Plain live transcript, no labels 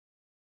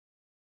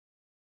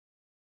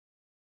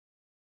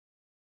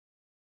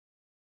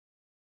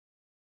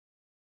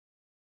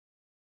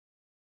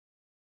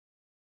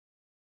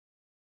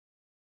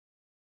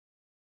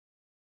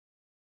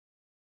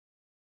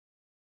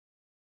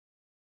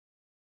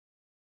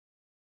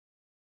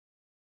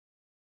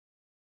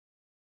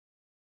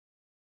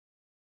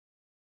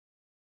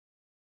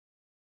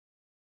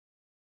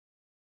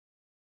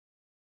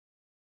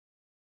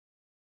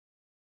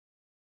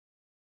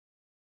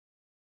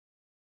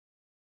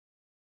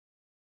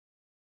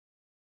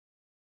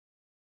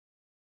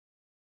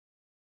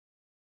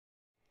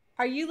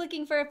Are you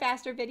looking for a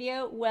faster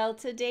video? Well,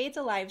 today it's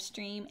a live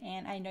stream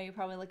and I know you're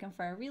probably looking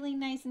for a really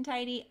nice and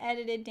tidy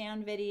edited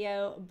down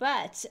video,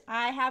 but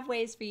I have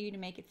ways for you to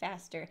make it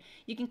faster.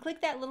 You can click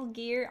that little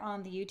gear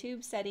on the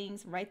YouTube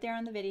settings right there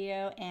on the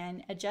video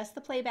and adjust the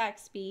playback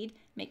speed,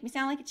 make me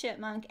sound like a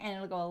chipmunk, and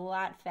it'll go a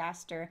lot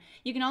faster.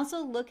 You can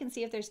also look and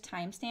see if there's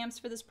timestamps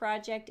for this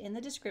project in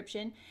the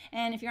description,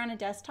 and if you're on a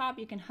desktop,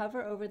 you can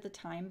hover over the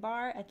time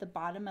bar at the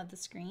bottom of the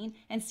screen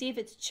and see if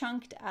it's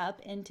chunked up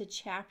into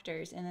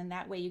chapters, and then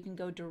that way you can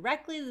go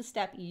directly to the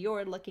step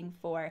you're looking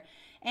for.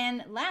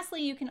 And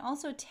lastly, you can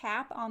also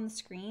tap on the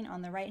screen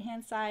on the right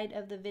hand side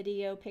of the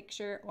video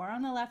picture or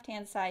on the left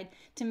hand side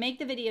to make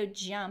the video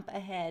jump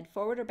ahead,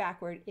 forward or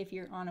backward if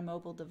you're on a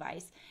mobile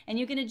device. And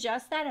you can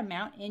adjust that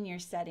amount in your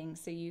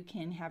settings so you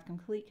can have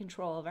complete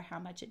control over how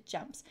much it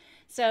jumps.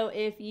 So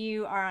if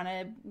you are on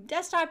a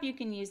desktop, you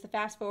can use the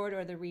fast forward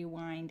or the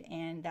rewind,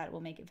 and that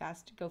will make it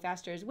go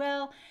faster as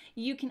well.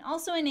 You can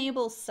also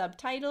enable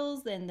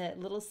subtitles, and the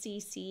little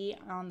CC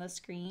on the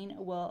screen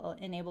will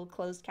enable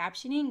closed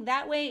captioning.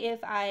 That way, if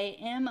I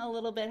am a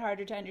little bit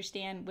harder to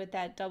understand with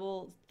that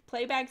double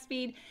playback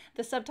speed,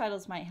 the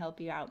subtitles might help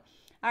you out.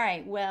 All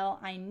right, well,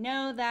 I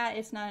know that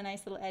it's not a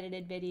nice little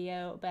edited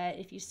video, but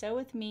if you sew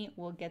with me,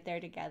 we'll get there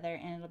together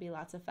and it'll be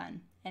lots of fun.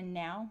 And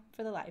now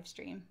for the live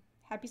stream.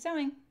 Happy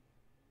sewing!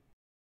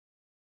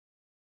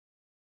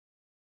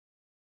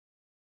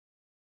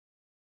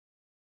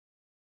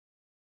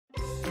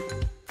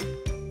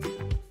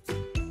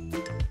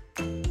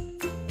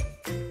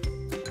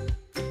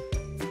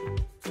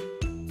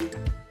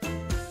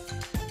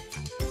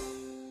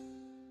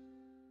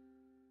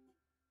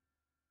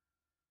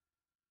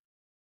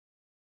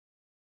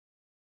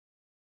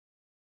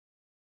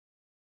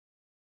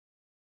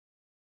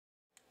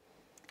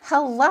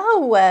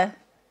 Hello!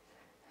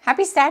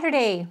 Happy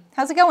Saturday!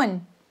 How's it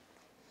going?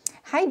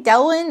 Hi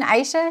Delwyn,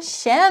 Aisha,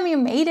 Shem, you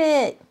made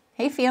it!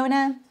 Hey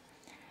Fiona!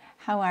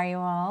 How are you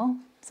all?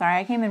 Sorry,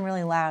 I came in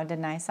really loud,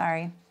 didn't I?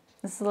 Sorry.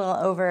 This is a little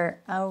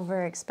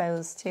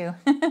overexposed too.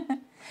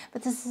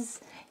 But this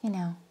is, you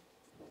know,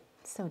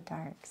 so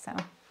dark, so.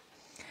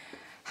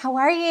 How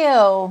are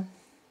you?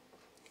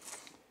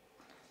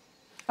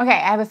 Okay,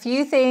 I have a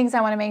few things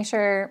I want to make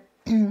sure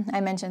I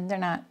mentioned. They're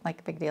not like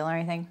a big deal or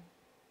anything.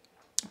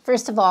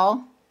 First of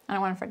all, I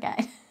don't want to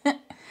forget.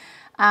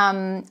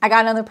 I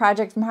got another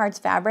project from Hearts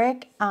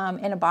Fabric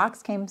in a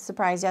box. Came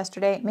surprise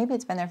yesterday. Maybe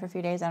it's been there for a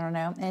few days. I don't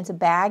know. And it's a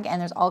bag, and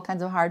there's all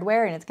kinds of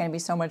hardware, and it's going to be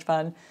so much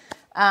fun.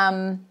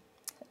 I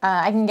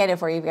can get it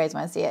for you if you guys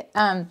want to see it.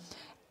 I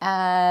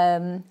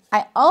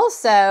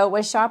also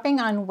was shopping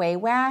on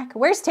Waywack.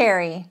 Where's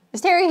Terry?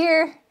 Is Terry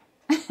here?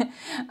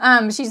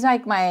 She's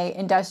like my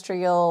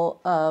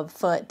industrial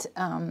foot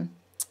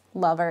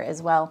lover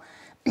as well.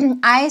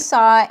 I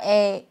saw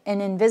an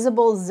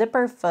invisible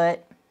zipper foot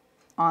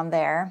on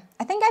there.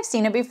 I think I've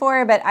seen it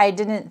before, but I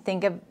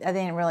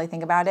didn't really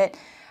think about it.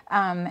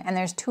 And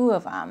there's two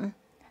of them.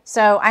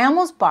 So I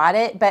almost bought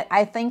it, but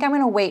I think I'm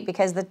going to wait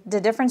because the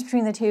difference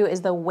between the two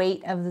is the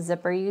weight of the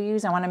zipper you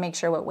use. I want to make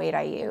sure what weight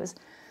I use.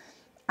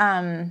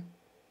 I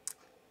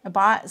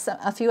bought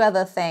a few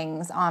other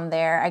things on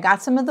there. I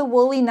got some of the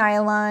woolly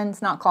nylon.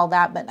 It's not called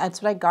that, but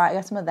that's what I got. I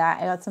got some of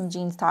that. I got some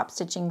jeans top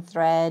stitching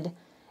thread,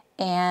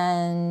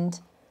 and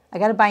I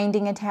got a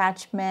binding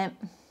attachment.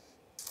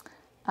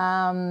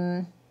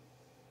 What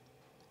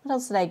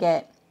else did I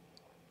get?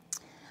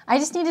 I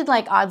just needed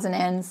like odds and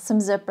ends, some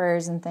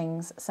zippers and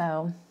things.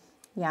 So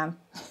yeah.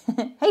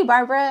 Hey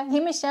Barbara,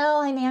 hey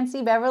Michelle, hey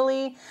Nancy,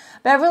 Beverly.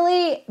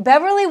 Beverly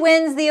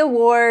wins the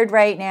award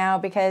right now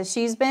because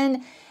she's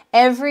been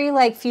every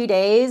like few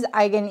days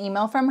I get an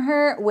email from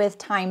her with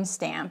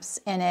timestamps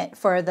in it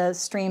for the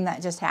stream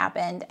that just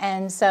happened.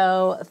 And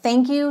so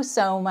thank you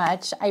so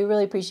much. I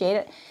really appreciate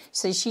it.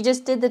 So she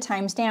just did the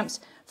timestamps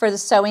for the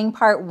sewing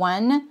part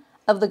 1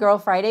 of the Girl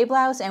Friday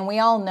blouse, and we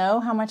all know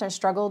how much I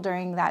struggled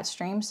during that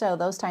stream, so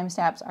those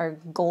timestamps are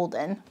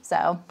golden.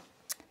 So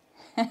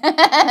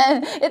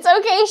it's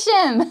okay,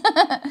 Shim.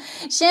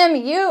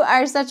 Shim, you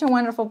are such a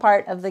wonderful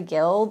part of the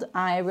guild.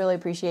 I really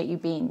appreciate you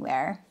being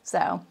there.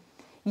 So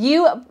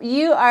you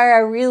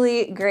are a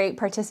really great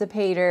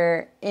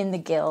participator in the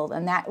guild,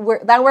 and that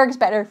works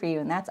better for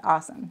you, and that's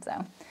awesome.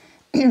 So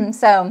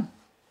so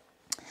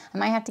I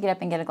might have to get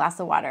up and get a glass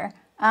of water.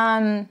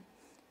 What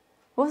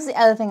was the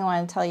other thing I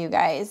wanted to tell you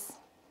guys?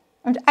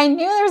 I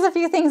knew there was a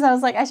few things I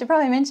was like, I should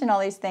probably mention all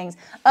these things.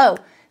 Oh,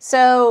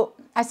 so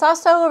I saw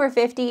Sew Over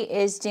 50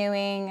 is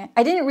doing,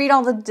 I didn't read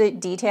all the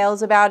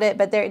details about it,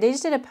 but they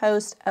just did a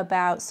post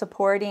about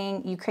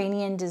supporting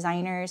Ukrainian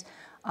designers,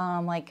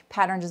 like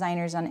pattern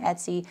designers on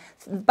Etsy,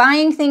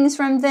 buying things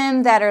from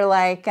them that are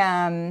like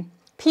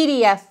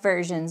PDF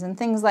versions and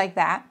things like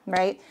that,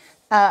 right?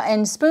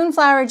 And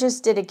Spoonflower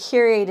just did a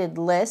curated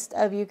list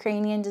of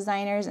Ukrainian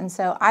designers, and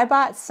so I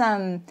bought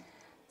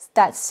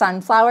that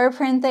sunflower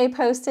print they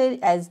posted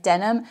as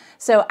denim.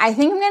 So I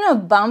think I'm gonna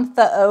bump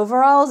the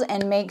overalls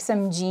and make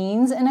some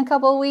jeans in a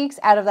couple of weeks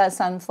out of that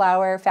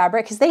sunflower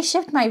fabric because they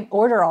shipped my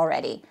order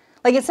already.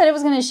 Like it said it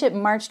was gonna ship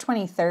March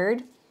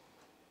 23rd.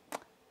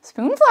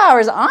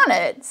 Spoonflower's on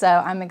it, so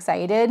I'm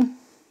excited.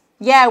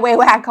 Yeah, way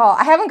whack haul.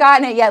 I haven't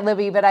gotten it yet,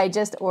 Libby, but I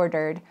just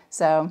ordered,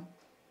 so.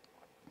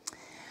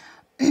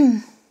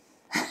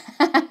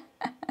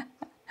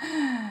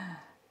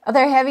 Oh,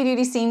 they're heavy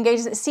duty seam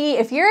gauges. See,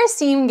 if you're a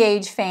seam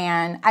gauge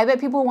fan, I bet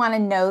people want to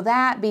know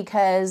that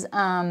because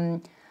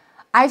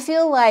I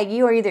feel like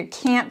you are either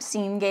camp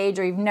seam gauge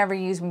or you've never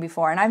used one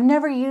before. And I've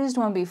never used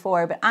one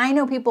before, but I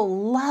know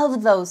people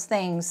love those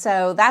things.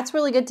 So that's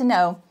really good to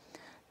know.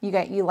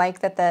 You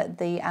like that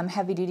the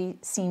heavy duty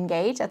seam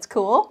gauge. That's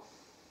cool.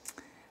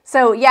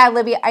 So yeah,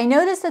 Libby, I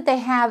noticed that they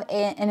have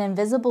an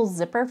invisible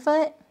zipper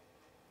foot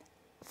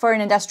for an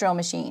industrial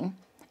machine.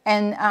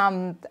 And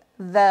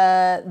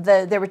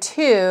there were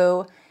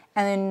two,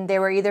 and then they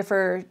were either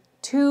for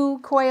 2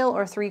 coil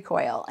or 3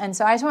 coil. And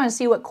so I just want to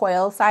see what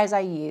coil size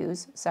I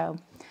use. So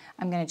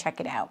I'm going to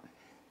check it out.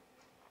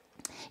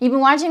 You've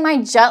been watching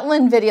my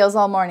Jutland videos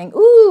all morning.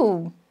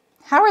 Ooh,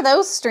 how are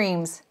those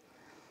streams?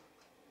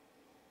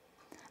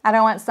 I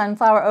don't want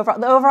sunflower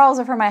overalls. The overalls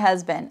are for my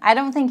husband. I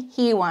don't think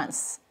he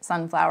wants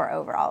sunflower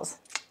overalls.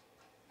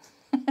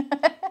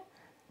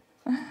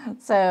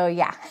 So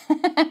yeah.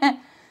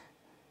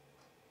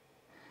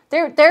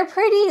 They're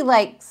pretty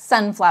like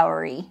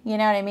sunflowery, you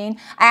know what I mean?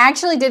 I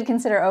actually did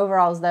consider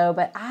overalls though,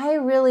 but I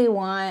really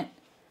want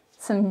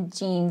some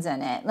jeans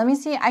in it. Let me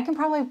see, I can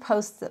probably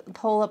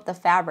pull up the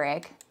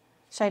fabric.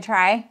 Should I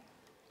try?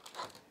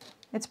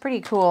 It's pretty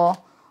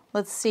cool.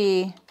 Let's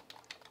see.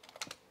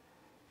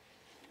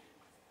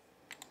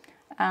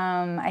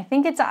 I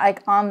think it's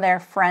like on their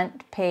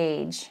front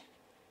page.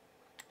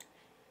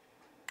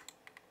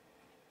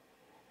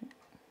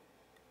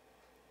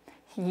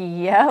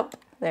 Yep,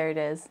 there it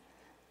is.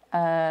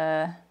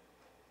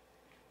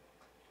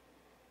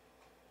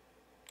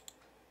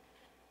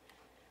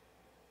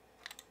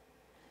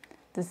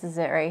 This is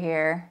it right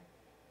here.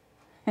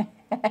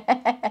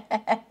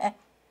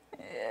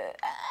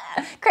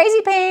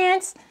 Crazy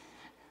pants.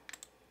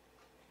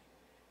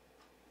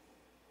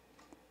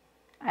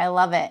 I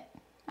love it.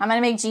 I'm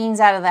gonna make jeans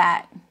out of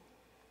that.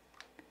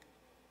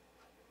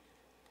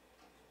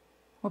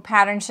 What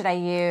pattern should I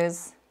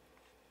use?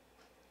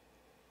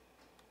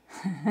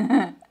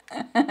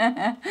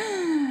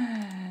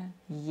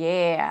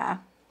 Yeah,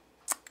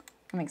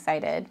 I'm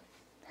excited.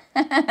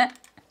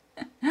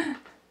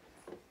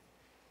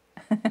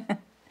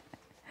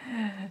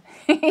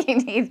 you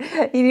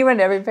need one in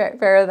every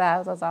pair of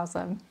those. That's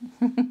awesome.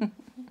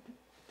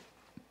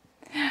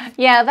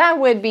 Yeah, that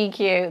would be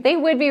cute. They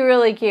would be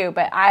really cute,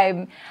 but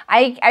I'm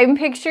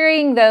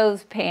picturing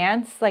those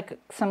pants like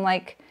some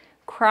like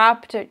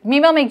cropped.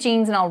 Maybe I'll make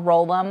jeans and I'll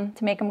roll them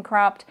to make them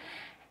cropped,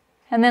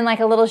 and then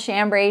like a little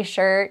chambray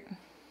shirt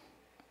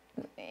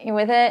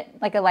with it,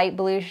 like a light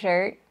blue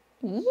shirt.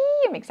 Yee,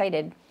 I'm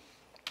excited.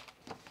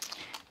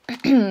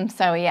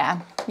 So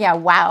yeah,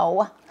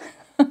 wow.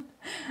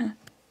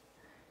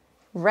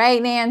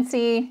 Right,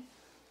 Nancy?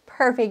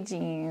 Perfect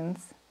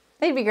jeans.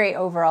 They'd be great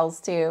overalls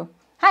too.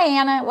 Hi,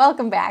 Anna,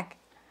 welcome back.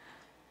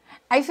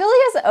 I feel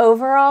like as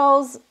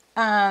overalls,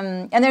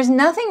 and there's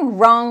nothing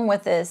wrong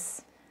with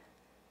this,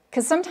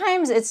 because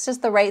sometimes it's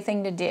just the right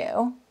thing to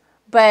do,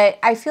 but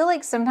I feel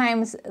like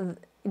sometimes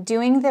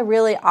doing the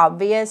really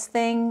obvious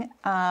thing,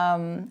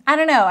 I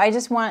don't know, I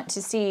just want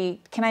to see,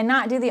 can I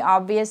not do the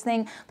obvious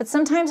thing? But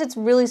sometimes it's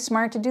really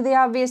smart to do the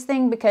obvious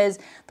thing because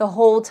the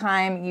whole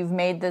time you've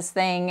made this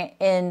thing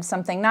in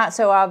something not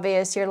so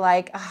obvious, you're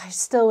like, oh, I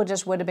still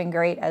just would have been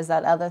great as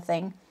that other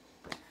thing.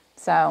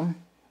 So,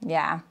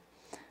 yeah.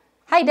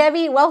 Hi,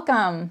 Debbie,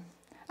 welcome.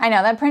 I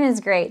know, that print is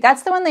great.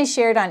 That's the one they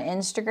shared on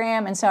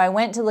Instagram, and so I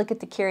went to look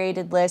at the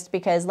curated list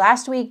because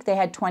last week they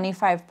had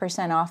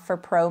 25% off for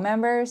pro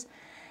members.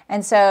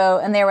 And so,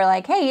 and they were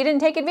like, hey, you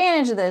didn't take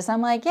advantage of this.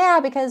 I'm like,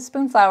 yeah, because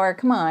Spoonflower,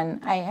 come on.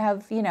 I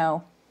have, you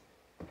know,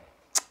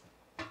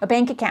 a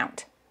bank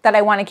account that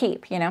I want to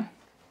keep, you know.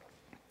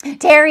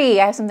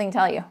 Terry, I have something to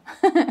tell you,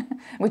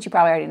 which you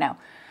probably already know.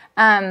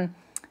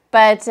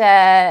 But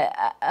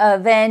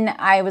then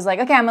I was like,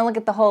 okay, I'm going to look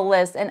at the whole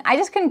list. And I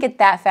just couldn't get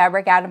that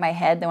fabric out of my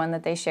head, the one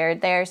that they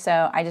shared there.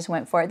 So I just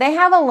went for it. They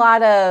have a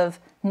lot of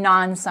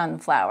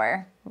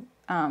non-sunflower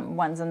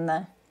ones in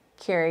the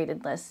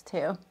curated list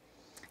too.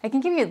 I can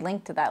give you a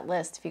link to that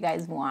list if you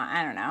guys want.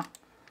 I don't know.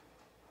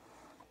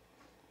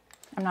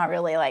 I'm not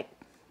really like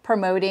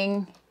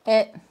promoting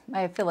it.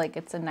 I feel like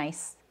it's a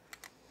nice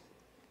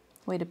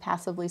way to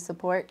passively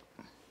support.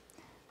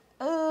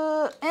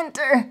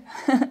 Enter.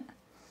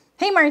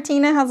 Hey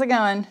Martina, how's it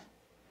going?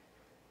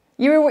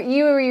 You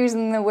were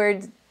using the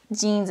words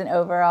jeans and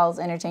overalls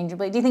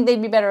interchangeably. Do you think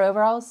they'd be better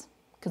overalls?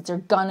 Because they're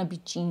gonna be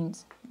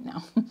jeans.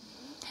 No.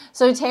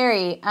 So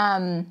Terry,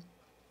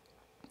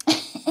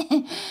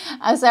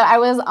 so I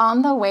was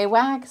on the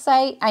WayWack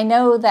site. I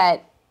know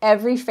that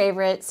every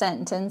favorite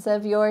sentence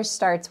of yours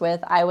starts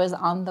with, I was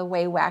on the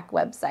WayWack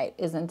website,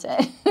 isn't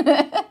it?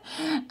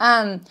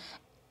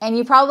 And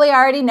you probably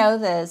already know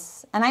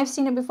this, and I've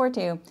seen it before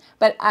too,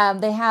 but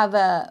they have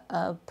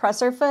a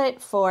presser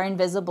foot for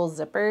invisible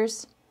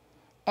zippers.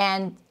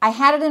 And I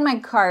had it in my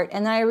cart,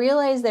 and then I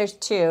realized there's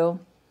two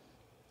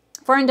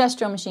for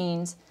industrial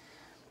machines.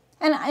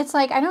 And it's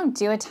like, I don't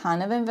do a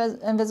ton of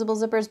invisible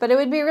zippers, but it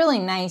would be really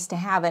nice to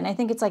have it. And I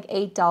think it's like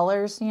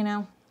 $8, you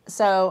know.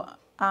 So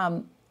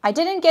I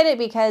didn't get it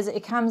because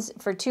it comes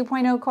for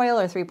 2.0 coil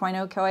or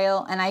 3.0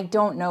 coil. And I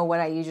don't know what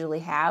I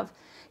usually have.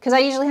 Because I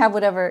usually have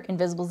whatever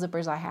invisible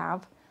zippers I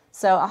have.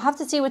 So I'll have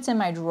to see what's in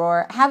my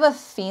drawer. I have a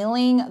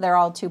feeling they're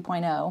all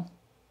 2.0.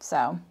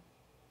 So.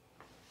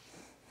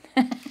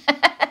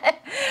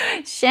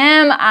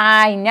 Shim,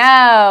 I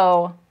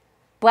know.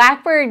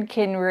 Blackbird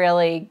can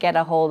really get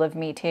a hold of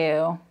me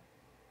too.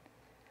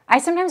 I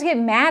sometimes get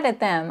mad at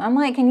them. I'm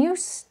like, can you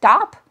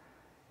stop?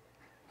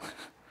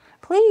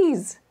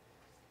 Please.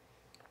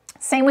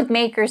 Same with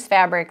Maker's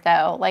fabric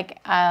though. Like,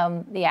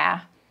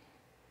 yeah.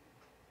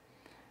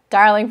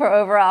 Darling for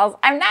overalls.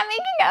 I'm not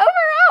making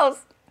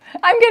overalls.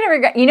 I'm going to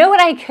regret. You know what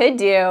I could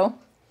do?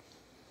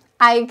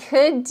 I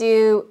could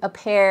do a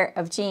pair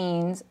of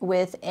jeans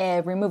with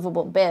a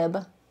removable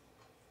bib.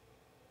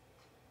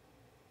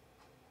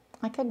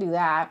 I could do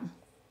that.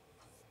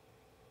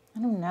 I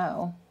don't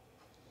know.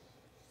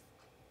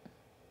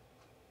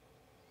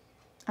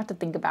 I have to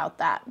think about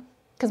that.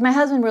 Because my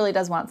husband really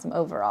does want some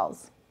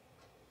overalls.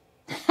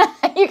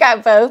 You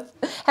got both.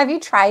 Have you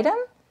tried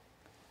them?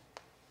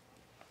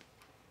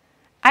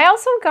 I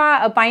also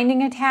got a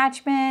binding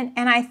attachment,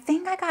 and I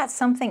think I got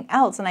something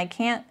else, and I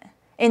can't,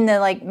 in the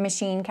like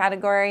machine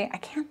category, I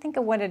can't think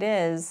of what it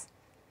is.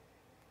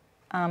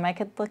 I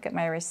could look at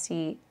my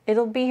receipt.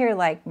 It'll be here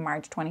like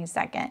March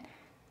 22nd.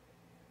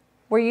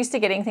 We're used to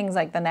getting things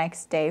like the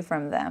next day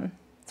from them.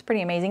 It's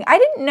pretty amazing. I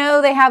didn't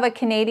know they have a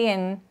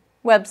Canadian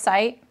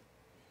website.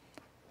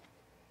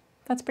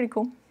 That's pretty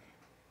cool.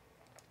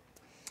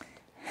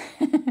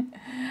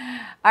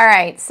 All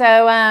right,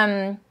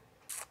 so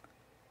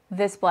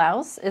this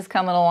blouse is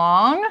coming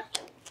along.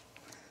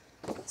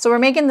 So we're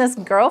making this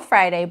Girl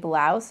Friday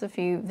blouse. If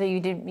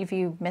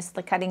you missed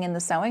the cutting and the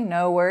sewing,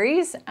 no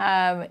worries.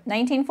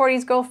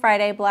 1940s Girl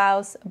Friday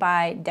blouse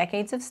by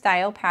Decades of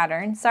Style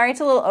Pattern. Sorry, it's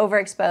a little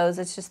overexposed.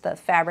 It's just the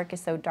fabric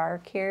is so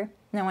dark here,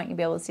 and I want you to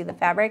be able to see the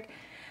fabric.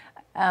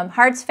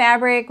 Hearts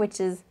Fabric, which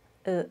is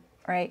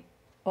right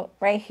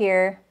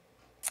here,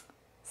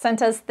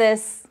 sent us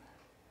this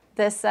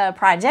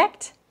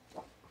project.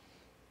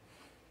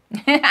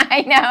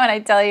 I know, and I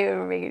tell you,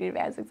 we're making it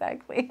advance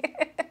exactly.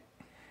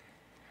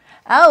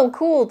 Oh,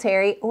 cool,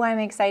 Terry. Oh, I'm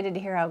excited to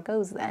hear how it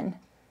goes then.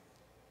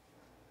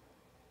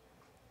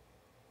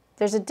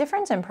 There's a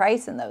difference in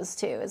price in those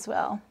two as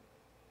well.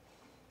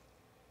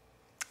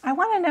 I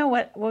want to know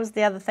what was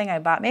the other thing I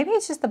bought. Maybe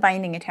it's just the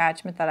binding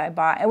attachment that I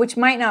bought, which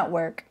might not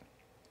work.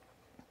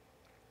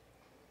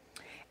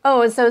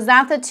 Oh, so is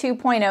that the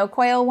 2.0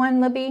 coil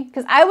one, Libby?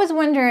 Because I was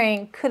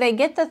wondering, could I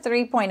get the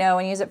 3.0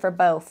 and use it for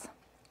both?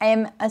 I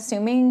am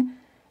assuming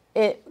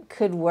it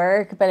could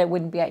work, but it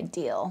wouldn't be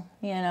ideal.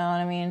 You know what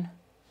I mean?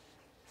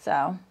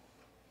 So,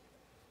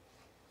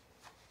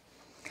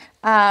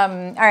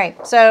 all right,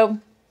 so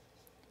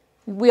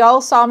we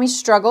all saw me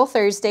struggle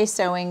Thursday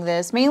sewing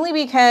this, mainly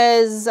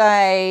because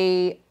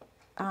I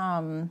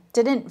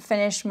didn't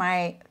finish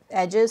my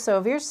edges. So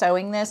if you're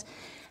sewing this,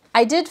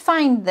 I did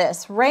find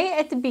this right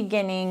at the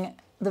beginning,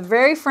 the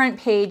very front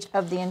page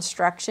of the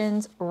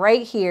instructions,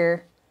 right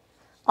here.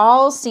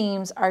 All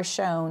seams are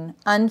shown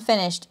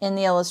unfinished in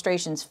the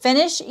illustrations.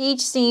 Finish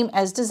each seam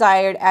as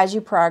desired as you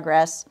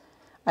progress.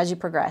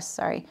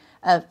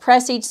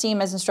 Press each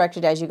seam as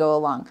instructed as you go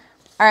along.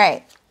 All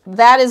right,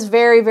 that is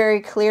very,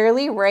 very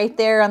clearly right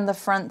there on the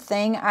front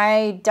thing.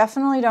 I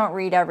definitely don't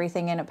read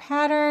everything in a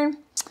pattern.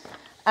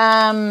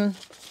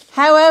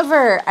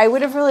 However, I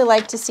would have really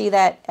liked to see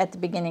that at the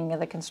beginning of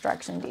the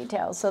construction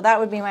details. So that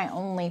would be my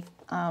only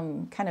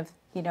kind of,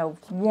 you know,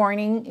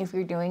 warning if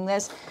you're doing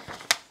this.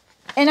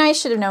 And I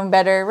should have known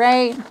better,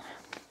 right?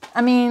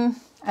 I mean,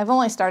 I've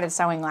only started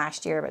sewing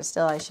last year, but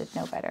still I should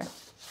know better.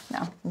 No,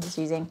 I'm just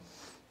using.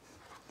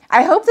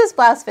 I hope this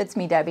blouse fits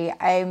me, Debbie.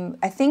 I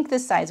think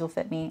this size will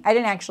fit me. I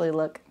didn't actually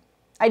look.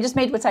 I just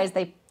made what size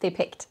they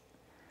picked.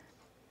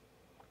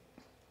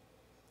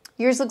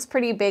 Yours looks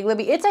pretty big,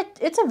 Libby. It's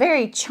a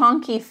very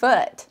chunky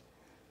foot.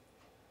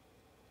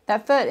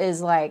 That foot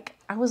is like,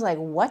 I was like,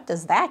 what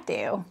does that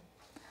do?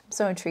 I'm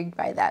so intrigued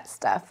by that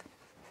stuff.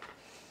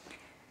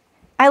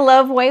 I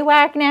love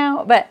Waywack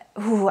now, but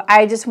ooh,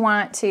 I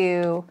want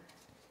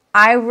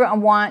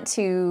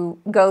to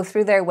go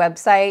through their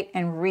website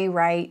and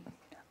rewrite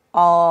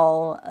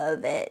all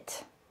of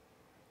it.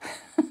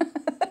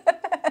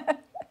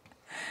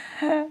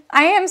 I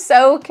am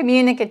so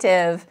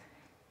communicative.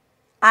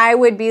 I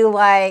would be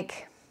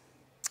like,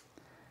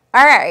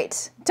 all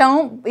right,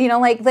 don't, you know,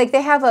 like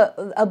they have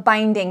a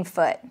binding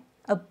foot,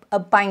 a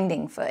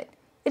binding foot.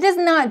 It does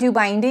not do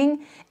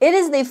binding. It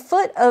is the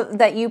foot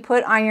that you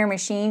put on your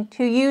machine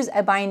to use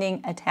a binding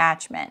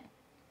attachment.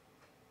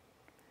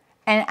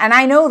 And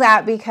I know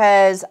that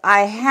because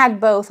I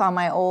had both on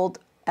my old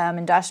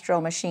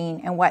industrial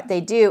machine, and what they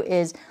do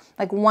is,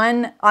 like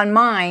one on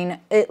mine,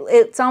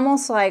 it's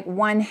almost like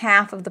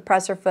 1/2 of the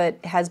presser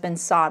foot has been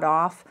sawed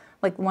off.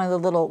 Like one of the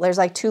little, there's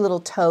like 2 little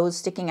toes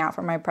sticking out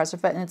from my presser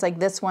foot, and it's like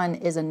this one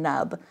is a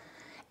nub.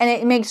 and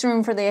it makes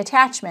room for the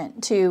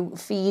attachment to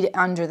feed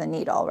under the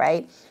needle,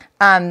 right?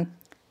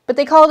 But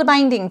they call it a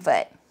binding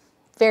foot.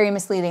 Very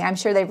misleading. I'm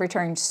sure they've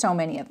returned so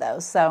many of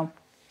those. So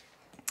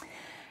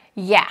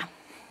yeah.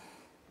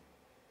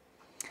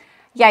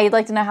 Yeah, you'd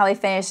like to know how they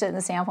finished it in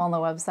the sample on the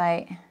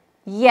website.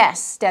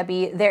 Yes,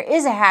 Debbie, there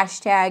is a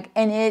hashtag,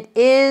 and it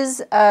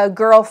is a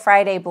Girl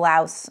Friday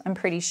blouse, I'm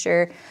pretty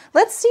sure.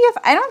 Let's see if,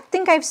 I don't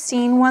think I've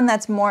seen one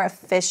that's more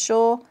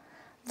official.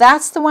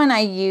 That's the one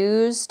I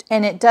used,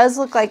 and it does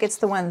look like it's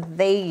the one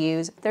they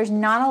use. There's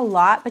not a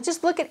lot, but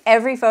just look at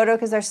every photo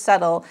because they're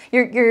subtle.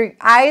 Your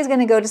eye is going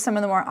to go to some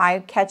of the more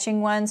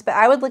eye-catching ones, but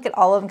I would look at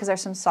all of them because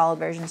there's some solid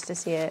versions to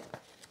see it.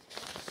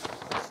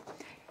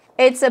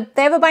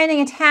 They have a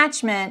binding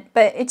attachment,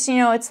 but it's, you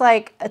know, it's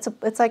like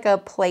a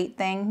plate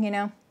thing, you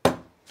know,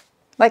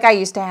 like I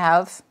used to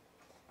have.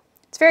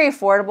 It's very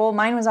affordable.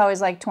 Mine was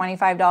always like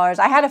 $25.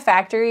 I had a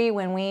factory.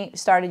 When we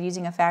started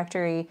using a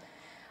factory,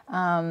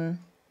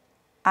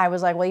 I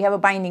was like, well, you have a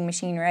binding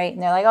machine, right? And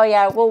they're like, oh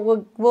yeah,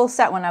 we'll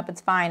set one up.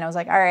 It's fine. I was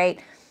like, all right.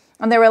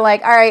 And they were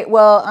like, all right,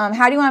 well,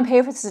 how do you want to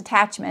pay for this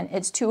attachment?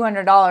 It's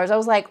 $200. I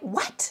was like,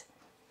 what?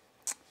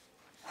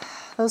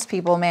 Those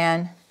people,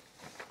 man.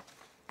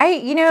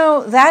 You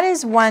know, that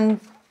is one,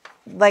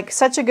 like,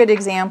 such a good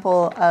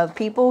example of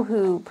people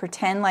who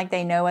pretend like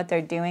they know what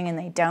they're doing and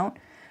they don't.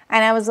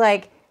 And I was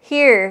like,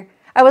 here.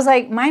 I was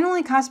like, mine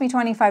only cost me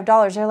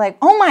 $25. They're like,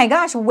 oh my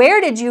gosh,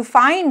 where did you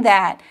find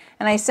that?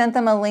 And I sent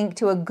them a link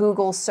to a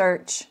Google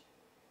search.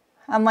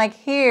 I'm like,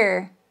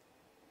 here.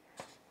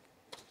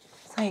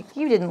 It's like,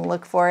 you didn't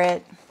look for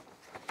it.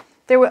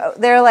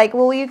 They're like,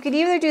 well, you could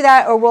either do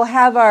that or we'll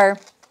have our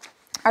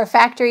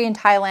factory in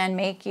Thailand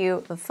make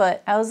you the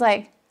foot. I was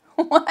like,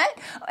 what?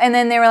 And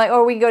then they were like,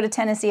 oh, we go to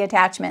Tennessee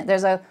Attachment.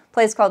 There's a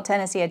place called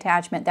Tennessee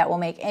Attachment that will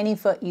make any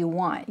foot you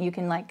want. You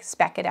can like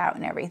spec it out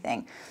and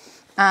everything.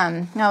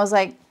 And I was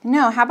like,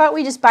 no, how about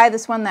we just buy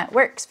this one that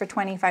works for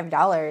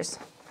 $25?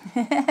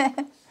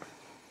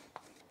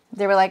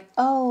 They were like,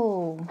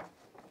 oh,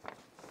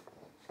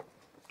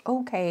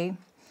 okay.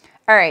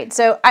 All right,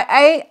 so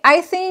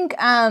I think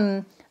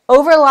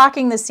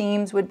overlocking the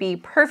seams would be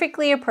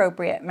perfectly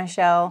appropriate,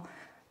 Michelle.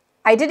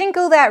 I didn't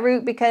go that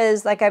route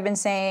because, like I've been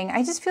saying,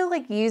 I just feel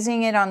like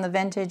using it on the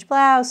vintage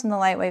blouse and the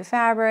lightweight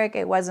fabric,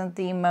 it wasn't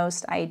the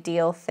most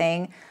ideal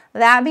thing.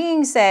 That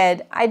being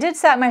said, I did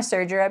set my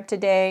serger up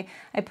today.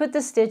 I put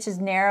the stitch as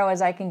narrow as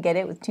I can get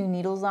it with 2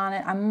 needles on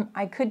it.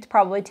 I could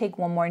probably take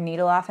 1 more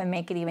needle off and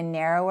make it even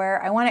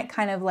narrower. I want it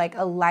kind of like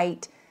a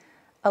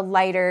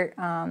lighter,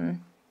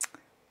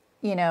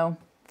 you know,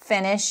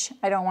 finish.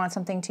 I don't want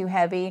something too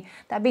heavy.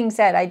 That being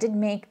said, I did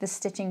make the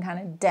stitching kind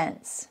of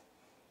dense.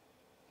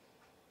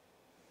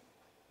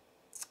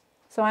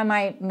 So I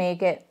might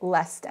make it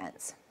less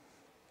dense.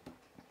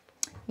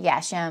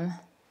 Yeah, Shem.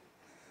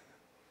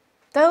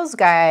 Those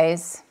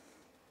guys.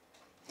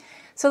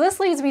 So this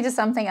leads me to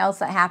something else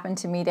that happened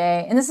to me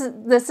today. And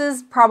this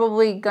is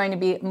probably going to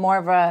be more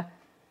of a,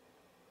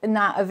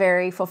 not a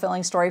very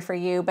fulfilling story for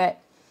you, but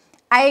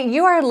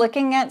you are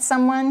looking at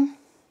someone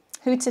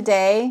who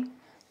today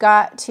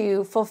got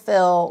to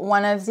fulfill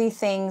one of the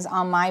things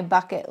on my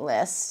bucket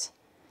list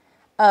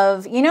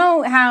of, you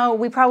know how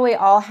we probably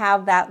all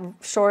have that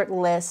short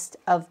list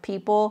of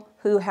people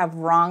who have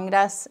wronged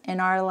us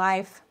in our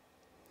life?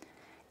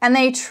 And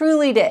they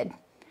truly did.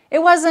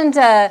 It wasn't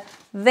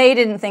they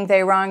didn't think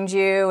they wronged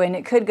you and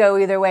it could go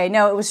either way.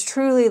 No, it was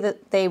truly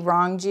that they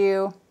wronged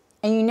you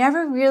and you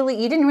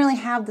didn't really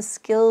have the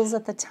skills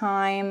at the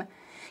time.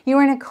 You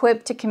weren't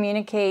equipped to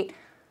communicate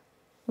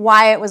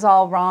why it was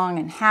all wrong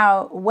and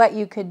what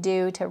you could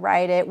do to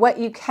right it,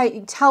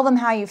 tell them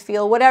how you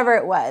feel, whatever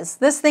it was.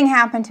 This thing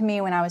happened to me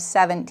when I was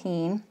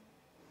 17.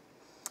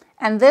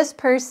 And this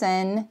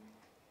person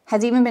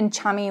has even been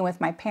chummy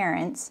with my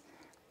parents.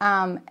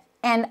 And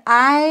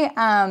I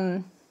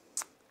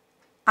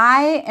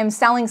am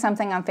selling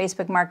something on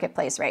Facebook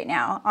Marketplace right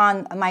now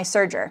on my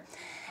serger.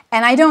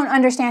 And I don't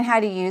understand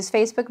how to use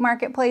Facebook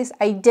Marketplace.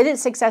 I did it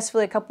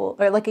successfully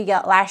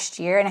last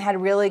year and I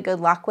had really good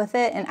luck with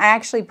it. And I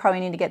actually probably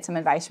need to get some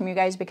advice from you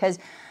guys because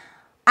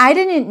I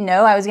didn't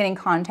know I was getting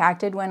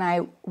contacted when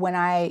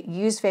I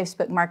used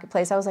Facebook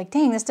Marketplace. I was like,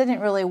 dang, this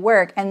didn't really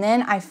work. And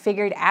then I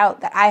figured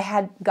out that I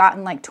had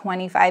gotten like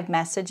 25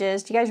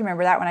 messages. Do you guys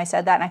remember that when I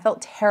said that? And I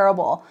felt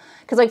terrible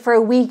because like for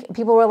a week,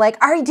 people were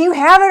like, all right, do you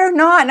have it or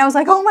not? And I was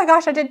like, oh my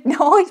gosh, I didn't know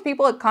all these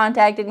people had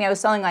contacted me. I was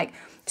selling like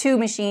 2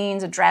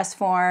 machines, a dress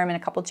form, and a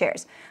couple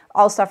chairs,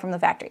 all stuff from the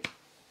factory.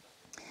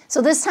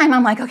 So this time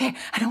I'm like, okay,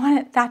 I don't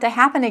want that to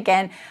happen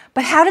again.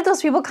 But how did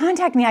those people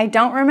contact me? I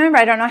don't remember.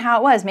 I don't know how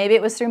it was. Maybe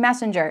it was through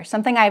Messenger,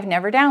 something I've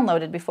never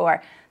downloaded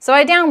before. So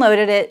I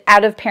downloaded it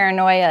out of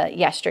paranoia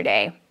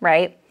yesterday,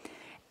 right?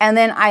 And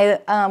then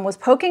I was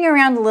poking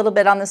around a little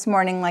bit on this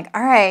morning, like,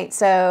 all right,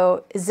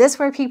 so is this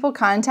where people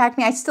contact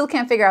me? I still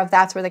can't figure out if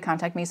that's where they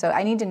contact me. So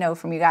I need to know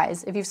from you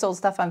guys, if you've sold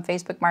stuff on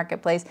Facebook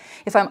Marketplace,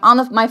 if I'm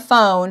on my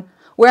phone,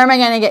 where am I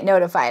going to get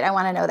notified? I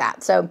want to know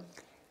that. So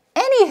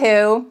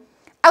anywho,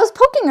 I was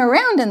poking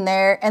around in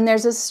there and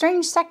there's a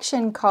strange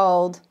section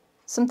called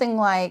something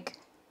like,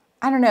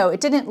 I don't know, it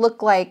didn't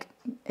look like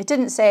it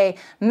didn't say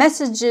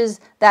messages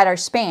that are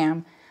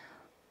spam,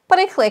 but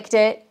I clicked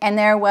it and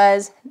there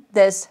was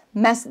this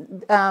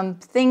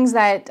things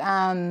that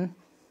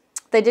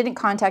they didn't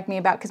contact me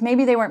about because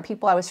maybe they weren't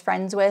people I was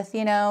friends with,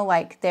 you know,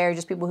 like they're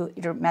just people who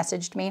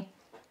messaged me.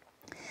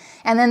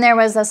 And then there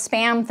was a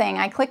spam thing.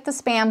 I clicked the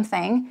spam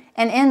thing,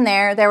 and in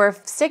there were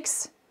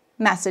 6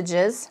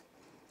 messages.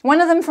 One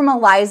of them from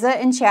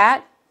Eliza in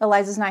chat.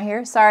 Eliza's not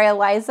here. Sorry,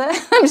 Eliza.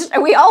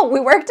 We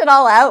worked it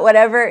all out,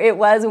 whatever it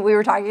was we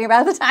were talking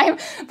about at the time,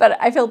 but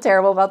I feel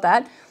terrible about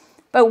that.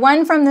 But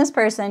one from this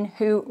person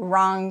who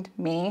wronged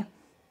me,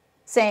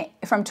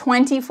 from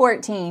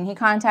 2014. He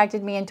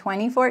contacted me in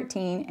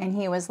 2014, and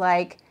he was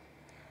like,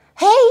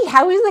 hey,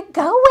 how is it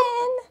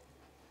going?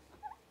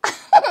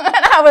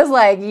 And I was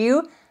like,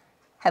 you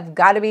have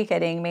got to be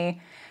kidding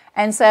me.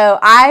 And so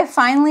I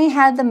finally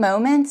had the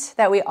moment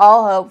that we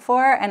all hope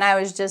for, and I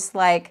was just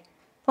like,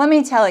 let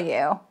me tell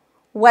you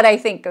what I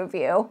think of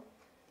you.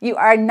 You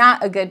are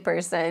not a good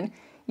person.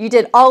 You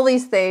did all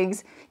these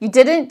things. You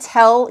didn't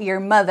tell your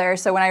mother.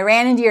 So when I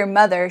ran into your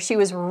mother, she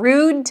was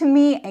rude to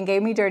me and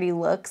gave me dirty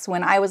looks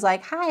when I was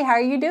like, hi, how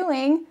are you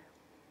doing?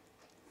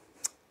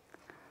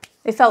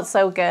 It felt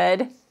so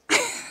good.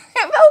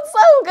 It felt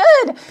so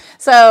good.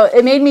 So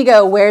it made me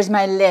go, where's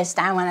my list?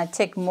 I want to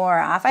tick more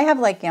off. I have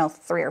like,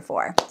 3 or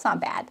 4. It's not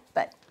bad,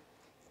 but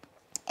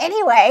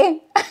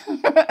anyway,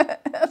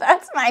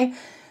 that's why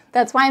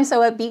I'm so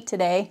upbeat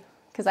today,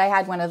 because I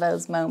had one of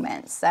those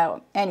moments.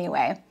 So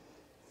anyway.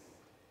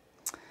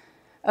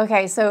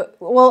 Okay, so,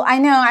 well, I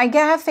know I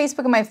have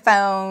Facebook on my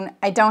phone.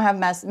 I don't have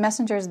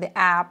Messenger is the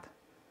app.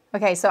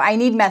 Okay, so I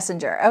need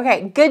Messenger.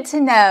 Okay, good to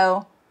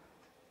know.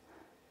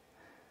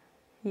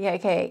 Yeah,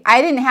 okay.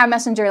 I didn't have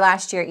Messenger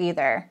last year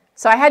either.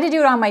 So I had to do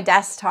it on my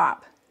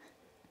desktop.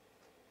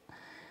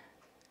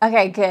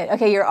 Okay, good.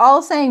 Okay, you're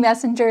all saying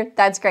Messenger.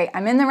 That's great.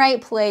 I'm in the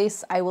right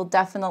place. I will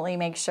definitely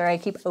make sure I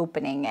keep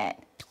opening it.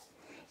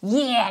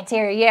 Yeah,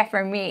 Terry, yeah,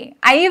 for me.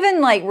 I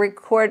even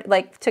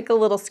took a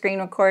little screen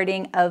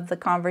recording of the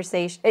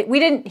conversation.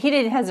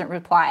 He hasn't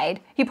replied.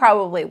 He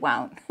probably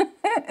won't.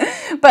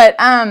 But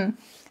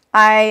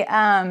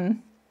I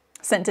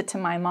sent it to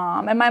my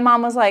mom, and my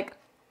mom was like,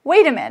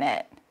 wait a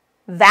minute.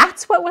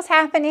 That's what was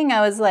happening? I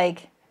was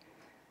like,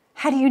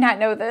 how do you not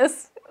know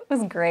this? It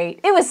was great.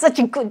 It was such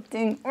a good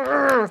thing.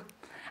 Urgh.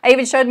 I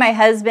even showed my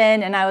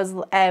husband, and I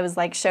was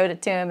like, showed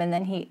it to him, and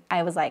then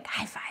I was like,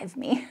 high five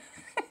me.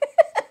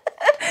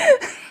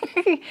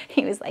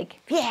 He was like,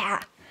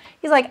 yeah.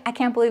 He's like, I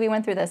can't believe we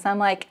went through this. I'm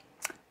like,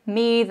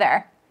 me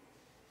either.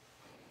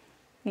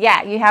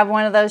 Yeah, you have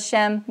one of those,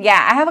 Shem?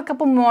 Yeah, I have a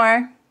couple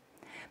more.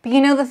 But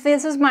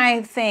this is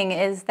my thing,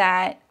 is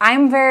that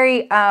I'm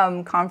very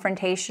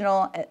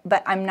confrontational,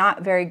 but I'm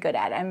not very good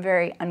at it. I'm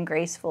very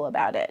ungraceful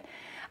about it.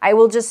 I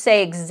will just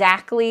say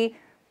exactly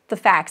the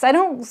facts. I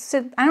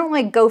don't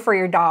like go for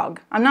your dog.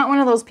 I'm not one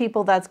of those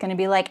people that's going to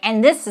be like,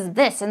 and this is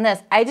this and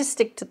this. I just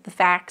stick to the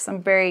facts.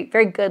 I'm very,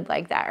 very good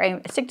like that, right?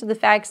 I stick to the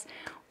facts.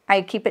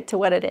 I keep it to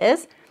what it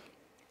is.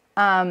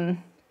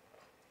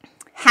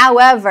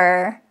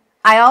 However,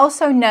 I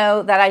also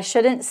know that I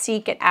shouldn't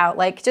seek it out.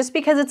 Like, just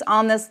because it's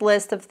on this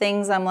list of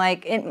things, I'm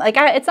like,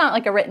 it's not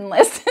like a written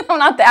list. I'm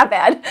not that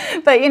bad.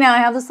 But, I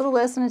have this little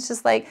list, and it's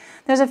just like,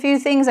 there's a few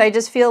things I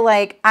just feel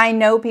like I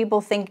know people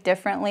think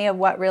differently of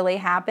what really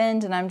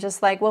happened. And I'm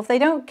just like, well, if they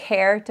don't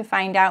care to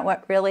find out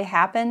what really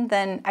happened,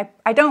 then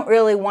I don't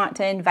really want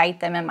to invite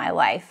them in my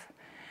life.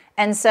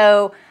 And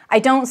so I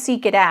don't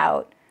seek it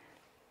out.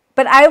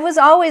 But I was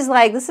always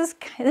like, this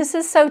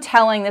is so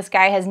telling. This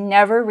guy has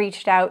never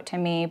reached out to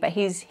me, but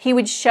he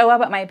would show up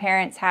at my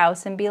parents'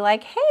 house and be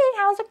like, hey,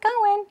 how's it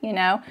going?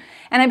 And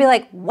I'd be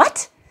like,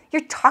 what?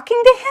 You're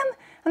talking to him?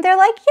 And they're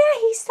like,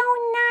 yeah, he's so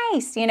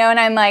nice, and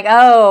I'm like,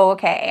 oh,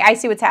 okay, I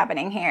see what's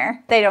happening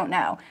here. They don't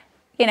know,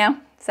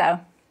 so.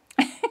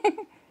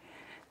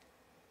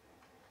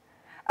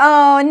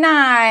 Oh,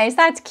 nice.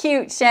 That's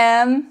cute,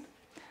 Shem.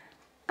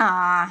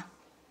 Ah.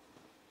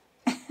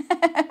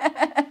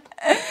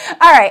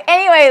 All right,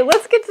 anyway,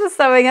 let's get to the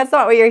sewing. That's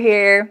not why you're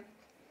here.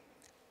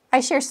 I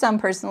share some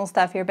personal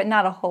stuff here, but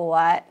not a whole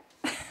lot.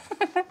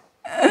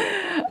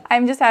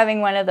 I'm just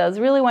having one of those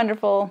really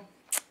wonderful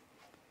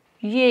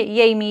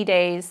yay me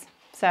days.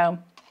 So,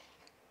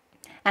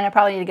 and I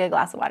probably need to get a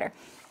glass of water.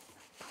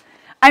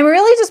 I'm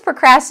really just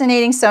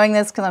procrastinating sewing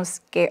this because I'm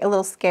scared, a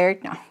little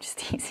scared. No, I'm just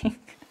teasing.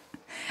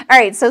 All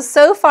right,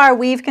 so far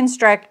we've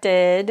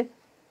constructed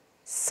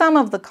some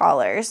of the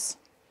collars.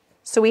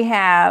 So we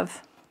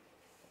have...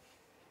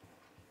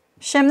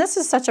 Shem, this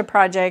is such a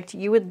project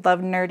you would love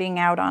nerding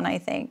out on, I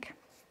think.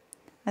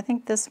 I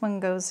think this one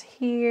goes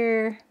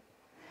here.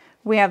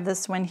 We have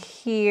this one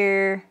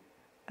here.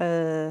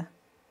 Right?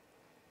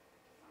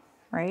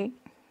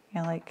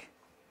 Yeah, like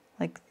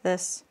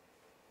this.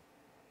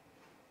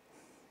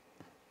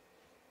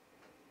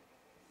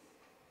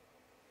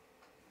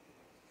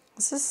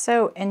 This is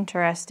so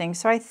interesting.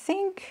 So I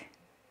think,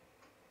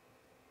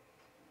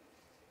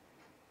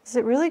 does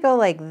it really go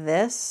like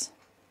this?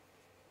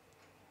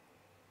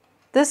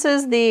 This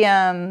is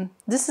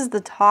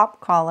the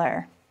top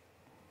collar,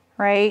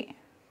 right?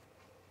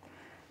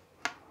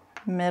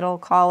 middle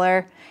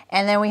collar.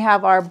 And then we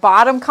have our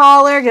bottom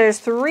collar. There's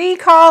 3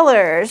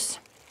 collars.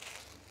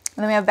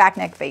 And then we have back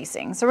neck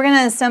facing. So we're going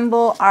to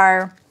assemble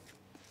our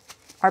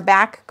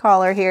back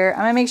collar here.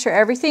 I'm going to make sure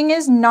everything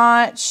is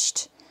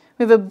notched.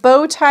 We have a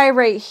bow tie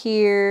right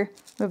here.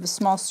 We have a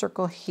small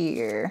circle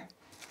here.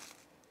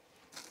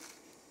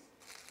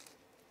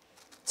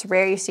 It's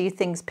rare you see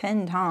things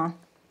pinned, huh?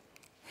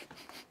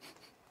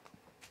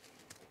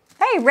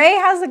 Hey, Ray,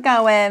 how's it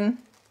going?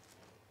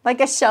 Like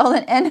a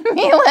Sheldon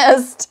enemy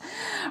list,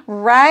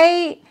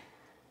 right?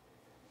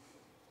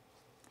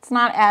 It's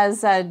not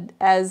as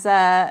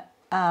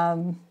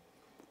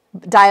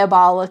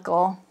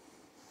diabolical.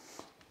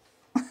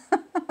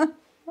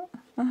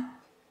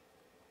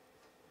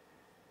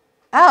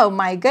 Oh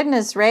my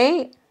goodness,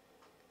 Ray.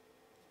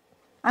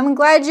 I'm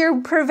glad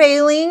you're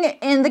prevailing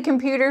in the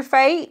computer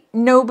fight.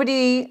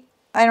 Nobody,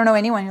 I don't know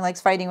anyone who likes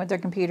fighting with their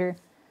computer.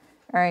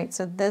 All right,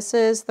 so this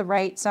is the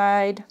right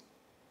side.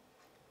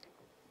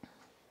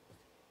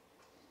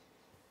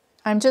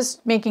 I'm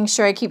just making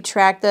sure I keep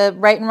track. The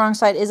right and wrong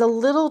side is a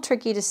little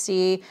tricky to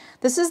see.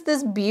 This is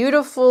this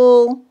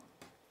beautiful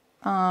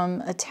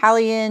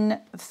Italian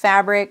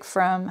fabric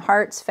from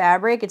Hearts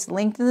Fabric. It's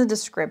linked in the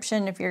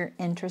description if you're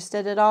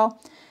interested at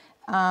all.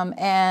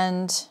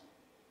 And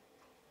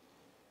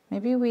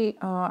maybe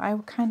I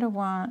kind of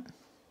want,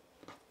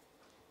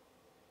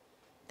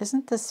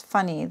 isn't this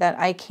funny that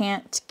I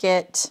can't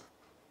get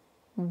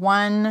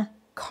one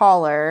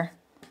collar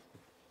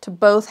to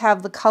both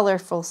have the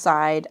colorful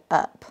side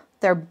up?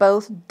 They're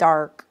both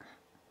dark.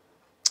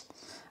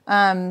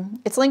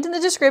 It's linked in the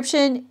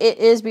description. It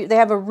is, they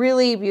have a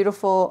really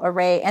beautiful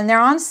array and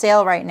they're on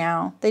sale right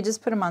now. They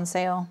just put them on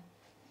sale.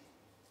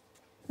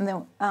 And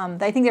then,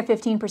 I think they're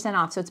 15%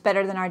 off, so it's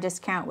better than our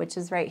discount, which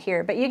is right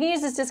here. But you can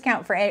use this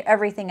discount for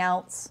everything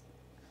else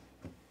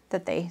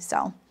that they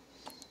sell.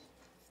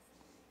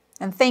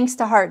 And thanks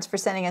to Hearts for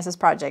sending us this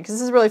project. This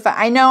is really fun.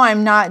 I know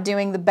I'm not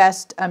doing the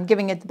best,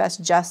 giving it the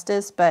best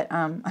justice, but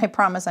I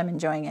promise I'm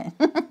enjoying it.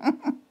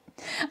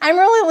 I'm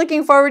really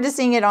looking forward to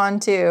seeing it on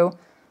too.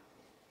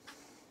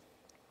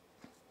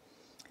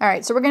 All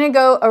right, so we're gonna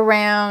go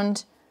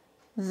around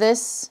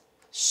this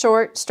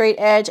short straight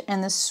edge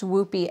and the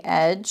swoopy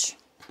edge.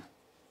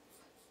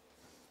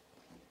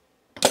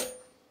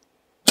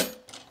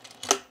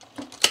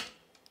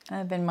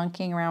 I've been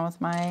monkeying around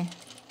with my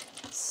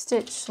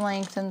stitch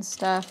length and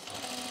stuff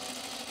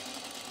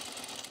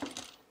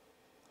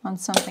on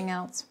something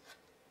else.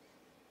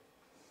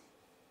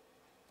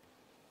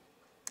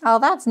 Oh,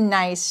 that's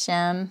nice,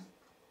 Shem.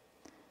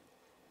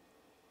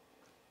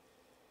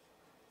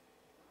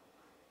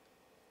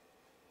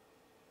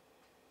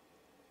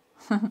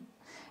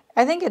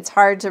 I think it's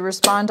hard to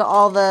respond to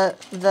all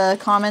the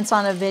comments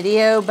on a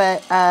video,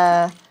 but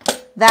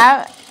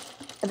that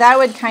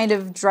would kind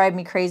of drive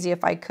me crazy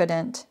if I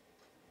couldn't.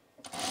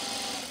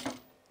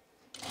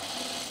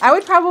 I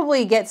would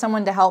probably get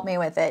someone to help me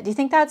with it. Do you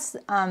think that's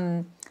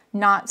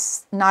not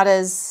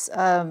as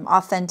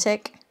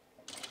authentic?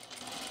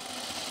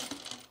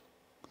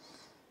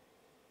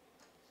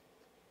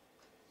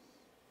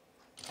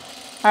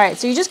 All right,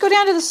 so you just go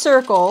down to the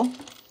circle.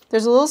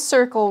 There's a little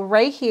circle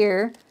right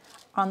here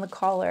on the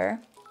collar.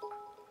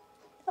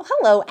 Oh,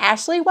 hello,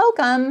 Ashley,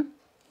 welcome.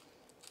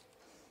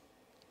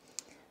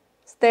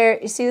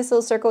 There, you see this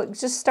little circle?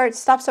 Just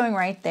stop sewing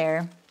right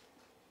there.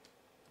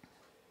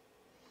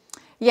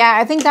 Yeah,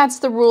 I think that's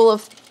the rule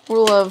of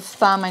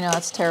thumb. I know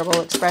that's a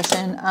terrible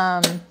expression.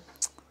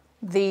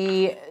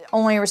 The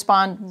only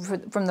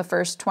respond from the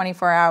first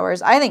 24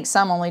 hours. I think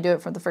some only do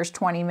it for the first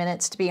 20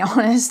 minutes, to be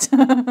honest.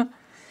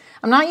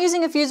 I'm not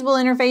using a fusible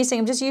interfacing.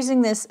 I'm just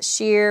using this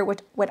sheer,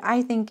 what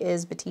I think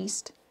is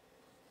batiste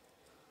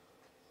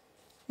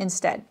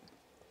instead.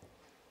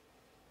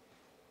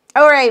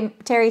 All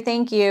right, Terry,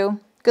 thank you.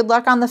 Good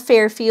luck on the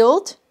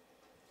Fairfield.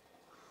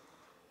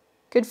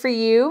 Good for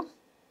you.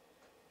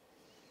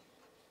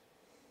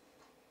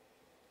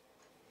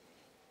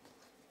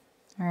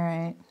 All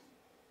right.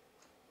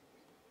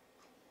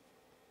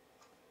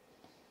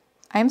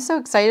 I'm so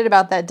excited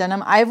about that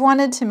denim. I've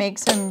wanted to make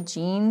some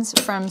jeans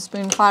from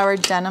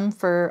spoon-flowered denim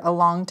for a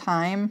long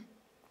time.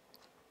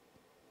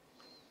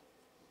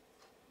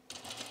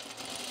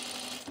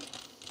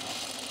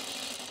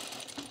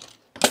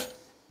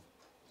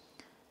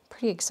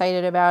 Pretty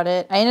excited about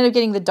it. I ended up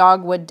getting the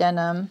dogwood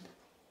denim,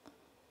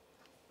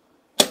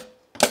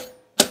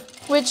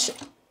 which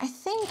I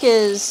think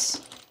is,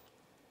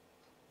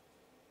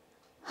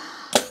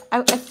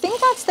 I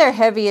think that's their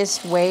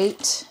heaviest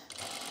weight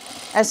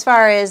as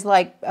far as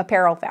like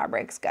apparel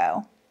fabrics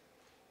go.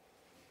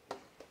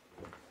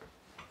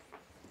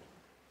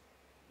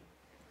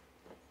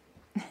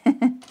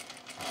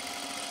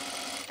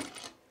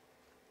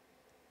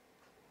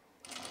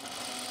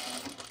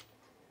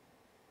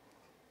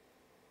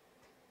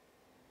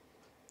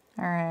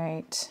 All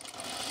right.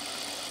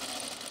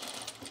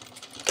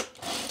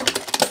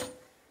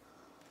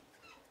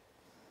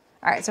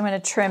 All right, so I'm going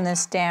to trim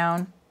this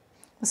down.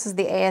 This is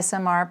the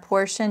ASMR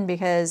portion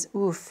because,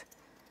 oof,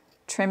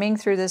 trimming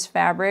through this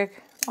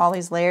fabric, all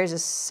these layers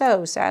is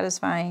so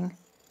satisfying.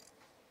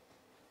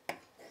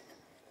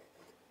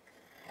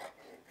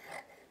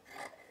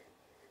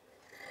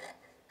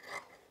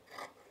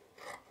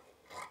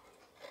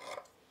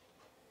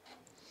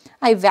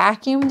 I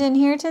vacuumed in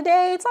here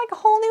today. It's like a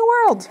whole new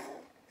world.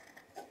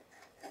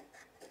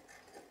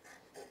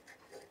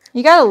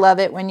 You gotta love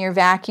it when you're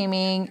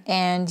vacuuming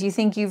and you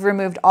think you've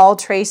removed all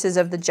traces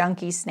of the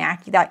junky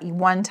snack that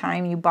one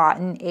time you bought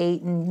and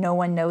ate and no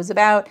one knows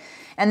about.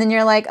 And then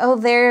you're like, oh,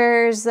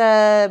 there's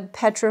a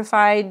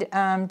petrified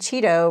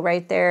Cheeto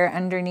right there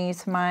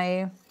underneath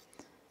my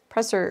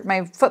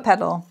my foot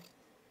pedal.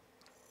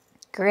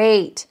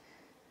 Great.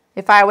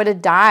 If I would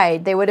have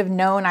died, they would have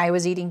known I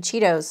was eating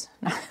Cheetos.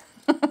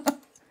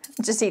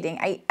 Just eating.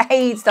 I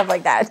eat stuff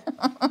like that.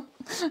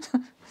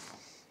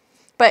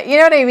 But you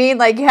know what I mean?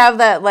 Like you have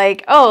that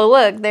like, oh,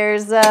 look,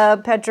 there's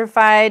a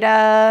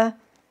petrified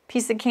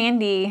piece of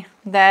candy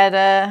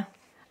that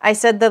I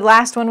said the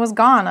last one was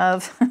gone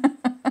of.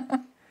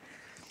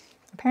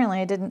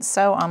 Apparently I didn't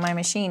sew on my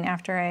machine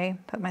after I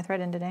put my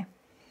thread in today.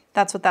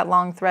 That's what that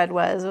long thread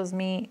was. It was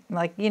me,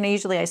 like, you know,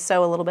 usually I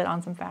sew a little bit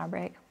on some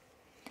fabric.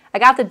 I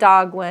got the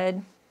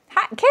dogwood.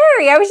 Hi,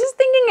 Carrie, I was just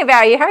thinking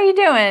about you. How are you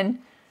doing?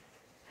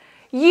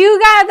 You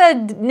got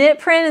the knit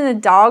print and the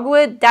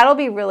dogwood. That'll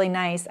be really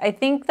nice. I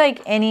think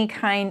like any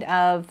kind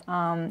of,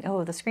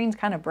 oh, the screen's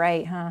kind of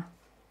bright, huh?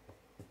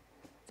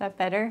 Is that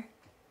better?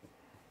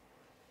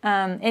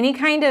 Any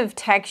kind of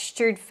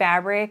textured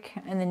fabric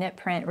and the knit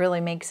print really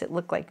makes it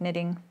look like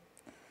knitting.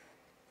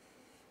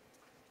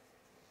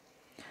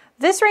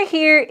 This right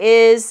here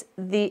is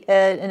the,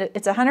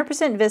 it's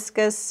 100%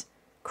 viscose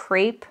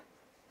crepe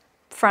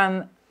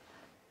from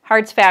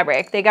Hearts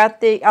Fabric. They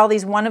got all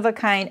these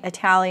one-of-a-kind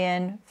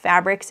Italian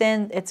fabrics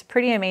in. It's a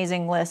pretty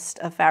amazing list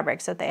of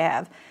fabrics that they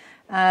have.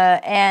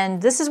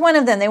 And this is one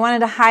of them. They wanted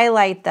to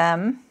highlight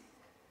them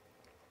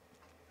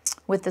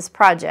with this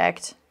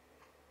project.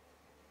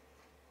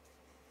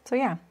 So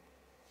yeah.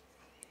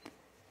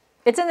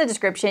 It's in the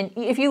description.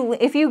 If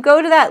you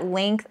go to that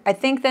link, I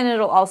think then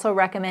it'll also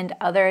recommend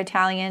other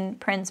Italian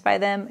prints by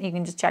them. You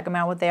can just check them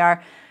out what they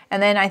are.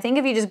 And then I think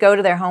if you just go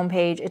to their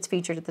homepage, it's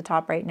featured at the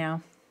top right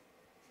now.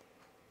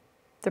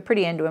 They're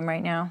pretty into them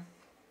right now.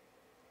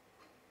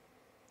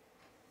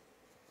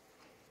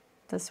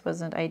 This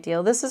wasn't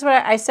ideal. This is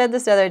what I said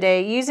this the other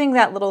day. Using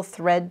that little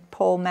thread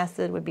pull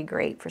method would be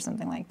great for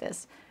something like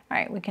this. All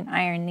right, we can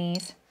iron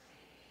these.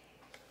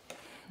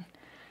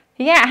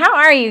 Yeah, how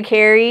are you,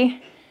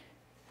 Carrie?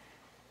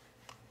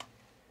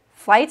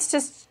 Flights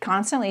just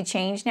constantly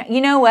change now.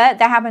 You know what?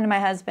 That happened to my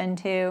husband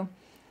too.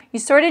 You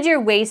sorted your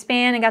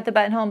waistband and got the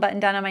buttonhole and button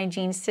down on my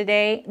jeans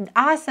today.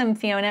 Awesome,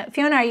 Fiona.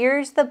 Fiona, are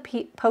yours the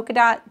polka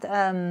dot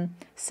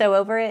sew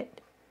over it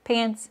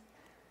pants?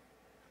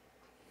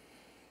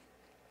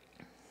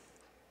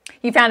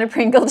 You found a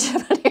Pringle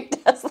chip on your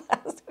desk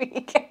last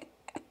week.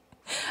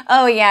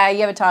 Oh yeah,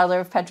 you have a toddler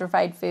with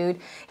petrified food.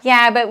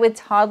 Yeah, but with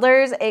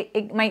toddlers,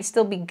 it might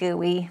still be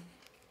gooey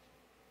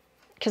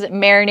because it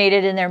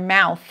marinated in their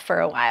mouth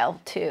for a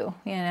while too,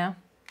 you know?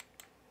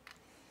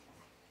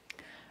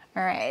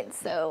 All right,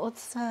 so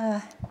let's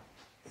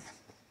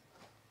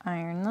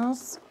iron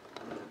those.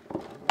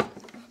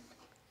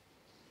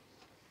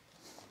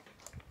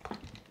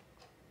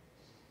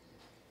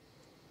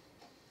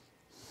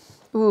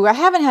 Ooh, I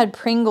haven't had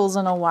Pringles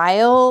in a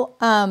while,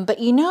 but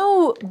you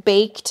know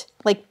baked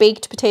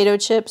potato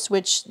chips,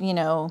 which, you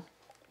know,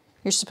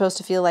 you're supposed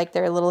to feel like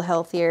they're a little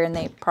healthier and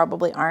they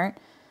probably aren't.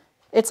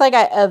 It's like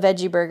a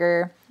veggie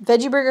burger.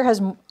 Veggie burger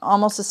has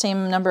almost the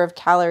same number of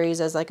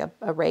calories as like a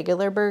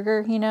regular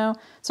burger, you know?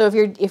 So if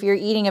you're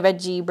eating a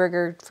veggie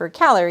burger for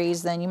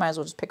calories, then you might as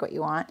well just pick what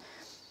you want.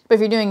 But if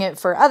you're doing it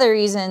for other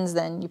reasons,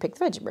 then you pick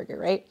the veggie burger,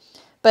 right?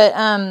 But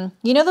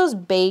you know those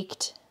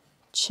baked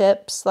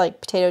chips,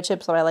 like potato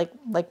chips that I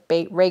like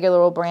baked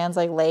regular old brands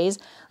like Lay's?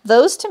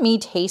 Those to me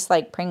taste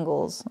like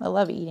Pringles. I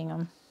love eating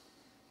them.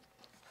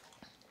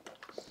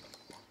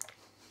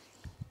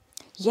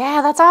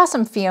 Yeah, that's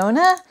awesome,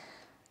 Fiona.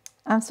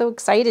 I'm so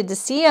excited to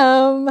see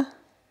them.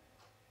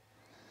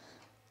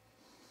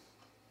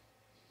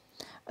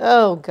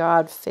 Oh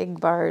God, fig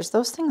bars.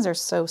 Those things are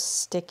so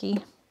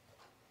sticky.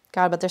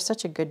 God, but they're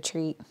such a good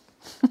treat.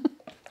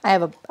 I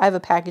have a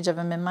package of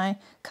them in my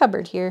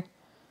cupboard here.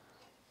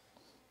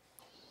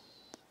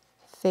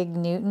 Fig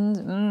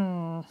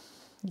Newtons.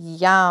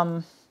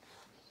 Yum.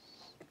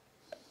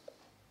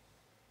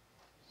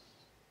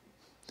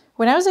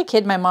 When I was a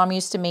kid, my mom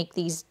used to make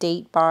these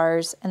date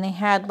bars, and they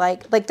had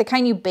like the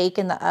kind you bake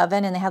in the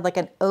oven, and they had like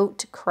an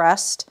oat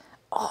crust.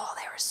 Oh,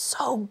 they were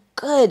so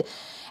good.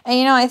 And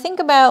you know, I think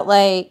about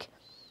like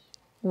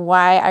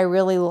why I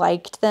really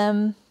liked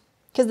them,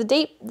 because the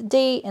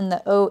date and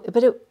the oat,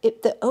 but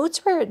the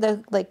oats were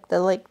the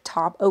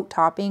oat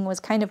topping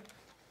was kind of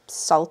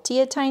salty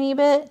a tiny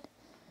bit.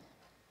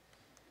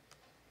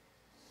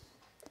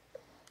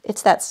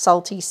 It's that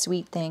salty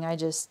sweet thing I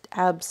just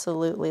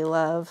absolutely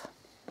love.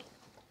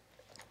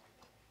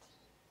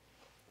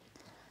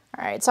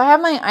 All right, so I have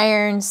my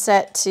iron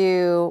set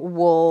to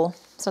wool,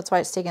 so that's why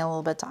it's taking a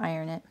little bit to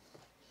iron it.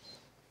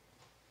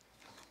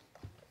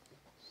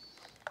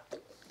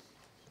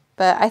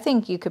 But I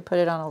think you could put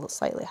it on a little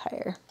slightly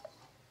higher.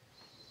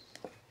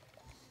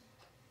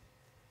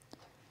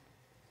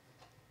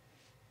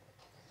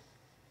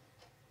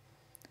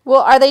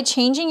 Well, are they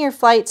changing your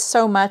flights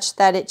so much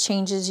that it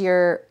changes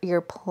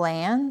your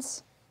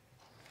plans?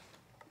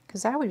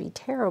 Because that would be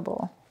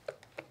terrible.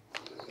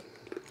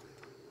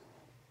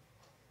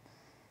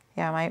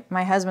 Yeah,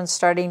 my husband's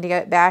starting to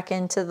get back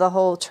into the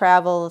whole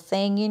travel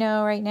thing, you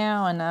know, right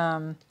now.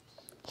 And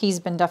he's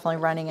been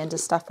definitely running into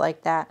stuff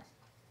like that.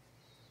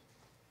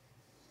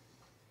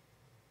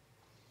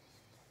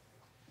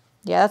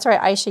 Yeah, that's right.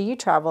 Aisha, you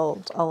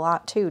traveled a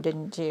lot too,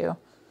 didn't you?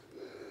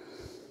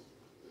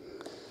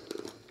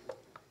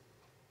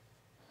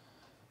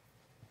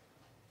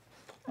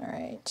 All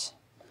right.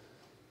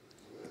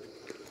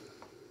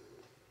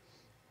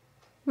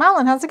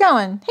 Marlon, how's it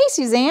going? Hey,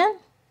 Suzanne.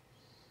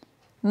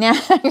 Now,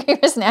 your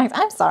snacks.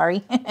 I'm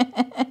sorry.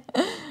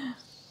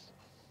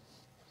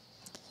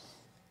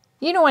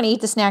 You don't want to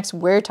eat the snacks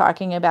we're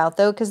talking about,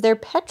 though, because they're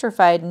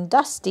petrified and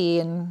dusty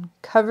and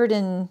covered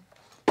in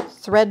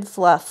thread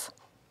fluff.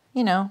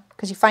 You know,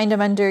 because you find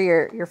them under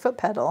your foot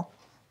pedal.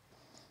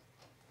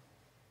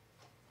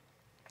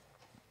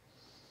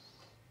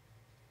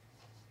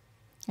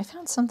 I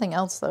found something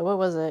else, though. What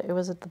was it?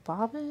 Was it the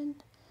bobbin?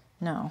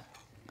 No.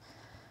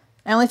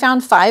 I only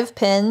found 5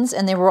 pins,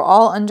 and they were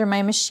all under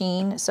my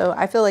machine, so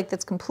I feel like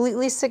that's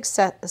completely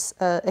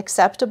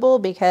acceptable,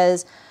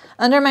 because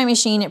under my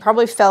machine, it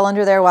probably fell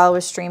under there while I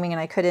was streaming,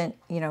 and I couldn't,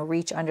 you know,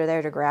 reach under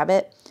there to grab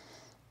it.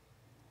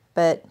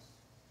 But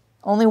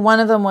only one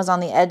of them was on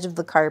the edge of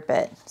the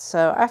carpet,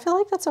 so I feel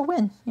like that's a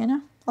win, you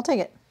know? I'll take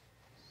it.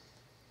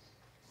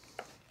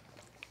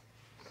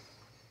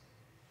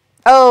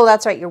 Oh,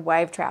 that's right, your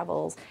wife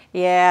travels.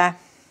 Yeah.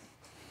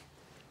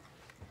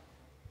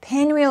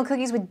 Pinwheel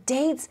cookies with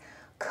dates,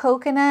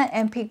 coconut,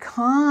 and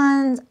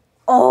pecans.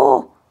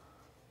 Oh,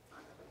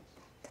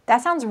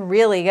 that sounds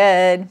really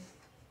good.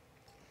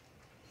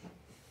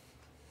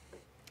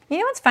 You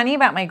know what's funny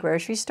about my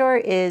grocery store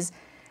is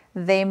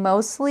they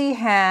only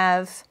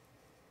have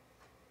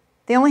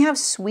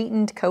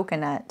sweetened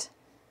coconut,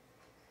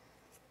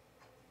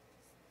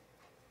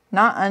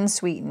 not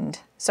unsweetened.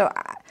 So,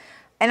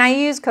 and I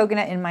use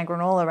coconut in my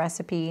granola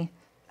recipe.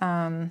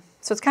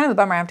 So it's kind of a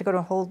bummer. I have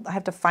to I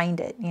have to find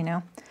it, you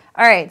know.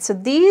 All right, so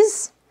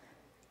these,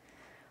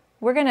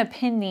 we're gonna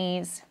pin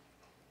these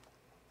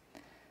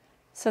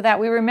so that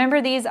we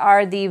remember these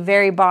are the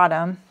very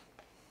bottom.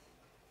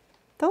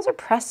 Those are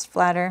pressed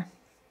flatter.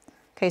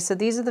 Okay, so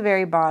these are the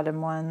very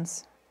bottom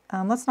ones.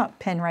 Let's not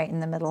pin right in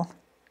the middle.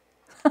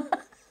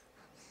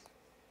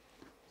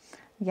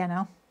 You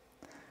know.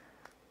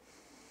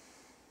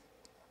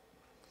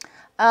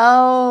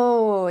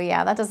 Oh,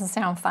 yeah, that doesn't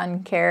sound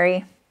fun,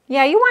 Carrie.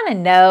 Yeah, you want to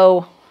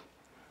know.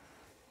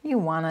 You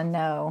want to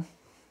know.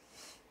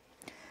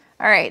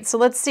 All right, so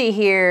let's see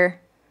here.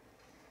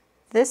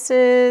 This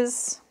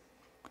is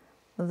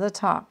the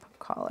top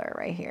collar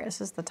right here.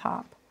 This is the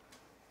top.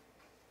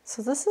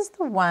 So this is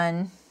the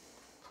one.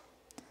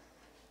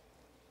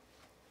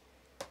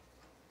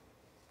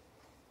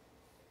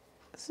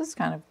 This is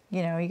kind of,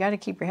 you know, you got to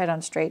keep your head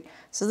on straight.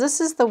 So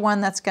this is the one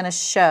that's going to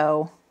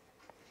show.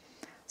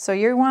 So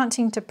you're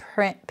wanting to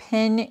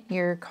pin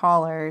your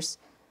collars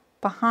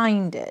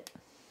behind it.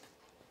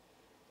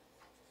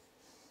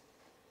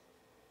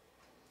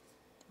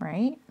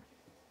 Right?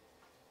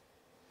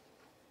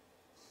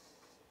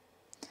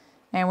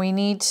 And we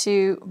need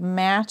to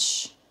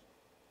match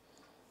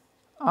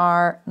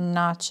our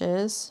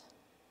notches.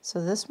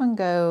 So this one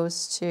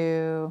goes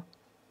to,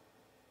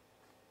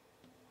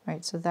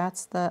 right, so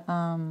that's the,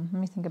 let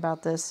me think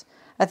about this.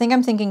 I think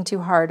I'm thinking too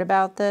hard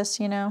about this,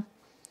 you know.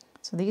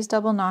 So these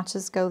double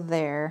notches go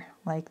there,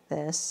 like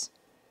this.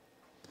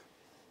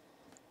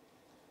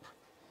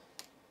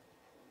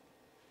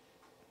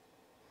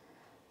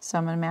 So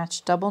I'm going to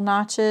match double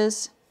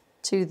notches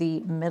to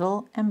the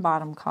middle and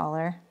bottom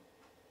collar.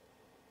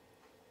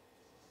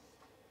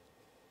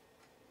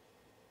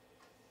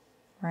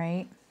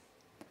 Right?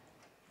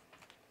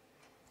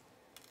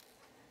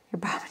 Your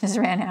bobbin just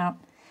ran out.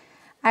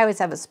 I always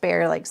have a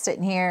spare like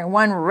sitting here,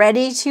 one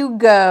ready to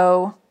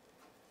go,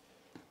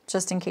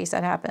 just in case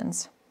that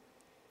happens.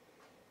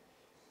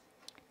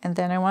 And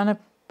then I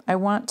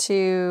want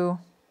to,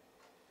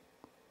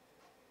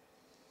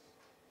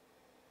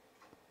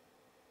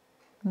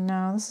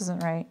 no, this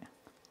isn't right.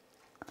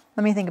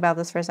 Let me think about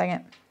this for a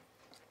second.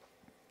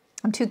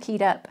 I'm too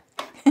keyed up.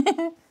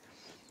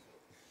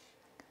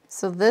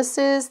 So this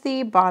is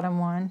the bottom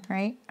one,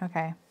 right?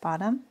 Okay,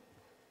 bottom,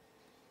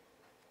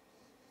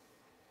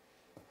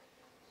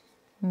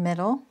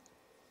 middle.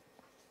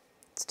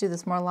 Let's do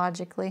this more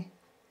logically.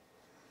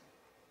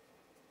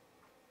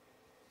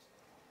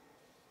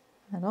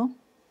 Middle.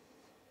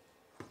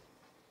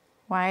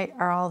 Why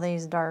are all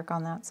these dark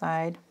on that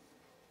side?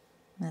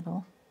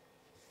 Middle.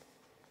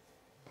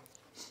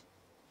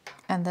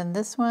 And then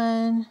this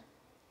one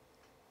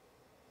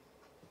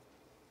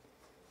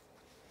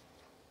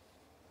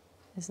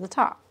is the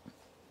top.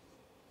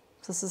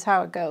 So this is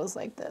how it goes,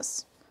 like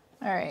this.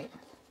 All right.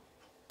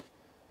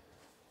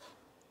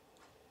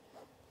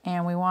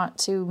 And we want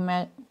to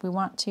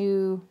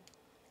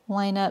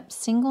line up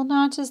single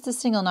notches to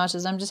single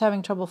notches. I'm just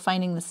having trouble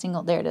finding the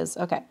single. There it is.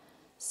 Okay.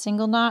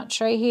 Single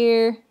notch right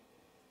here.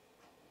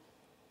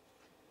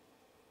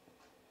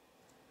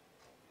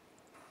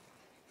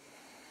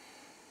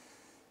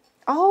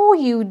 Oh,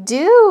 you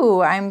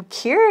do? I'm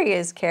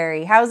curious,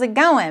 Carrie. How's it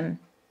going?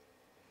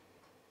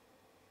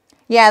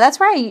 Yeah, that's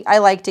where I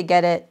like to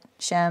get it,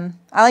 Shem.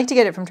 I like to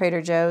get it from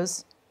Trader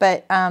Joe's,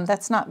 but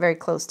that's not very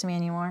close to me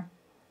anymore.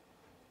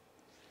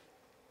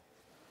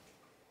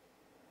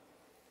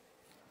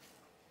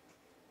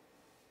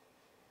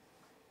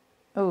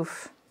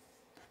 Oof.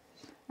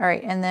 All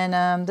right, and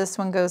then this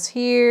one goes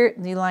here.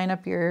 You line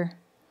up your...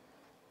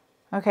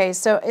 Okay,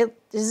 so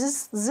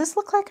does this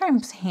look like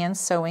I'm hand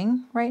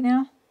sewing right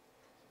now?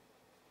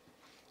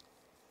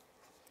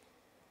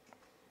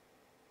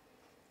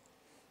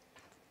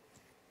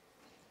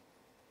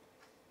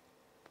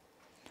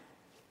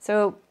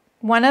 So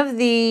one of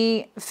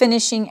the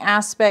finishing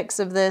aspects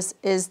of this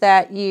is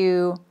that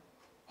you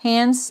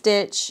hand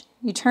stitch,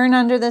 you turn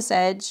under this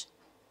edge,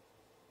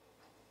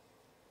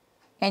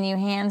 and you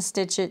hand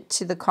stitch it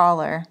to the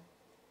collar.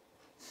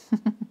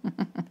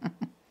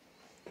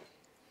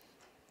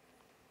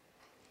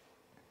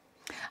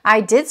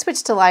 I did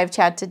switch to live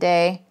chat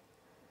today.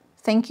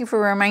 Thank you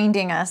for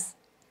reminding us.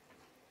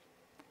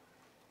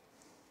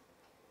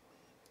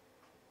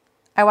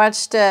 I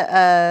watched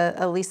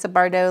a Lisa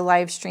Bardot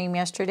live stream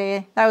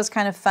yesterday. That was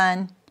kind of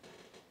fun.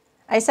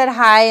 I said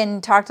hi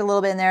and talked a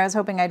little bit in there. I was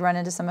hoping I'd run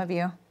into some of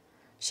you.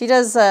 She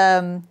does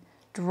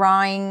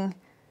drawing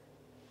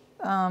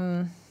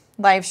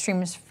live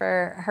streams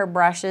for her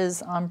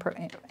brushes on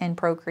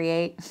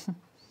Procreate.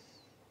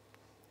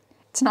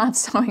 It's not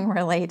sewing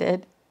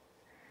related.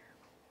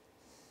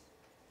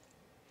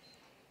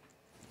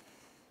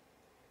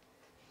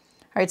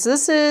 All right, so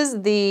this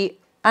is the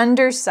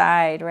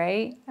underside,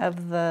 right,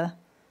 of the...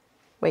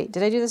 Wait,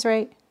 did I do this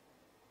right?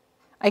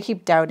 I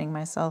keep doubting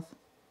myself.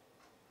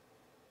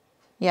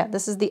 Yeah,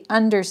 this is the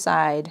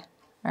underside,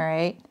 all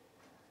right?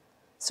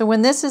 So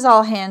when this is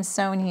all hand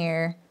sewn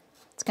here,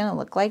 it's gonna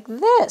look like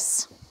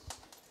this.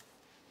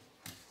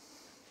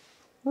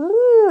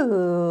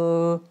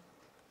 Ooh.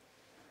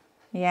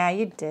 Yeah,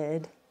 you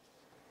did.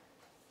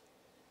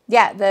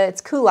 Yeah,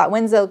 it's culotte,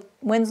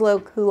 Winslow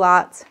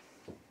culotte.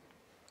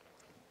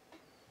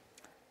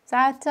 Is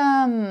that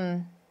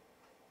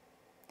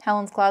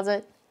Helen's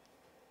Closet?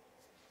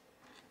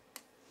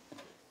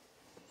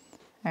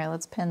 All right,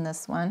 let's pin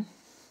this one.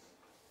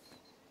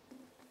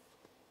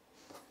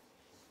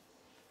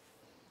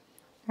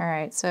 All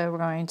right, so we're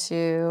going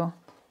to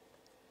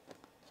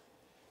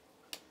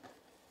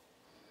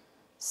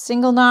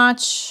single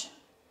notch.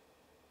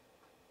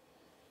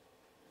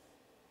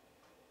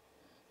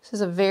 This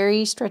is a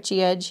very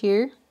stretchy edge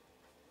here.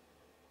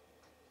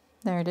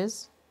 There it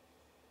is.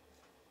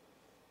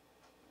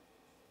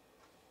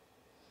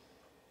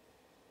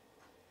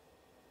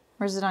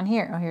 Where's it on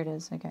here? Oh, here it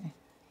is. Okay,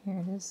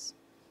 here it is.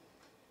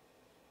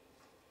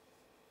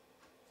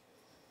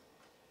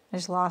 I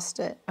just lost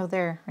it. Oh,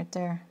 there, right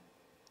there.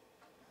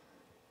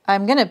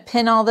 I'm gonna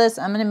pin all this.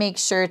 I'm gonna make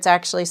sure it's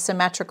actually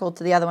symmetrical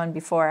to the other one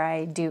before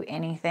I do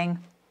anything.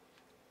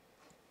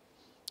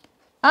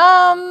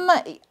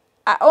 Only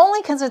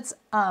because it's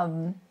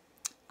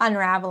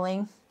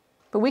unraveling,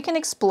 but we can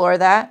explore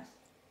that.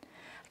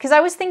 Because I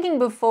was thinking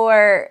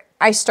before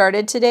I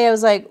started today, I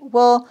was like,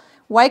 well,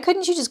 why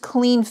couldn't you just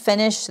clean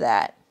finish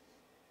that?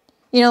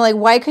 You know, like,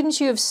 why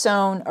couldn't you have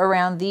sewn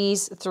around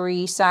these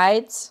 3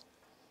 sides?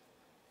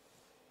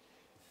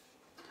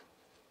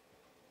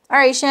 All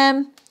right,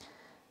 Shem,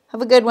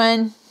 have a good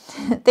one.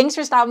 Thanks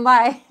for stopping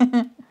by.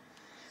 All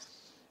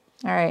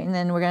right, and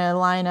then we're gonna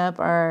line up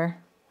our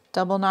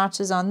double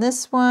notches on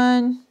this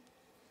one.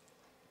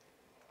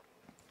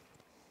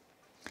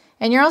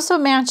 And you're also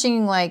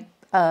matching like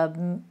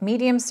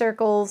medium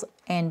circles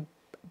and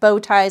bow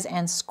ties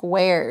and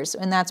squares,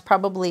 and that's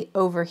probably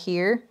over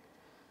here.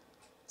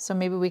 So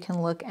maybe we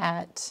can look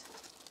at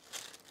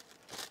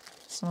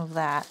some of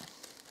that.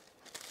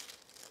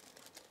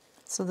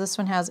 So this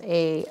one has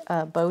a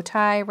bow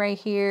tie right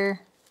here,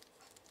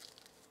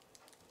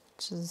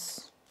 which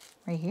is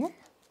right here.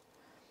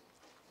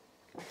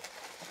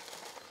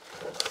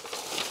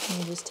 Let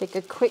me just take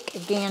a quick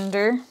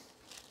gander.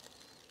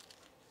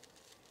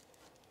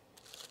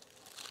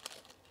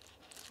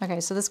 Okay,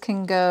 so this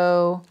can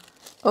go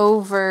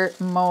over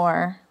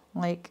more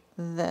like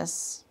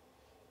this.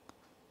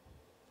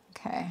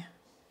 Okay.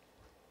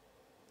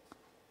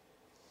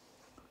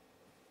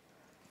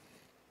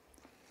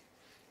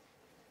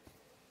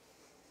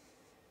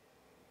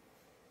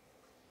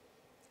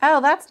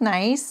 Oh, that's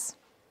nice.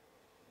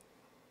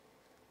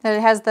 That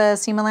it has the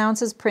seam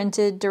allowances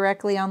printed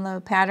directly on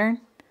the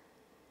pattern.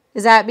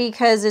 Is that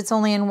because it's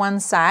only in one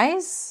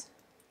size?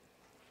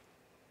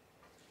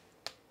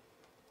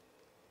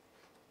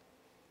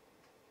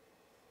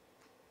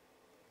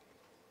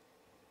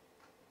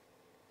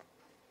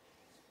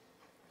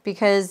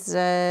 Because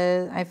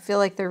I feel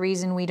like the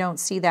reason we don't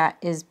see that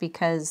is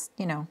because,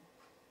 you know,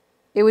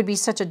 it would be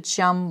such a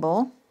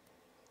jumble.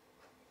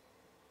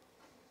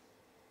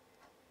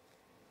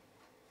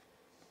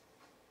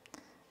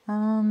 I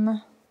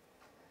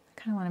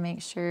kind of want to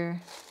make sure.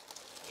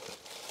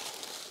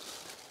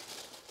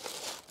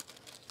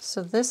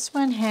 So this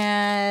one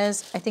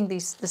has, I think the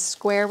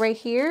square right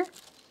here.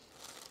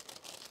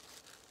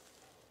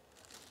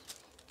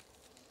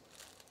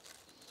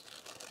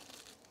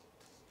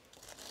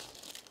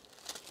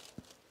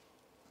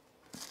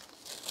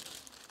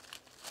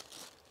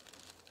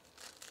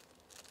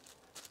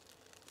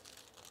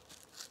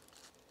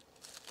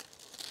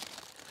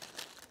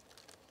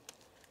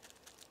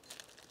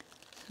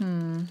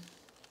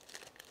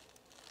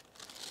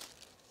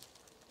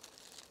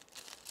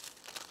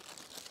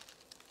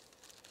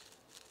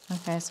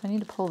 Okay, so I need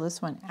to pull this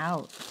one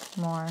out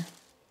more.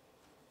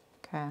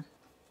 Okay.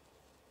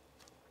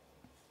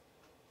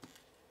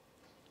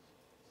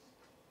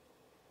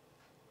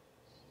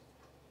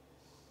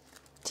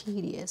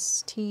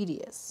 Tedious,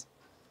 tedious.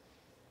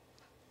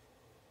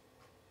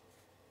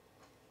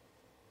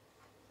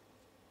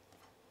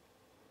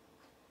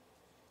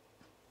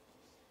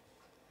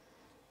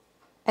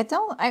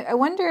 I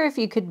wonder if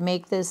you could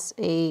make this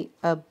a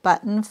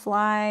button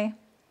fly,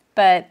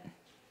 but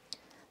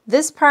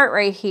this part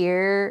right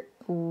here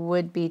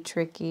would be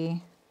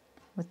tricky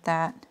with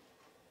that.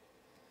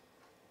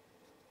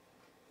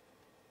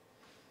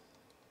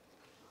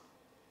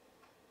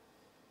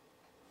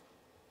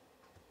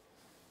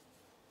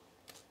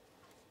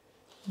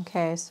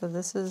 Okay, so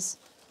this is,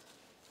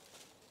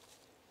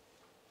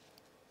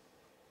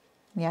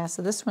 yeah,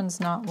 so this one's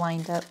not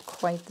lined up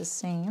quite the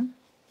same.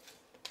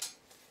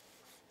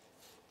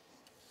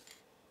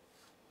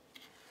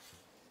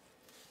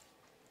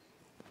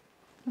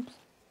 Oops.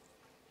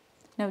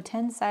 No,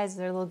 10 sizes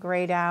are a little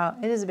grayed out.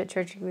 It is a bit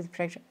tricky with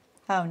projector.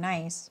 Oh,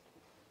 nice.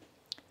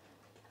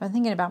 I'm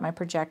thinking about my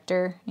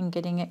projector and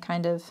getting it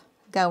kind of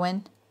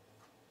going.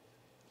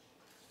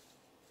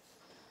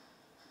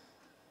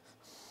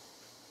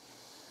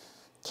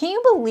 Can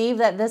you believe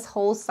that this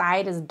whole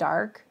side is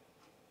dark?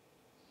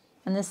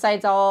 And this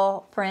side's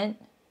all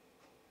print?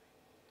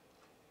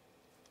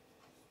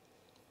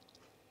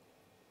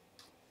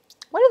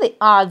 What are the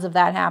odds of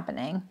that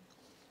happening?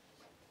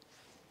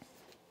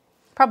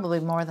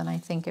 Probably more than I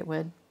think it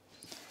would.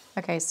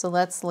 Okay, so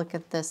let's look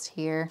at this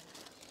here.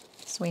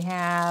 So we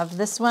have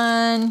this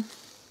one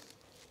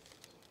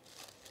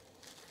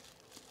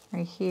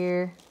right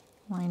here,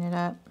 line it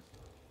up.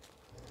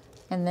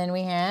 And then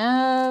we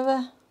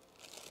have,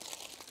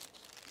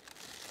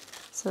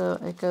 so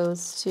it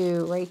goes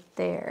to right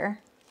there.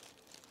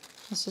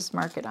 Let's just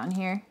mark it on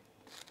here,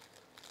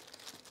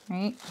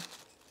 right?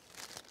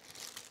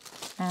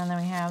 And then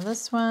we have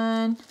this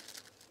one.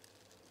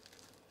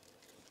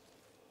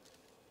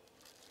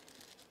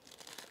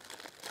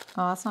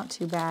 Oh, that's not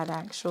too bad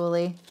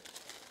actually.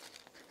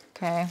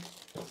 Okay,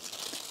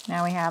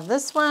 now we have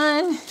this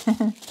one.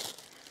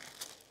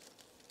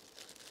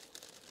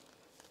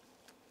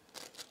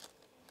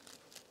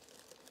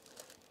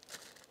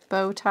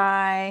 Bow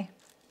tie.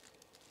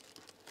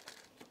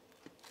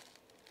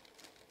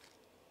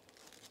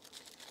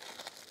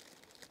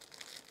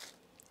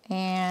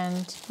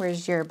 And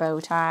where's your bow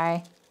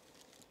tie?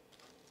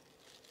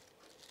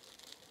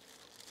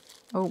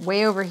 Oh,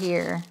 way over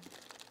here.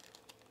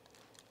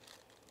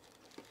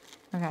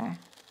 Okay,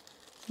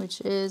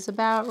 which is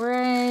about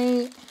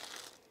right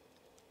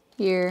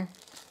here.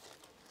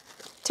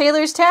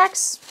 Tailor's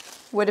tacks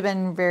would have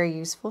been very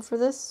useful for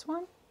this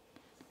one.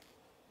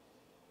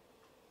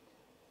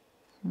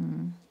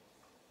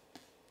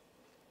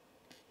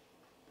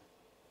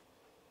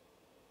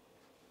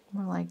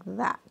 More like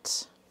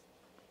that.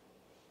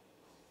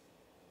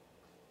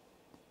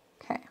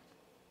 Okay.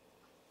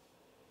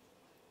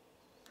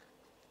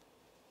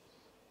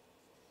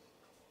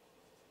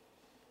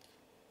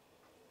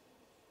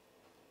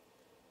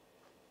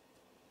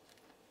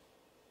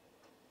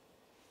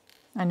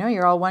 I know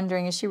you're all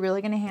wondering, is she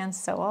really going to hand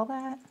sew all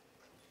that?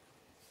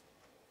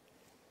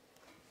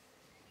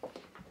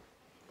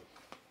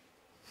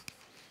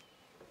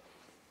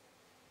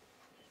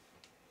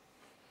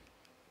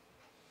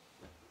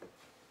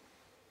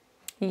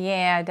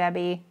 Yeah,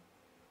 Debbie.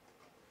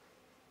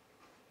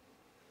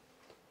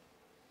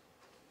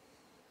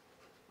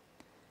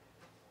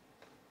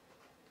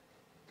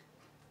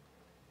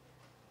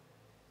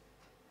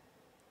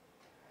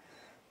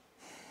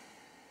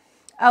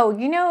 Oh,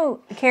 you know,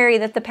 Carrie,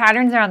 that the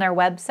patterns are on their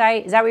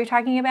website. Is that what you're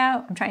talking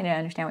about? I'm trying to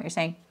understand what you're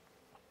saying.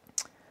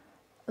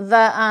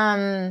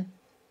 I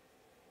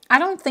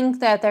don't think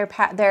that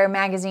their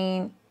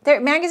magazine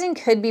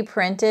could be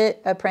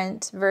a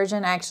print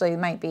version. Actually, it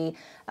might be,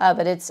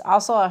 but it's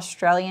also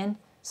Australian.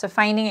 So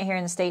finding it here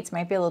in the States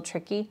might be a little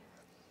tricky.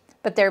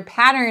 But their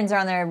patterns are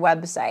on their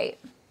website.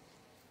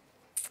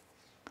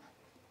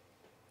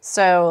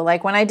 So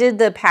like when I did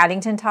the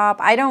Paddington top,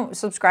 I don't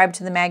subscribe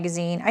to the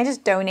magazine. I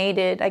just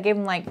donated. I gave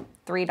them like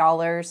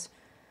 $3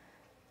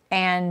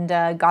 and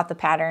got the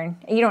pattern.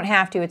 You don't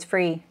have to, it's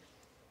free.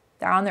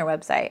 They're on their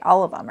website.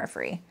 All of them are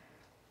free. You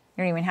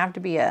don't even have to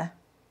be a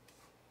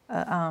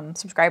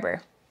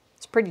subscriber.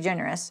 It's pretty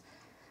generous.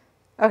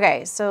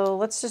 Okay, so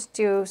let's just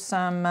do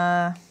some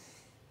hand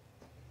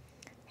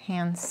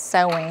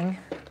sewing.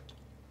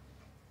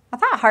 I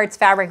thought Hearts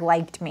Fabric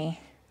liked me.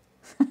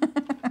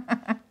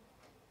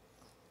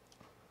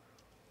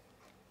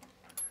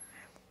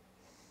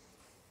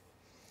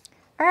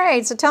 All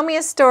right, so tell me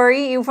a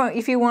story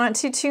if you want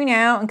to tune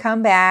out and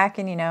come back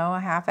in, you know,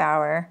 a half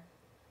hour.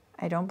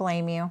 I don't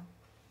blame you.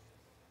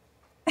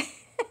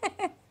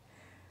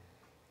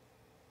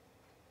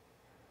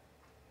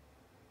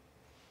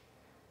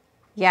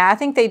 Yeah, I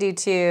think they do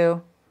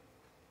too.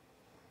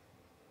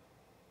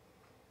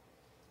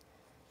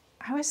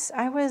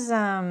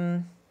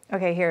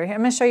 okay, here, I'm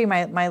going to show you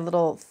my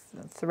little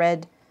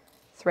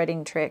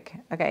threading trick.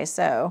 Okay,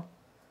 so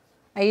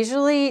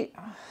I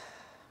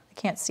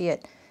can't see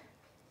it.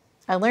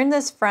 I learned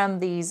this from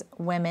these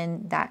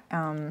women that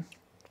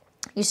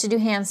used to do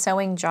hand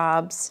sewing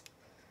jobs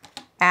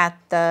at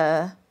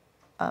the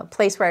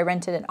place where I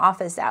rented an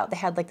office out. They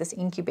had like this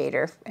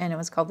incubator, and it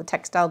was called the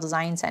Textile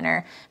Design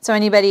Center. So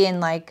anybody in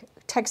like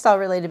textile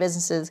related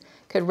businesses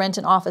could rent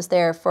an office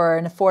there for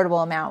an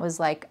affordable amount. It was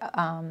like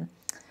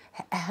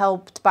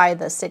helped by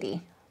the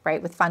city,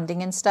 right, with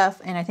funding and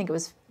stuff. And I think it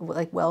was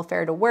like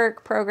welfare to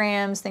work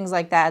programs, things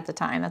like that at the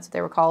time. That's what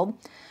they were called.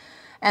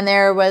 And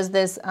there was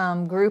this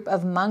group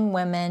of Hmong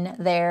women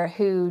there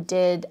who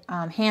did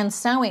hand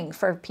sewing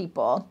for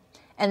people.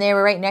 And they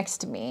were right next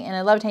to me. And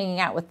I loved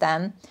hanging out with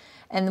them.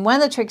 And one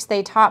of the tricks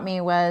they taught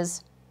me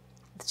was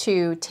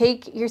to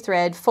take your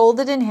thread, fold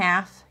it in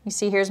half. You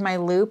see, here's my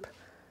loop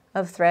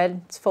of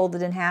thread. It's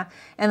folded in half.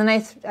 And then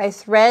I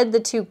thread the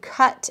two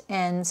cut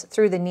ends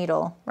through the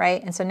needle,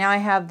 right? And so now I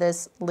have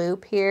this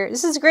loop here.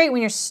 This is great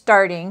when you're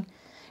starting.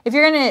 If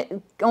you're going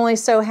to only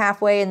sew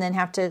halfway and then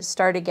have to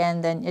start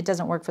again, then it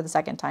doesn't work for the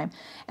second time.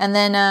 And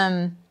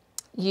then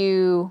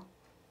you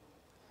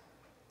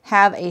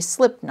have a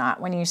slip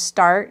knot when you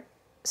start,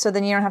 so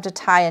then you don't have to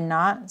tie a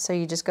knot. So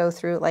you just go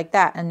through it like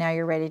that, and now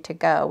you're ready to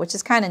go, which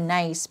is kind of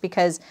nice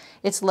because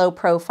it's low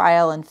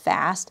profile and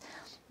fast.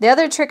 The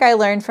other trick I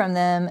learned from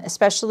them,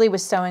 especially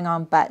with sewing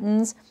on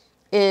buttons,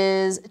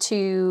 is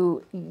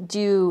to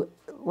do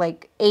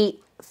like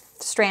 8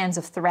 strands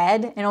of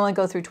thread and only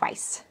go through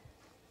twice.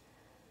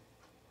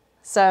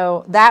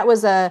 So that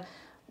was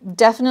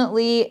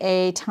definitely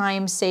a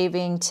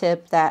time-saving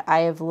tip that I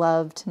have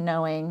loved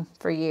knowing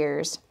for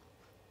years.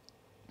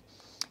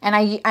 And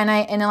I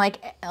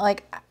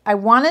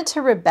wanted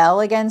to rebel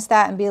against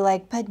that and be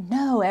like, but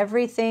no,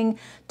 everything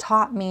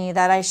taught me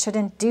that I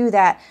shouldn't do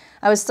that.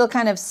 I was still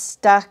kind of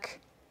stuck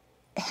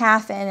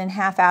half in and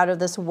half out of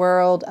this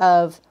world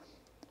of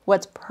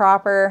what's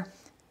proper,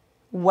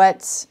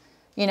 what's,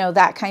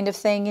 that kind of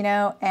thing,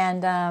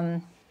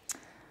 and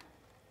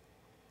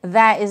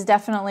that is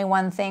definitely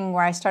one thing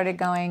where I started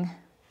going,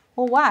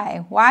 well,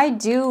 why? Why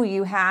do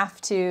you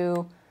have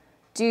to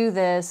do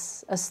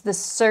this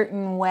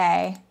certain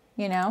way,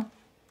 I'll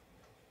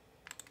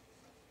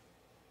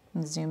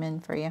zoom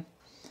in for you.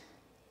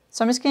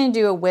 So I'm just going to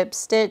do a whip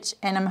stitch,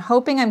 and I'm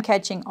hoping I'm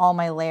catching all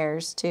my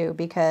layers too,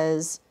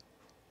 because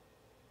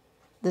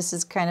this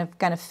is kind of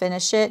going to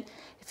finish it.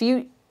 If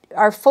you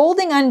are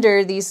folding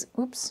under these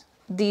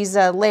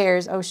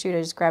layers, oh shoot,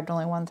 I just grabbed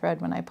only one thread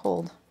when I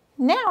pulled.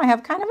 Now I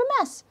have kind of a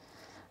mess.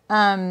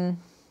 Let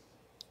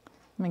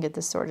me get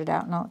this sorted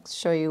out, and I'll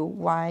show you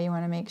why you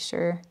want to make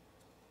sure.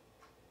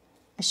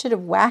 I should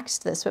have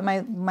waxed this, but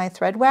my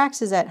thread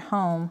wax is at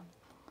home.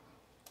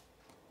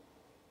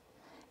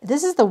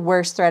 This is the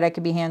worst thread I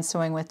could be hand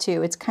sewing with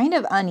too. It's kind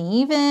of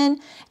uneven.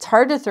 It's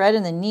hard to thread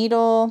in the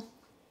needle.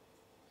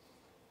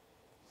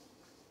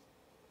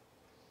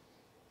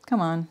 Come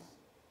on.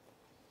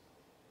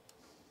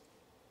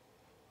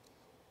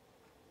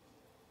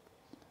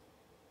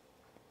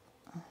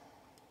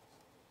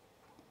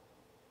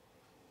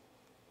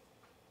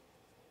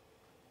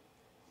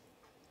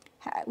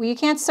 Well, you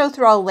can't sew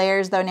through all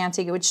layers though,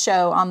 Nancy. It would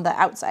show on the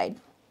outside.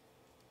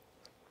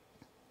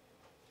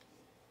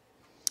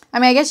 I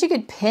mean, I guess you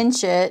could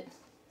pinch it.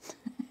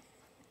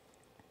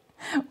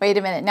 Wait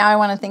a minute. Now I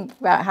want to think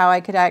about how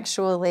I could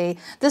actually...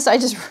 I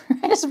just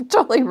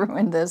totally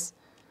ruined this.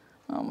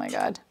 Oh my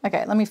God.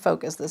 Okay, let me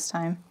focus this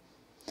time.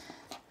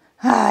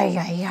 Ay,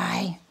 ay,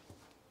 ay.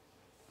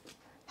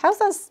 How's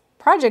this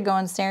project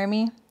going,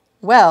 Jeremy?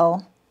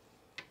 Well,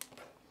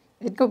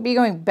 it could be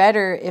going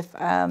better if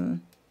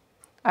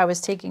I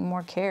was taking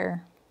more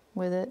care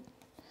with it.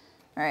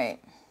 All right.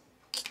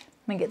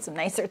 Let me get some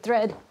nicer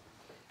thread.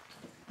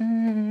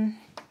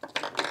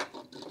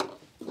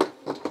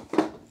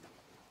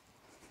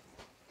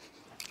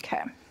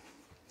 Okay.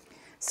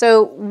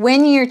 So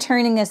when you're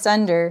turning this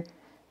under,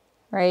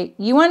 right,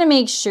 you want to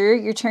make sure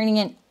you're turning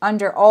it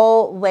under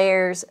all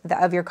layers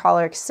of your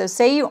collar. So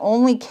say you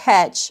only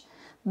catch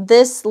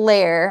this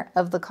layer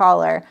of the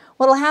collar,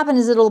 what'll happen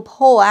is it'll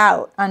pull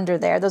out under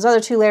there. Those other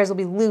 2 layers will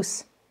be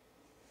loose.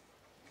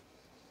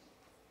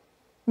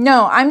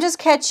 No, I'm just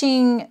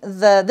catching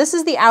this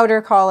is the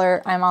outer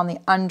collar. I'm on the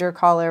under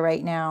collar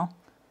right now.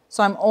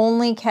 So I'm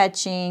only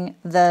catching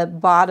the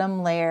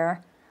bottom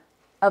layer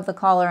of the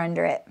collar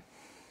under it.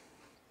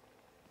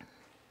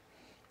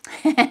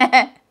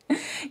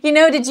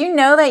 Did you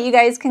know that you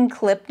guys can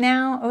clip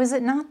now? Oh, is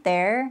it not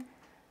there?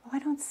 Oh, I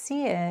don't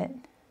see it.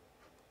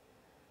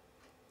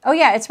 Oh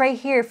yeah, it's right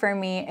here for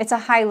me. It's a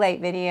highlight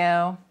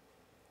video.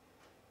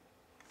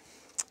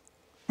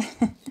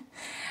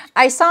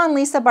 I saw on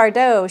Lisa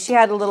Bardot, she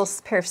had a little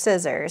pair of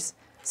scissors.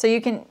 So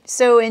you can,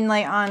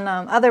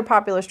 on other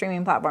popular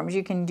streaming platforms,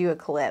 you can do a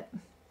clip.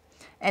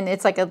 And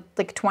it's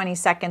like 20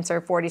 seconds or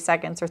 40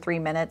 seconds or 3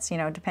 minutes,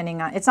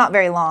 depending on, it's not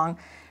very long.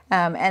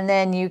 And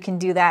then you can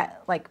do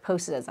that,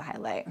 post it as a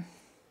highlight.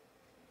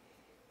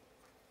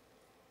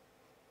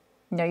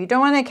 No, you don't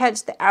want to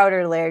catch the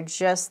outer layer,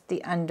 just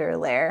the under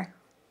layer.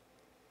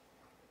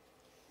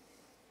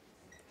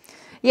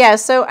 Yeah,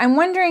 so I'm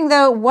wondering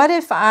though, what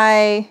if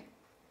I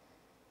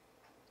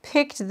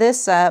picked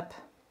this up?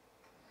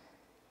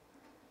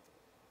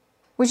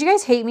 Would you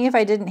guys hate me if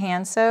I didn't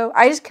hand sew?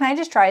 Can I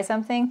just try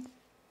something?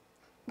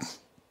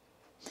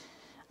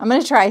 I'm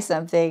gonna try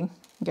something.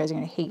 You guys are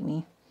gonna hate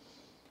me.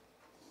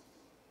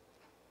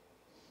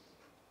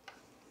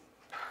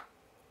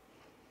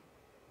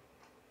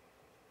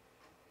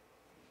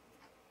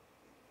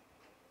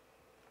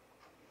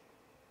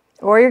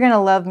 Or you're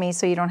gonna love me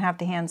so you don't have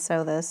to hand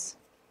sew this.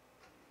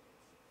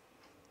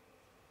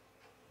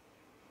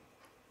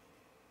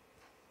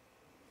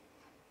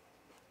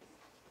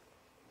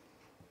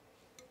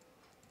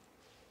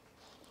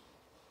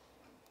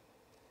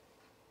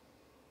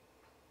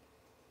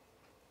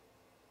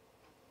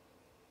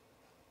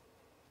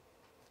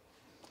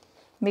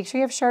 Make sure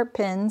you have sharp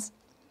pins.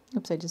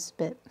 Oops, I just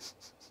spit.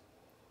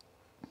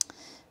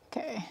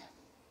 Okay.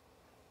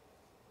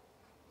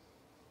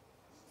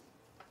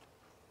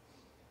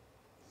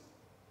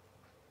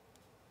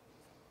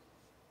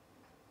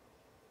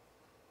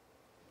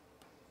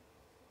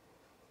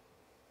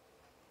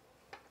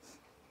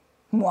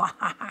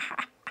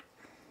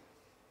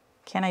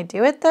 Can I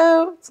do it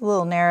though? It's a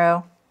little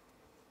narrow.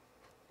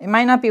 It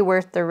might not be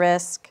worth the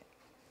risk.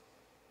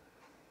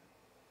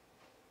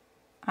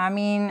 I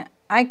mean,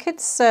 I could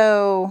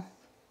sew.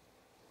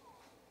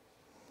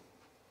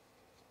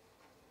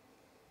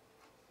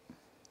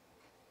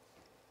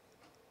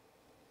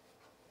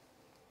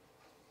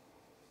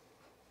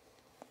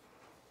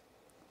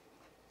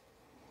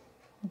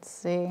 Let's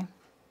see.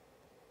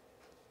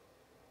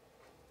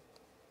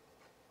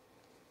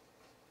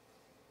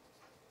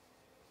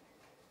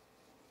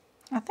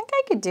 I think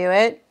I could do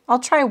it. I'll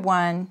try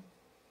one.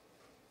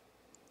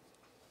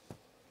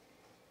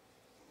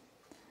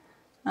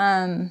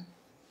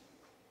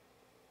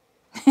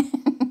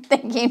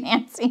 Thank you,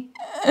 Nancy.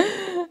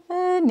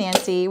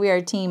 Nancy, we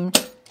are team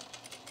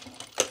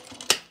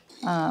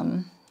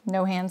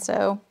no hand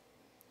sew.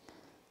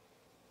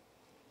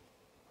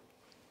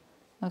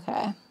 Okay,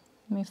 let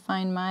me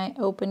find my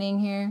opening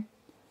here.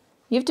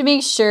 You have to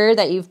make sure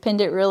that you've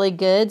pinned it really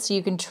good so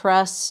you can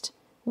trust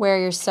where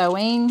you're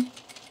sewing.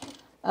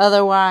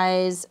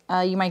 Otherwise,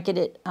 you might get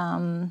it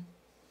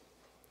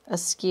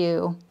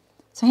askew.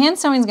 So hand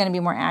sewing is going to be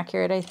more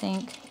accurate, I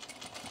think.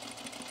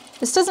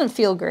 This doesn't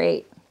feel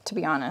great, to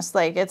be honest.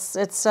 Like it's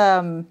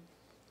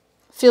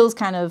feels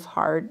kind of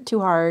hard, too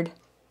hard.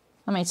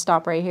 I might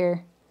stop right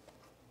here.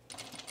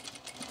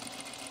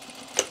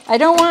 I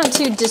don't want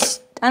to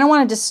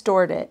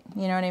distort it.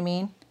 You know what I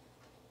mean?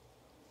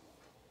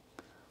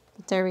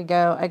 But there we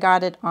go. I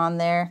got it on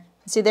there.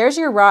 See, there's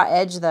your raw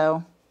edge,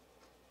 though.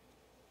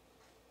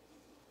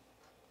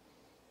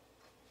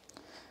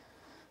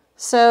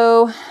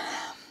 So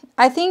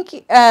I think,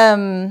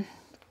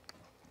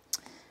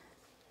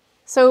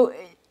 so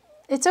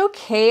it's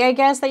okay, I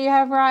guess, that you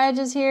have raw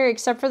edges here,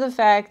 except for the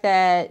fact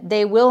that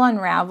they will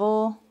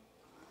unravel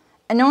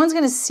and no one's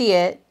going to see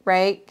it,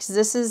 right? Because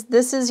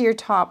this is your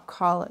top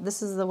collar.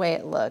 This is the way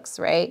it looks,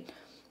 right?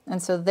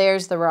 And so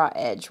there's the raw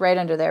edge right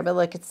under there. But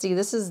look, see,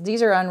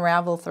 these are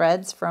unravel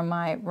threads from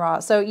my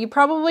raw. So you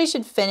probably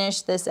should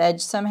finish this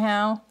edge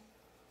somehow.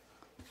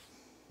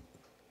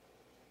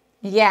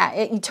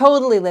 Yeah,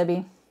 totally,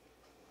 Libby.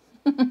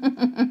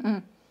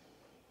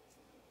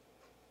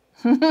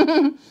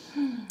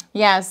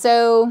 Yeah,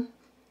 so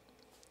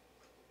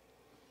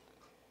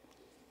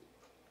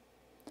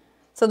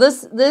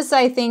this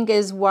I think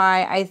is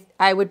why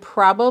I would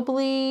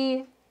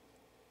probably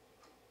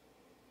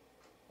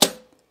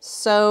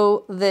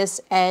sew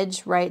this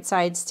edge right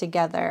sides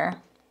together.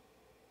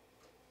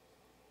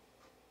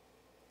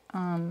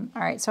 All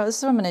right, so this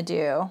is what I'm gonna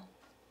do.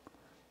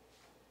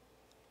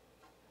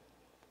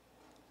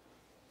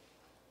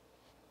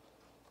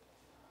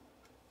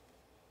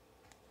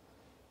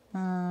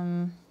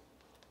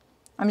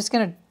 I'm just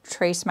going to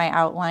trace my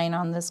outline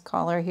on this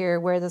collar here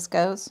where this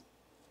goes.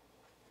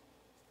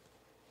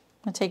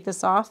 I'm going to take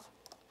this off.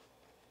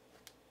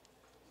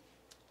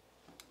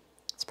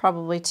 It's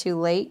probably too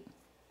late.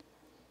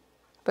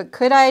 But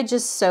could I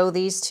just sew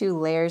these two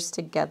layers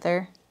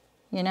together,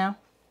 you know,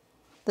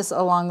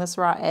 along this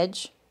raw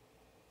edge?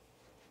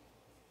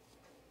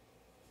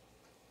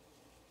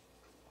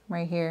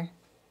 Right here.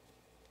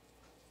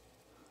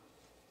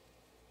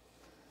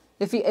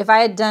 If I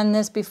had done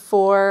this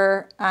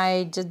before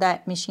I did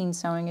that machine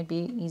sewing, it'd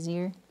be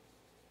easier.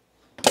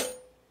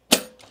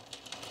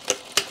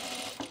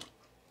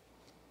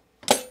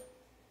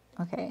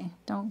 Okay,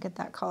 don't get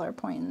that collar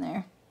point in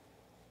there.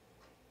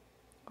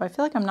 Oh, I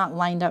feel like I'm not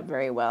lined up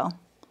very well.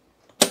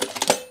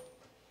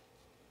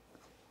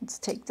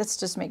 Let's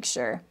just make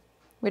sure.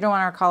 We don't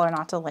want our collar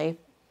not to lay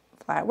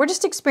flat. We're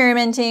just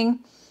experimenting.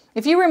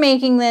 If you were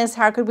making this,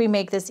 how could we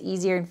make this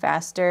easier and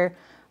faster?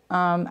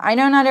 I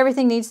know not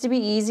everything needs to be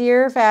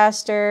easier or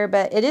faster,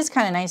 but it is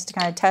kind of nice to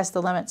kind of test the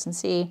limits and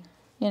see,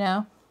 you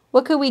know,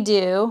 what could we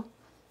do?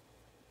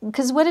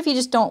 Because what if you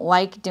just don't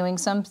like doing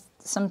some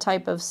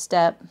type of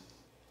step?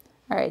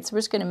 All right, so we're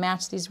just going to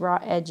match these raw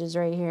edges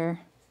right here.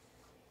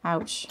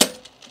 Ouch.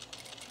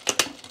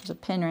 There's a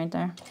pin right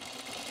there.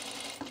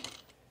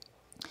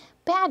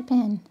 Bad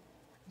pin.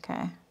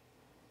 Okay.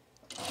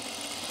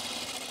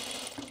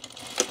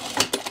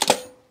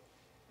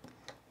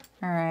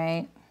 All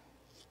right.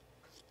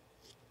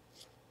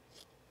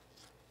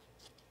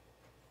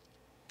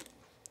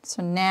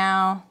 So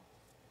now,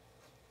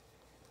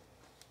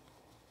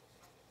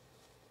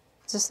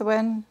 is this the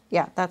one?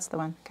 Yeah, that's the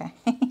one. Okay.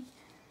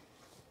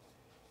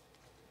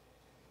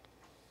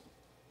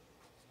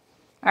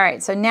 All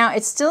right, so now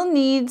it still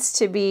needs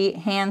to be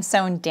hand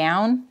sewn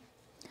down,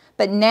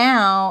 but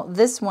now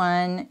this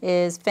one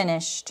is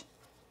finished.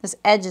 This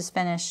edge is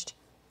finished,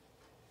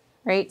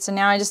 right? So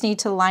now I just need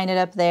to line it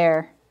up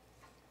there.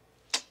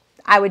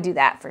 I would do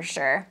that for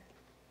sure.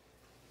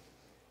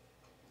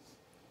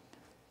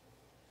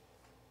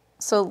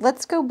 So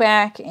let's go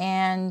back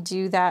and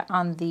do that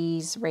on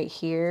these right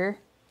here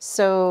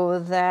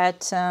so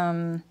that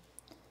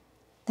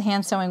the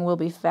hand sewing will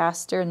be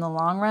faster in the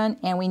long run,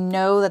 and we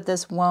know that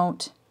this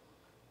won't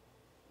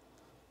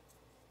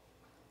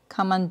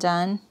come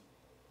undone,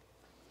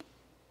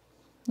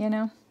 you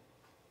know?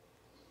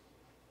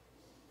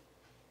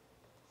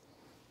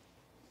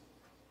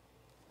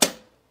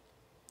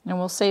 And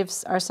we'll save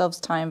ourselves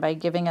time by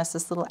giving us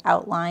this little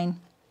outline.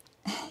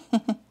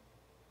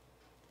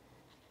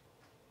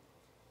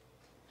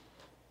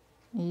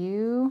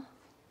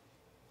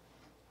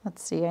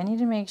 Let's see, I need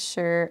to make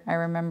sure I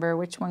remember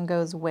which one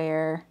goes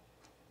where.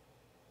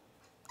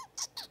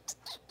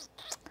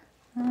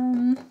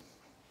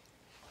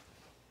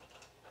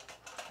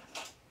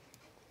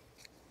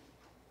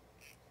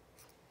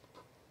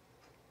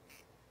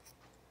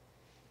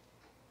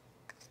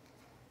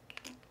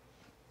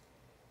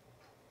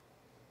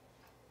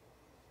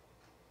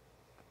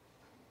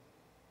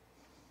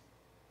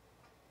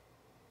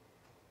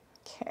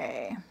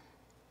 Okay.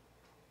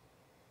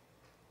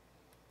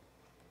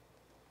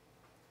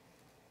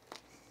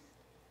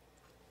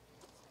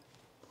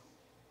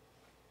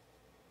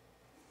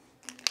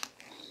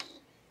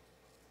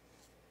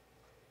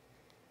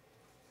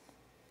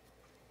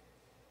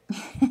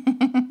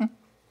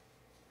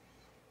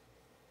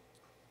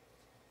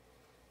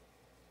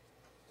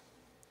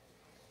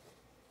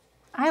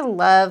 I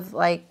love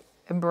like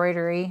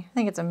embroidery. I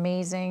think it's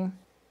amazing.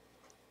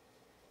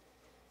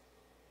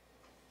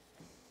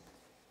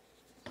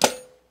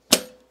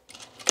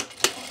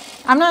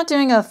 I'm not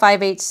doing a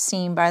 5/8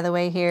 seam, by the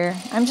way, here.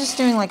 I'm just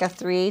doing like a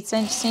 3/8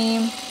 inch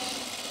seam.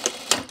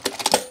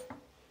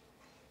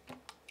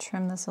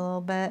 Trim this a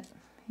little bit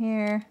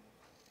here.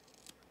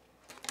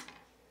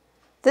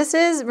 This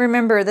is,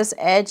 remember, this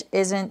edge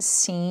isn't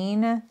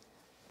seen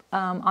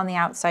on the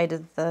outside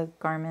of the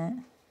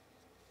garment.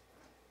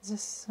 Is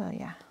this,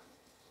 yeah.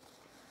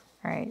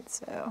 All right,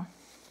 so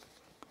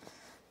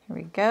here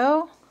we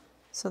go.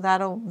 So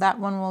that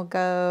one will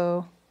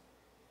go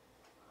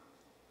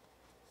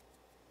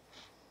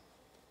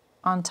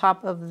on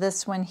top of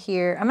this one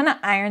here. I'm gonna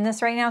iron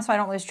this right now so I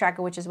don't lose track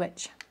of which is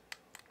which.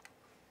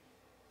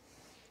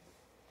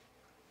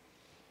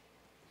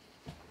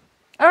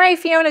 All right,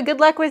 Fiona, good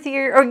luck with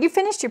your, or you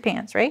finished your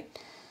pants, right?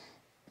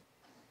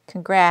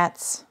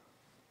 Congrats.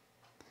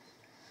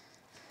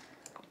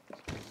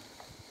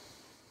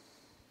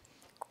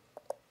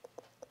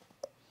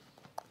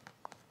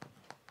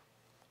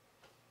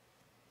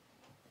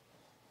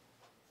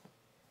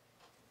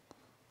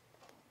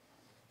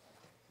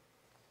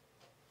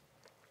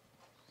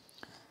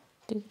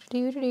 Do,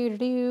 do, do, do,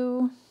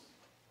 do.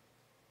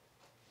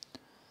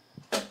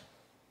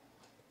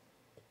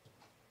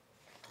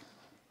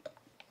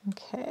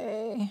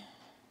 Okay.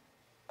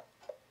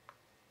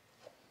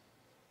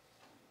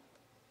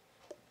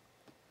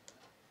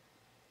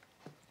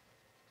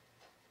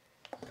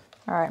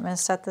 All right, I'm going to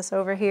set this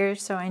over here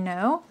so I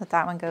know that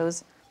that one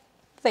goes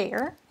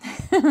there.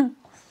 And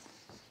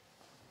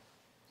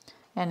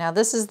now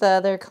this is the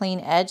other clean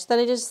edge that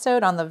I just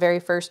sewed on the very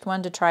first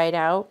one to try it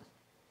out.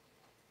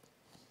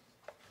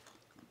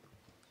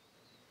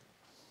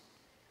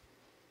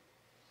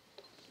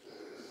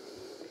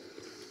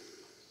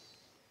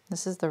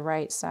 This is the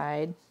right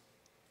side.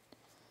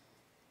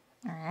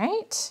 All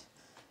right.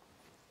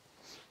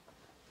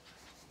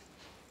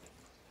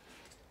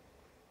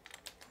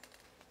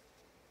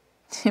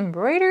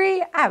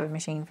 Embroidery? I have a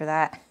machine for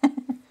that.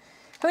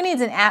 Who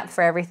needs an app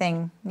for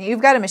everything?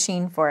 You've got a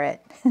machine for it.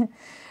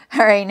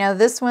 All right, now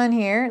this one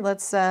here,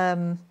 let's,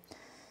 okay,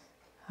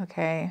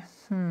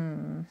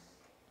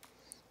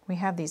 we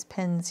have these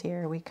pins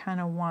here. We kind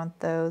of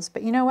want those,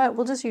 but you know what?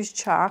 We'll just use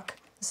chalk.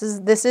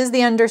 This is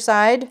the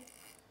underside.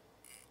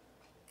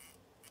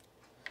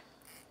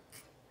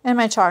 And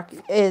my chalk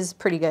is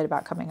pretty good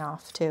about coming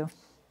off too.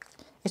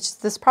 It's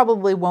just, this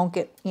probably won't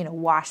get, you know,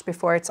 washed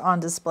before it's on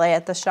display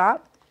at the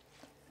shop.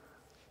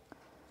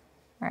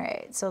 All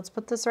right, so let's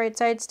put this right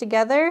sides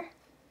together.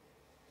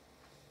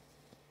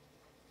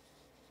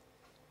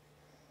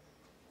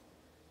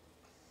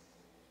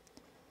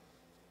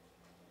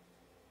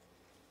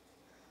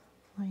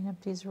 Line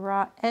up these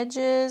raw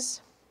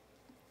edges.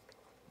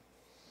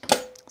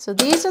 So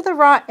these are the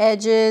raw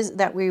edges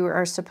that we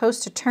are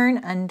supposed to turn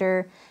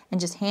under and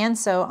just hand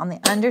sew on the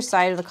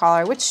underside of the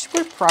collar, which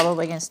we're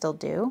probably going to still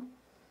do.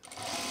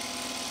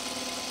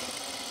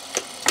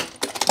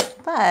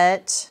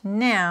 But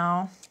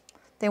now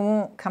they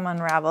won't come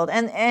unraveled.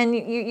 And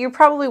you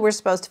probably were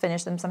supposed to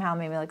finish them somehow,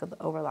 maybe like with the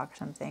overlock or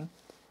something.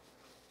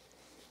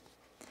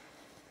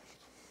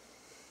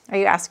 Are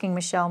you asking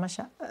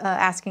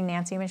asking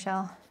Nancy,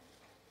 Michelle?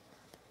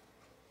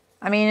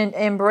 I mean,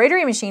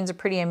 embroidery machines are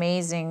pretty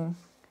amazing.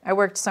 I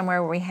worked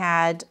somewhere where we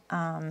had,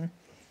 I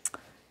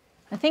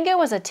think it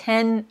was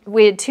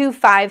we had 2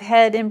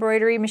 5-head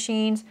embroidery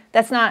machines.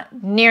 That's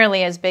not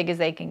nearly as big as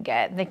they can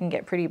get. They can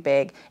get pretty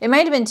big. It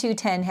might have been 2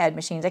 10-head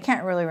machines. I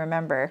can't really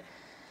remember.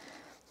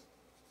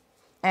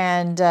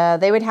 And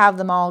they would have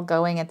them all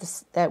going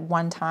at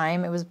one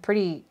time. It was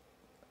pretty,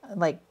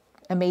 like,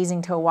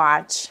 amazing to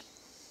watch.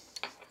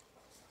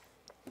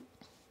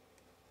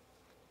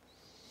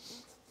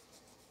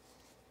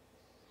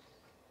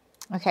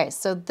 Okay,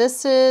 so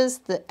this is,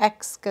 the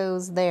X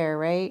goes there,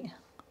 right?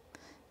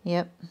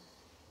 Yep.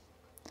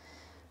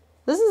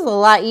 This is a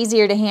lot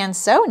easier to hand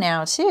sew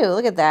now too.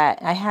 Look at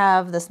that. I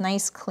have this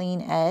nice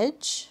clean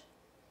edge.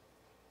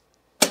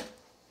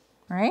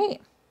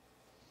 Right?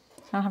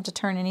 I don't have to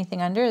turn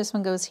anything under. This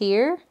one goes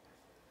here.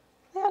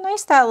 Look how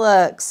nice that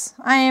looks.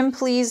 I am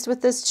pleased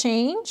with this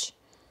change.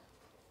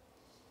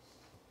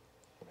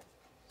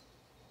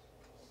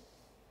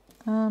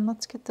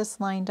 Let's get this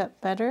lined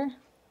up better.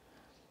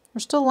 We're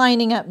still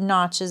lining up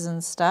notches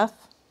and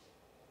stuff.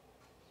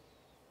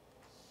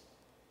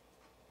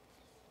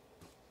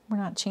 We're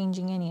not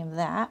changing any of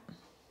that.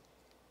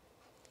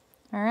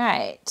 All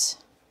right.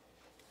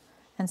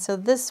 And so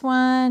this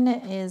one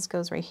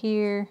goes right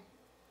here.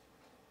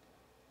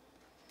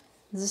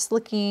 Is this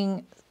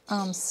looking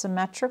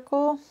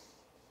symmetrical?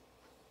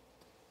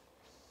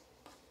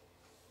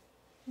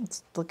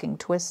 It's looking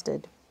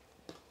twisted.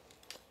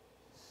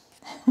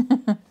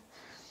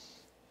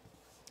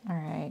 All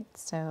right,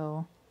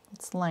 so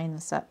let's line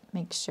this up,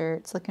 make sure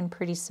it's looking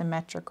pretty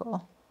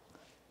symmetrical.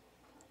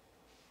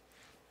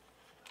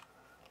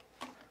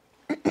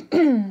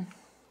 I'm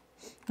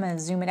going to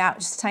zoom it out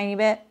just a tiny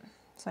bit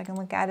so I can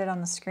look at it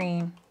on the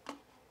screen.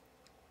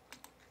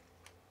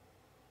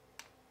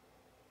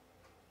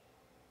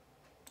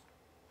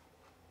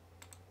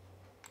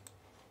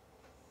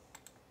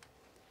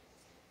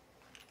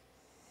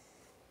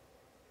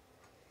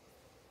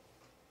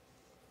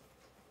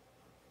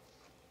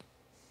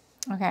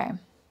 Okay.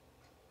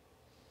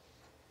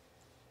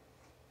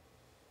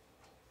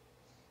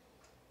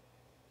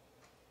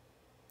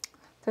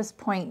 This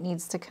point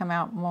needs to come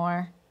out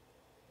more.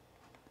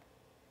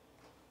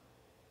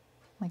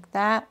 Like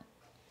that.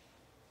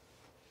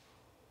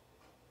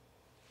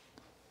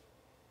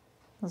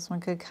 This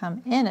one could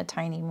come in a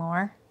tiny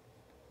more,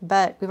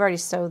 but we've already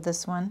sewn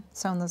this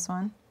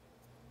one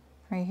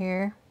right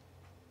here.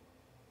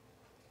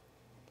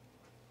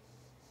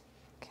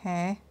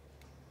 Okay.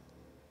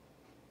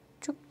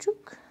 Chook,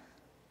 chook.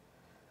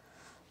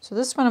 So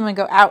this one I'm going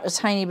to go out a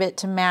tiny bit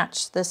to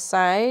match this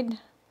side.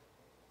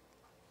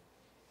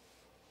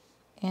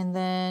 And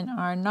then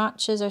our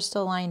notches are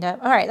still lined up.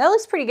 All right, that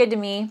looks pretty good to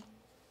me.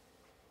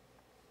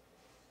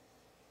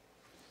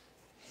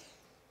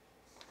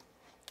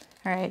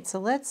 All right, so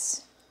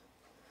let's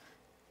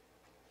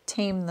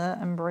tame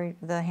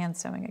the hand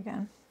sewing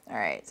again. All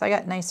right, so I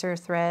got nicer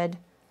thread.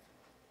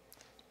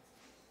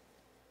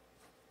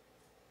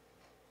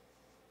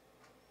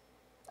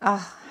 I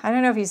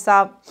don't know if you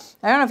saw,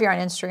 I don't know if you're on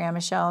Instagram,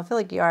 Michelle. I feel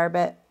like you are,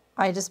 but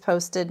I just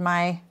posted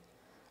my,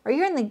 are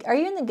you in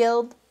the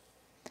guild?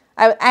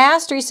 I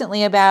asked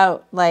recently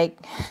about like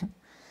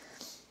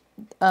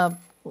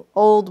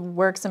old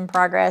works in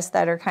progress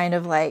that are kind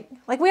of like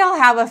we all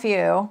have a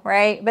few,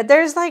 right? But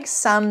there's like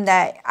some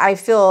that I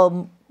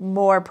feel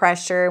more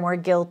pressure, more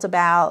guilt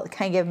about,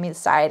 kind of giving me the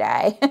side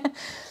eye.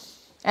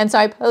 And so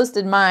I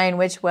posted mine,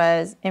 which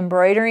was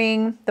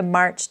embroidering the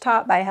March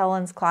top by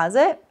Helen's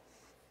Closet.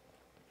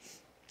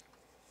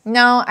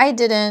 No, I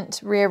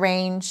didn't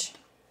rearrange.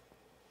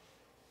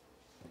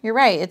 You're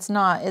right, it's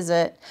not, is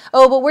it?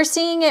 Oh, but we're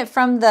seeing it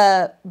from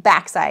the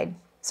back side.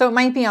 So it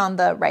might be on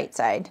the right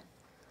side.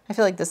 I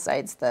feel like this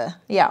side's the,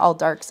 yeah, all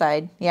dark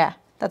side. Yeah,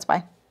 that's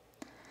why.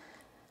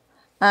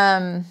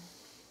 And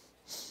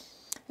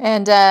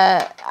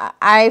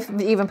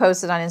I've even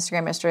posted on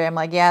Instagram yesterday. I'm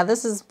like, yeah,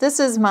 this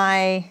is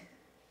my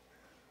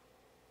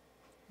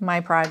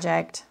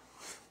project.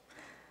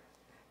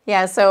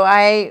 Yeah, so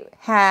I'm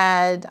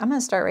going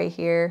to start right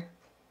here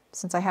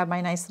since I have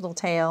my nice little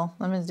tail.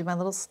 I'm going to do my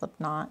little slip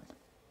knot.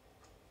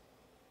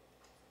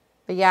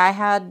 But yeah, I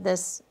had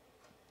this,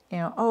 you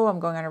know, oh, I'm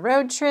going on a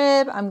road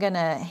trip. I'm going to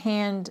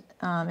hand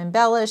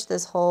embellish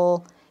this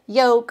whole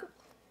yoke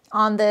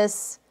on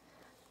this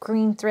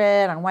green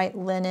thread on white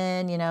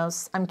linen. You know,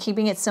 I'm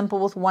keeping it simple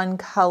with one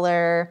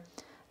color.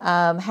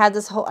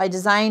 I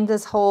designed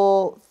this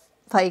whole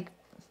like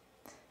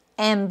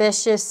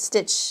ambitious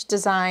stitch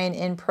design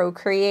in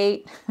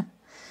Procreate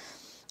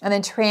and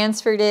then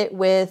transferred it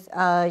with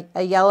a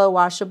yellow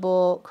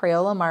washable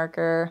Crayola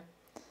marker.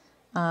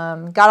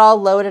 Got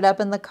all loaded up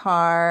in the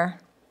car.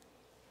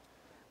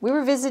 We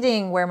were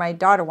visiting where my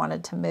daughter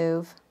wanted to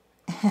move.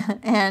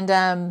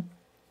 And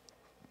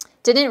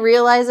didn't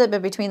realize it,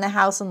 but between the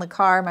house and the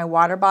car, my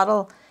water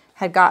bottle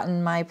had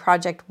gotten my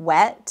project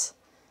wet.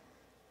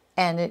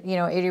 And it, you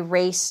know, it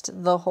erased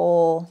the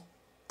whole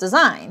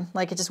design.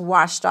 Like it just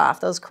washed off.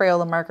 Those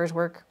Crayola markers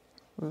work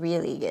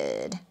really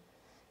good,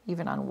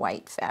 even on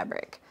white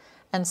fabric.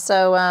 And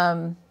so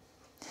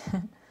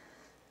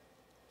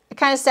it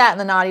kind of sat in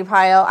the naughty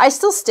pile. I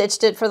still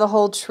stitched it for the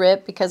whole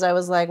trip because I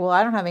was like, well,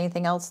 I don't have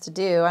anything else to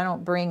do. I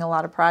don't bring a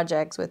lot of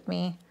projects with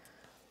me.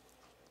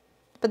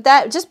 But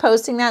that, just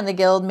posting that in the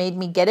guild made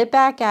me get it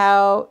back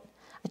out.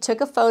 I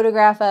took a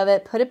photograph of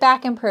it, put it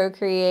back in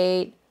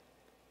Procreate,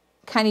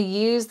 kind of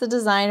used the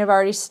design I've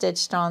already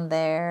stitched on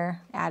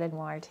there, added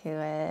more to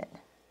it.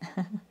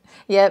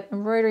 Yep,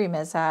 embroidery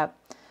mishap.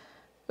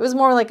 It was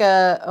more like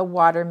a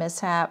water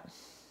mishap,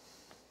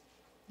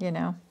 you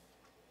know.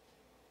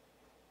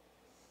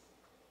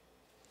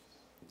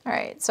 All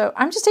right, so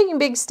I'm just taking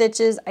big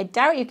stitches. I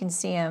doubt you can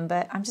see them,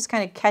 but I'm just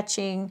kind of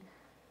catching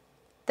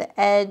the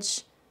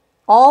edge,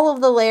 all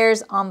of the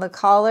layers on the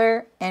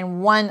collar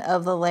and one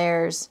of the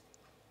layers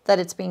that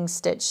it's being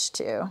stitched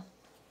to.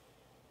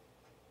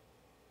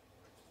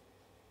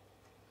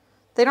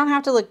 They don't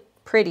have to look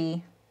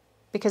pretty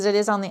because it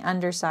is on the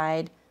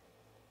underside.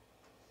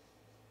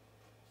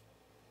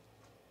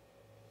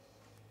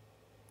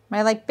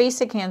 My like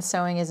basic hand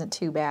sewing isn't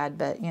too bad,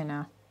 but you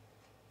know,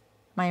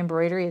 my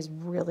embroidery is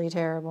really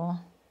terrible.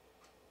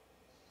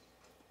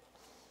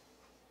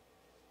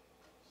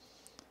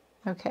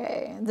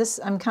 Okay, this,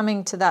 I'm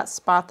coming to that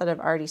spot that I've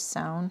already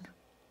sewn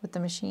with the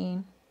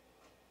machine.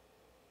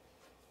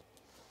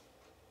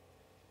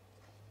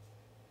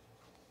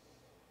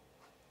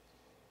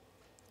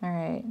 All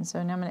right, and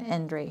so now I'm going to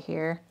end right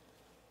here.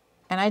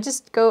 And I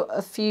just go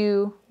a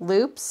few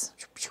loops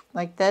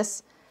like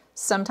this.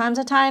 Sometimes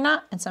I tie a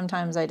knot and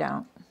sometimes I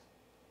don't.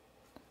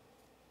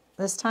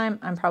 This time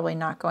I'm probably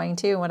not going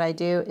to. What I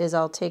do is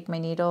I'll take my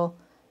needle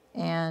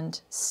and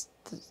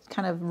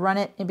kind of run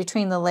it in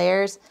between the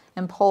layers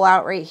and pull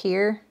out right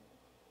here.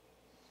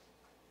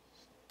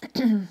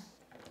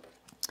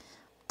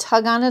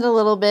 Tug on it a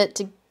little bit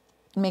to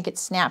make it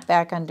snap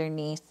back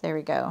underneath. There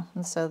we go.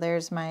 And so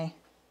there's my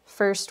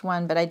first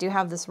one, but I do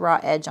have this raw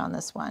edge on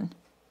this one,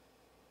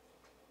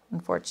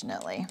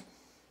 unfortunately,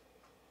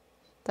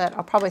 that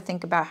I'll probably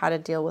think about how to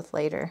deal with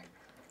later,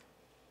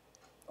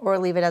 or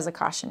leave it as a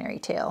cautionary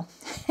tale.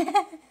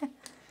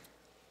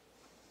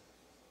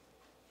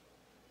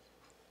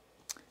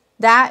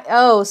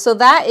 So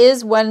that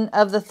is one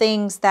of the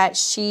things that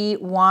she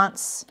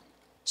wants.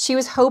 She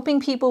was hoping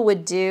people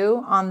would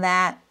do on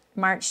that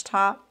March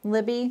top,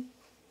 Libby.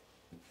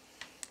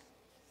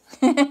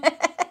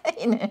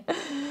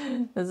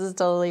 This is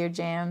totally your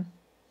jam.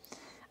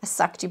 I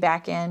sucked you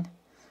back in.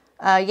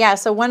 Yeah,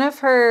 so one of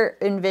her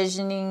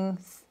envisioning,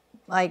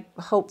 like,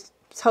 hopes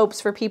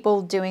for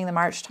people doing the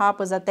March top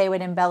was that they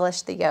would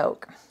embellish the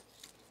yoke.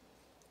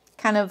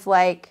 Kind of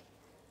like,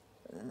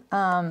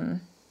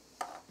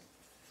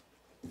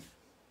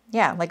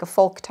 yeah, like a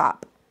folk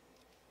top.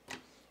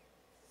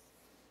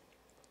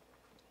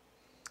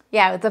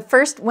 Yeah,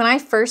 when I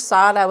first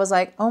saw it, I was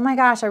like, oh my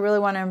gosh, I really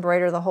want to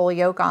embroider the whole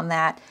yoke on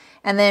that.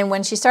 And then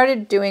when she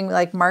started doing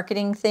like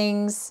marketing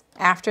things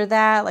after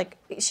that, like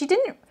she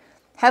didn't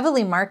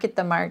heavily market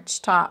the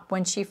March top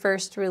when she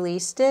first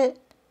released it.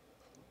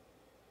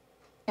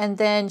 And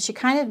then she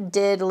kind of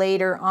did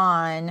later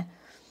on.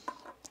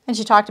 And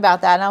she talked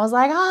about that. And I was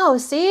like, oh,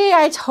 see,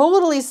 I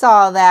totally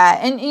saw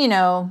that. And, you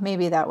know,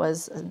 maybe that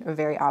was a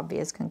very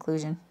obvious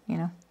conclusion, you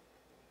know.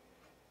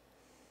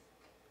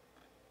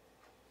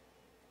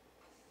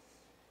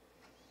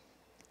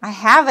 I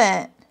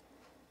haven't.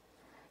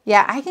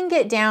 Yeah, I can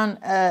get down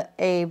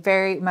a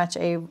very much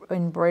a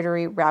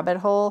embroidery rabbit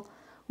hole.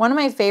 One of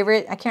my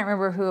favorite, I can't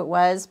remember who it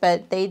was,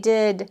 but they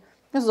did,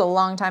 this was a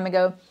long time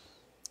ago,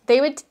 they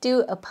would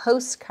do a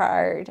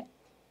postcard,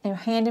 a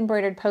hand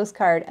embroidered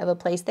postcard of a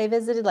place they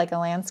visited, like a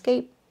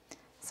landscape.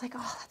 It's like,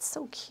 oh, that's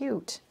so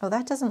cute. Oh,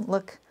 that doesn't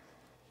look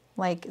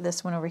like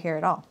this one over here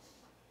at all.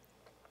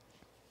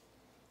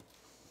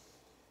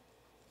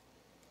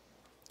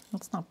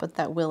 Let's not put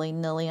that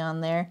willy-nilly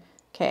on there.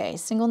 Okay,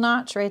 single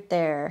notch right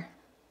there.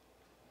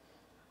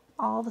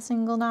 All the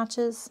single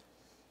notches.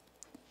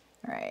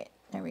 All right,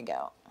 there we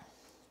go.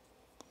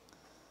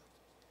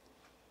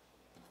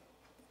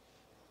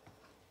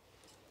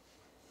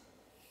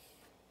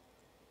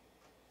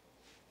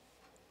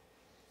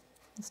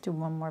 Let's do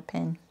one more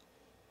pin.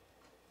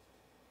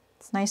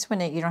 It's nice when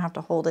you don't have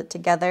to hold it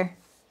together.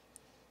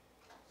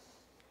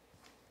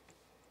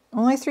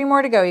 Only 3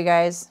 more to go, you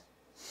guys.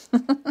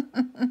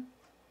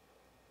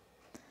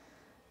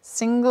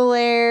 Single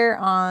layer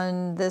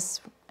on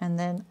this, and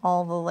then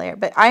all the layer.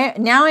 But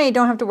now I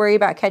don't have to worry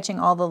about catching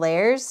all the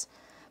layers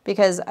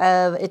because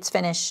it's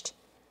finished.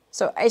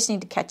 So I just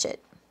need to catch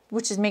it,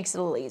 which just makes it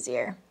a little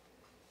easier.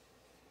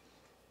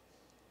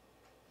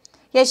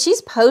 Yeah,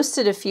 she's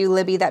posted a few,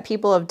 Libby, that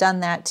people have done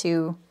that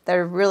too, that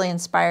are really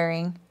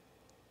inspiring.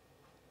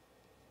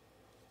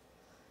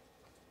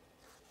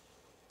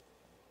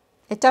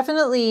 It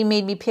definitely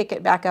made me pick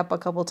it back up a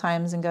couple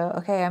times and go,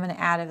 okay, I'm going to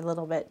add a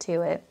little bit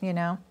to it, you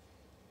know.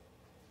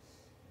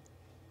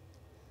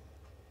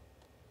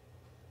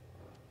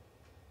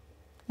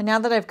 And now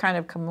that I've kind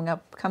of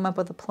come up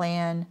with a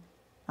plan,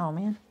 oh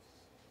man.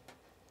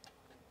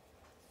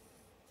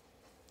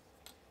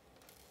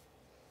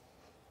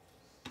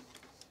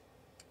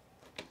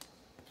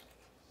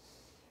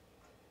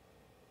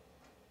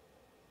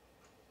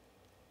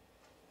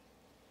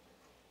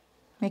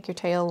 Make your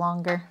tail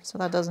longer so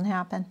that doesn't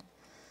happen.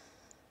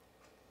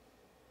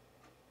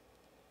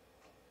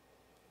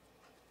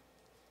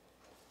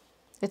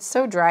 It's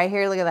so dry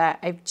here. Look at that.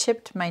 I've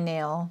chipped my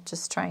nail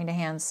just trying to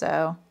hand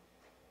sew.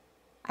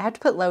 I have to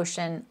put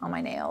lotion on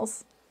my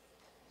nails.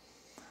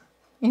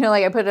 You know,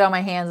 like I put it on my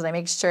hands and I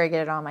make sure I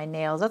get it on my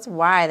nails. That's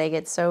why they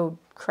get so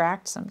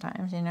cracked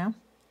sometimes, you know.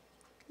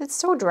 It's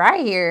so dry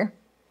here.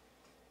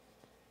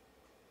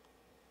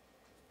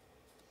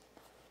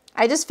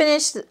 I just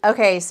finished,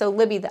 okay, so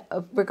Libby,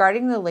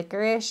 regarding the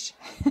licorice,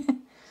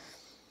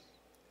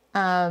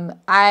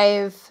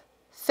 I've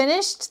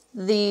finished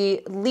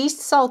the least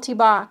salty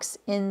box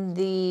in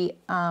the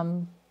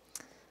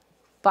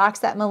box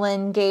that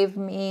Malin gave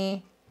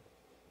me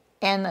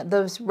and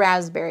those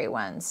raspberry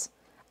ones.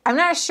 I'm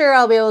not sure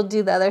I'll be able to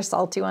do the other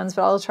salty ones,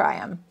 but I'll try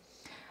them.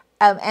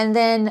 And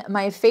then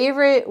my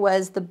favorite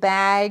was the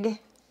bag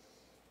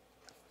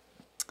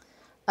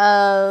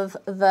of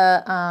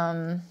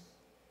the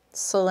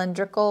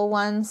cylindrical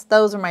ones.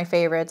 Those are my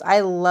favorites. I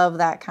love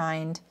that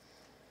kind.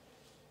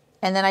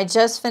 And then I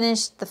just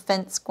finished the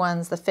Finsk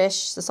ones, the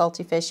fish, the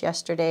salty fish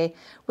yesterday,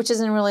 which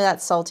isn't really that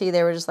salty.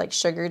 They were just like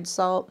sugared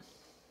salt.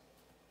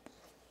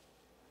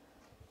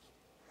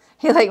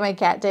 You like my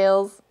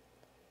cattails?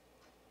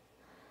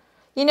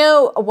 You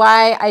know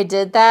why I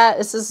did that?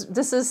 This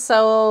is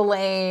so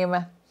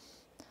lame.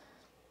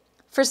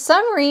 For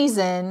some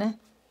reason,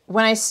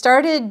 when I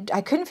started,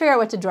 I couldn't figure out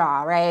what to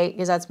draw, right?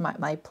 Because that's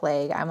my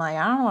plague. I'm like,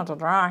 I don't know what to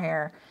draw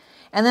here.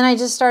 And then I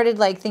just started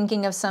like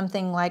thinking of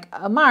something like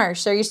a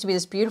marsh. There used to be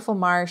this beautiful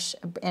marsh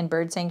and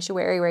bird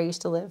sanctuary where I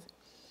used to live.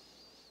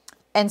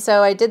 And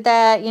so I did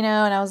that, you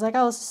know, and I was like,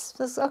 oh, this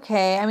is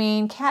okay. I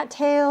mean,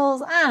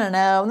 cattails, I don't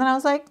know. And then I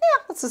was like,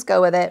 yeah, let's just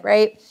go with it,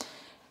 right?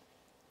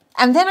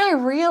 And then I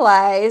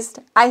realized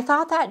I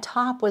thought that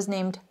top was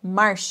named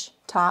Marsh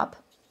Top.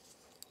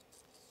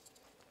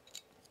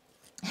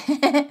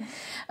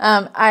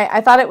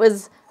 I thought it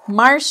was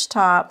Marsh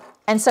Top.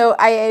 And so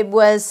I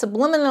was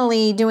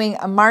subliminally doing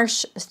a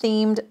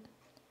marsh-themed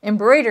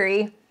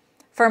embroidery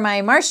for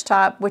my marsh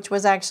top, which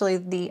was actually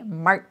the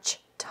March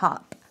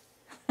top.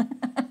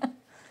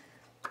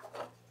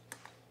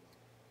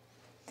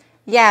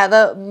 Yeah,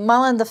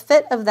 the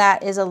fit of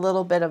that is a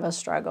little bit of a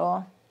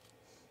struggle.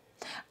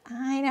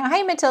 I know.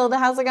 Hi, Matilda.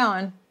 How's it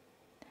going?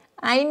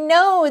 I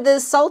know. The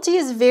salty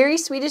is very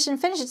Swedish and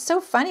Finnish. It's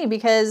so funny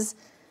because...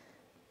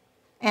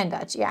 And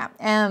Dutch, yeah.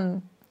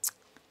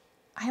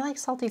 I like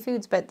salty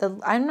foods, but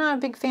I'm not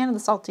a big fan of the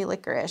salty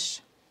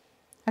licorice.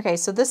 Okay,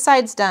 so this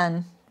side's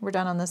done. We're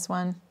done on this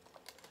one.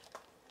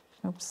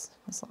 Oops,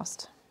 I just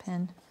lost a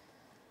pen.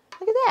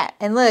 Look at that.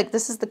 And look,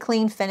 this is the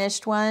clean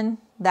finished one.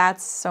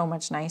 That's so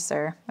much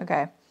nicer.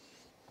 Okay.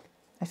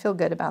 I feel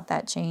good about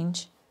that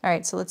change. All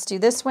right, so let's do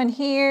this one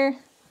here.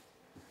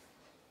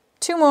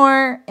 2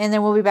 more, and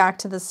then we'll be back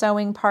to the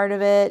sewing part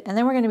of it. And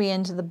then we're going to be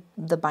into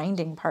the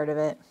binding part of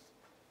it.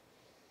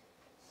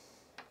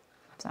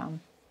 So...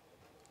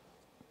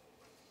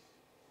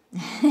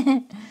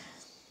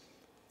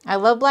 I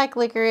love black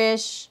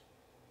licorice.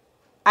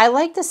 I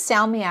like the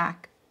salmiak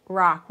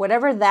rock.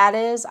 Whatever that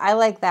is, I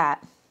like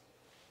that.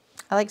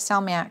 I like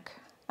salmiak.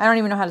 I don't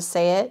even know how to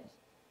say it.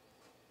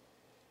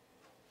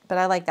 But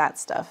I like that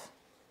stuff.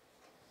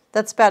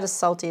 That's about as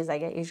salty as I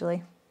get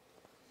usually.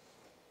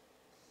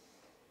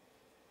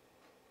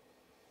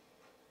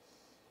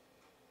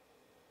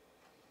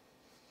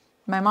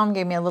 My mom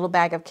gave me a little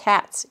bag of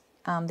cats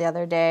the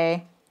other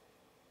day.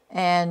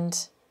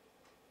 And...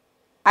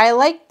 I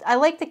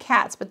like the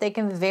cats, but they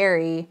can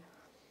vary.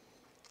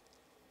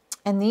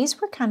 And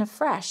these were kind of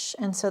fresh,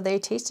 and so they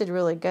tasted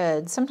really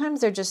good.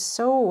 Sometimes they're just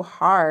so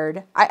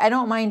hard. I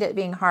don't mind it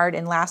being hard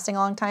and lasting a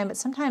long time, but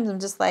sometimes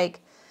I'm just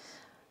like,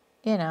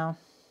 you know,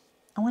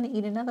 I want to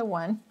eat another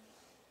one.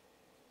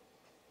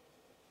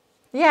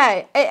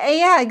 Yeah,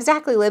 yeah,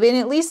 exactly, Libby. And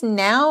at least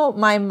now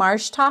my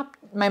marsh top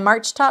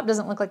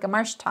doesn't look like a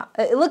marsh top.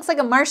 It looks like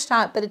a marsh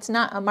top, but it's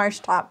not a marsh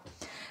top.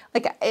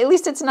 Like, at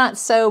least it's not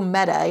so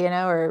meta, you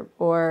know,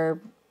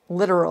 or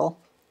literal.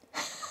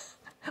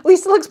 At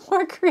least it looks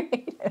more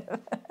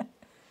creative.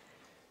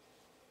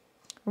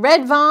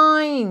 Red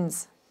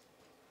vines.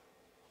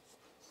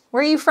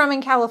 Where are you from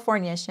in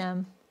California,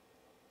 Shem?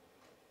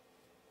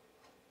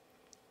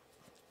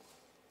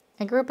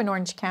 I grew up in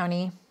Orange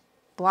County,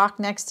 block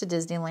next to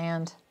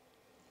Disneyland.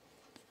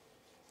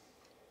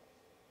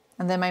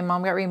 And then my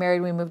mom got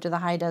remarried. We moved to the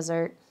high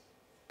desert.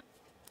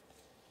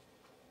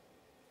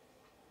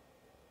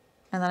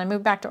 And then I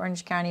moved back to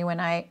Orange County when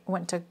I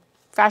went to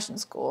fashion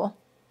school.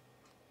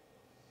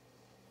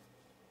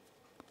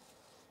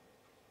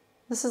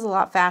 This is a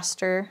lot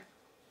faster.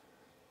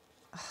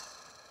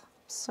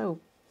 So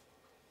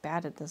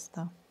bad at this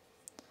though.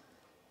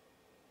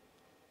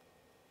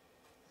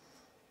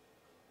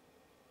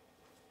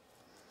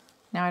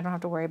 Now I don't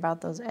have to worry about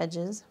those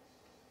edges.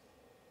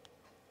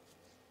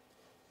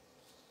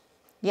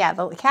 Yeah,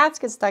 the cats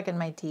get stuck in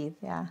my teeth,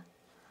 yeah.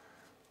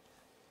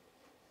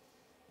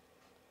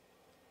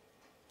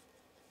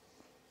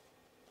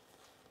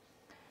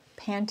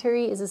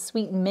 Pantery is a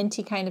sweet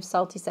minty kind of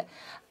salty set.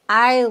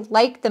 I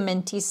like the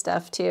minty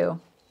stuff too.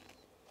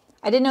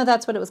 I didn't know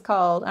that's what it was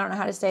called. I don't know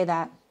how to say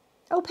that.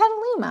 Oh,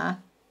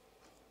 Petaluma.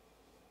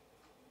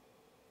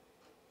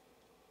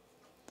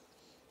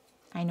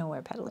 I know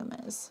where Petaluma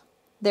is.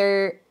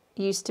 There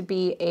used to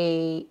be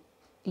a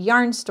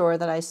yarn store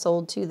that I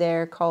sold to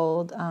there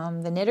called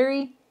the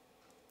Knittery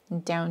in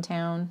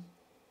downtown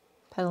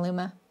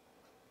Petaluma.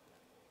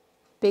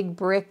 Big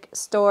brick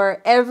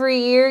store. Every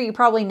year, you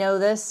probably know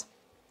this,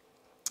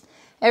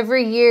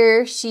 every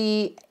year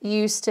she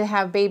used to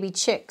have baby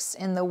chicks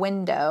in the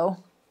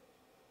window.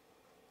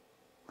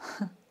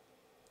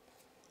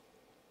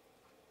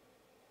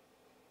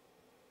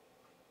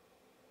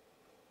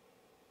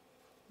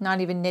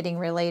 Not even knitting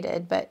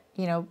related, but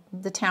you know,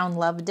 the town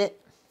loved it.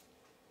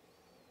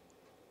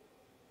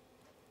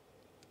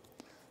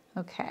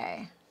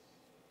 Okay.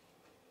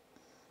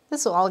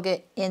 This will all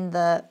get in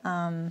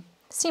the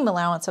seam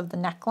allowance of the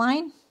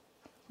neckline,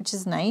 which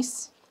is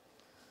nice.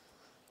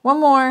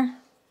 One more.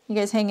 You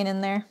guys hanging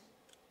in there?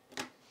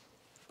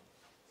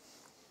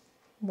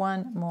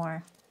 One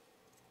more.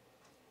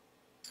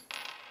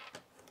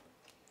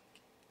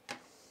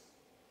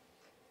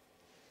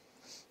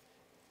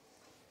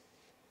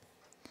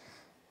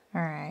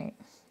 All right.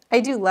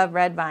 I do love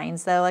red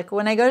vines though. Like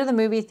when I go to the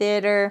movie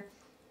theater,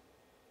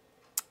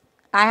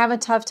 I have a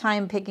tough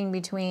time picking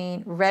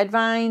between red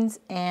vines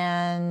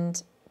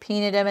and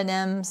peanut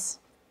M&Ms.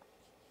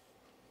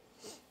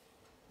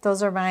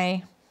 Those are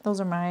my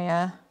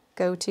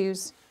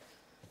go-tos.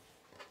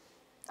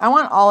 I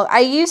want all.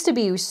 I used to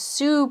be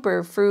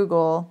super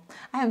frugal.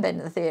 I haven't been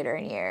to the theater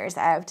in years,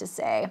 I have to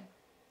say.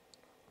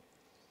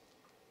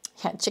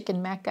 Yeah,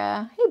 Chicken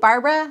Mecca. Hey,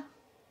 Barbara.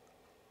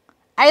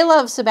 I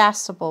love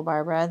Sebastopol,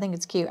 Barbara. I think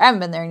it's cute. I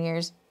haven't been there in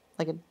years,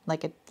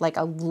 like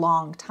a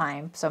long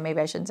time. So maybe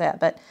I shouldn't say that.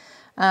 But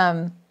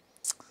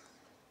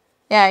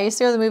yeah, I used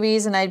to go to the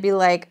movies and I'd be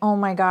like, oh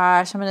my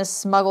gosh, I'm gonna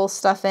smuggle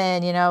stuff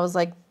in. You know, I was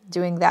like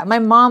doing that. My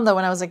mom, though,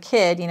 when I was a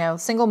kid, you know,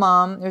 single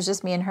mom, it was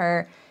just me and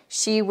her.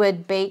 She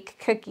would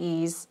bake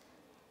cookies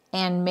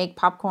and make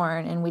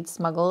popcorn, and we'd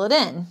smuggle it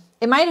in.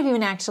 It might have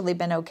even actually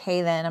been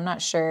okay then. I'm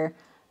not sure.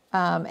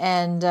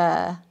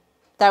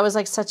 That was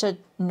like such a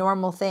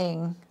normal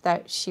thing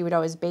that she would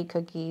always bake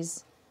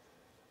cookies.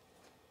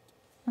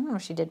 I don't know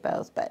if she did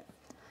both, but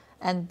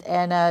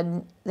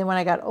then when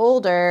I got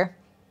older,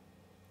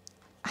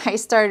 I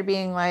started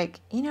being like,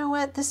 you know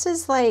what? This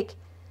is like,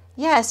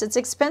 yes, it's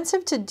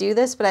expensive to do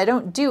this, but I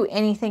don't do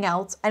anything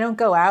else. I don't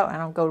go out. I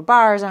don't go to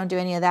bars. I don't do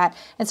any of that.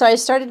 And so I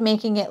started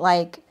making it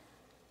like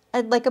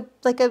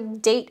a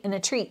date and a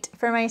treat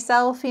for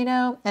myself, you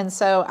know? And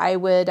so I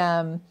would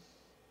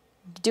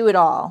do it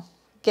all.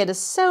 Get a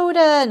soda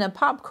and a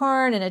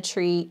popcorn and a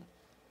treat.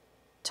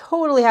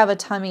 Totally have a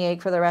tummy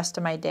ache for the rest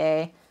of my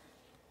day.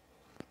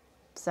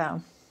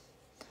 So,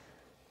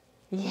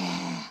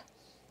 yeah.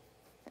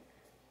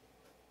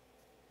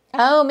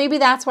 Oh, maybe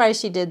that's why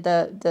she did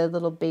the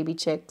little baby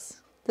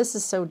chicks. This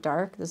is so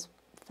dark, this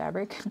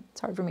fabric.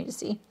 It's hard for me to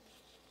see.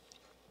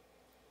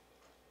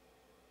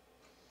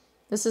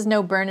 This is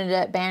no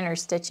Bernadette Banner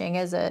stitching,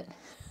 is it?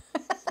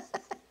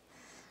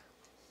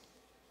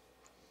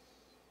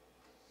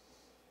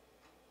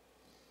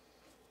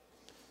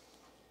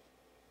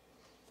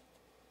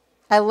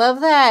 I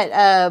love that.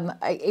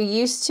 I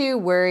used to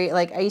worry,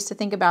 like I used to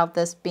think about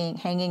this being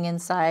hanging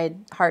inside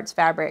Heart's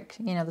Fabric,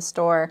 you know, the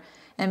store,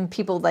 and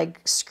people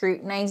like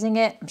scrutinizing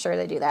it. I'm sure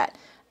they do that.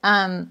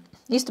 It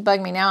used to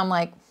bug me. Now I'm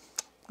like,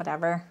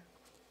 whatever.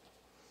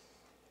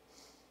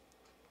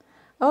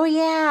 Oh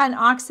yeah, an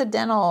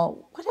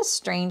Occidental. What a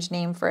strange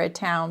name for a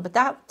town, but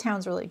that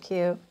town's really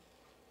cute.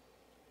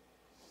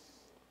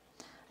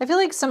 I feel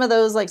like some of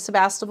those, like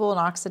Sebastopol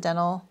and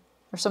Occidental,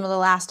 are some of the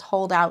last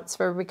holdouts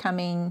for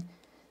becoming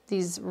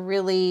these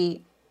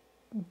really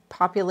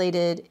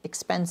populated,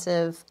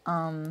 expensive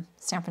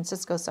San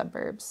Francisco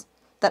suburbs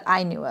that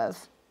I knew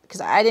of,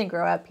 because I didn't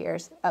grow up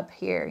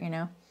here, you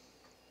know.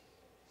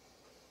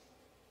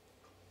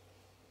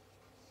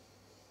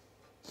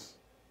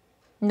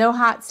 No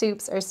hot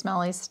soups or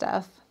smelly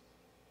stuff.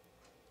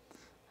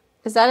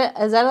 Is that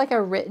like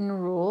a written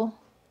rule?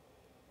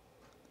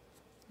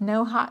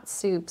 No hot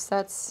soups.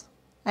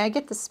 I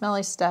get the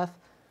smelly stuff.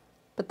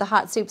 But the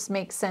hot soups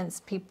make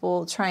sense.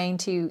 People trying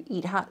to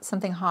eat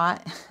something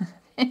hot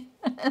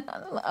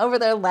over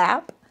their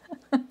lap.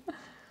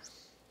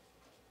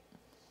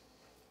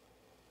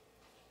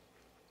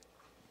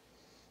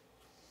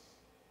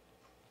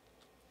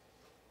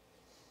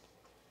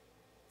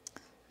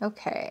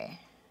 Okay.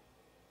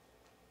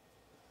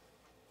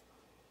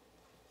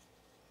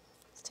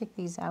 Let's take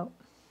these out.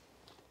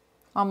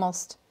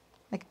 Almost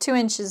like 2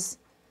 inches.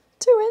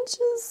 2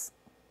 inches.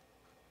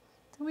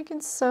 We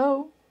can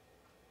sew.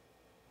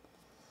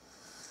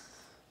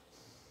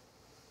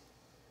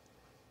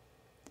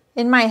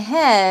 In my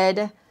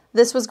head,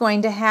 this was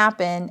going to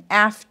happen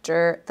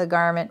after the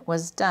garment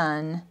was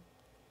done.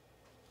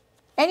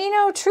 And you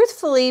know,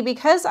 truthfully,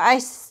 because I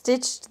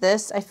stitched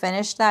this, I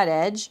finished that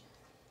edge.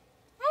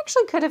 I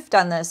actually could have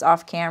done this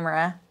off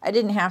camera. I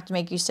didn't have to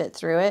make you sit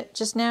through it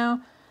just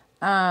now.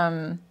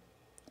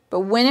 But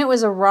when it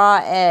was a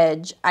raw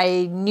edge,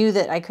 I knew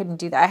that I couldn't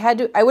do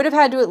that. I would have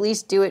had to at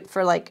least do it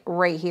for like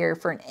right here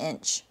for 1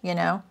 inch, you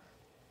know?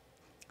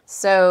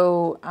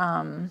 So,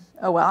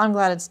 oh well, I'm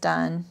glad it's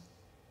done.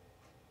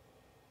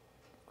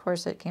 Of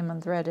course, it came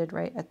unthreaded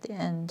right at the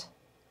end.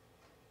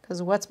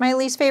 Because what's my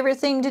least favorite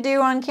thing to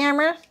do on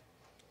camera?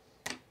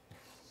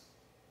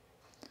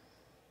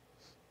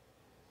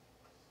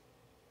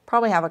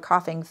 Probably have a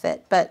coughing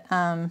fit, but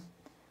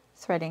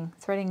threading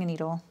a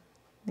needle.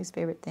 Least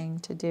favorite thing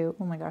to do.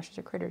 Oh my gosh, there's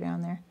a critter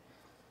down there.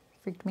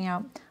 Freaked me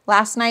out.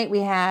 Last night we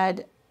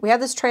had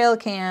this trail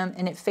cam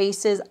and it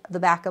faces the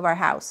back of our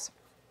house.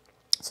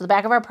 So the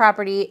back of our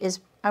property is,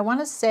 I want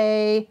to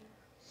say,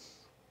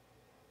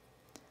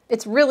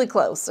 it's really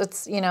close.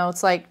 It's, you know,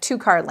 it's like 2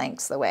 car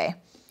lengths the way.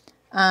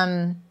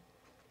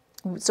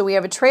 So we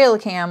have a trail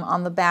cam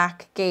on the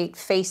back gate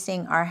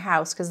facing our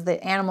house because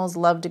the animals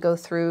love to go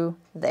through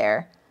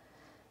there.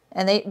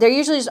 And they're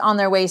usually just on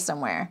their way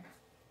somewhere.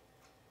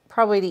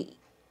 Probably to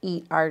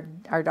eat our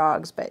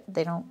dogs, but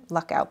they don't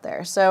luck out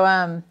there.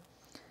 So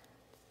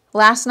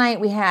last night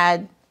we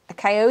had a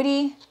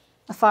coyote,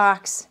 a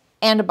fox,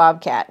 and a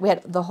bobcat. We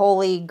had the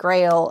holy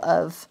grail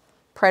of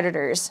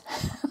predators.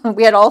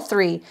 We had all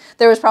 3.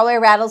 There was probably a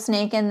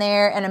rattlesnake in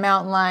there and a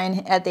mountain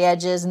lion at the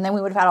edges, and then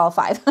we would have had all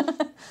 5.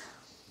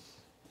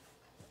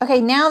 Okay,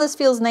 now this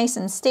feels nice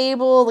and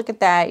stable. Look at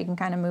that. You can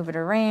kind of move it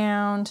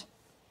around.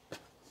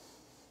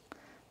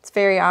 It's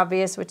very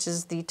obvious which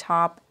is the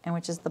top and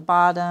which is the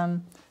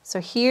bottom. So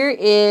here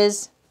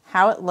is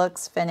how it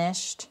looks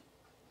finished.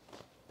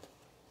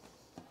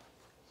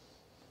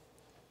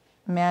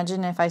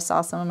 Imagine if I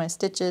saw some of my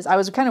stitches. I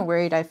was kind of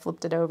worried I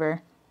flipped it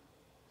over.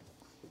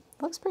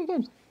 It looks pretty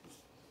good.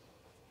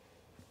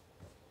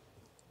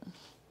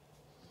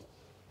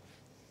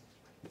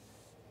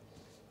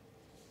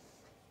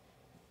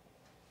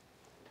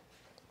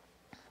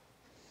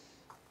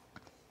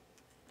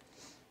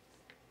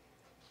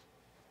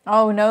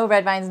 Oh, no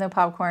red vines, no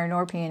popcorn,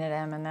 nor peanut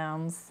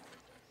M&Ms.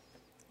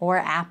 Or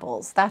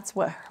apples. That's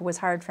what was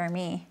hard for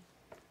me.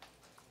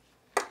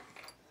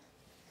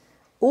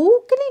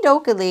 Ookily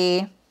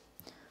dokily.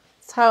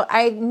 So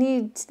I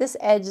need, this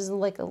edge is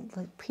like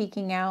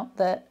peeking out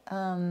the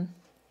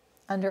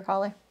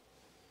undercollar.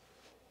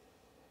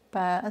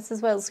 But this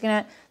is what it's looking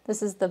at.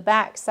 This is the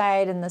back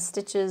side and the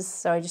stitches.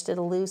 So I just did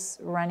a loose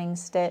running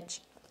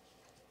stitch.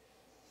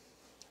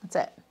 That's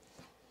it.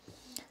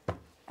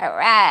 All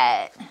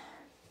right.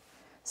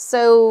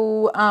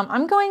 So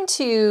I'm going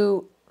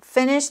to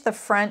finish the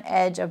front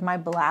edge of my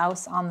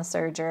blouse on the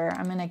serger.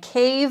 I'm going to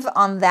cave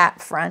on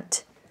that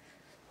front.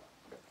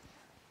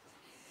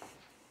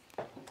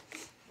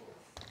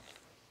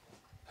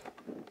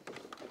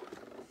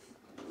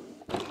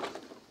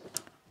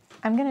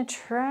 I'm going to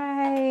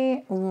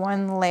try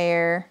 1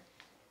 layer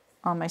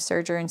on my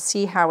serger and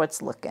see how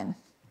it's looking.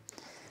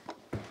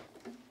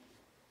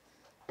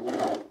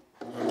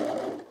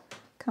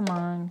 Come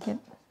on,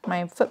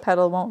 my foot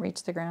pedal won't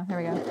reach the ground. There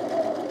we go.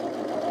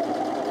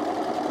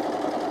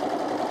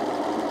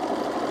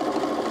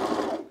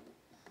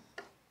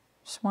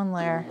 Just 1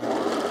 layer.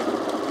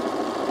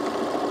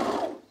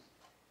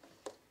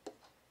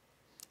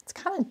 It's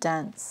kind of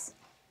dense.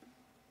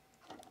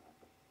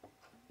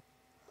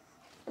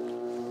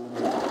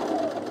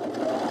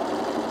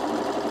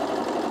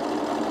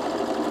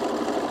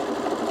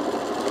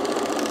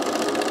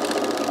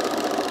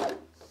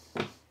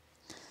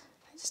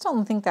 I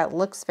don't think that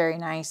looks very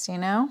nice, you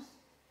know?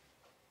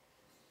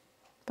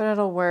 But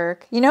it'll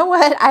work. You know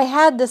what? I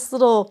had this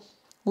little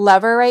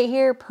lever right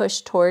here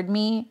pushed toward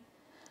me.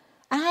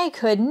 I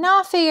could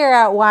not figure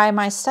out why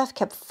my stuff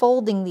kept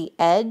folding the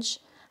edge.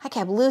 I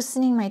kept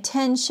loosening my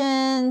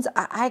tensions.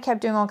 I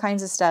kept doing all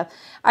kinds of stuff.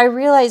 I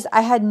realized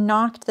I had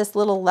knocked this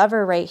little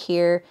lever right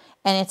here,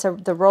 and it's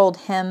the rolled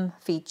hem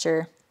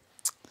feature.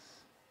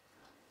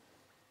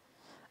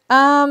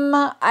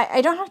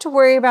 I don't have to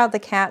worry about the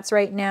cats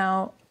right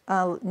now,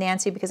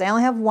 Nancy, because I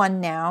only have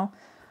 1 now.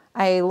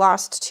 I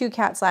lost 2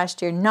 cats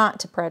last year, not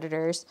to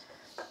predators.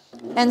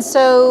 And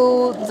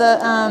so the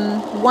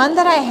one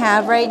that I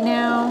have right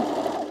now,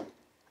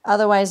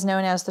 otherwise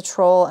known as the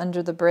troll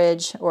under the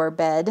bridge or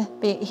bed,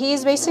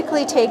 he's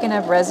basically taken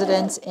up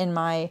residence in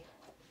my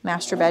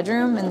master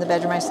bedroom, in the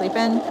bedroom I sleep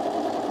in.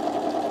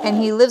 And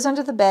he lives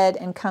under the bed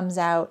and comes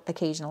out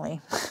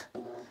occasionally.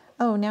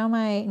 Oh, now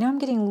I'm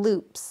getting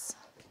loops.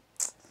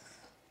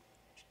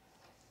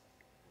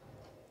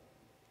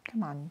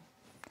 Come on.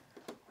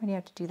 Why do you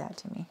have to do that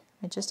to me?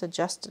 I just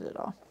adjusted it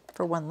all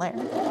for 1 layer.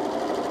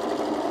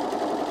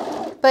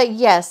 But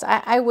yes,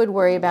 I would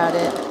worry about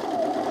it.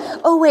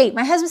 Oh wait,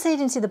 my husband said he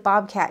didn't see the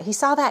bobcat. He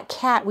saw that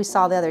cat we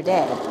saw the other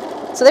day.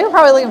 So they were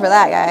probably looking for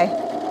that guy.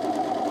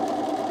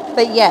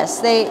 But yes,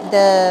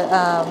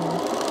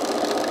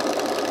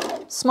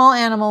 small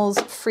animals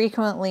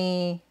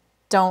frequently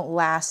don't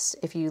last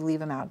if you leave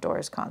them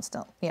outdoors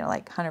constant, you know,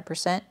 like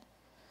 100%.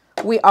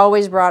 We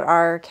always brought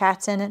our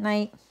cats in at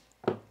night.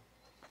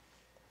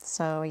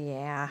 So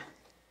yeah,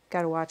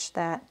 gotta watch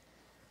that.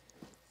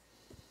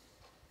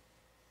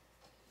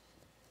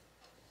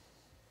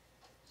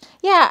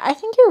 Yeah, I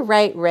think you're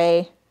right,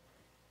 Ray.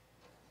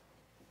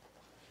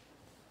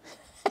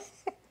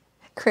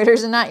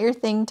 Critters are not your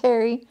thing,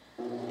 Terry.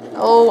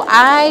 Oh,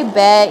 I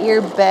bet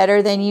you're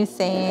better than you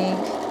think.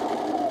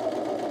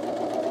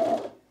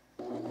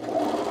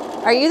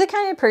 Are you the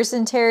kind of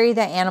person, Terry,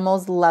 that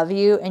animals love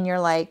you and you're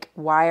like,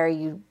 why are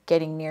you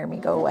getting near me?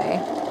 Go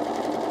away.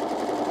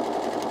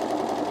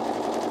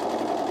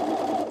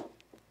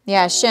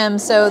 Yeah, Shem,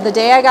 so the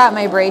day I got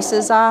my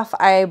braces off,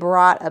 I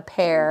brought a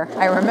pair.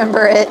 I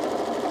remember it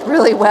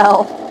really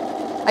well.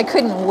 I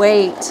couldn't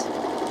wait.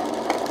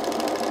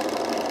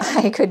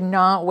 I could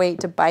not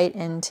wait to bite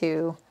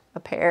into a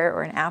pear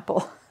or an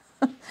apple.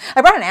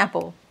 I brought an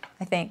apple,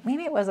 I think.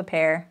 Maybe it was a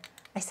pear.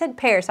 I said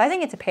pear, so I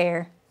think it's a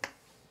pear.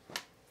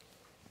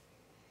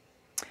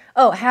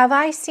 Oh, have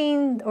I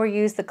seen or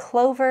used the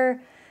Clover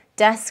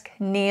Desk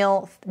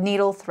Needle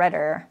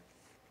Threader?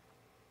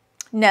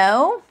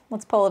 No?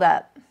 Let's pull it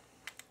up.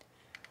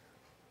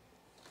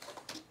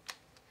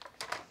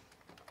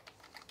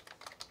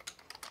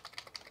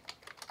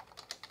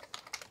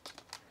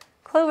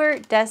 Clover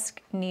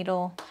Desk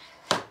Needle.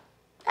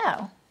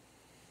 Oh.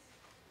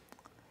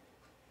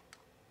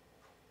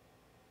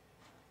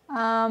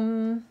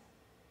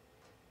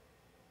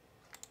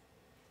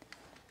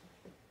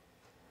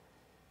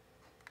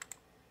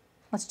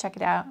 Let's check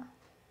it out.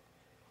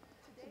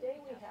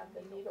 Today we have the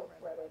Needle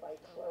Threader by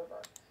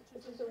Clover,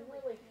 which is a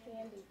really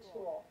handy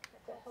tool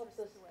that helps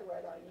us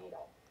thread our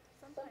needle.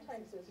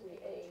 Sometimes as we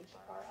age,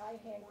 our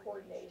eye-hand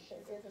coordination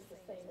isn't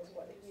the same as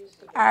what it used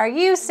to be. Are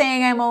you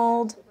saying I'm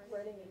old?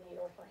 Threading a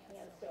needle for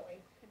hand sewing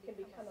can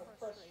become a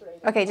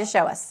frustrating Okay, just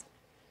show us.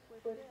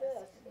 With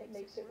this, it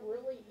makes it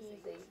really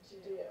easy to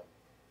do.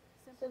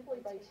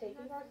 Simply by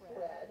taking our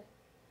thread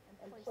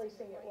and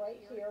placing it right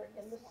here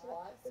in the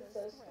slot that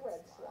says thread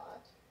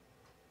slot,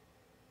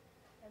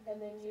 and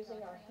then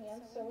using our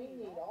hand sewing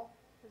needle,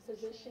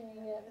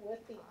 positioning it with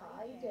the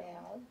eye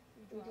down,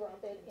 we drop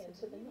it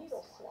into the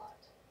needle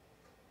slot.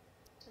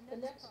 The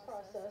next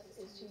process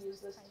is to use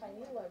this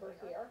tiny lever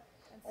here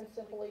and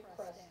simply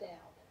press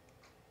down.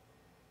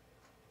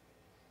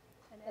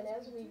 And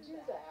as we do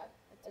that,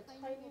 a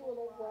tiny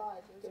little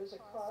rod goes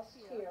across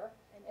here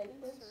and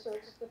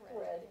inserts the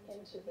thread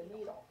into the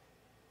needle.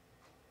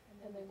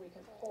 And then we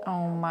can pull Oh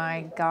out my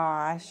the needle.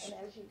 gosh. And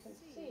as you can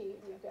see,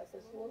 we've got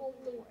this little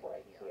loop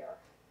right here.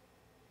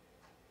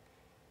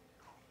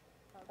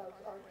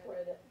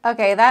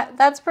 Okay,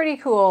 that's pretty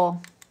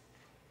cool.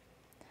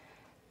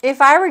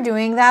 If I were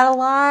doing that a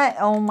lot,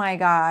 oh my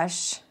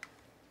gosh.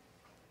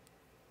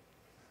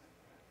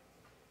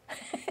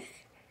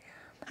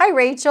 Hi,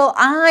 Rachel.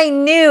 I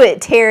knew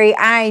it, Terry.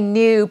 I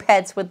knew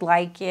pets would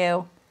like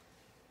you.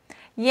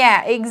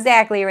 Yeah,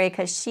 exactly, Ray,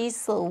 because she's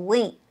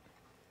sweet.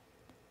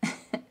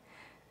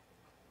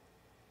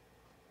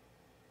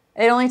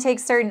 It only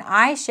takes certain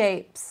eye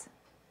shapes.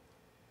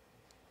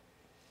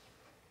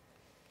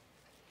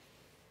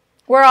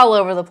 We're all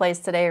over the place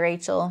today,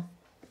 Rachel.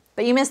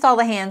 But you missed all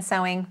the hand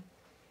sewing.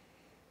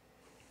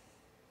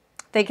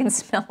 They can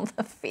smell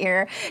the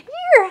fear.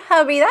 Your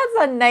hubby, that's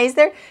not nice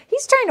there.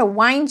 He's trying to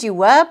wind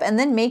you up and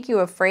then make you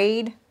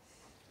afraid.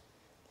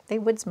 They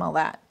would smell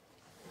that.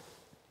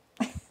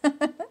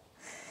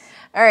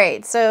 All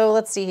right, so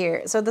let's see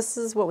here. So this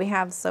is what we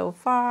have so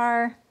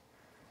far.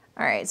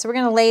 All right, so we're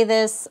gonna lay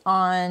this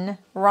on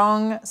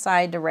wrong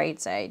side to right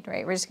side,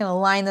 right? We're just gonna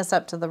line this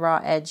up to the raw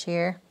edge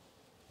here.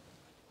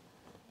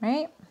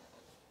 Right?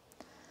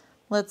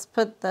 Let's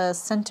put the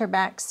center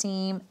back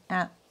seam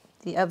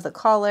of the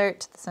collar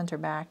to the center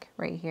back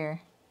right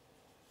here.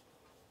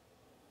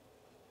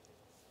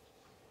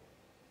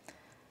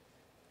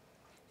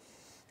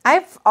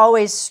 I've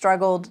always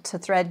struggled to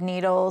thread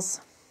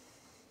needles.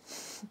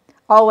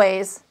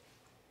 Always.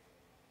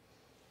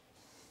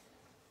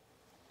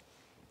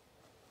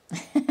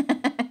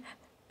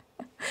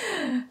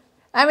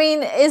 I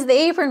mean, is the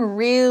apron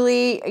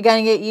really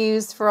gonna get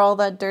used for all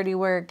that dirty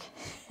work?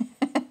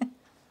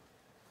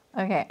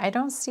 Okay, I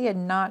don't see a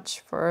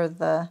notch for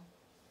the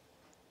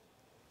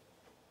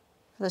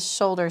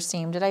shoulder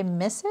seam. Did I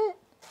miss it?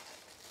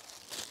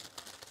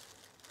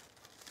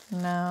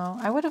 No,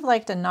 I would have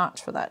liked a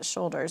notch for that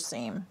shoulder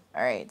seam.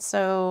 All right,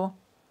 so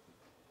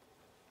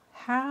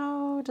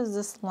how does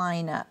this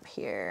line up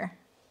here?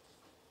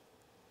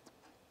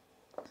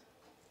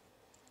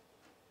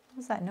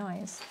 What's that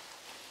noise?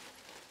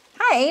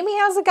 Hi, Amy,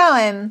 how's it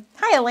going?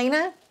 Hi,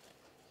 Elena.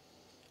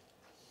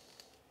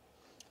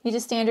 You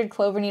just standard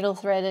clover needle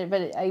threaded,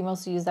 but I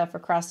mostly use that for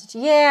cross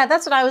stitch. Yeah,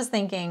 that's what I was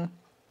thinking.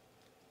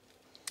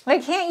 I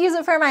can't use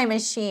it for my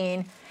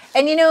machine.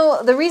 And you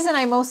know, the reason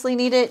I mostly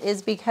need it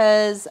is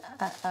because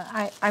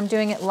I'm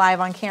doing it live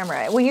on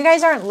camera. When you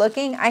guys aren't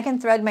looking, I can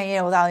thread my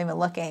needle without even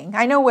looking.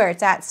 I know where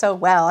it's at so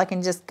well. I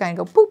can just kind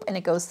of go boop and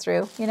it goes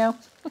through, you know.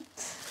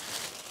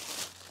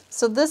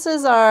 So this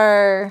is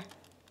our,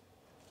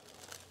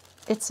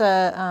 it's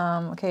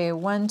a, okay,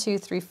 1, 2,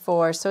 3,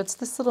 4. So it's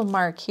this little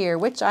mark here,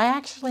 which I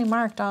actually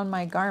marked on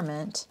my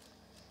garment.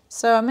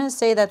 So I'm going to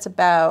say that's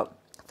about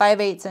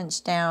 5/8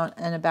 inch down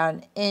and about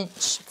an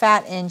inch,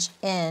 fat inch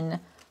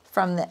in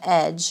from the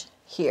edge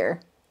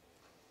here.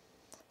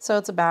 So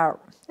it's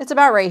about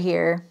right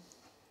here.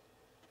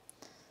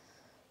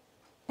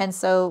 And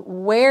so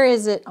where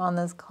is it on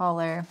this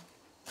collar?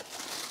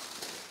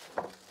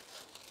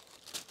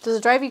 Does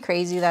it drive you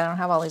crazy that I don't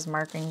have all these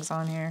markings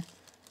on here?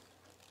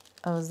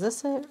 Oh, is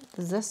this it?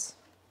 Is this?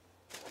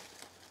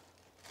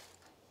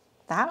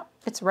 That?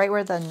 It's right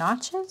where the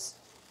notch is?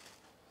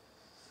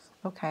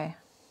 Okay.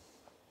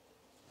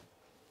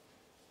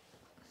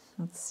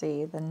 Let's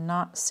see,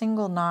 the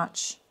single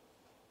notch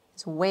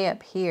is way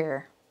up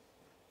here.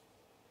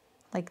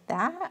 Like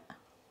that?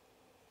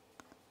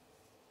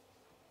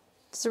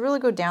 Does it really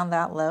go down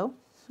that low?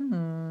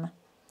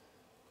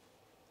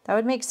 That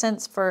would make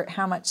sense for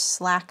how much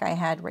slack I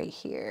had right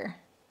here.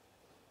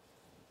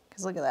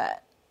 Because look at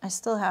that. I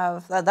still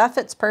have, that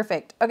fits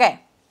perfect. Okay,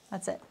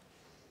 that's it.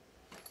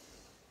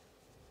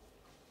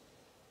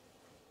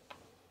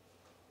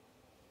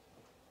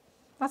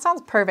 That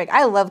sounds perfect.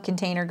 I love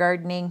container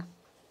gardening.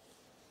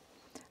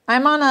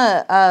 I'm on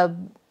a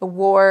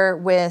war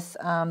with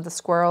the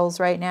squirrels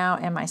right now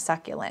and my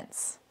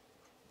succulents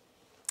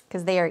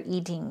because they are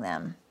eating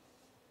them.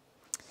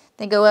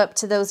 They go up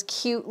to those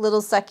cute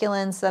little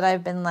succulents that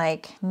I've been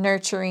like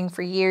nurturing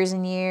for years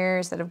and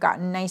years that have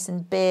gotten nice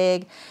and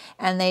big,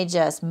 and they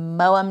just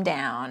mow them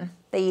down.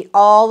 They eat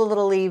all the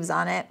little leaves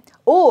on it,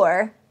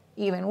 or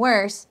even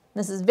worse,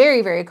 this is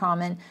very, very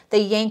common, they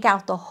yank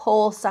out the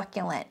whole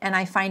succulent, and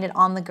I find it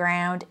on the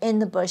ground, in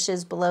the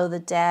bushes, below the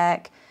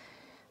deck.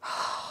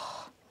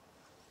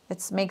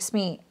 It makes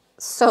me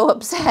so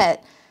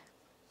upset.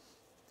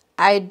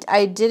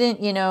 I didn't,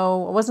 you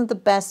know, I wasn't the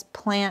best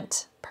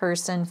plant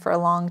person for a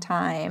long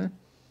time,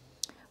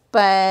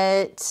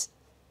 but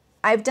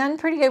I've done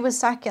pretty good with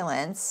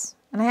succulents,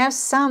 and I have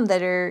some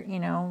that are, you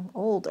know,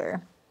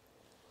 older.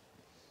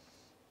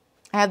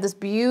 I have this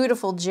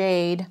beautiful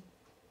jade.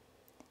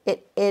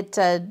 It ate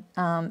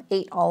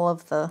all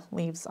of the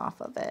leaves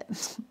off of it.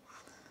 It's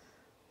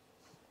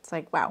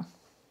like, wow,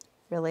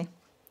 really?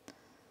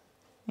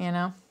 You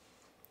know?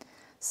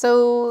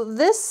 So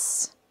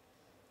this,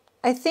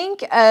 I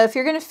think if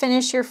you're going to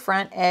finish your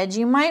front edge,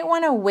 you might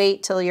want to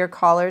wait till your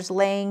collar's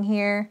laying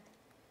here,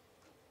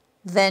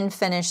 then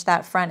finish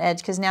that front edge,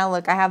 because now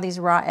look, I have these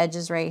raw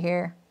edges right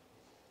here.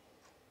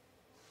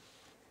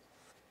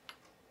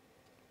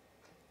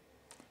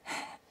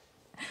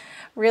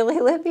 Really,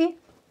 Libby?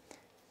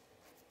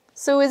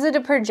 So is it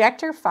a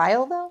projector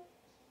file though?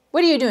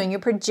 What are you doing? You're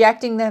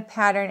projecting the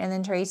pattern and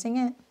then tracing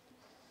it?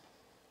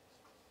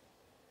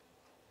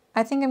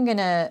 I think I'm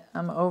gonna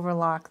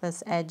overlock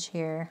this edge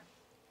here.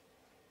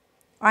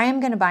 I am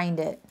gonna bind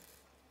it.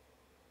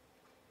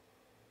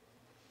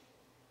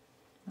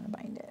 I'm gonna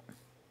bind it.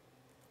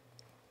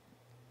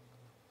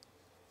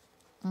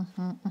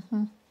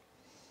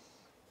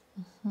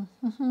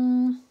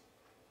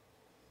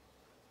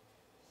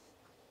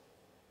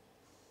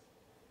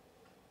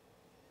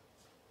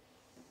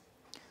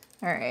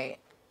 All right,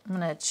 I'm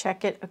gonna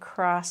check it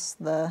across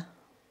to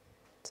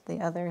the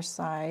other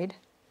side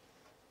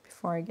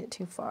before I get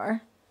too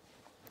far.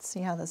 Let's see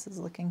how this is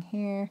looking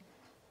here.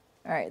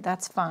 All right,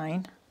 that's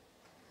fine.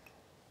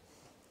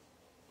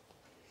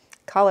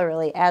 Color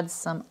really adds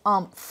some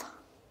oomph,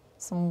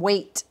 some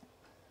weight.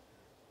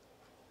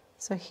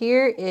 So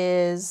here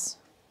is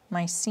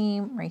my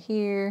seam right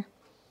here.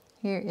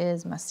 Here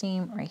is my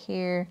seam right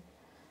here.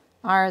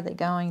 Are they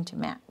going to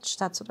match?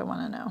 That's what I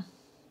want to know.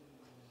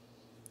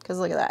 Because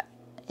look at that,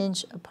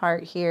 inch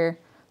apart here.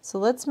 So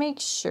let's make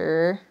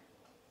sure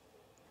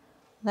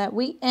that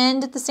we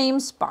end at the same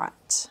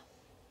spot.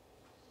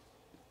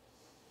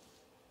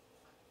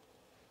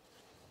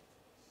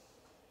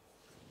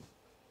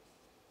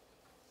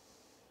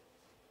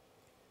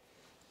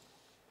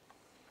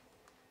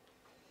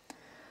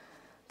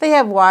 They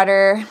have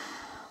water.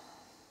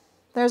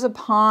 There's a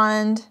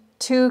pond,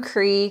 2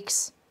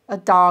 creeks, a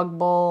dog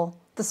bowl,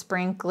 the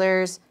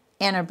sprinklers,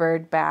 and a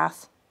bird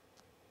bath.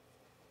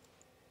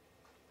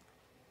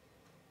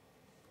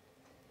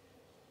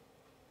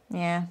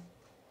 Yeah.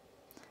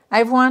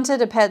 I've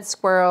wanted a pet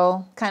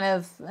squirrel, kind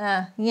of,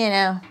 you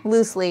know,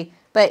 loosely,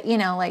 but, you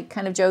know, like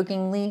kind of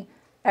jokingly,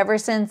 ever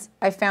since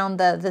I found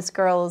the This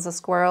Girl is a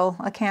Squirrel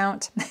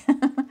account.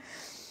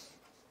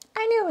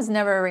 I knew it was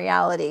never a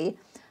reality.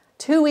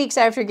 2 weeks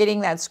after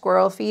getting that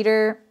squirrel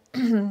feeder,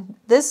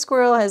 this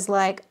squirrel is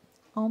like,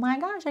 oh my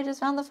gosh, I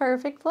just found the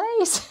perfect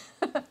place.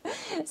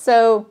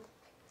 So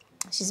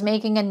she's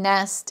making a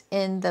nest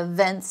in the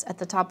vents at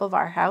the top of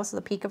our house,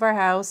 the peak of our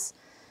house.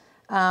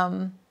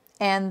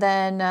 And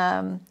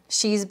then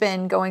she's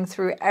been going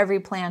through every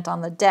plant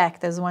on the deck,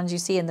 those ones you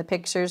see in the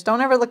pictures.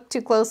 Don't ever look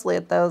too closely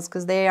at those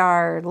because they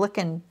are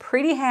looking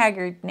pretty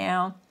haggard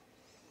now.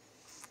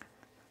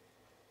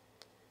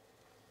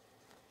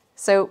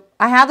 So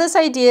I have this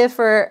idea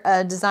for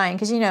a design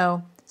because, you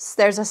know,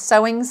 there's a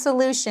sewing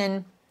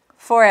solution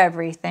for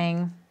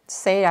everything.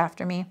 Say it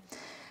after me.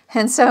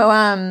 And so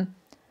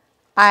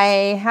I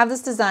have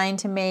this design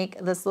to make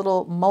this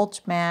little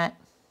mulch mat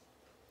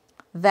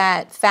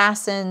that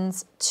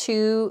fastens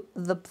to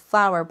the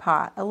flower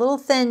pot. A little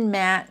thin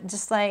mat,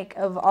 just like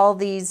of all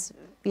these,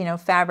 you know,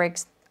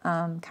 fabrics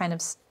kind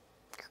of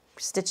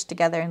stitched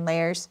together in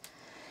layers.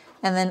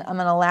 And then I'm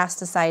going to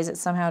elasticize it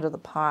somehow to the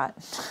pot.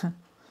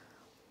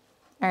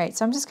 All right,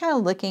 so I'm just kind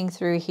of looking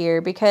through here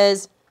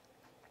because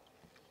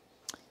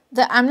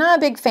I'm not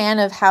a big fan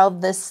of how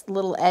this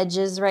little edge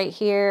is right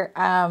here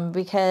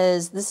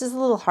because this is a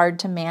little hard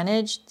to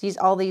manage,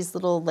 all these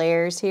little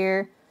layers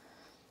here.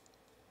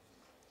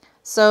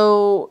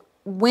 So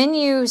when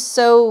you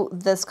sew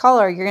this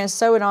collar, you're going to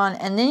sew it on,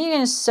 and then you're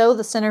going to sew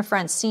the center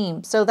front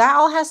seam. So that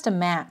all has to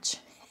match.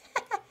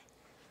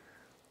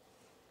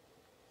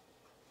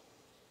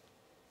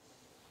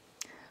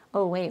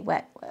 Oh, wait,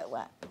 wet.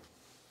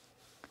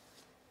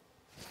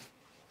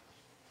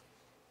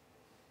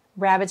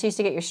 Rabbits used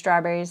to get your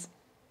strawberries.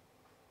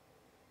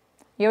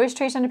 You always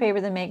trace onto paper,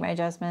 then make my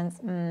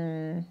adjustments.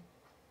 You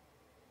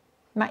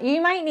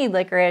might need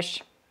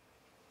licorice.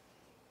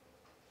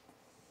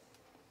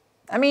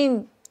 I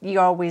mean, you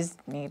always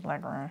need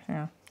licorice,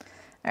 yeah.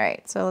 All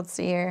right, so let's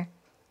see here.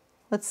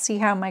 Let's see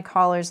how my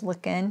collar's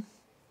looking.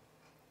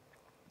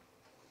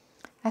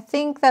 I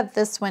think that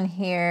this one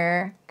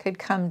here could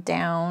come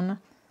down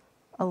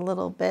a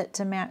little bit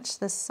to match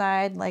this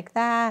side like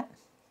that.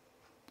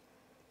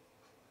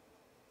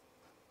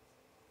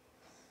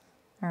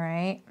 All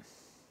right,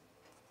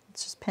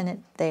 let's just pin it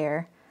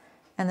there.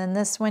 And then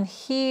this one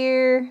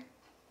here,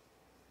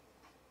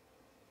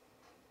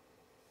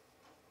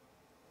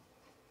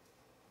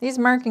 these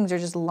markings are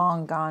just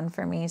long gone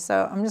for me,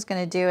 so I'm just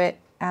going to do it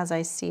as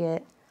I see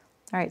it.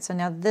 All right, so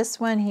now this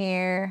one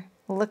here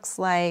looks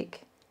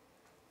like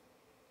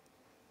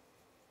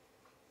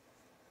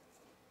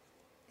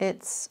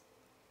it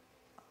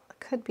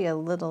could be a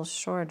little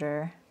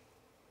shorter.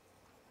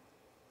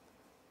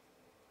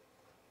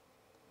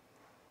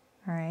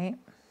 All right.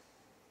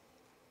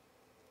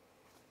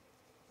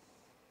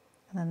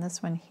 And then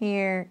this one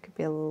here could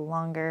be a little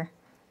longer.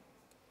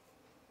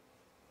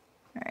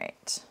 All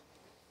right.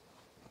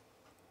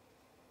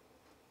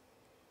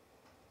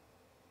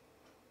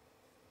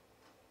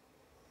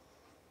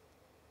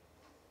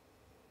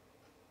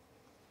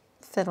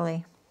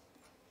 Fiddly.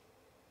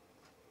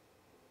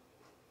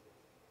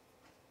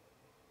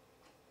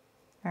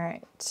 All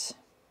right.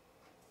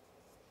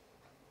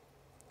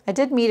 I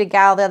did meet a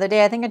gal the other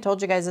day. I think I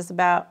told you guys this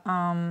about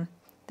that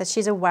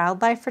she's a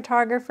wildlife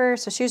photographer.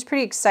 So she was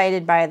pretty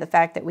excited by the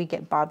fact that we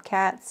get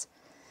bobcats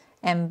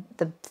and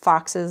the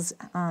foxes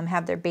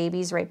have their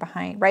babies right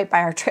by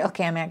our trail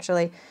cam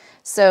actually.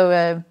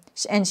 So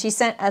and she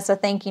sent us a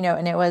thank you note,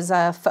 and it was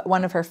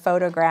one of her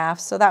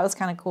photographs. So that was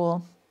kind of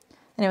cool.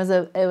 And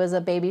it was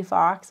a baby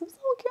fox. It was so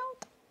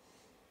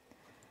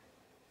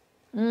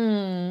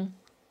cute.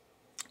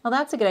 Well,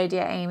 that's a good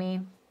idea,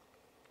 Amy.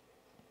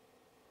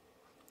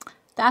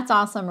 That's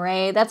awesome,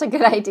 Ray. That's a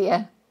good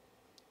idea.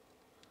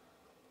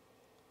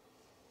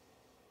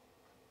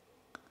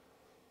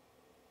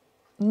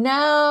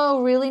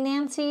 No, really,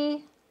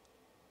 Nancy?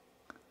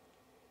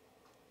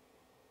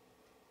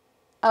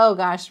 Oh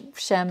gosh,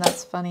 Shem,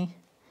 that's funny.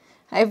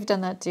 I've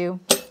done that too.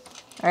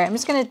 All right, I'm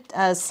just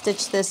gonna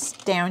stitch this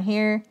down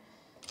here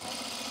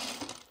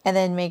and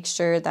then make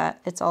sure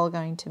that it's all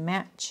going to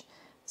match.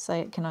 So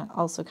I can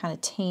also kind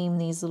of tame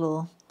these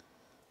little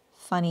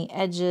funny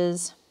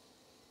edges.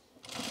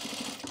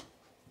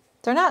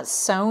 They're not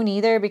sewn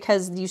either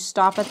because you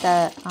stop at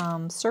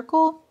the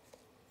circle.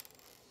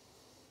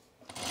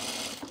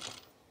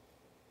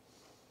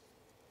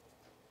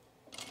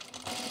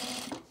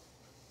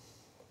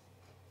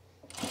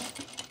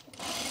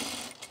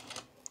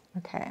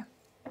 Okay.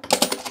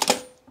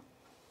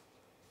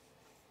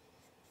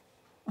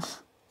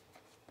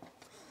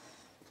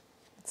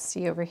 Let's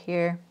see over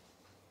here.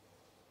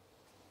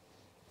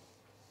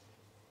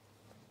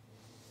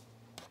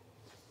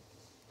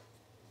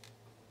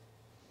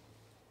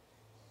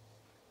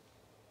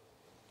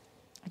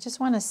 I just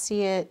want to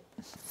see it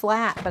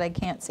flat, but I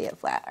can't see it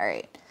flat. All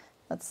right,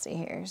 let's see.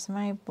 Here's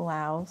my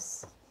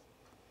blouse.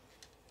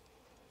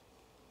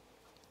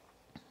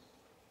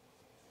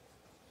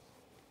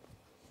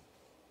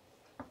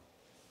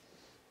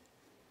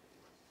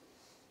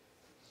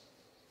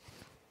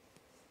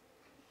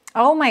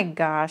 Oh my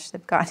gosh,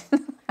 they've gotten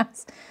in the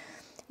house.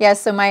 Yeah,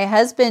 so my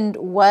husband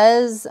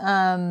was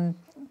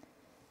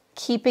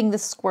keeping the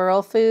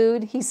squirrel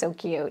food. He's so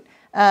cute.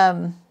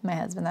 My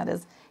husband, that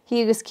is.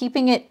 He was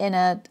keeping it in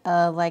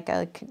like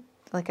a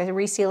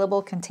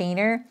resealable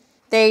container.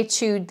 They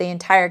chewed the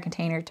entire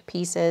container to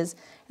pieces.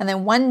 And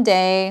then one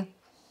day,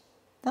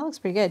 that looks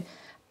pretty good.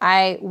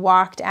 I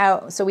walked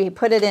out. So we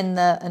put it in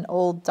an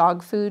old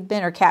dog food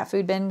bin or cat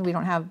food bin. We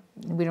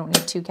don't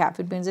need 2 cat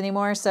food bins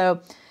anymore.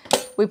 So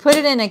we put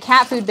it in a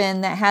cat food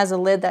bin that has a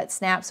lid that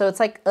snaps. So it's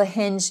like a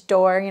hinged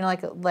door, you know,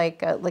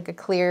 like a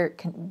clear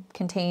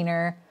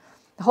container.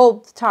 The whole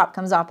top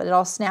comes off, but it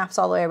all snaps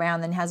all the way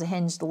around, then has a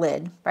hinged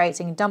lid, right?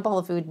 So you can dump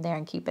all the food in there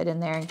and keep it in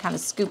there and kind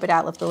of scoop it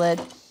out, lift the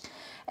lid.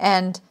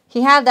 And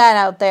he had that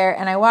out there,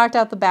 and I walked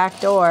out the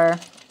back door,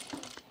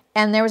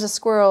 and there was a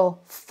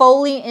squirrel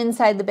fully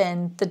inside the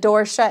bin, the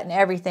door shut and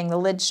everything, the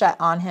lid shut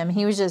on him.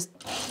 He was just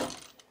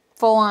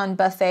full-on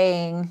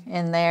buffeting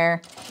in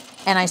there,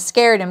 and I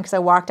scared him because I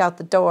walked out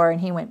the door,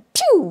 and he went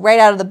pew right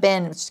out of the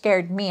bin, which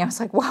scared me. I was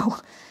like, whoa,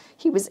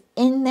 he was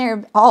in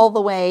there all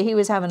the way. He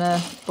was having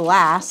a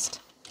blast.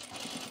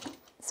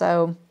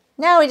 So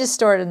now we just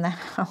store it in the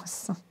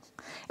house.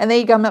 And then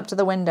you come up to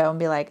the window and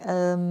be like,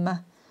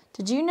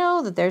 did you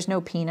know that there's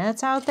no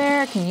peanuts out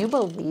there? Can you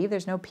believe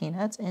there's no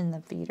peanuts in the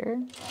feeder?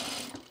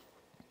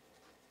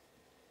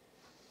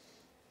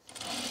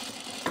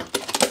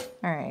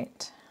 All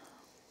right.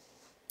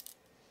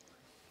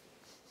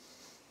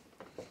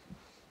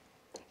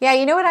 Yeah,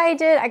 you know what I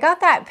did? I got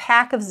that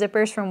pack of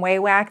zippers from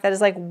Waywack that is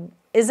like,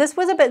 is this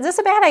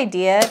a bad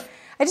idea?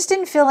 I just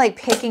didn't feel like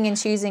picking and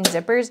choosing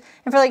zippers.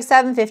 And for like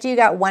 $7.50, you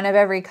got one of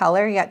every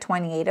color. You got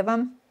 28 of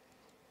them.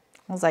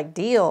 I was like,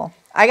 deal.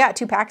 I got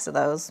 2 packs of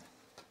those.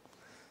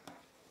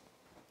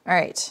 All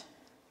right.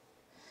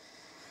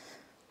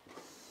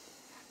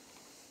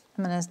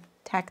 I'm going to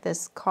tack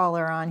this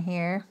collar on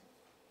here.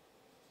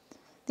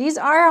 These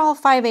are all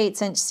 5/8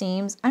 inch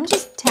seams. I'm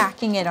just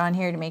tacking it on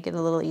here to make it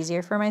a little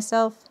easier for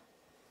myself.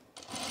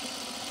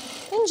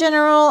 In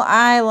general,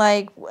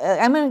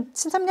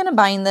 since I'm going to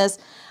bind this,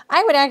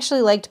 I would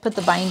actually like to put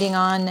the binding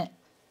on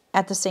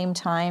at the same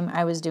time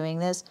I was doing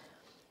this.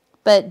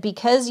 But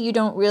because you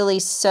don't really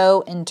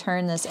sew and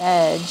turn this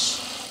edge,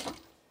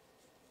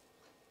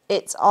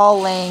 it's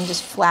all laying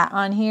just flat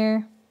on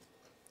here.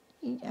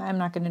 You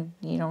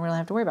don't really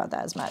have to worry about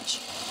that as much.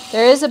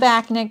 There is a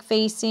back neck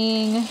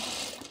facing.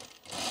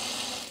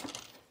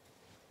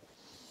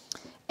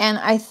 And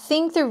I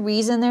think the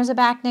reason there's a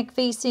back neck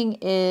facing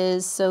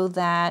is so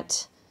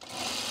that,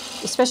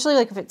 especially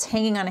like if it's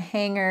hanging on a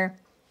hanger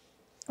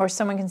or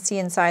someone can see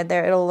inside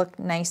there, it'll look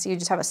nice. You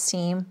just have a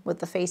seam with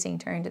the facing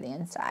turned to the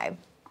inside.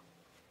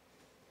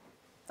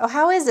 Oh,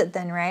 how is it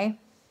then, Ray?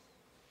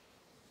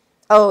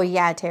 Oh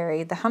yeah,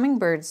 Terry, the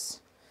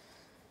hummingbirds.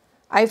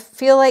 I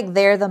feel like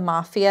they're the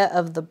mafia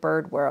of the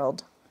bird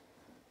world.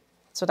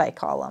 That's what I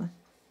call them.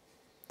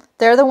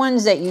 They're the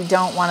ones that you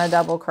don't want to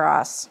double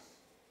cross.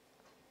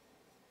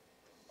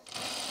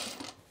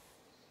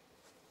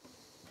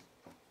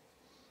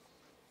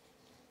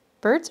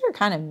 Birds are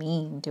kind of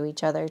mean to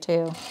each other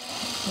too.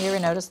 You ever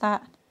notice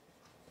that?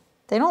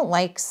 They don't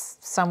like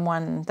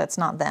someone that's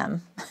not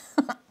them.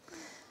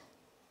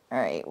 All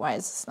right, why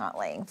is this not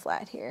laying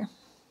flat here?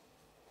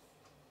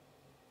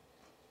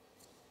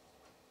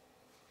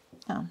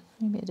 Oh,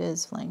 maybe it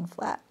is laying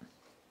flat.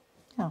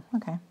 Oh,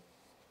 okay.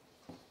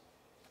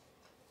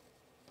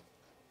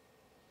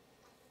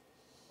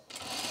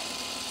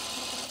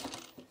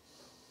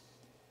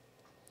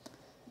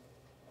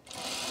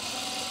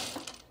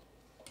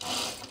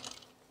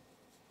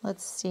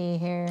 Let's see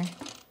here.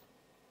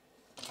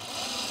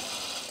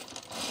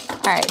 All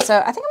right, so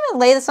I think I'm gonna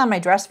lay this on my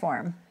dress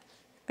form.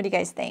 What do you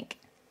guys think?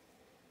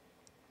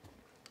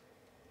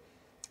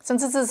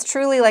 Since this is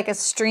truly like a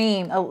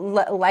stream,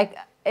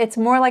 it's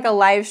more like a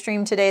live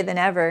stream today than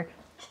ever.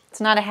 It's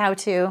not a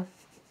how-to.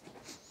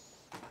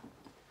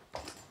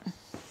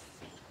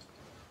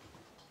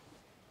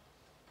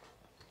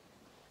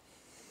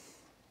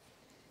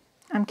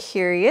 I'm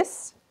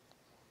curious.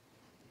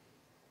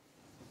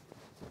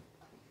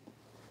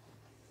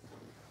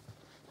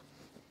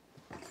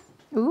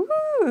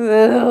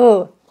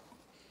 Ooh.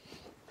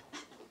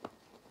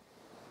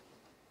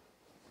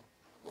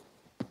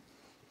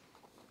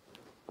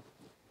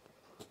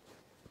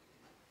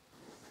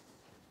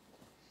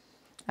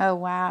 Oh,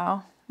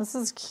 wow. This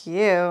is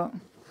cute.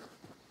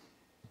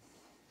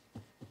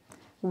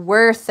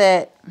 Worth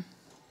it.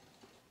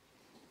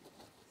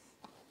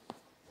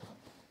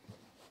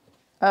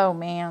 Oh,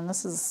 man.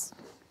 This is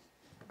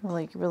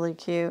really, really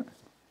cute.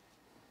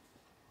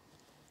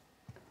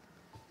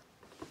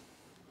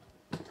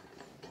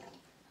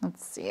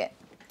 Let's see it.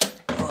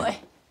 Boy.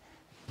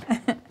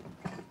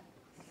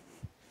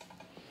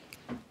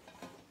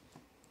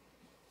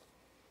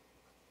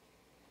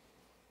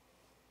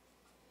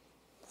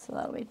 So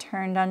that'll be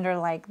turned under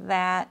like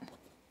that.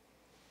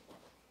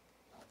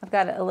 I've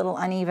got it a little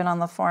uneven on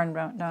the form,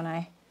 don't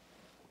I?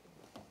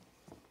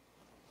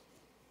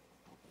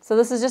 So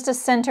this is just a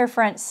center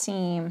front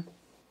seam.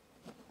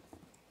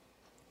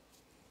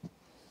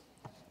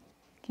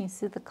 Can you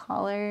see the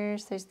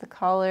collars? There's the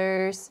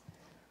collars,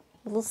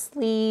 little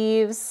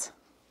sleeves.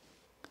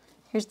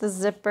 Here's the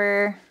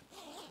zipper.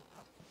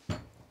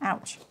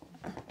 Ouch.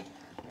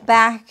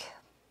 Back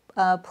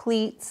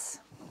pleats.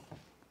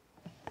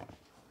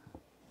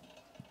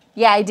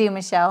 Yeah, I do,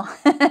 Michelle.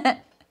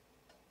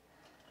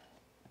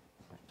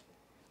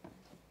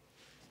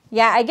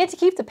 Yeah, I get to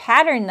keep the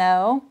pattern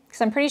though,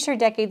 because I'm pretty sure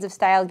Decades of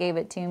Style gave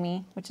it to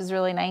me, which is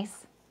really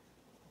nice.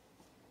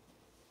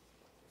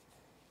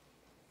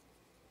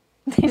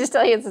 They just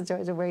tell you it's a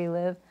choice of where you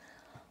live.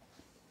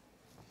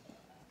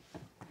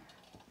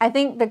 I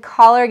think the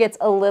collar gets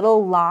a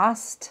little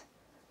lost.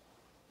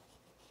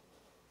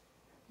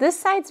 This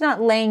side's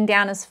not laying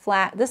down as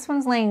flat. This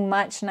one's laying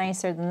much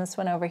nicer than this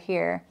one over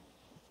here.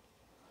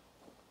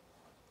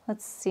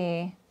 Let's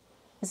see.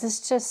 Is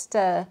this just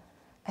a,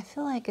 I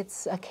feel like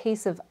it's a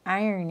case of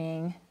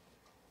ironing.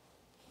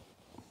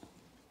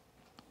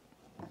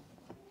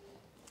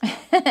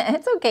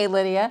 It's okay,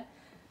 Lydia.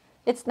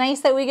 It's nice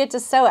that we get to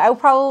sew. I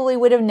probably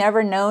would have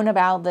never known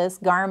about this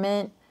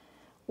garment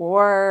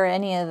or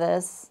any of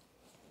this.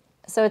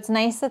 So it's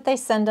nice that they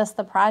send us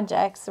the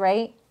projects,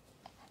 right?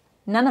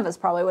 None of us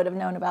probably would have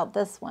known about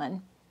this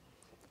one.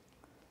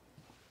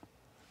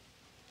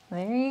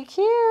 Very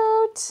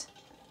cute.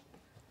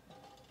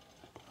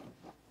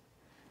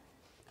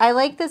 I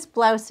like this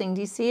blousing.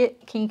 Do you see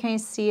it? Can you kind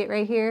of see it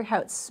right here? How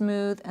it's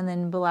smooth and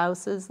then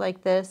blouses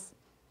like this.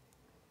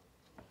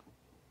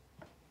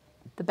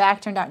 The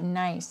back turned out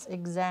nice,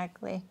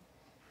 exactly.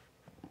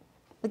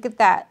 Look at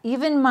that.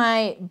 Even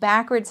my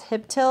backwards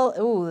hip tilt,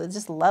 ooh, it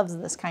just loves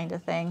this kind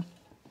of thing.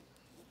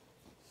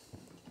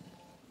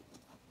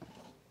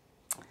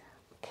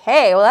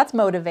 Okay, well that's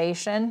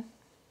motivation.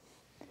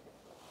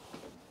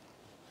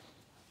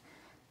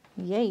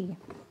 Yay.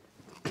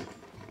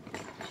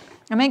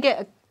 I'm gonna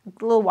get a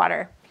little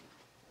water.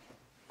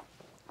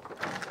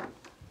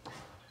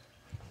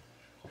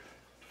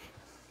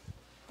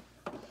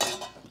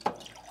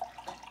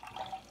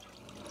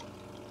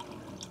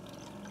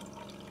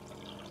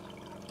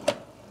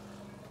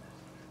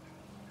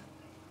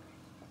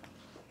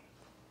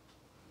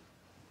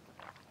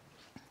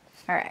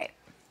 All right.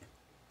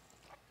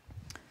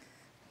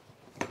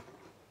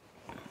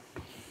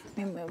 Let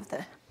me move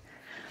the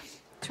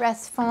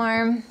dress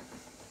form.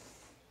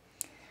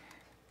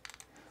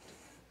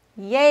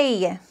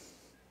 Yay!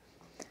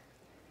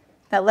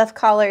 That left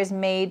collar is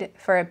made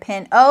for a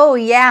pin. Oh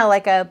yeah,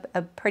 like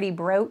a pretty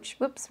brooch.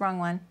 Whoops, wrong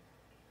one.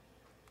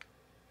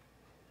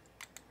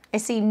 I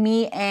see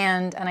me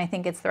and I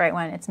think it's the right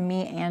one. It's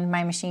me and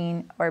my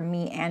machine, or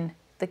me and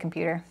the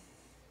computer.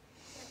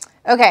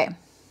 Okay.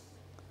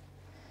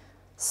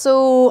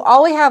 So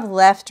all we have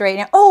left right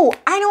now, oh,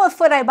 I know what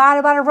foot I bought.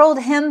 I bought a rolled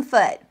hem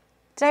foot.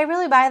 Did I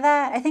really buy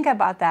that? I think I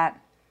bought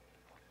that.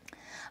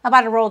 I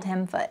bought a rolled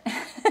hem foot.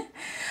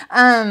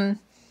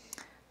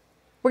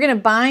 We're gonna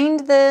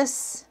bind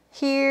this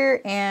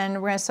here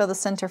and we're gonna sew the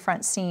center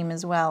front seam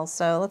as well.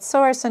 So let's sew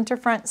our center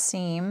front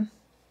seam.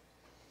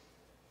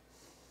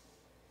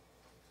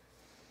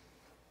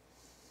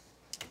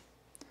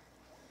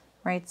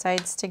 Right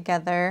sides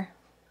together.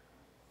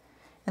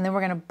 And then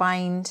we're gonna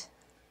bind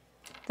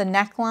the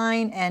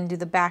neckline and do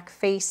the back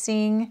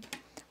facing.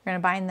 We're gonna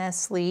bind the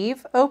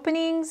sleeve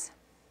openings.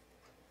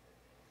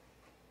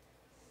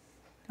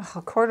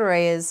 Oh,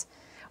 corduroy is,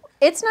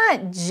 it's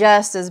not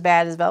just as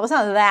bad as velvet. It's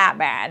not that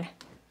bad.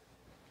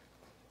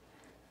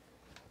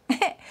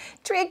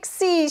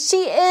 Trixie,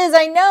 she is,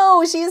 I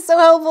know, she is so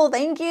helpful,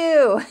 thank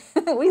you.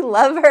 We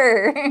love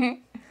her.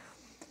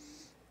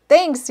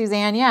 Thanks,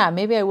 Suzanne. Yeah,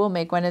 maybe I will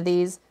make one of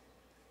these.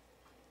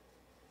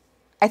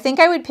 I think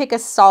I would pick a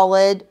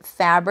solid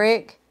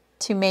fabric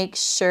to make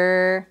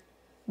sure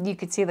you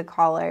could see the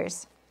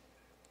collars.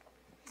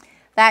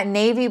 That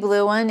navy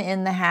blue one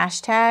in the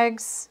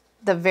hashtags,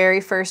 the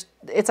very first,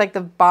 it's like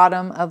the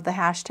bottom of the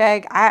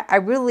hashtag. I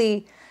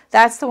really,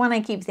 that's the one I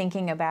keep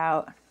thinking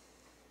about.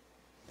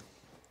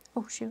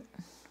 Oh, shoot.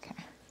 Okay.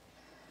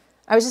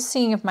 I was just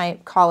seeing if my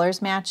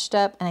collars matched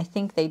up, and I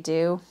think they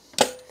do.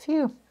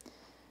 Phew.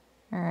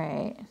 All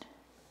right.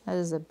 That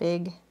is a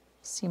big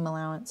seam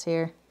allowance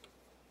here.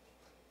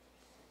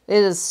 It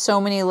is so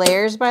many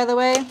layers, by the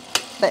way,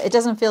 but it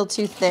doesn't feel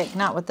too thick,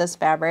 not with this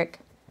fabric.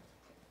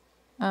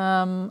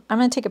 I'm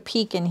going to take a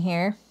peek in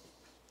here,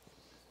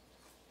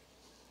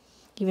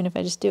 even if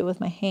I just do it with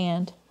my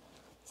hand.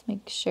 Let's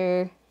make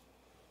sure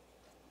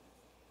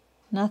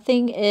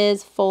nothing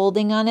is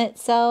folding on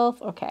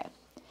itself. Okay.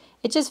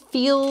 It just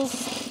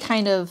feels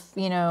kind of,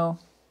 you know,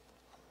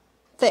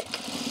 thick.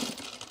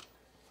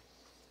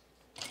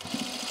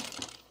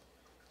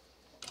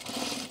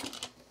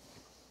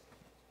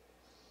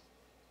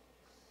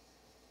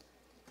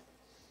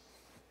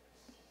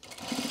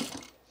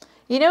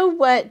 You know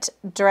what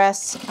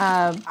dress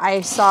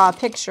I saw a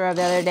picture of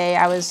the other day?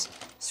 I was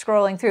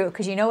scrolling through,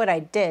 because you know what I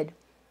did?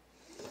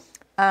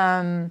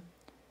 I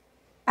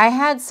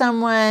had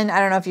someone, I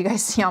don't know if you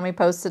guys saw me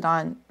posted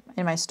on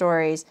in my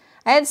stories,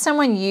 I had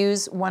someone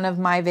use one of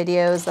my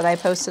videos that I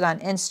posted on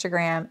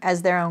Instagram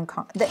as their own,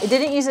 they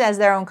didn't use it as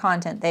their own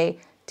content. They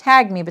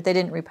tagged me, but they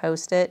didn't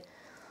repost it.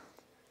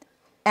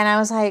 And I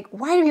was like,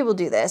 why do people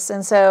do this?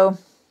 And so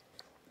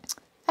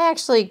I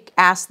actually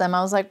asked them,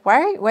 I was like,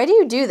 why do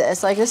you do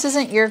this? Like, this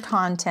isn't your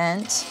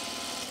content.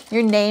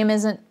 Your name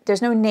isn't,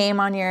 there's no name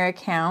on your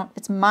account.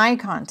 It's my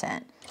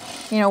content.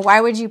 You know, why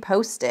would you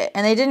post it?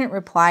 And they didn't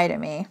reply to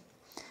me.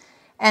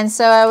 And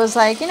so I was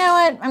like, you know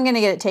what? I'm going to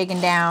get it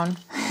taken down.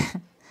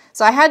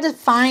 So I had to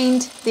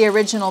find the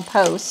original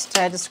post.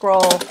 I had to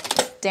scroll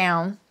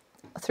down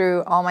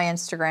through all my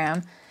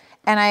Instagram.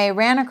 And I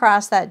ran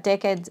across that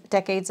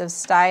Decades of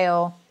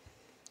Style.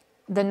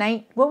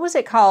 What was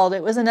it called?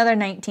 It was another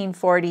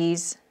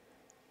 1940s.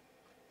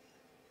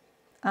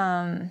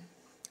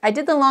 I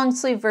did the long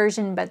sleeve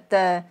version, but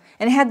and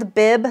it had the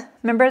bib.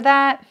 Remember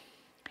that?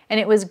 And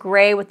it was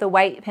gray with the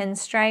white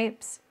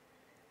pinstripes.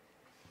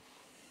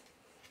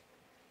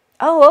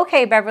 Oh,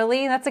 okay,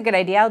 Beverly. That's a good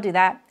idea. I'll do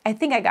that. I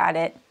think I got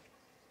it.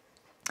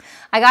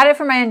 I got it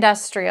for my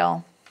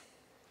industrial.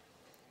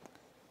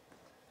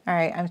 All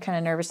right, I'm kind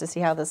of nervous to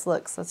see how this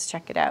looks. Let's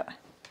check it out.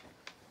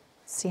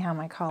 See how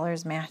my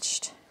collar's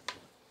matched.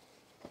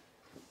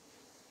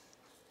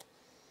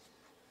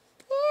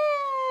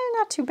 Yeah,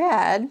 not too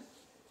bad.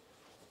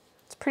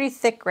 It's pretty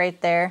thick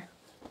right there.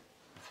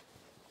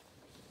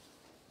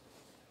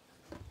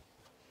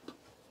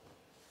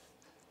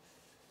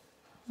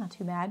 Not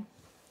too bad.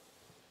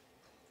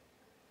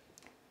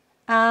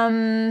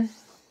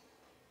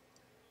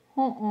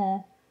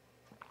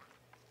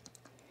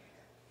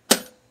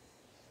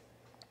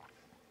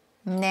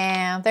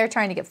 Nah, they're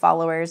trying to get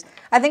followers.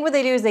 I think what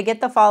they do is they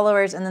get the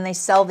followers and then they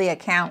sell the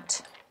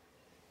account.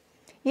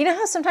 You know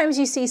how sometimes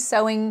you see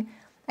sewing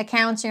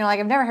accounts and you're like,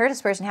 I've never heard of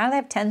this person. How do they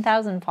have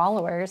 10,000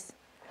 followers?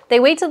 They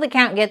wait till the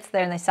account gets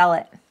there and they sell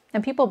it.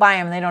 And people buy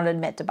them and they don't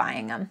admit to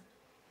buying them.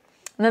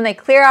 And then they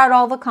clear out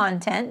all the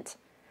content,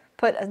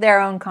 put their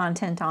own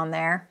content on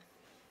there.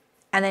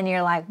 And then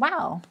you're like,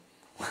 wow.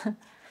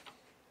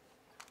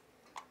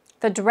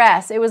 The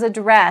dress, it was a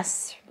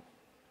dress.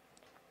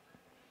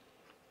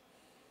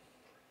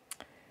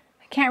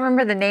 I can't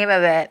remember the name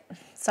of it.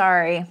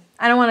 Sorry.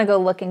 I don't want to go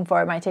looking for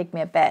it. It might take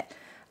me a bit.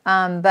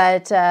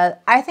 But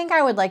I think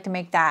I would like to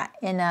make that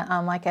in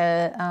like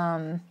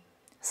a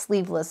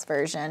sleeveless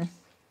version.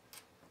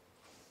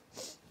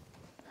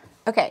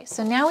 Okay,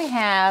 so now we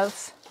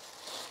have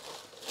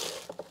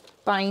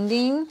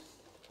binding.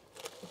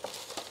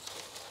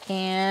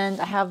 And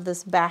I have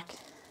this back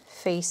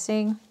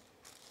facing.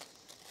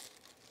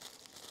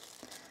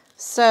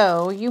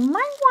 So you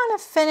might want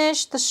to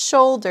finish the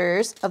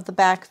shoulders of the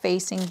back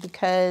facing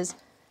because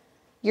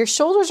your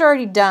shoulders are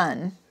already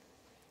done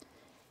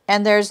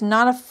and there's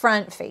not a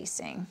front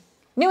facing.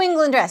 New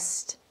England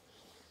dressed.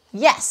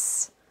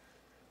 Yes,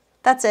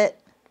 that's it.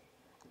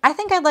 I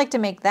think I'd like to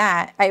make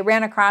that. I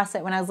ran across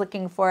it when I was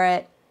looking for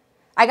it.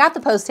 I got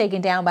the post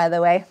taken down, by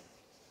the way.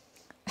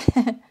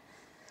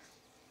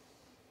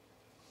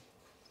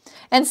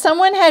 And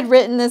someone had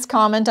written this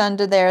comment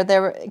under there,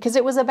 because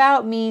it was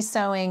about me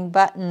sewing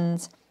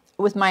buttons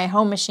with my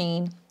home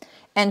machine.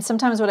 And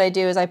sometimes what I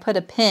do is I put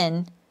a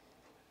pin.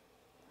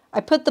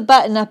 I put the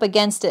button up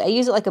against it. I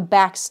use it like a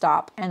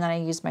backstop, and then I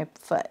use my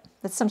foot.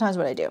 That's sometimes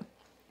what I do.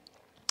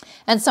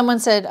 And someone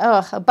said,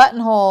 oh, a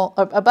buttonhole,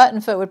 a button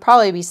foot would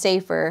probably be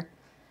safer.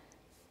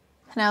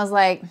 And I was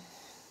like,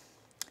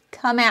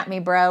 come at me,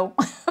 bro.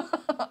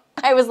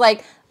 I was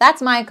like, that's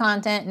my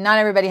content. Not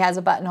everybody has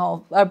a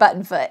buttonhole or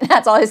button foot.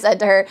 That's all I said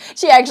to her.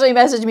 She actually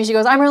messaged me. She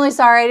goes, I'm really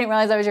sorry. I didn't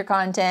realize that was your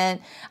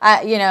content.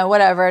 You know,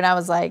 whatever. And I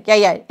was like,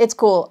 yeah, it's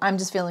cool. I'm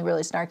just feeling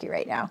really snarky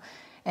right now.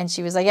 And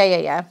she was like,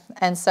 yeah.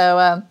 And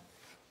so,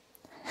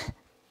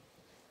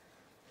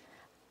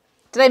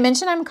 did I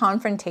mention I'm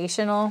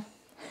confrontational?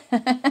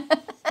 I'm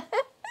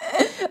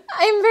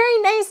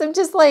very nice. I'm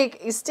just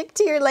like, stick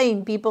to your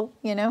lane, people,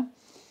 you know?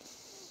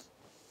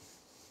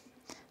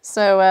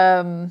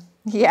 So,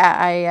 yeah,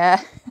 I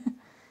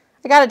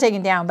got it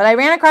taken down, but I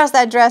ran across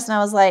that dress and I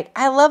was like,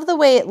 I love the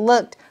way it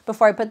looked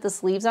before I put the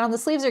sleeves on. The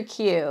sleeves are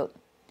cute.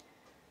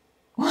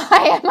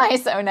 Why am I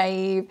so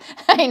naive?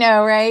 I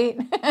know, right?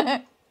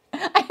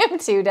 I am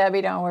too,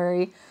 Debbie, don't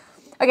worry.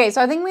 Okay,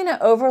 so I think I'm going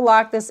to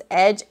overlock this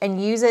edge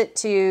and use it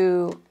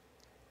to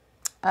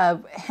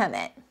hem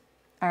it.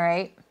 All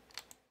right.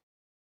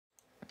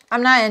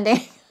 I'm not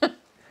ending.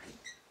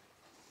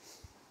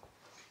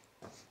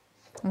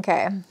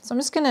 Okay, so I'm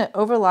just going to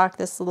overlock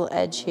this little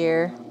edge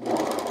here.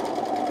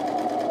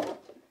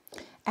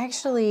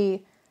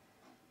 Actually,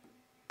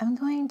 I'm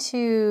going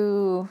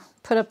to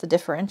put up the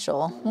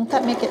differential. Won't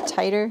that make it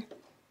tighter?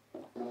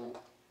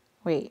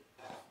 Wait.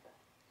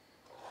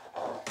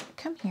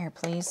 Come here,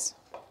 please.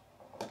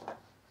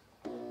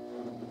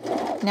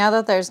 Now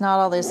that there's not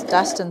all this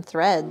dust and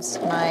threads,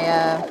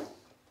 my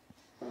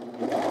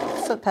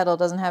foot pedal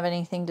doesn't have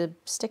anything to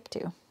stick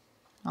to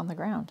on the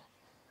ground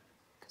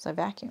because I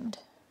vacuumed.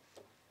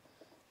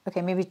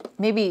 Okay, maybe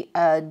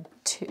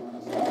 2.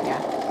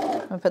 Yeah,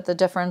 I'm gonna put the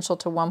differential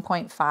to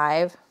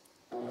 1.5.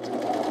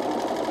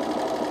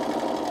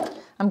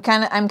 I'm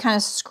kind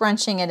of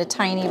scrunching it a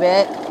tiny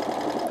bit.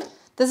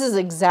 This is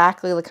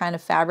exactly the kind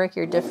of fabric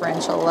your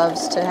differential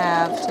loves to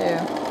have too.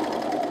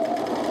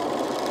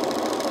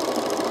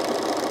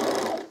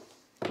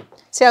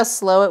 See how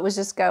slow it was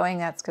just going?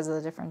 That's because of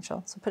the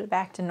differential. So put it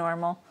back to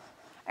normal.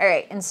 All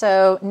right, and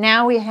so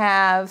now we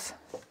have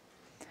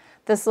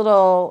this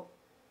little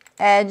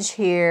edge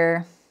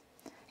here.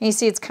 And you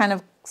see it's kind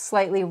of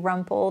slightly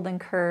rumpled and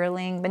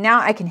curling, but now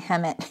I can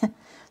hem it.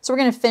 So we're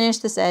going to finish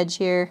this edge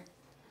here.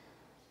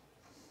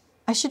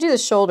 I should do the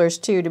shoulders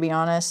too, to be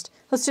honest.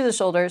 Let's do the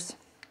shoulders.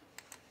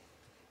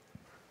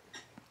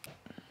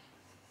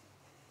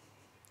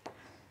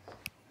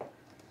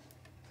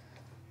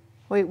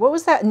 Wait, what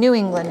was that? New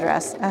England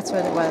dress. That's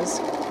what it was.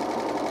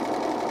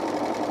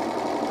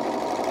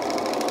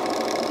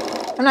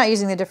 I'm not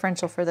using the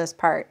differential for this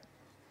part.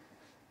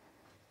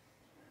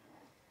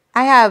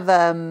 I have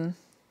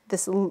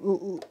this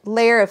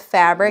layer of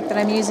fabric that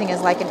I'm using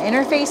as like an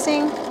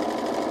interfacing.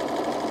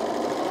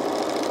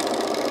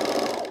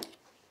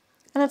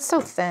 And it's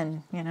so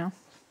thin, you know.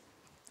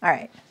 All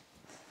right.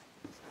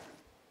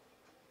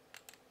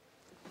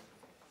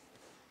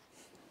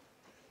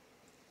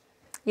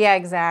 Yeah,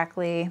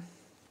 exactly.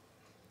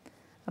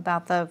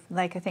 About the,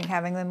 like, I think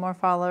having the more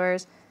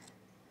followers.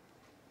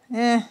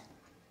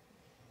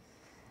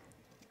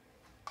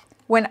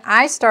 When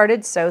I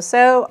started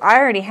So-So, I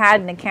already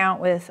had an account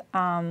with,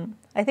 I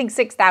think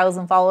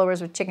 6,000 followers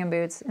with chicken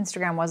boots.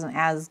 Instagram wasn't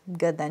as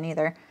good then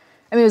either.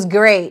 I mean, it was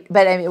great,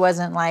 but it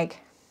wasn't like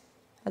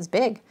as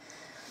big.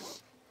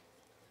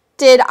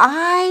 Did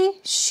I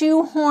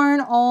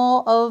shoehorn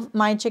all of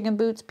my chicken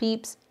boots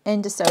peeps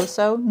into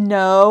So-So?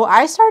 No,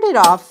 I started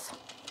off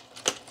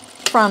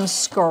from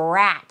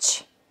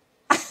scratch.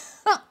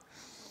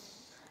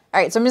 All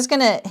right, so I'm just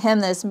gonna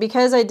hem this. And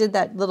because I did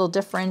that little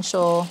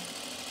differential,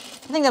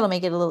 I think that'll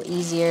make it a little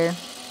easier.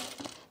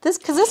 Because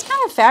this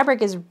kind of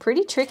fabric is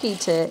pretty tricky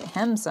to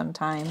hem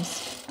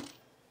sometimes.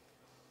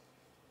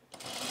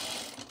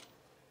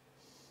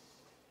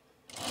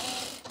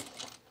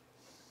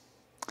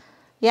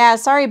 Yeah,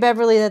 sorry,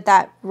 Beverly,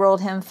 that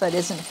rolled hem foot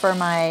isn't for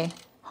my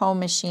home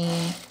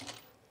machine.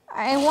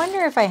 I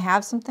wonder if I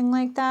have something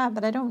like that,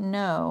 but I don't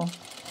know.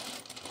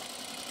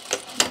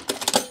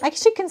 I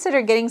should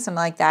consider getting some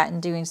like that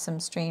and doing some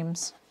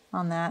streams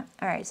on that.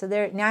 All right, so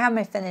there. Now I have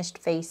my finished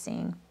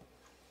facing.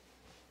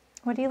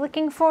 What are you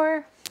looking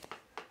for?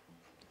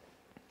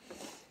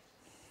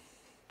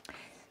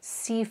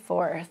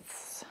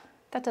 C4ths.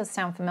 That does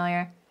sound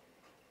familiar.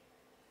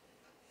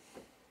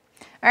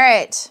 All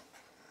right,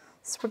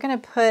 so we're gonna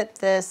put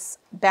this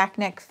back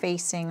neck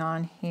facing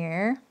on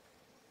here.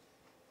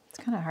 It's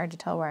kind of hard to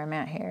tell where I'm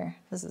at here.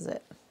 This is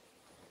it.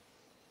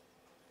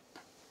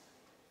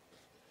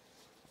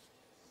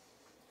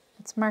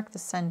 Let's mark the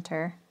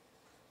center.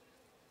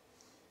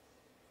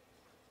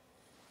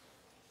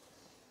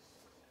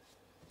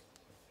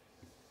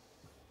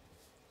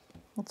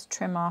 Let's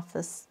trim off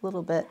this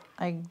little bit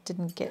I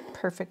didn't get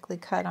perfectly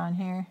cut on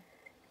here.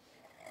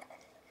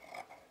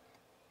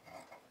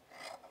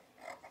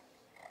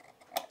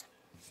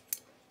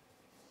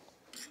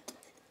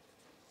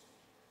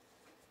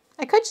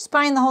 I could just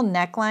bind the whole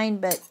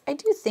neckline, but I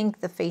do think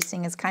the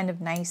facing is kind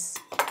of nice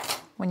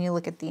when you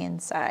look at the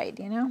inside,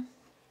 you know?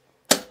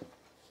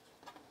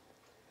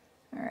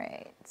 All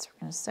right, so we're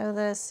gonna sew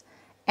this.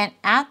 And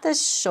at the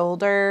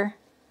shoulder,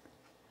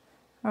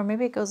 or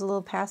maybe it goes a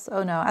little past,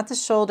 oh no, at the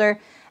shoulder,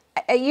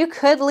 you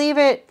could leave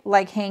it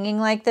like hanging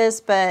like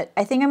this, but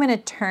I think I'm gonna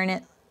turn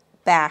it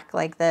back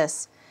like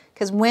this.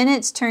 Because when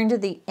it's turned to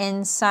the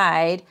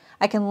inside,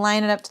 I can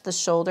line it up to the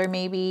shoulder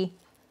maybe.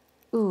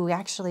 Ooh,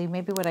 actually,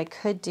 maybe what I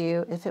could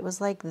do, if it was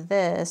like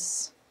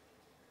this,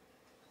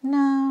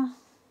 no,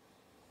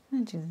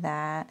 I'm gonna do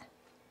that.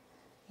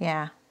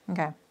 Yeah,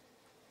 okay.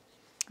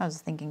 I was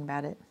thinking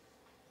about it.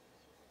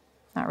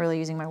 Not really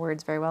using my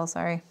words very well,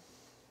 sorry.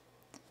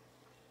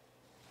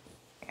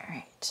 All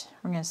right,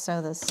 we're gonna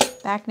sew this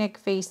back neck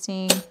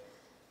facing.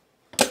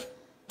 I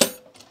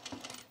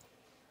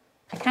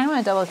kind of want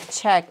to double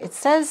check. It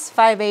says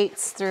 5/8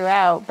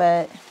 throughout,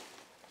 but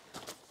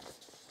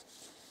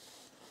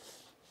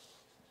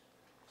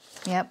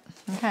yep,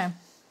 okay.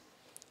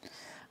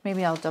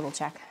 Maybe I'll double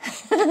check.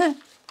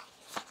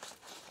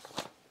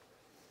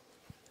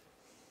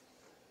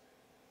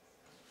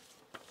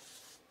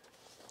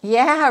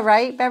 Yeah,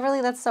 right,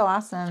 Beverly? That's so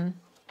awesome.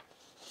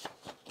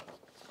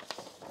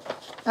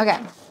 Okay.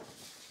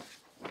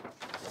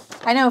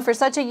 I know, for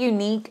such a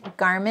unique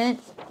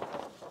garment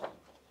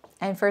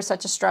and for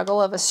such a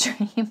struggle of a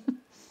stream.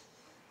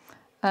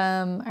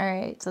 All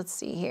right, so let's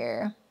see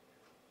here.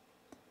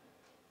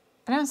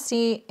 I don't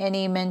see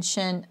any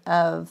mention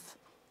of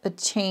a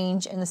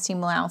change in the seam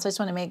allowance. I just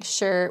want to make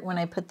sure when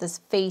I put this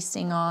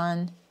facing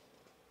on.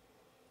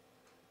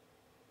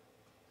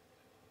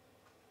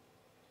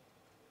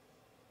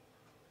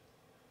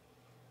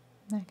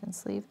 Neck and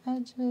sleeve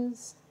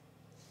edges.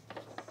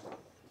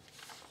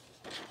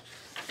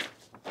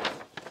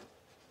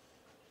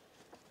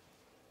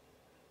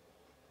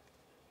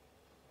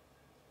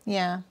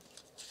 Yeah.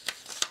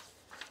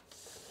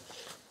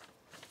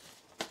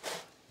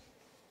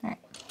 All right.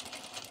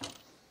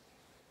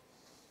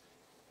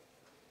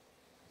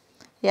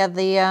 Yeah,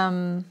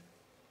 the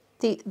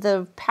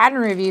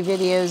pattern review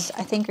videos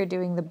I think are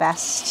doing the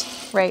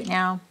best right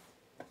now.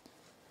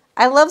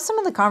 I love some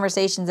of the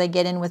conversations I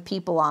get in with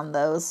people on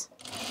those.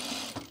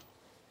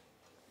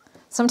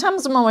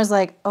 Sometimes I'm always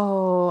like,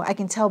 oh, I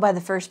can tell by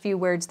the first few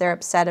words they're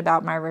upset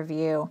about my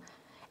review.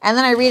 And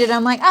then I read it,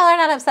 I'm like, oh, they're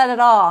not upset at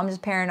all. I'm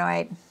just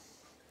paranoid.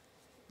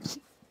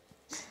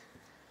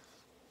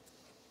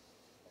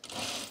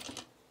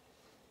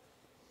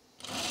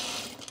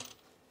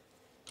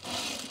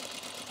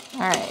 All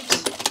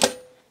right.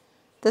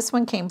 This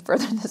one came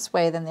further this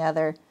way than the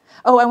other.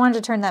 Oh, I wanted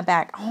to turn that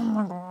back. Oh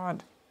my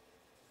God.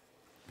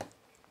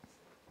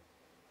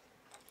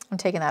 I'm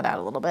taking that out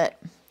a little bit.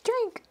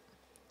 Drink.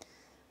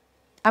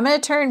 I'm going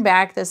to turn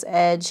back this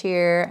edge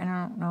here. I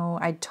don't know.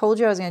 I told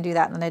you I was going to do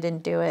that and then I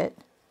didn't do it.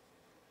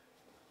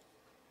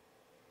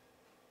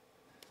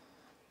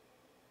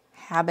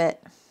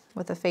 Habit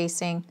with the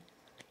facing,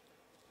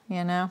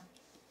 you know.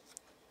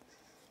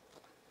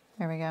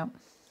 There we go.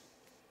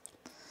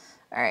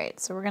 All right,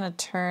 so we're going to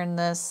turn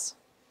this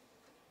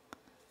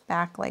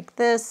back like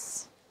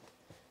this.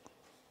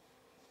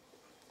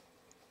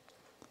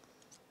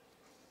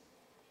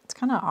 It's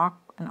kind of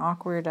an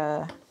awkward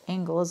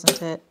angle,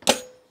 isn't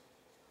it?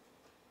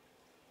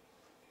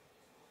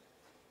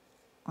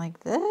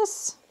 Like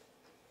this.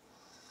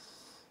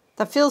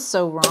 That feels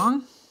so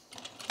wrong.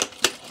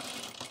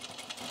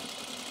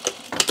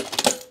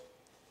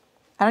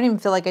 I don't even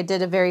feel like I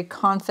did a very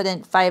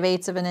confident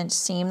 5/8 of an inch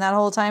seam that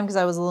whole time because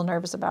I was a little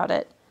nervous about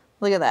it.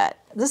 Look at that.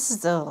 This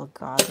is, oh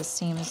God, this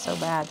seam is so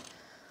bad.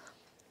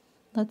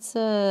 Let's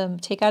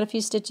take out a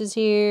few stitches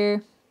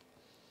here.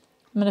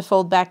 I'm going to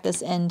fold back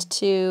this end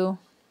too.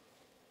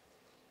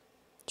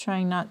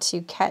 Trying not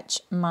to catch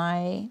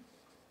my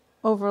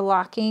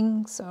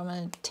overlocking. So I'm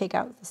going to take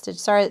out the stitch.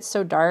 Sorry, it's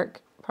so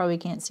dark. Probably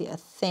can't see a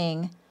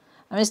thing.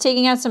 I'm just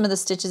taking out some of the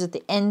stitches at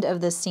the end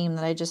of the seam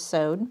that I just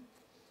sewed,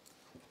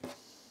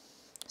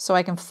 so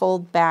I can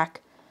fold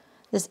back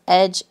this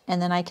edge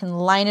and then I can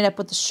line it up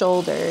with the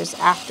shoulders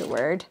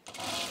afterward.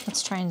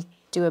 Let's try and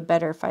do a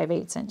better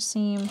 5/8 inch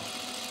seam.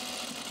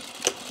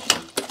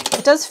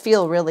 It does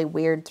feel really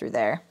weird through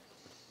there.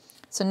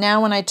 So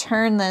now when I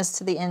turn this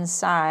to the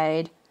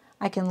inside,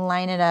 I can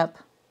line it up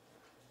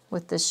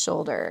with this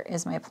shoulder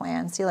is my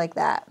plan. See, like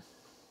that.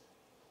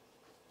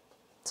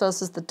 So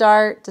this is the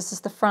dart, this is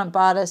the front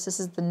bodice, this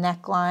is the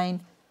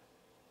neckline.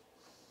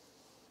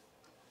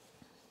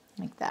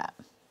 Like that.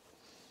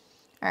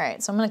 All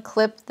right, so I'm going to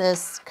clip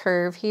this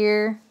curve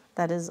here.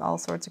 That is all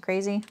sorts of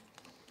crazy.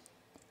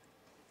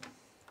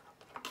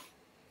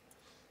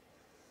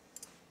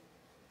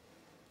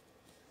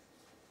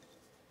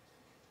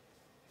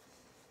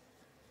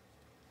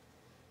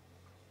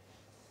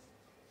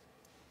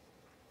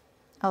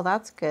 Oh,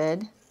 that's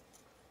good.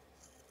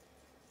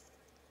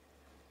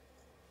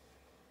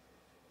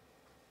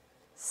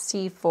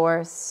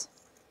 C-force.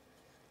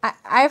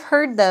 I've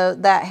heard though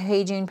that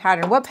Hey June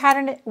pattern. What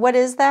pattern? What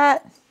is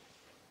that?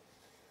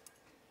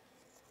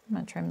 I'm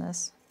going to trim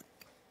this.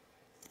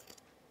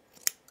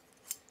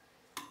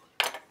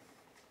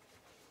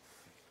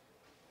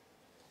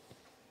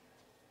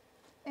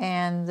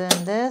 And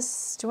then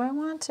this, do I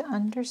want to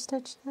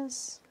understitch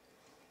this?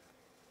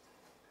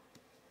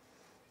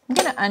 I'm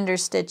going to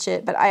understitch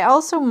it, but I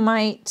also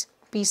might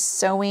be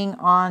sewing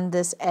on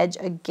this edge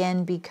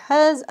again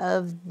because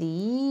of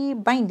the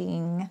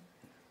binding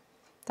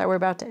that we're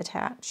about to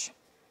attach.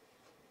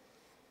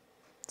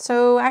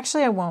 So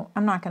actually I won't.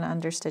 I'm not going to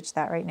understitch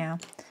that right now.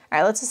 All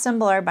right, let's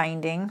assemble our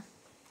binding.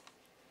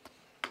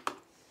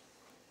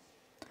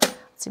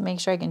 Let's make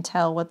sure I can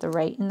tell what the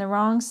right and the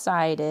wrong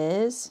side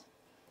is.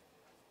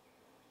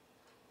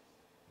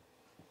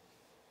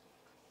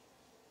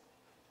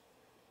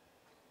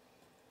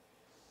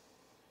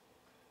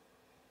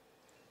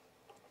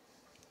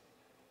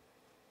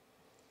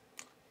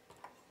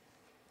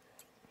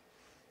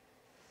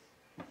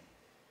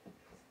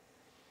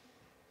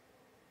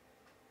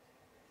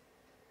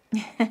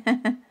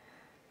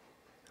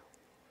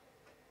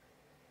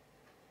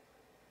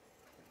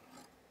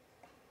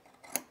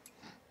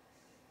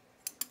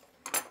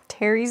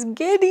 Terry's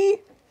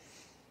giddy.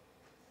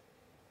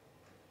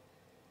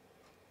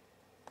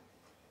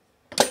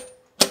 I'm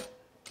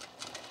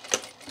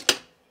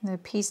going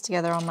to piece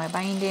together all my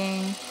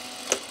binding.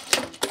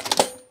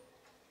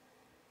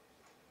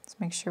 Let's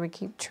make sure we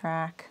keep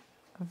track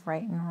of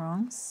right and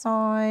wrong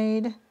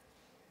side.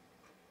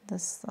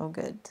 This, oh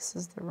good, this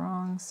is the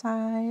wrong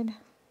side.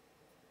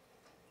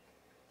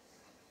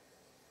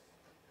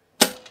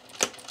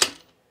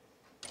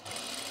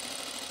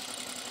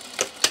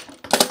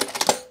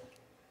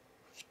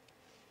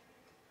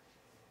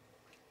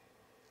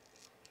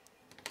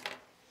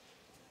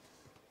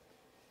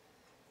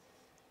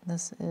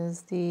 This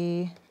is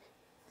the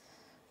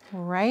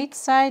right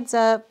side's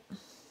up.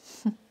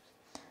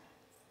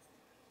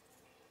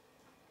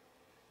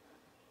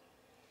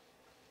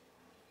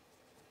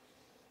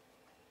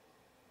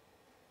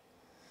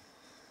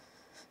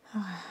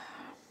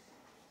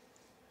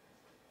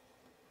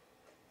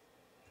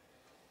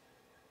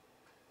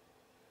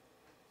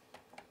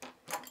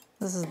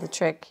 This is the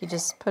trick. You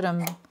just put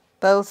them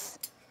both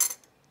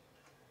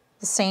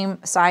the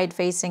same side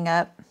facing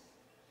up,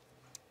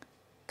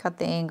 cut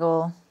the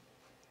angle,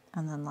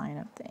 and then line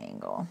up the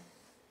angle.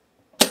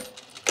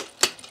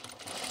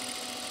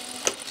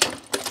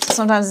 So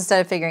sometimes instead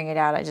of figuring it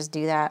out, I just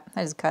do that.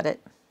 I just cut it.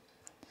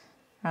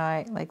 All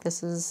right, like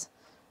this is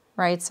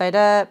right side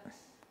up,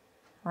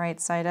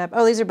 right side up.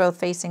 Oh, these are both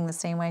facing the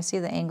same way. See,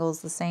 the angle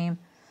is the same.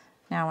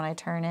 Now when I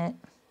turn it,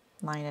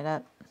 line it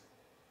up,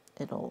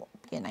 it'll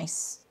be a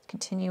nice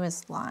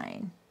continuous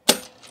line.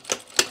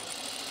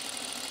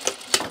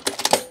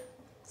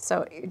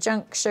 So your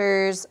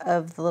junctures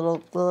of the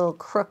little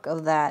crook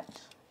of that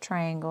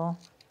triangle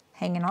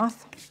hanging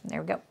off.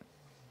 There we go.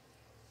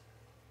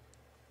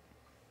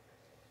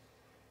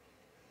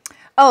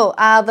 Oh,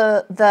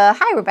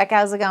 hi Rebecca,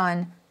 how's it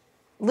going?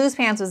 Loose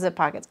pants with zip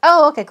pockets.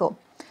 Oh, okay, cool.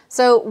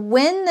 So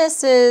when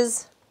this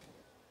is,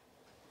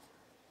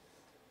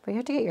 but you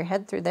have to get your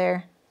head through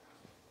there.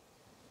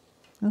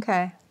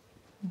 Okay,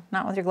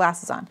 not with your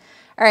glasses on.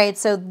 All right,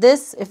 so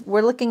this, if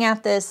we're looking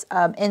at this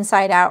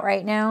inside out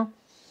right now,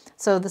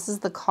 so this is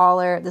the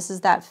collar, this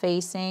is that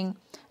facing.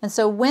 And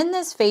so when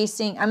this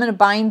facing, I'm gonna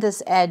bind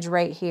this edge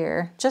right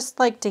here, just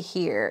like to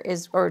here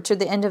is, or to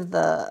the end of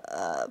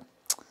the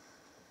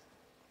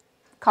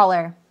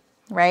collar,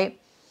 right?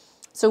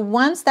 So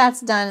once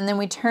that's done, and then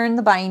we turn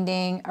the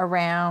binding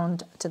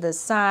around to this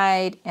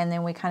side, and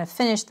then we kind of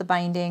finish the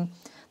binding.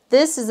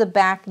 This is a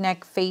back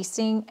neck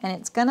facing, and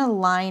it's gonna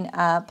line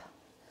up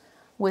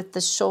with the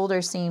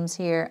shoulder seams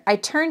here. I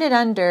turned it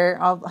under,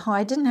 oh,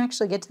 I didn't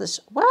actually get to the,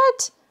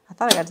 what? I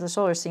thought I got to the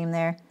shoulder seam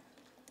there.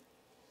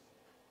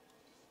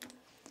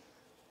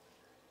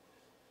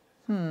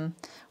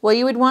 Well,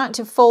 you would want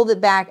to fold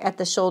it back at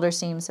the shoulder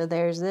seam. So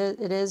there's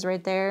it, it is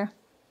right there.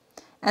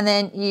 And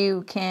then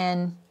you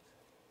can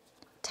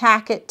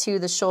tack it to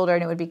the shoulder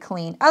and it would be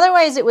clean.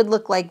 Otherwise, it would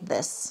look like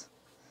this.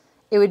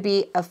 It would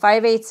be a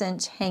 5/8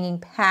 inch hanging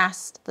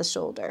past the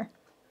shoulder.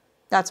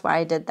 That's why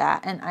I did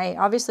that. And I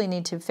obviously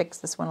need to fix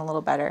this one a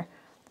little better.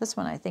 This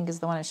one I think is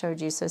the one I showed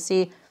you. So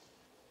see,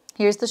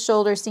 here's the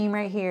shoulder seam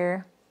right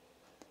here.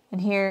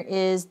 And here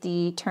is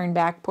the turn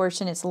back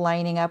portion. It's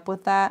lining up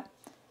with that.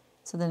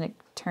 So then it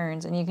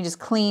turns and you can just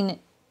clean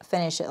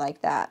finish it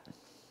like that.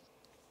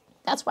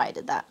 That's why I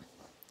did that.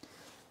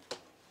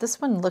 This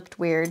one looked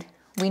weird.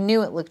 We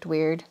knew it looked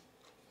weird.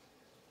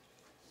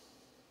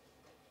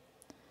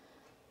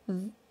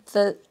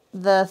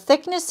 The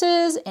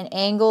thicknesses and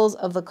angles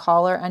of the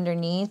collar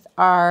underneath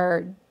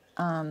are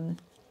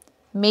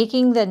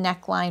making the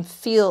neckline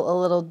feel a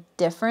little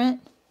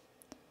different.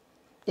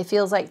 It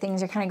feels like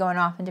things are kind of going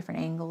off in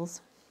different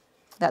angles.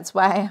 That's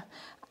why,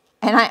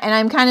 and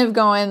I'm kind of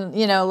going,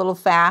 you know, a little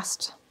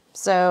fast,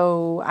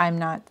 so I'm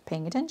not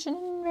paying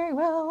attention very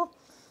well.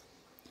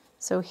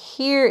 So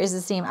here is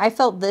the seam. I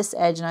felt this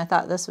edge and I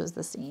thought this was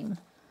the seam.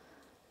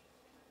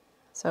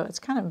 So it's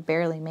kind of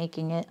barely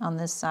making it on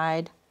this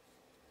side.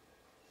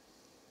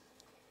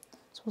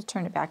 So we'll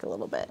turn it back a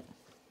little bit.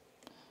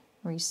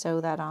 Re-sew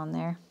that on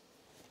there.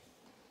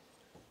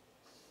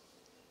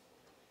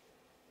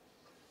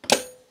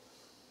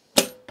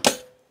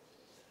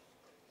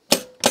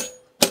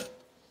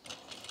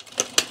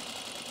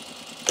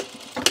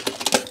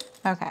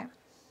 Okay,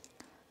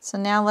 so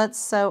now let's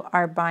sew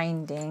our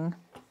binding.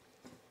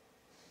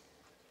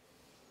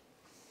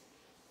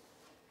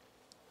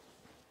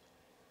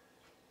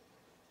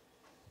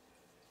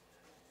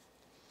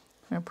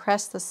 I'm going to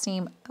press the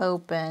seam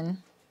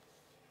open.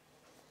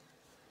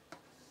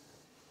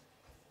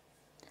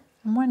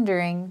 I'm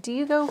wondering, do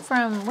you go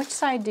from, which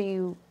side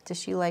does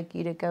she like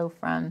you to go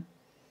from?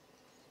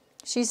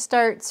 She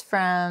starts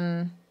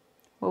from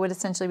what would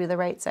essentially be the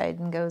right side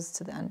and goes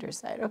to the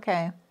underside.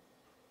 Okay.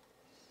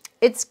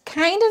 It's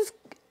kind of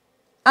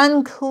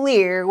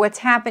unclear what's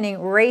happening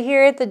right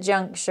here at the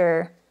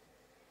juncture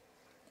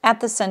at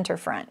the center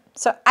front.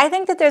 So I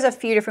think that there's a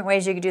few different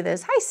ways you could do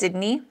this. Hi,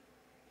 Sydney.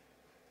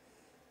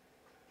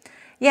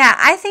 Yeah,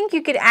 I think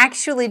you could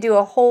actually do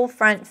a whole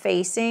front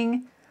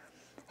facing.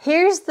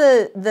 Here's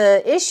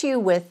the issue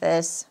with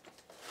this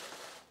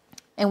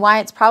and why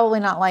it's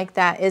probably not like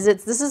that is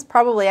this is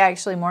probably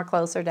actually more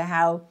closer to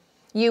how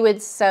you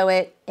would sew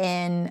it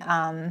in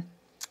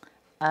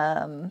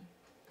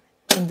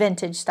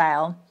vintage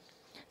style.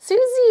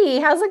 Susie,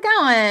 how's it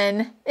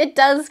going? It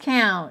does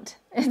count.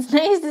 It's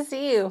nice to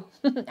see you.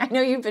 I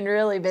know you've been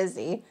really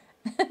busy.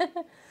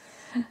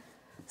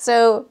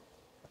 So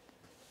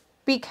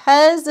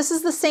because this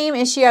is the same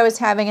issue I was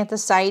having at the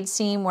side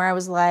seam where I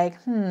was like,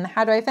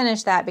 how do I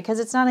finish that? Because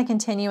it's not a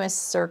continuous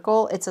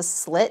circle, it's a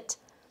slit.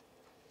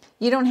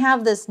 You don't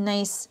have this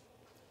nice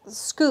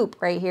scoop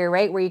right here,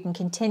 right? Where you can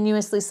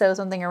continuously sew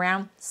something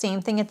around.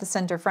 Same thing at the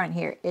center front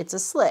here. It's a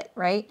slit,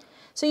 right?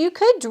 So you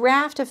could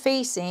draft a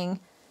facing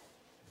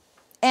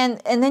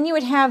and then you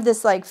would have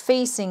this like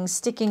facing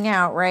sticking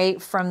out,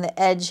 right, from the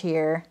edge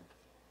here.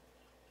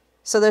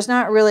 So there's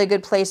not really a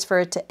good place for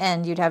it to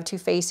end. You'd have two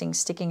facings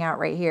sticking out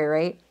right here,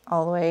 right?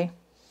 All the way.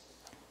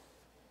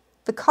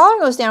 The collar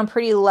goes down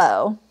pretty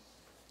low.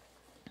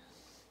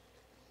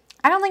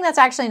 I don't think that's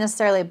actually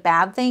necessarily a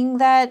bad thing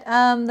that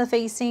the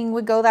facing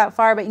would go that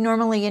far, but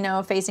normally, you know,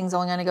 a facing's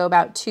only going to go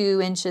about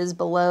 2 inches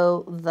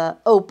below the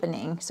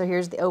opening. So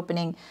here's the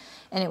opening,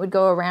 and it would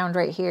go around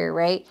right here,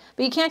 right?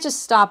 But you can't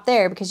just stop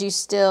there because you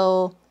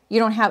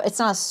don't have, it's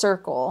not a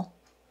circle.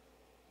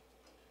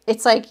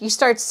 It's like you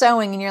start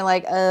sewing and you're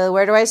like,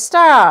 where do I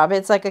stop?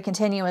 It's like a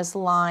continuous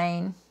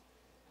line.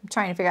 I'm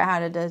trying to figure out how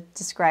to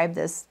describe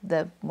this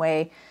the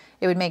way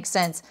it would make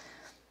sense.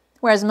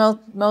 Whereas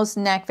most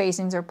neck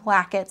facings are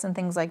plackets and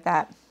things like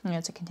that. you know,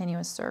 it's a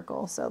continuous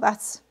circle. So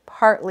that's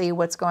partly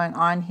what's going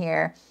on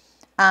here.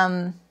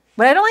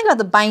 What I don't like about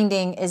the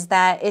binding is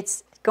that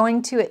it's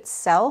going to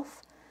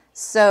itself.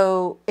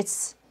 So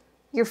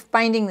you're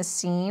binding the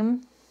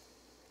seam.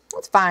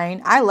 It's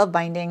fine. I love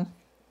binding.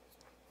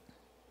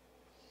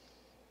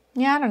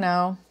 Yeah, I don't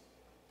know.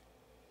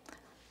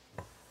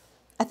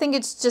 I think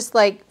it's just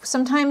like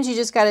sometimes you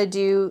just got to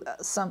do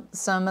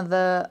some of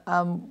the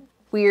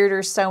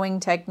weirder sewing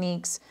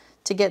techniques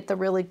to get the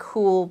really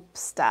cool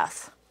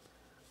stuff.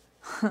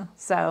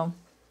 So,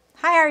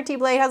 hi RT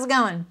Blade, how's it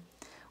going?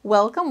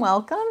 Welcome,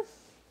 welcome.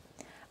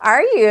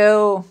 Are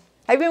you?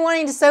 Have you been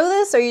wanting to sew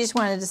this, or you just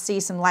wanted to see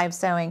some live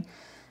sewing?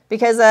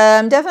 Because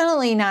I'm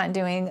definitely not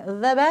doing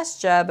the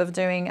best job of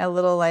doing a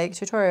little like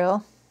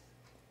tutorial.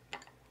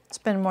 It's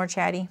been more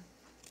chatty.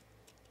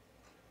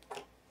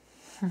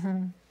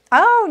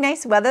 Oh,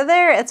 nice weather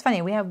there. It's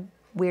funny, we have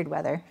weird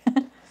weather.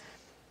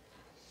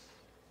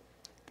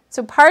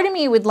 So part of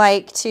me would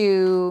like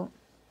to,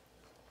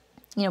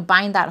 you know,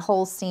 bind that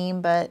whole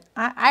seam, but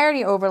I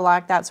already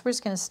overlocked that, so we're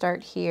just going to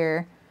start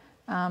here.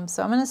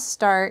 So I'm going to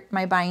start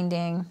my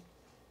binding.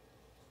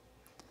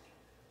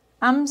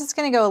 I'm just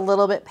going to go a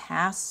little bit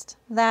past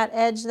that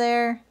edge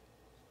there.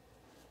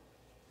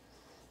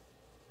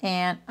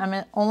 And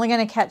I'm only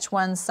going to catch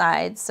one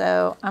side.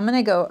 So I'm going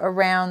to go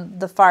around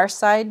the far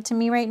side to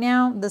me right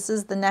now. This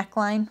is the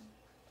neckline.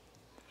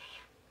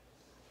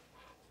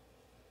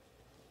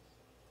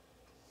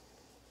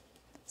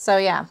 So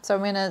yeah, so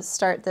I'm going to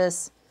start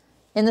this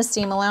in the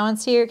seam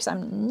allowance here because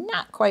I'm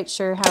not quite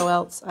sure how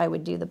else I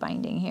would do the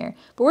binding here.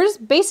 But we're just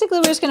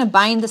going to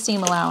bind the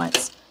seam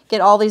allowance.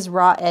 Get all these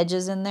raw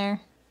edges in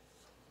there.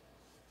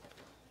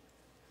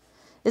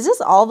 Is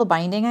this all the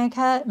binding I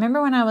cut? Remember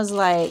when I was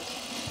like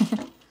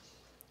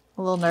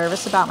a little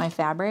nervous about my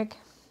fabric?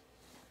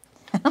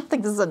 I don't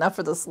think this is enough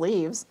for the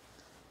sleeves.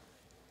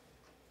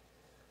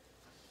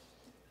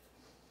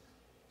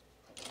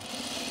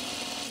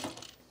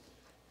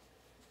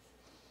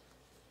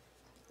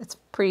 It's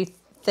pretty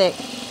thick.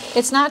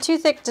 It's not too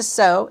thick to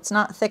sew. It's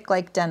not thick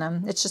like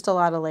denim. It's just a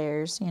lot of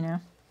layers, you know.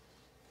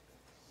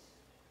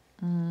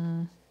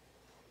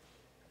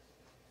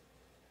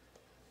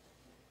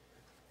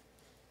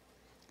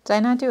 Did I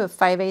not do a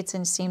 5/8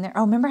 inch seam there?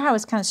 Oh, remember how I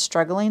was kind of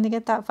struggling to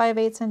get that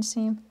 5/8 inch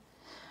seam?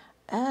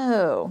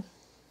 Oh.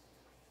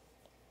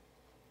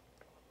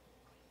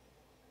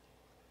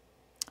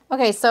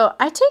 Okay, so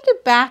I take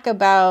it back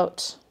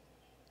about,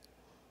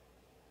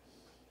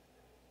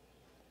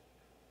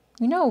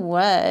 you know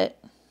what?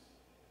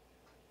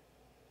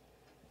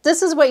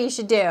 This is what you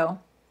should do.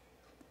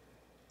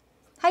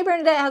 Hi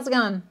Bernadette, how's it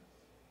going?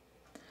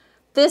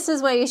 This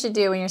is what you should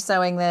do when you're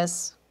sewing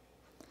this.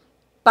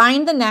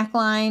 Bind the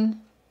neckline.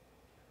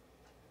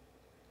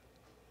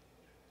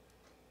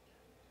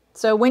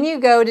 So when you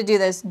go to do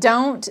this,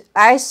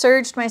 I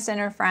serged my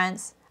center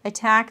fronts. I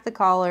tacked the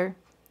collar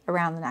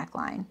around the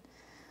neckline.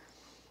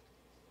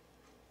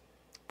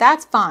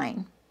 That's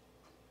fine.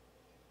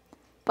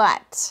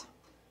 But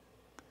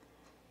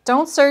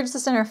don't serge the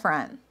center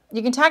front.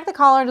 You can tack the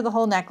collar to the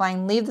whole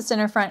neckline, leave the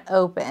center front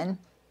open.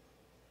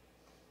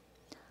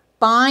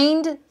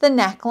 Bind the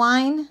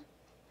neckline,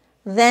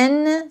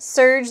 then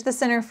serge the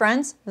center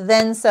fronts,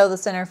 then sew the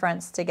center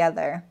fronts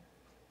together.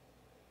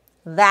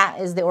 That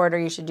is the order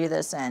you should do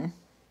this in.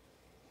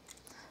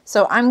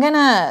 So I'm going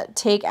to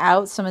take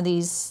out some of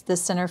the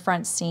center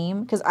front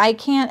seam because I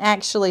can't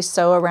actually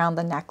sew around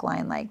the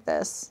neckline like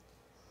this.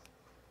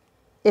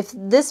 If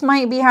this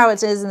might be how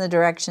it is in the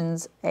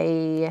directions,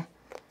 I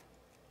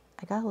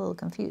got a little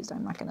confused.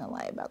 I'm not going to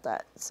lie about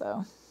that.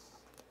 So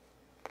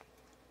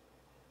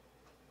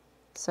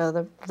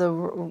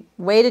the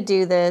way to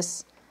do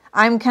this,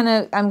 I'm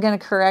gonna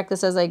correct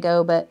this as I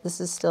go, but this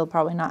is still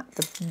probably not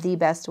the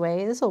best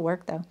way. This will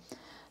work though.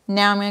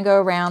 Now I'm gonna go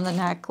around the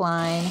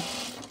neckline.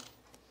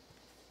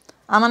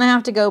 I'm gonna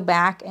have to go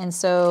back and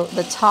sew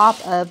the top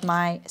of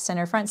my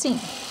center front seam.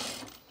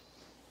 So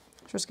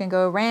we're just gonna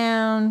go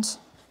around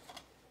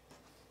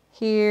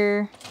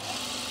here.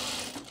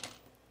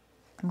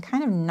 I'm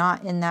kind of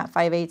not in that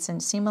 5/8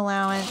 inch seam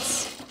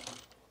allowance,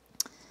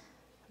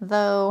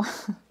 though.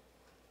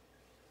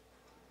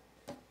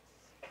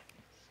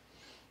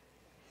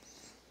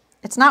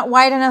 It's not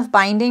wide enough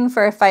binding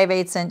for a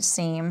 5/8 inch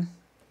seam.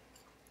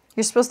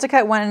 You're supposed to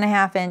cut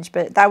 1.5 inch,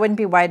 but that wouldn't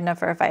be wide enough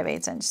for a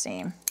 5/8 inch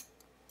seam.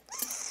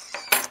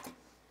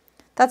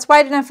 That's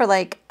wide enough for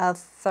like a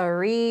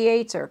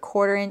 3/8 or a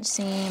 1/4 inch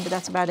seam, but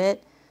that's about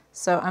it.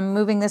 So I'm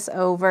moving this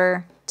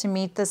over to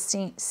meet the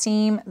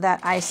seam that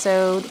I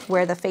sewed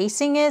where the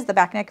facing is, the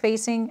back neck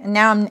facing. And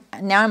now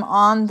I'm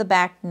on the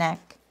back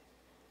neck.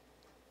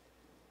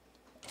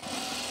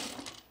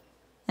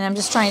 And I'm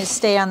just trying to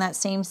stay on that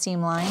same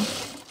seam line.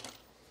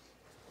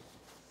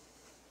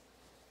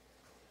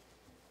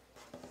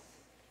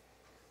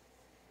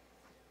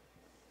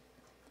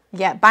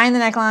 Yeah, bind the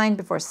neckline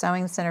before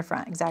sewing the center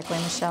front. Exactly,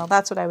 Michelle.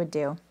 That's what I would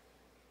do.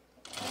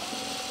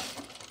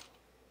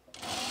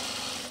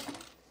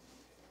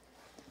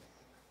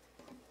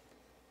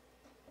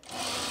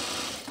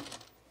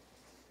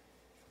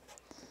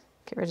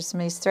 Get rid of some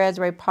of these threads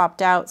where I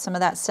popped out some of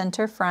that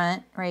center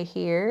front right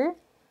here.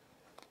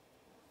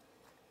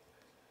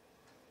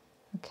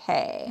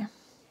 Okay.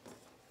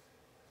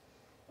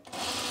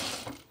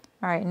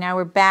 All right, now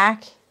we're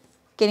back,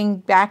 getting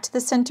back to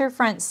the center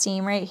front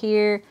seam right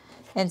here.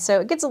 And so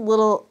it gets a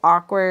little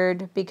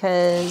awkward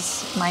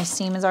because my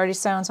seam is already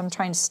sewn, so I'm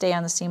trying to stay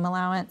on the seam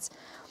allowance.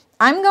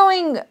 I'm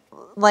going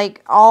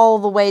like all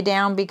the way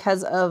down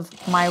because of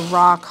my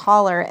raw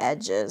collar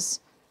edges.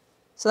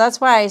 So that's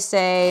why I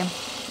say,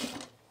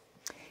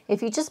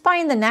 if you just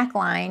bind the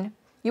neckline,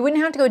 you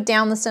wouldn't have to go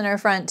down the center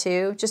front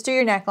too. Just do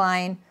your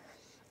neckline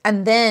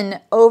and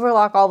then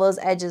overlock all those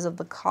edges of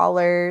the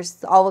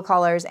collars, all the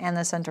collars and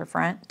the center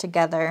front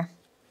together.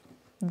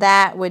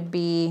 That would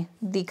be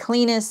the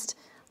cleanest,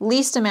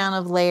 least amount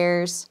of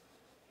layers,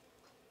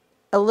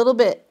 a little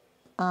bit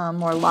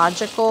more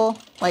logical,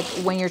 like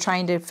when you're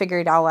trying to figure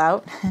it all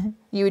out.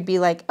 You would be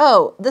like,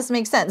 oh, this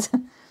makes sense.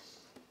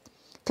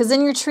 Because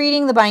then you're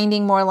treating the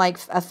binding more like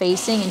a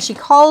facing, and she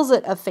calls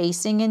it a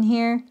facing in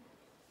here,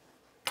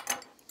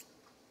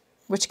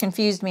 which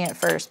confused me at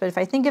first. But if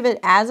I think of it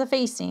as a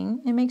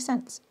facing, it makes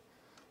sense.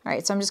 All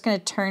right, so I'm just going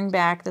to turn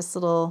back this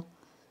little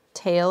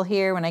tail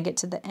here. When I get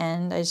to the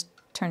end, I just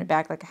turn it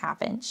back like a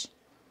 ½ inch.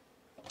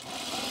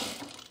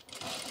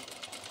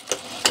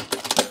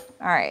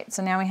 All right,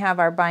 so now we have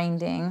our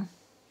binding.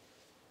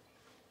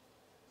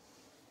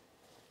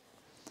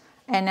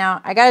 And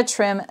now I got to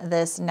trim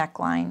this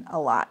neckline a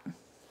lot.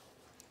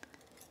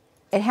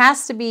 It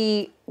has to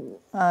be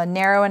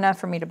narrow enough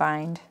for me to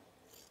bind.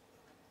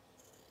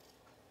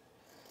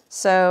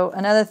 So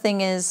another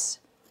thing is,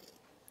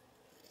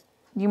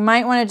 you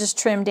might want to just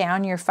trim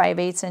down your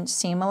 5/8 inch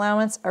seam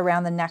allowance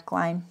around the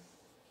neckline.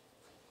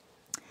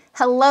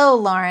 Hello,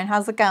 Lauren.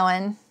 How's it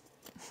going?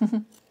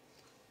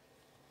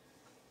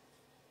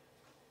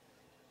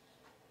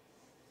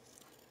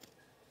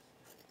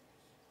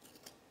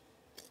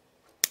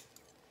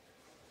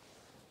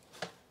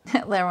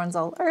 Everyone's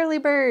all early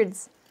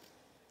birds.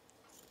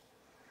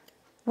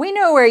 We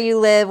know where you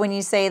live when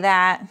you say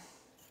that.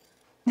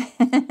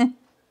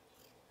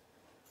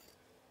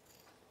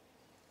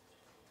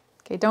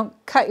 Okay, don't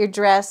cut your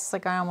dress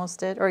like I almost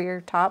did, or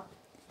your top.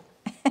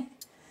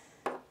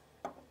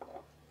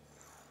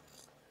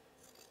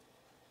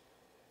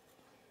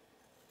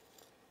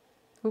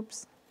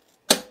 Oops.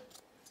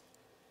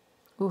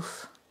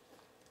 Oof.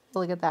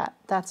 Look at that.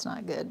 That's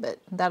not good, but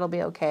that'll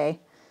be okay.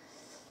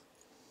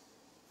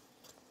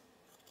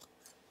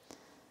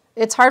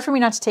 It's hard for me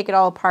not to take it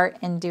all apart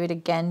and do it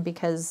again,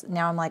 because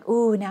now I'm like,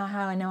 ooh, now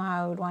how I know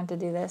how I would want to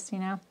do this, you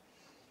know?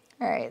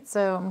 All right,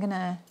 so I'm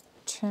gonna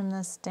trim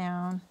this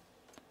down.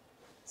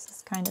 This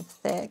is kind of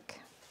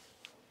thick.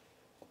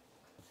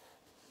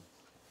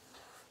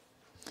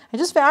 I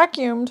just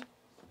vacuumed.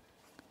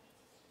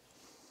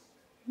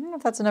 I don't know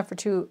if that's enough for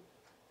 2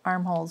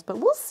 armholes, but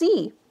we'll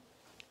see.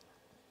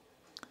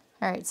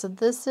 All right, so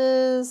this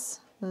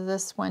is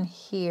this one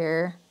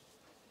here.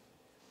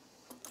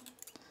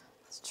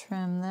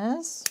 Trim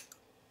this.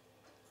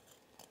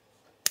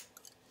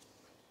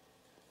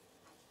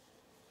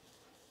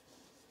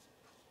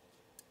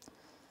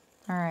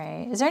 All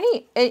right. Is there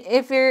any,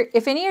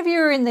 if any of you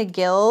are in the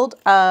guild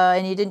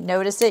and you didn't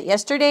notice it,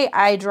 yesterday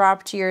I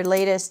dropped your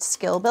latest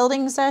skill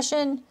building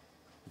session.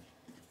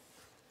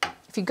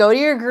 If you go to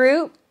your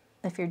group,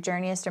 if you're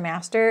Journeyist or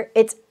Master,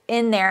 it's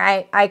in there.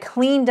 I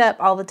cleaned up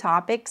all the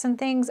topics and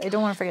things. I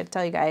don't want to forget to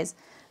tell you guys.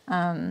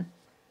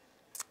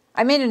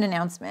 I made an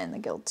announcement in the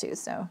guild too,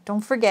 so don't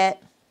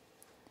forget.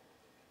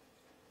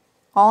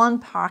 All on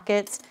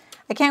pockets.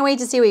 I can't wait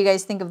to see what you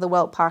guys think of the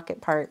welt pocket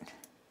part.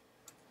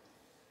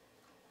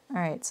 All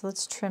right, so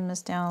let's trim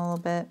this down a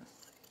little bit.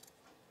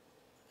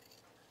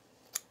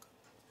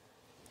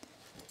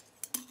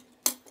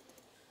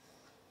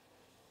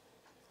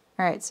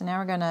 All right, so now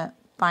we're gonna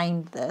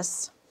bind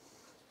this.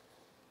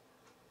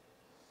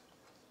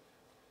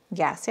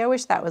 Yeah, see, I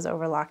wish that was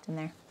overlocked in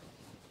there.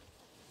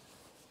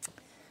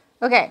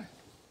 Okay.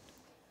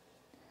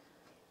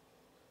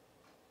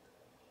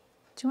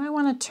 Do I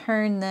want to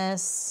turn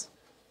this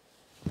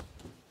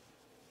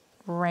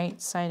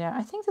right side out?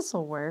 I think this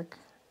will work.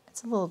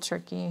 It's a little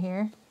tricky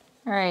here.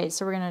 All right,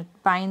 so we're going to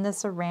bind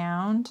this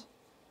around.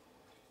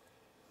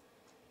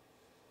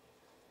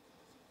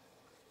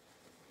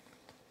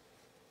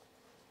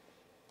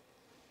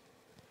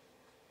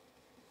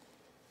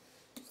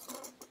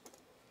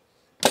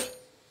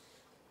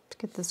 Let's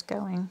get this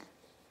going.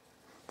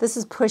 This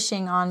is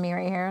pushing on me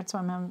right here. That's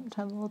why I'm having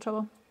a little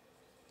trouble.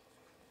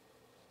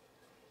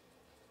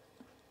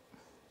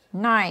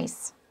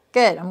 Nice.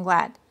 Good. I'm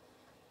glad.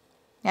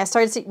 Yeah,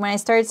 when I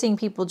started seeing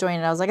people join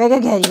it, I was like,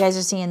 okay, good. You guys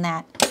are seeing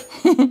that.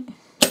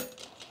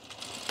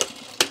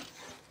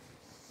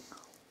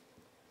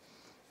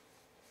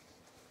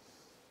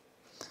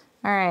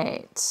 All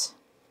right.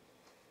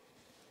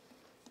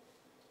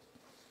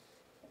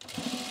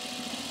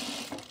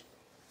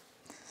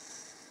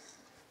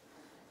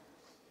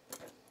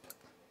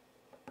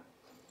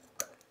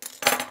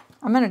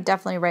 I'm going to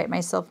definitely write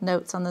myself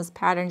notes on this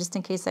pattern just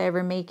in case I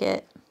ever make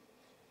it.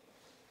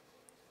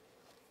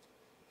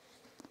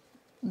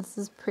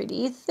 is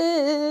pretty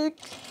thick.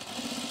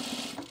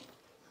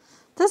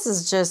 This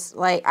is just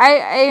like,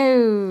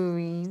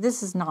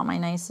 this is not my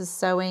nicest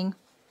sewing.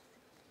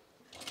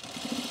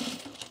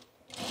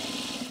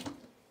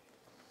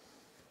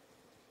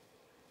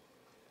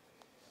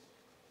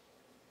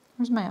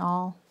 Where's my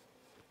awl?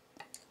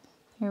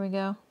 Here we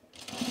go.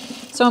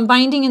 So I'm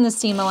binding in the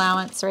seam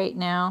allowance right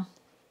now.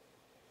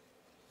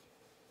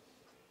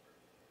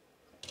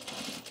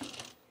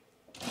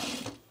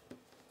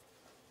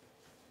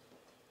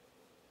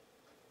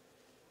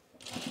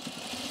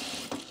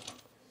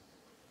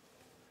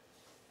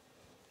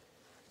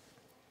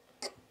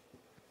 Is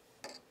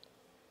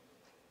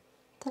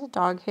that a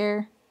dog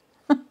hair?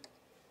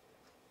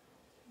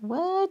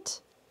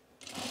 What?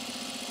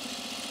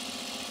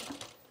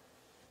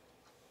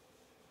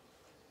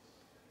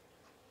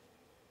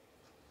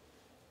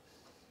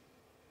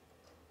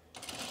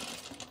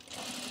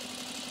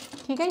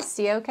 Can you guys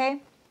see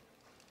okay?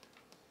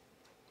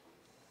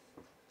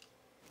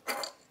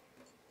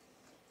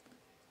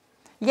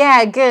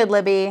 Yeah, good,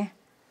 Libby.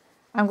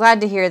 I'm glad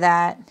to hear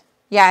that.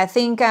 Yeah, I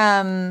think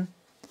I've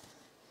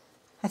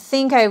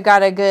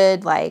got a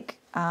good like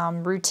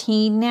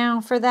routine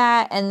now for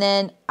that, and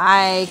then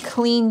I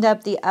cleaned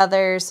up the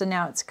others, so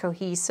now it's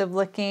cohesive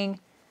looking.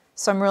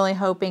 So I'm really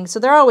hoping. So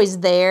they're always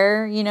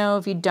there, you know.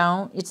 If you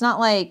don't, it's not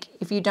like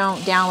if you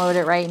don't download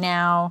it right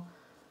now,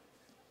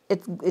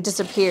 it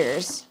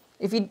disappears.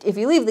 If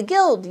you leave the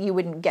guild, you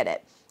wouldn't get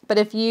it. But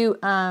if you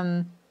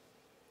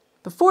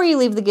before you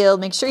leave the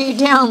guild, make sure you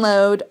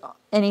download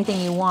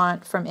anything you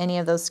want from any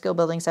of those skill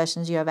building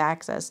sessions you have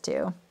access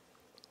to.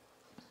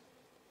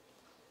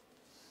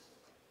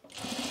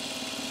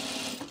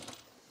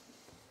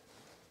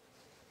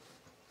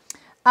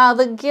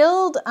 The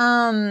guild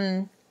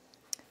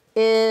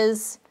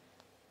is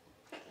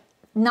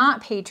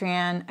not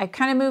Patreon. I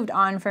kind of moved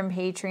on from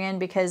Patreon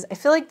because I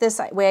feel like this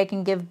way I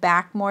can give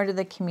back more to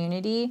the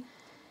community.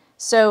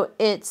 So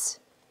it's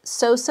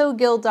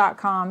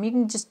sosoguild.com. You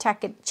can just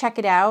check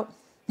it out.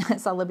 I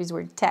saw Libby's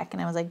word tech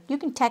and I was like, you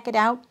can check it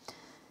out.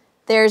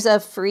 There's a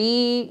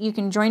free, you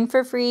can join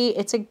for free.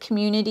 It's a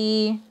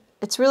community.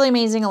 It's really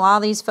amazing. A lot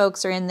of these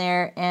folks are in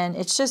there and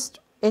it's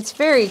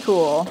very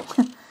cool.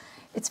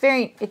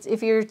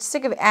 If you're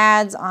sick of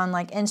ads on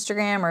like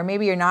Instagram, or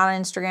maybe you're not on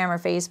Instagram or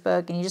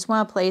Facebook and you just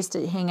want a place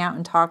to hang out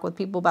and talk with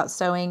people about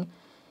sewing,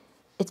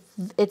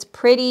 it's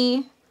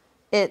pretty,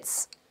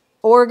 it's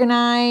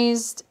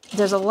organized,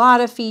 there's a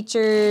lot of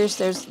features,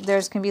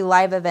 there's can be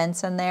live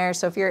events in there.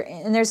 So if you're,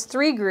 and there's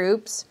 3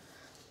 groups,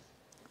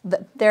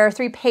 there are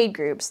 3 paid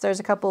groups. There's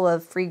a couple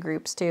of free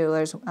groups too.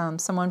 There's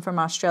someone from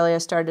Australia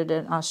started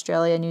an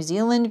Australia-New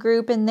Zealand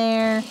group in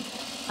there.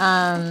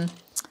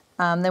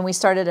 Then we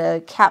started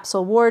a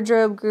capsule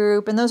wardrobe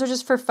group, and those are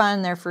just for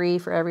fun. They're free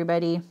for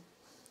everybody.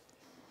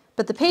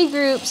 But the paid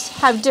groups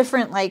have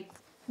different like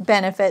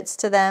benefits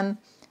to them.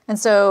 And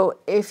so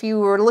if you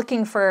were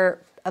looking for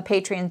a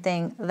Patreon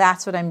thing,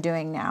 that's what I'm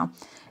doing now.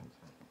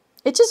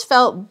 It just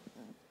felt,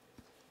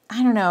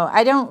 I don't know,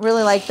 I don't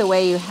really like the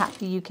way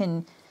you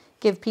can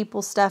give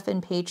people stuff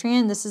in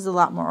Patreon. This is a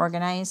lot more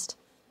organized.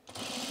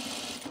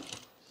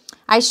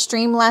 I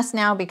stream less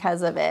now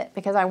because of it,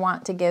 because I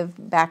want to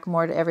give back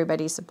more to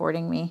everybody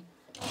supporting me.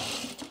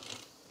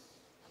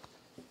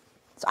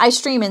 So I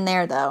stream in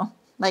there though.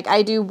 Like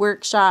I do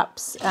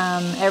workshops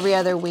every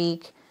other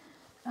week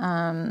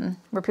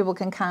where people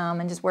can come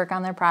and just work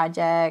on their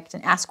project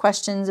and ask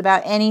questions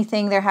about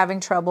anything they're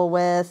having trouble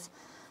with.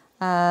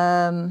 We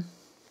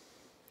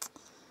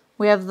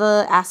have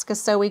the Ask a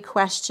Sewy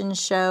Question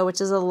show,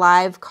 which is a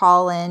live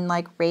call-in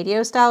like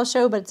radio style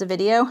show, but it's a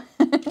video.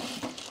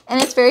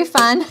 And it's very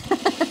fun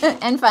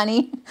and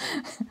funny.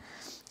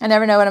 I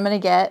never know what I'm going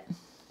to get.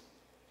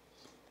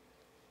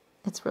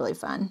 It's really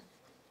fun.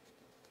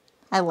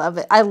 I love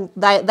it.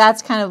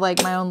 That's kind of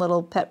like my own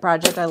little pet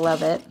project. I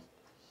love it.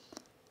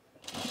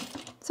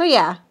 So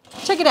yeah,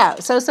 check it out.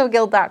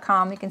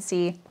 sosoguild.com. You can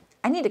see.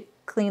 I need to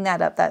clean that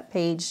up, that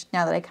page,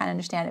 now that I kind of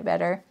understand it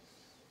better.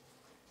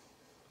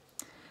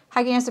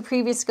 How can you answer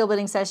previous skill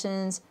building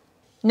sessions?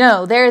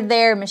 No, they're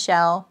there,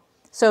 Michelle.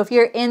 So if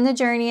you're in the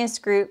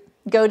Journeyist group,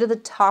 go to the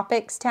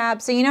topics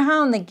tab. So you know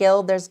how in the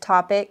guild there's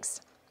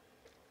topics,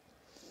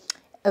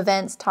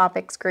 events,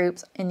 topics,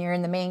 groups, and you're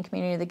in the main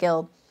community of the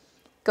guild.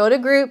 Go to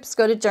groups,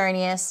 go to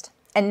Journeyist,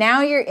 and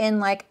now you're in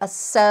like a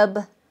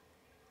sub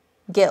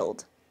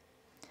guild.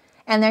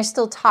 And there's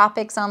still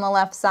topics on the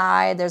left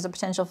side. There's a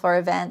potential for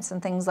events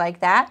and things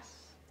like that.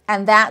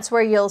 And that's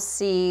where you'll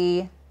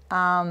see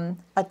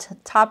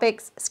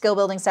topics, skill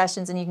building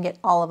sessions, and you can get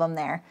all of them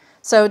there.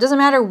 So it doesn't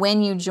matter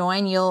when you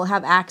join, you'll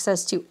have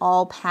access to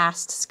all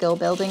past skill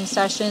building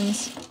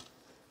sessions.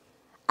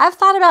 I've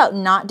thought about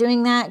not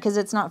doing that because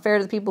it's not fair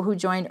to the people who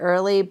joined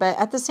early, but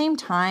at the same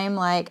time,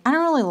 like, I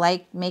don't really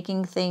like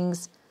making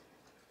things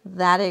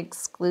that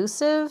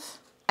exclusive.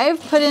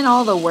 I've put in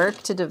all the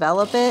work to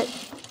develop it.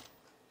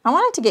 I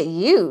want it to get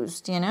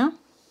used, you know?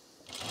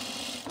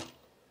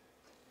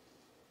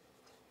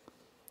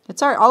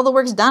 All the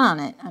work's done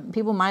on it.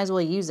 People might as well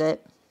use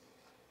it.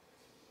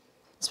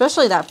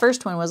 Especially that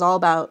first one was all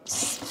about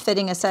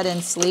fitting a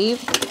set-in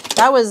sleeve.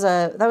 That was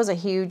a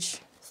huge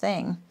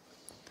thing.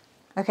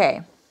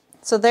 Okay,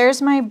 so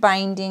there's my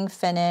binding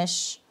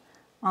finish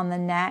on the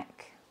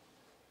neck.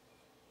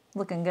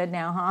 Looking good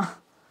now, huh?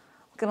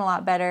 Looking a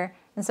lot better.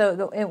 And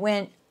so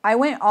I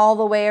went all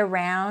the way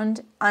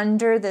around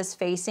under this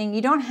facing.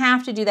 You don't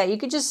have to do that. You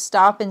could just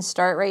stop and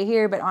start right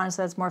here, but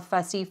honestly, that's more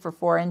fussy for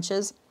 4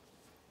 inches.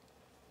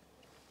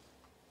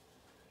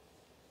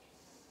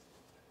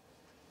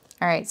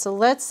 All right, so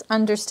let's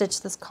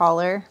understitch this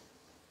collar.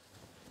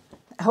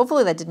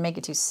 Hopefully that didn't make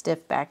it too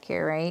stiff back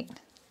here, right?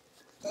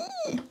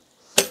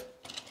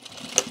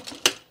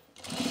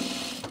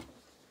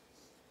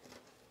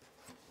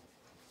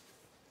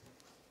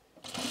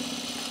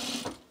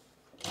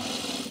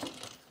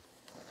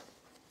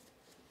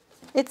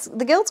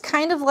 The gild's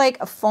kind of like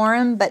a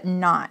forum, but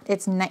not.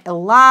 It's a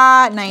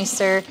lot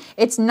nicer.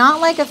 It's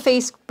not like a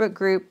Facebook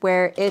group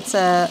where it's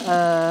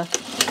a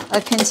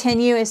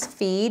continuous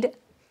feed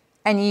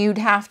and you'd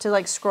have to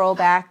like scroll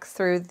back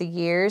through the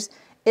years.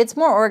 It's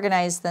more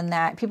organized than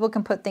that. People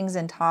can put things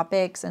in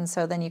topics, and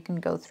so then you can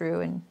go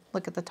through and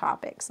look at the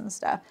topics and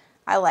stuff.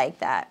 I like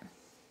that.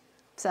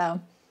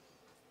 So,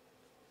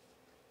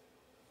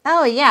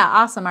 oh yeah,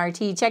 awesome,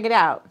 RT. Check it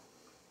out.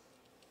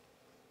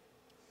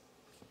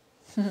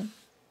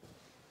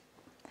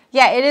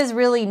 Yeah, it is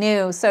really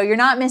new, so you're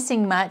not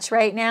missing much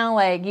right now.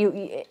 Like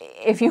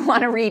if you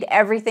want to read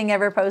everything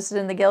ever posted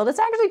in the guild, it's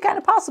actually kind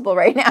of possible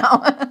right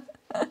now.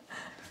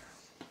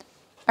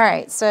 All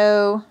right,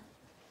 so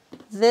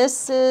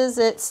this is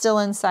it still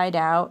inside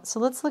out. So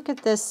let's look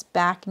at this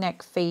back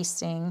neck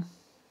facing.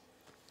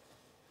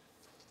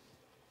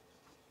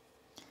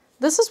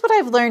 This is what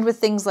I've learned with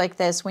things like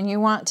this when you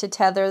want to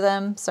tether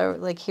them. So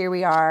like here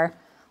we are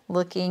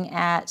looking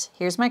at,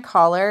 here's my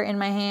collar in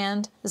my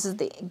hand. This is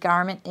the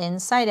garment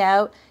inside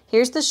out.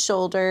 Here's the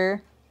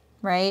shoulder,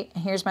 right?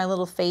 And here's my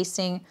little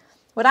facing.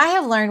 What I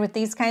have learned with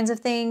these kinds of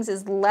things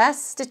is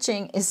less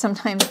stitching is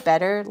sometimes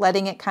better,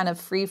 letting it kind of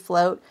free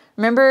float.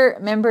 Remember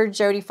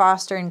Jodie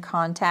Foster in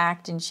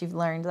Contact, and she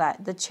learned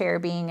that the chair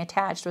being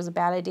attached was a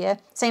bad idea.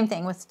 Same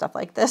thing with stuff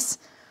like this.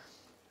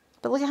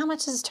 But look at how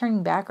much this is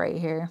turning back right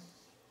here.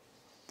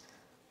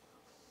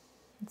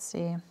 Let's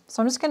see.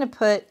 So I'm just going to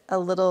put a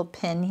little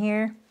pin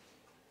here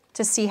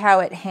to see how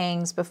it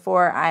hangs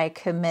before I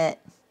commit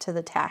to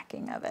the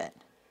tacking of it.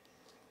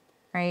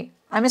 Right?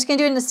 I'm just going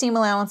to do it in the seam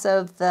allowance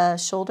of the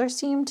shoulder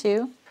seam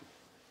too.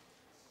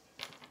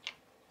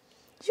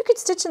 You could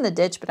stitch in the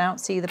ditch, but I don't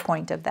see the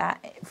point of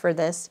that for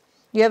this.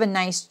 You have a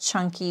nice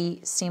chunky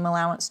seam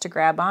allowance to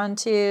grab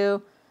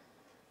onto.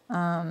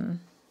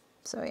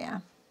 So yeah.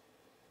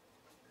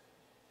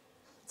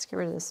 Let's get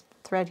rid of this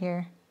thread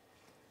here.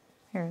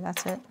 Here,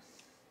 that's it.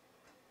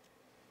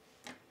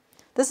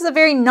 This is a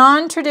very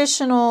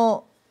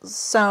non-traditional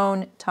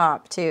sewn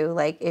top too.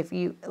 Like if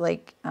you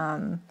if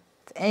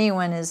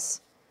anyone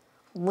is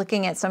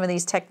looking at some of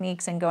these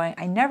techniques and going,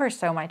 I never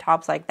sew my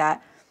tops like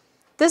that.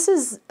 This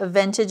is a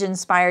vintage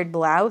inspired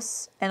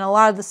blouse, and a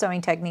lot of the sewing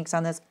techniques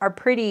on this are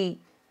pretty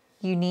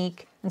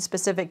unique and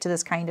specific to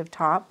this kind of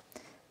top.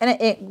 And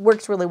it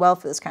works really well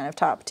for this kind of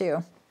top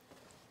too.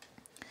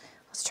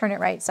 Let's turn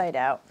it right side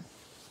out.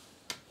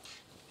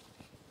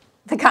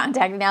 The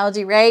contact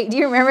analogy, right? Do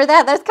you remember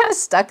that? That's kind of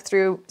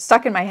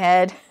stuck in my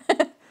head.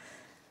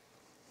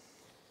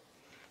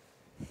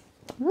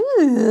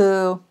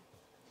 Ooh.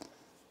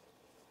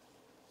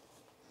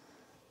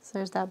 So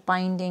there's that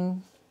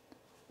binding.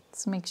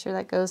 Let's make sure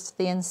that goes to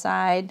the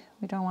inside.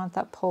 We don't want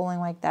that pulling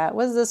like that.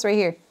 What is this right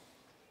here?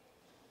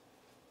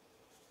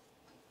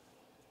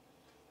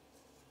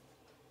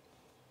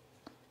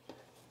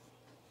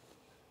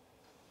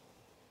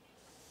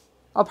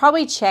 I'll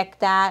probably check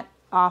that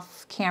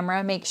off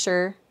camera, make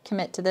sure,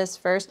 commit to this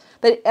first.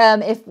 But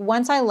if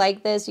once I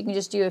like this, you can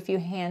just do a few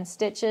hand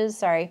stitches,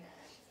 sorry.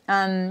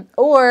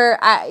 Or,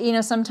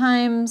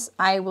 sometimes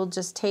I will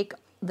just take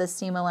the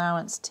seam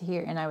allowance to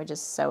here and I would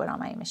just sew it on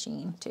my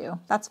machine too.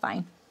 That's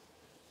fine.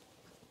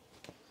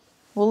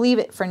 We'll leave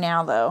it for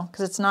now though,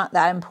 because it's not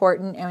that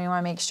important, and we want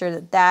to make sure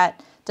that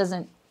that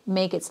doesn't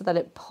make it so that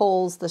it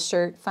pulls the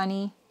shirt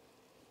funny.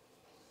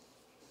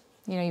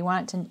 You know, you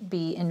want it to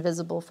be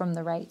invisible from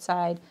the right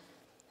side.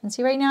 And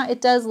see, right now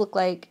it does look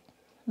like,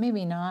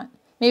 maybe not.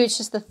 Maybe it's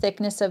just the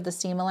thickness of the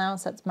seam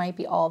allowance. That might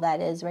be all that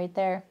is right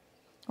there.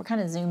 We're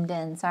kind of zoomed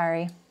in,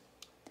 sorry.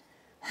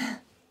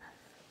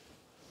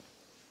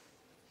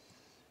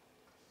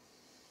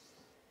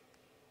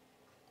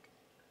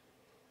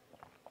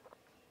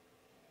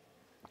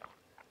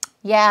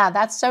 Yeah,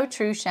 that's so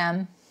true,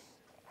 Shem.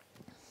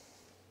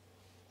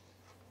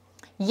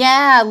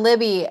 Yeah,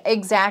 Libby,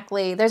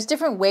 exactly. There's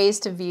different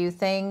ways to view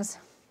things.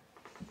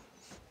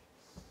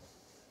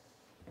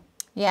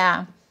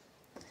 Yeah,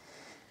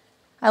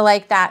 I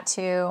like that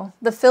too.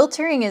 The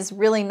filtering is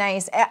really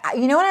nice.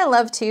 You know what I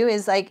love too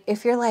is like,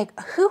 if you're like,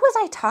 who was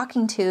I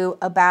talking to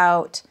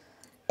about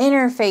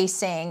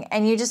interfacing?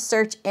 And you just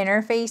search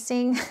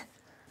interfacing,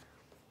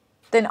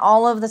 then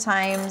all of the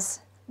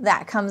times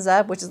that comes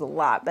up, which is a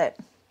lot, but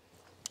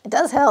it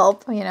does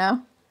help, you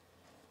know.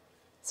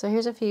 So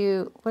here's a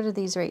few, what are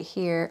these right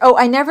here? Oh,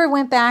 I never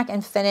went back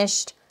and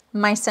finished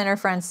my center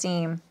front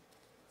seam.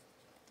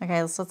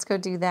 Okay, let's go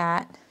do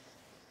that.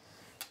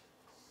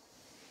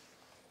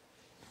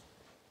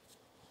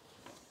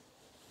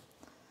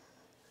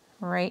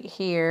 Right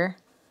here.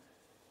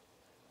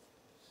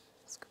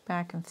 Let's go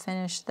back and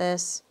finish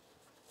this.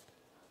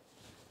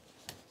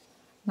 I'm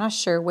not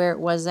sure where it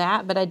was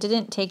at, but I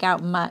didn't take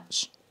out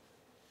much.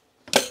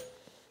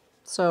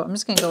 So I'm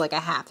just going to go like a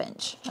 1/2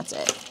 inch. That's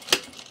it.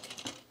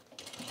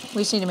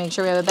 We just need to make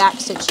sure we have a back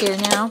stitch here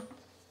now.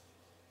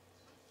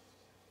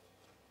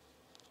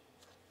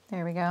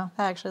 There we go.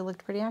 That actually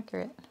looked pretty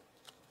accurate.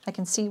 I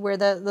can see where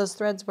those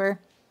threads were.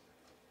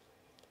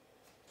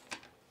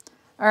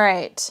 All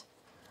right.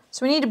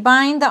 So we need to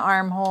bind the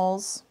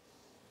armholes.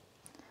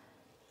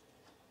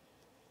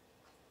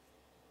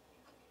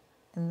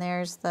 And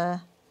there's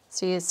the,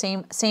 see,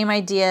 same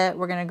idea.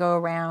 We're going to go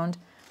around.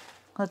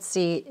 Let's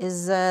see,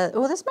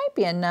 oh, this might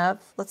be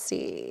enough. Let's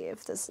see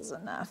if this is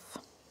enough.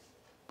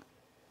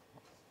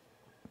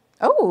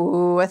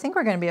 Oh, I think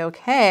we're going to be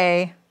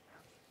okay.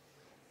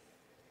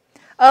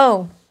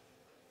 Oh,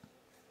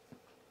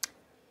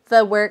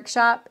 the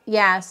workshop.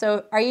 Yeah,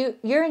 so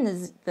you're in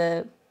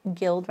the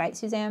guild, right,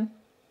 Suzanne?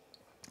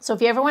 So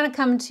if you ever want to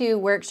come to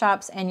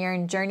workshops and you're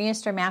in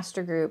Journeyist or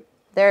Master Group,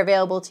 they're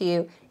available to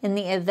you in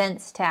the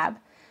Events tab.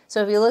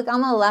 So if you look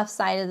on the left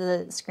side of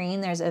the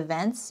screen, there's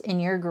Events in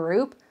your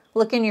group.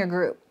 Look in your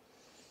group.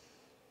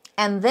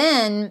 And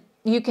then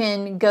you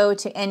can go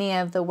to any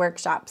of the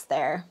workshops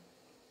there.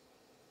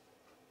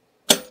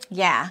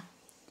 Yeah.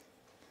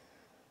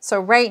 So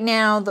right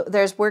now,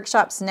 there's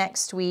workshops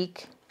next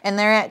week, and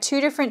they're at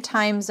 2 different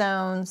time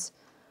zones.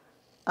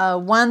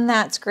 One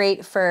that's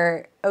great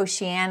for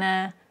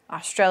Oceania,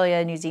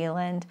 Australia, New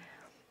Zealand.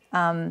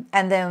 And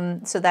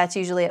then, so that's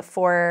usually at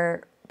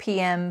 4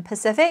 p.m.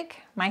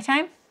 Pacific, my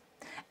time.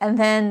 And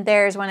then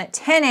there's one at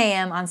 10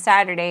 a.m. on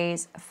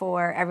Saturdays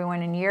for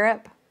everyone in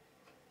Europe.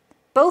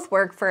 Both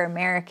work for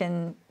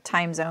American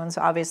time zones,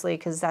 obviously,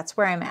 because that's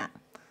where I'm at.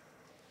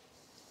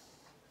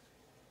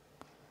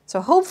 So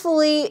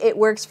hopefully it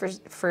works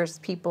for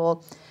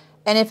people.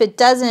 And if it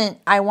doesn't,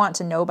 I want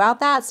to know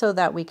about that so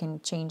that we can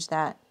change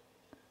that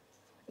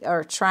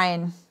or try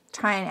and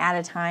add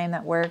a time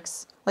that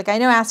works. Like I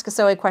know Ask a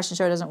Sewing Question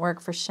Show doesn't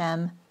work for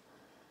Shem.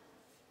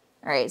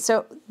 All right,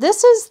 so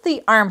this is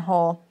the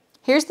armhole.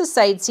 Here's the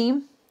side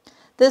seam.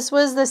 This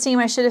was the seam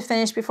I should have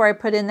finished before I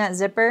put in that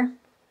zipper.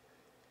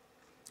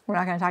 We're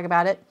not going to talk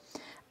about it.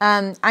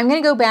 I'm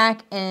going to go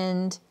back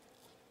and,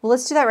 well,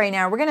 let's do that right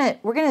now. We're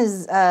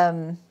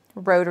gonna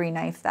rotary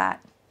knife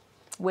that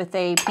with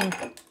a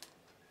pink.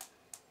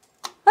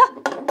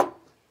 Ah!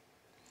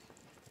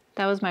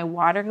 That was my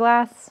water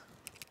glass.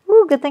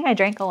 Ooh, good thing I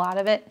drank a lot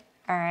of it.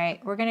 All right,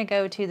 we're going to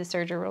go to the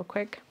serger real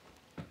quick.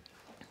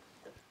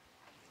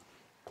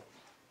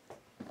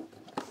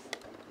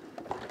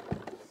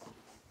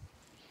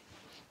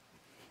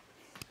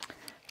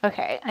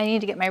 Okay, I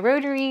need to get my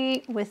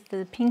rotary with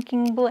the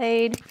pinking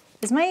blade.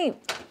 Is my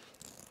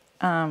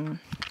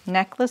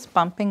necklace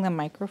bumping the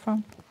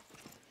microphone?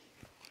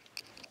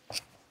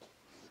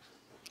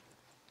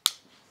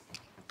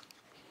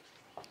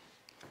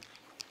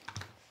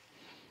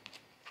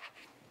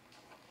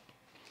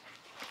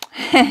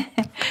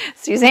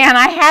 Suzanne,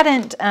 I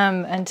hadn't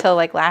until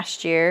like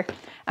last year.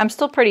 I'm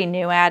still pretty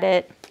new at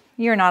it.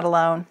 You're not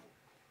alone.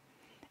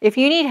 If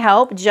you need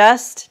help,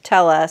 just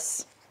tell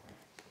us.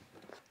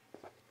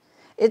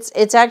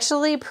 It's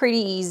actually pretty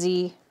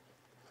easy,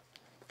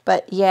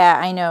 but yeah,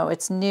 I know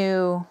it's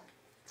new.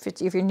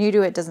 If you're new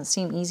to it, it doesn't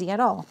seem easy at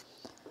all.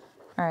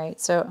 All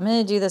right, so I'm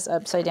going to do this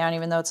upside down,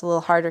 even though it's a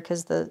little harder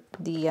because the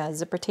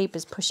zipper tape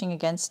is pushing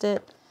against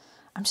it.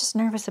 I'm just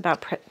nervous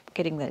about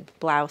getting the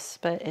blouse,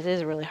 but it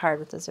is really hard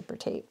with the zipper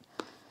tape.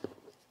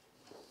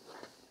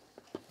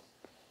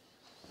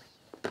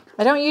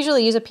 I don't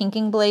usually use a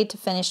pinking blade to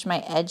finish my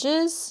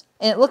edges.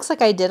 And it looks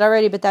like I did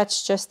already, but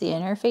that's just the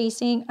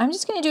interfacing. I'm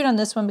just going to do it on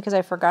this one because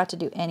I forgot to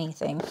do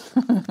anything.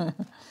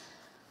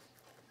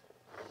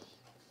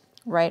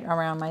 Right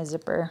around my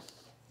zipper.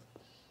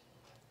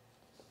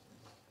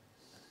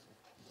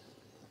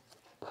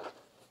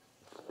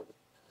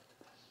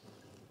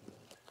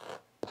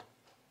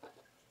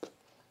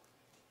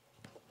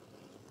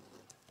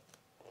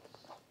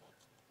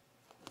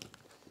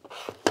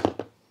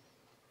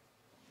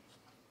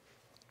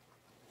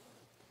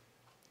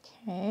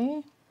 Okay,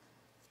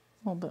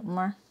 a little bit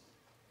more.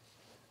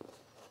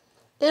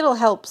 It'll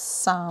help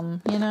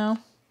some, you know.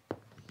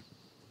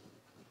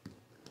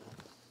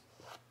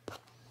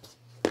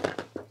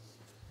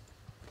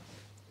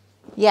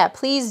 Yeah,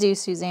 please do,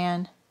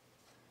 Suzanne.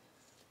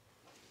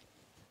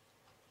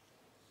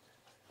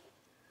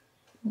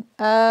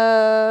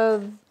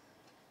 No,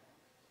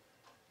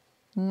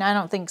 I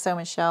don't think so,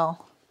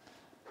 Michelle.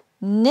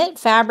 Knit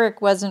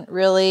fabric wasn't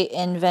really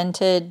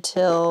invented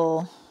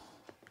till...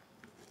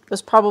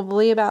 was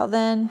probably about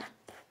then.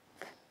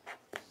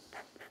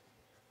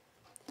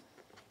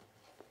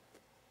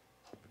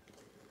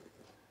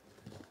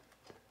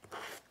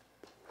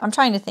 I'm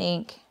trying to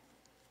think.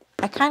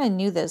 I kind of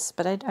knew this,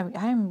 but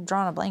I'm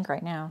drawing a blank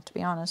right now, to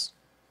be honest.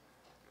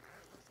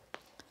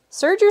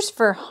 Sergers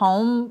for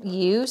home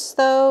use,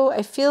 though,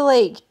 I feel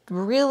like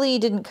really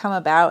didn't come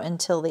about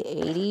until the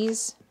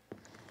 80s.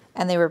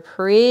 And they were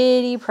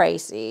pretty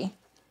pricey.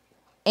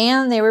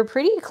 And they were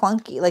pretty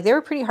clunky. Like, they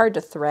were pretty hard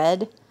to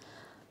thread.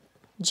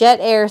 Jet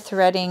air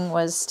threading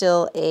was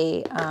still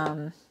a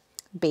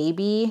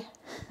baby.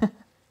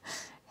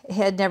 It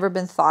had never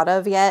been thought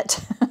of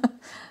yet.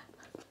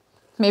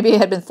 Maybe it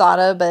had been thought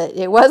of, but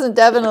it wasn't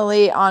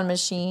definitely on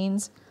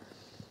machines.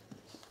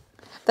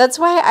 That's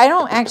why I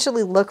don't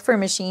actually look for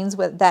machines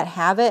that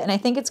have it. And I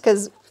think it's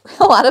because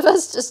a lot of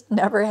us just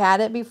never had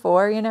it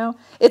before, you know.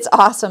 It's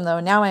awesome, though.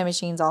 Now my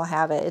machines all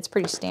have it. It's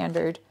pretty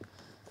standard.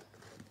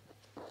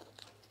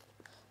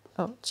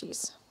 Oh,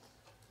 jeez.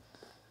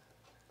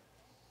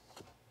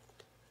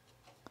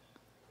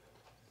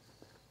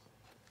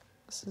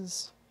 This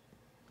is...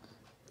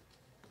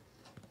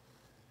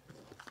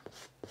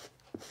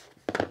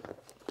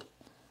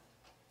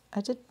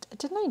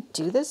 Didn't I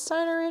do this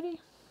side already?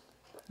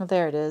 Oh,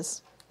 there it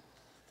is.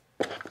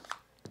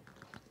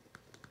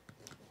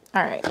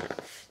 All right.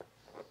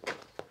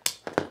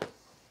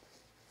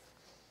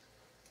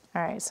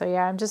 All right, so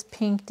yeah, I'm just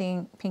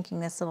pinking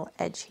this little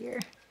edge here.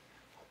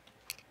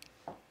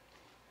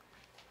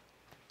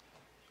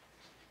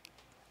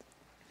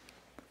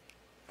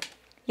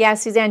 Yeah,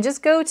 Suzanne,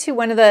 just go to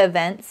one of the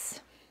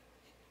events.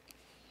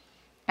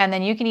 And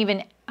then you can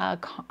even,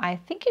 I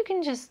think you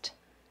can just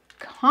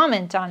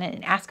comment on it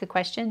and ask a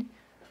question.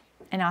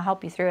 And I'll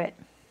help you through it,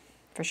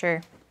 for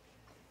sure.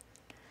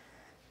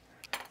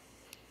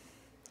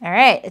 All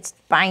right, let's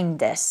bind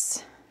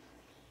this.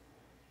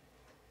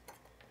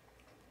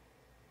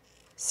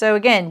 So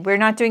again, we're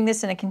not doing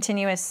this in a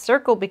continuous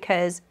circle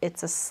because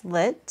it's a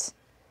slit,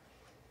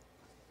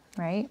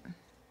 right?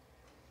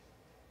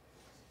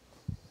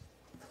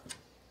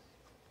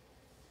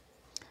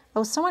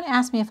 Oh, someone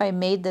asked me if I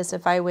made this,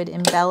 if I would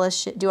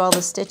embellish it, do all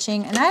the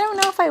stitching, and I don't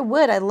know if I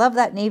would. I love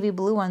that navy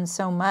blue one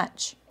so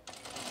much.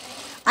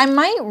 I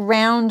might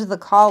round the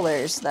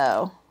collars,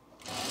 though.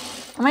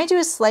 I might do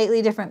a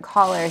slightly different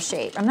collar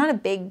shape. I'm not a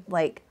big,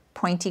 like,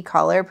 pointy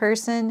collar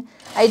person.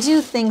 I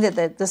do think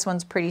that this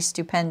one's pretty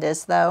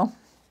stupendous, though.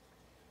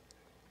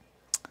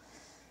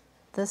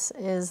 This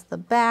is the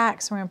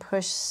back, so we're going to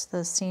push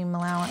the seam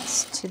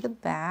allowance to the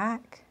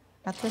back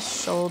at the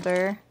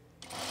shoulder.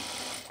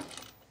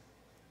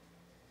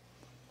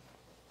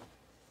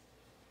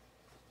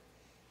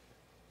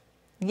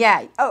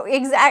 Yeah, oh,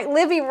 exactly,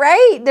 Livy,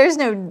 right? There's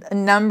no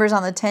numbers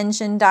on the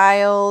tension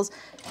dials,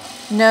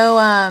 no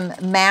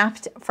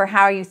mapped for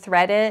how you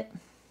thread it.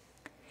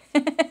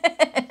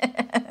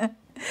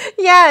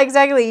 Yeah,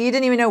 exactly. You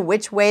didn't even know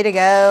which way to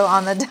go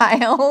on the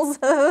dials.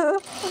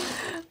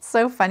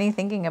 So funny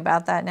thinking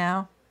about that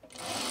now.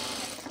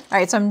 All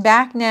right, so I'm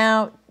back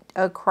now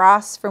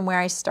across from where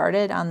I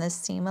started on this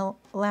seam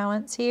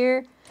allowance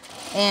here.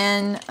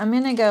 And I'm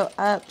going to go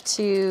up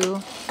to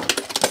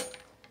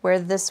where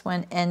this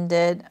one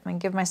ended. I'm going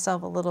to give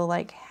myself a little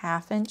like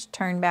 1/2 inch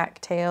turn back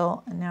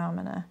tail, and now I'm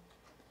going to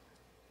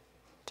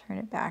turn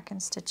it back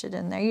and stitch it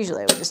in there.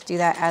 Usually I would just do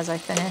that as I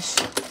finish.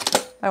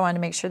 I wanted to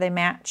make sure they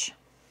match.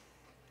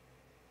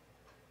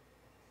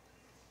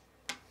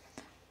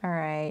 All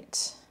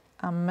right,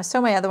 I'm going to sew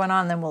my other one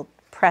on, then we'll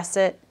press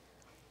it,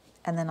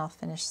 and then I'll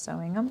finish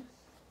sewing them.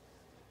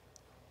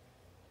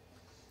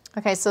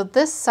 Okay, so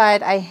this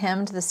side I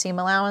hemmed the seam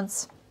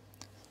allowance.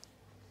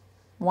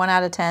 1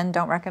 out of 10,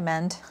 don't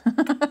recommend.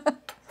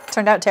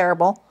 Turned out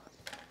terrible.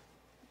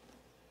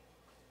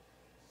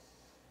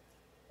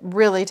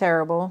 Really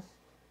terrible.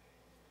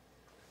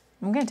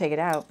 I'm gonna take it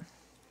out.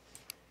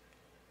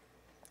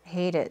 I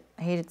hate it.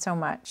 I hate it so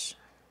much.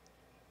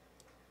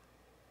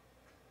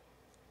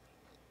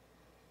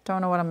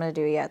 Don't know what I'm gonna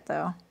do yet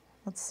though.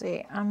 Let's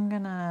see, I'm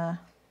gonna...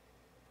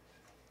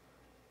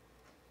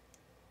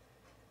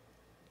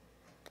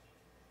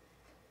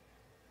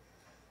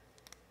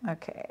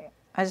 Okay.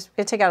 I just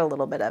gonna take out a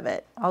little bit of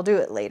it. I'll do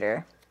it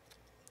later.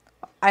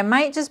 I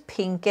might just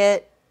pink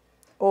it,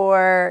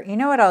 or you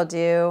know what I'll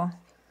do?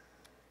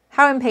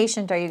 How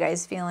impatient are you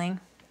guys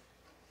feeling?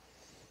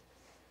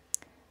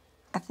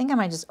 I think I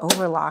might just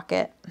overlock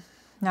it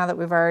now that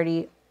we've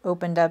already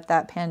opened up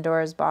that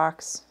Pandora's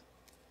box.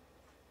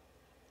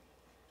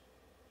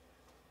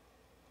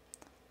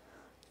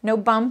 No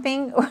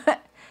bumping?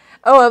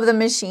 Oh, of the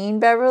machine,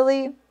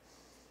 Beverly?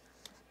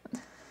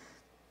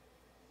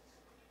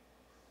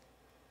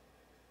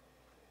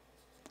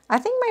 I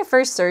think my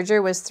first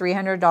serger was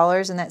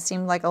 $300, and that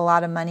seemed like a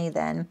lot of money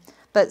then.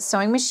 But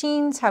sewing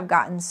machines have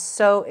gotten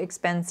so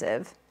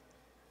expensive.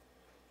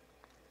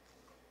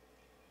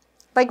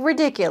 Like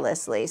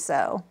ridiculously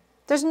so.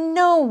 There's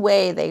no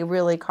way they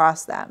really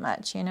cost that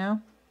much, you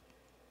know?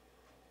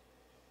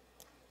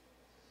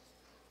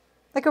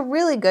 Like a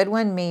really good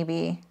one,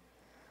 maybe.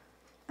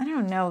 I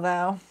don't know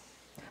though.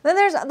 Then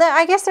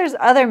I guess there's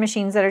other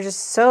machines that are just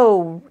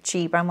so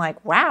cheap. I'm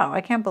like, wow, I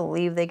can't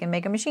believe they can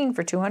make a machine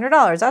for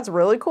 $200. That's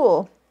really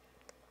cool.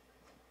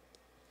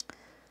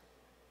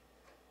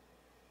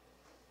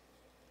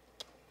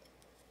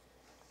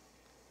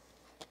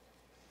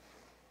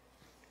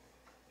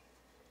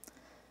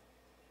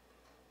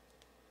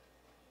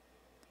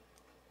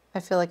 I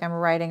feel like I'm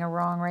righting a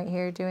wrong right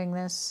here doing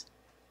this.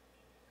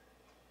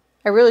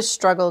 I really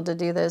struggled to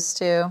do this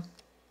too.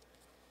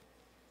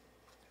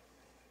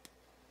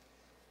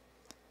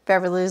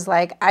 Beverly's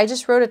like, I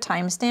just wrote a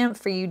timestamp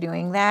for you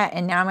doing that,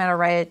 and now I'm going to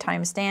write a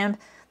timestamp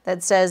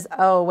that says,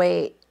 oh,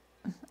 wait.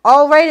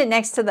 I'll write it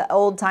next to the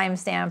old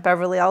timestamp,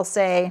 Beverly. I'll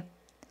say,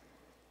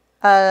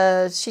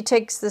 she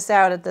takes this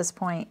out at this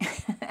point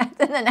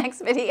in the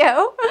next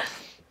video.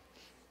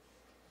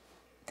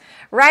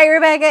 Right,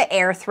 Rebecca?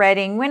 Air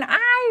threading. When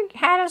I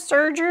had a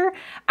serger,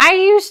 I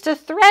used to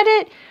thread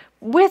it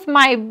with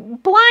my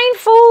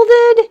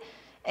blindfolded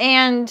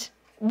and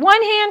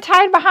one hand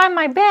tied behind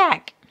my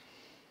back.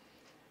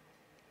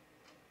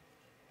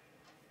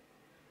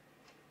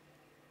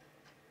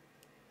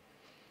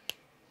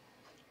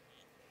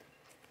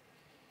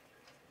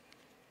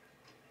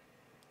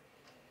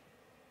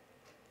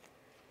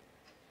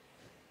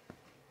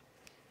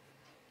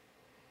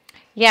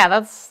 Yeah,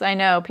 that's, I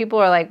know. People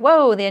are like,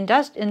 whoa, the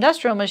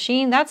industrial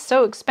machine, that's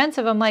so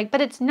expensive. I'm like, but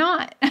it's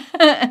not.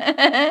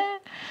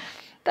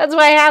 That's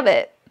why I have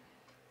it.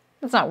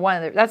 That's not one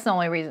of the, that's the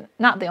only reason,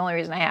 not the only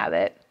reason I have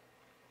it.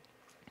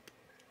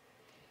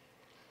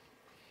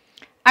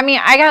 I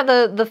mean, I got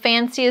the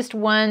fanciest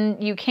one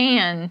you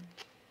can,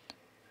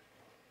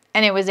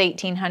 and it was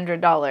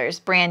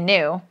 $1,800, brand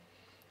new.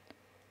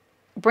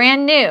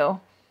 Brand new.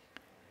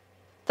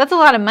 That's a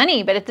lot of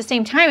money, but at the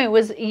same time, it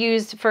was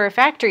used for a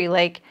factory.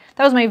 Like,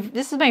 that was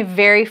this is my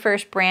very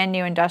first brand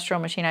new industrial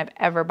machine I've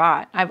ever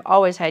bought. I've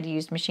always had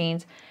used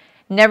machines.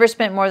 Never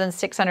spent more than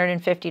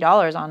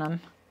 $650 on them.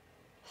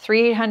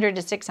 $300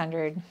 to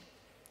 $600.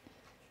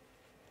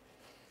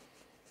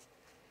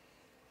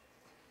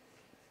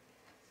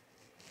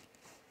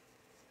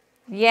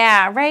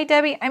 Yeah, right,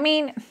 Debbie? I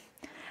mean,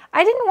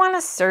 I didn't want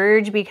to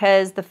serge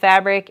because the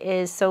fabric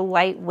is so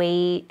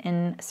lightweight,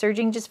 and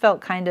serging just felt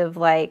kind of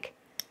like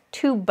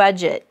too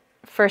budget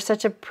for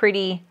such a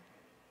pretty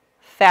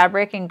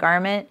fabric and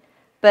garment.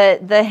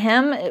 But the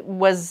hem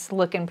was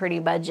looking pretty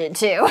budget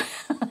too.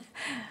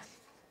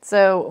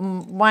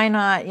 So why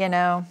not, you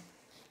know,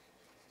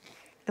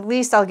 at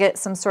least I'll get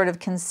some sort of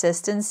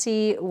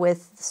consistency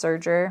with the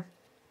serger.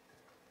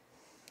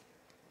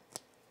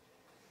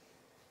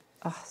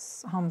 Oh,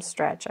 home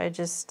stretch. I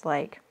just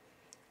like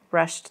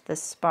rushed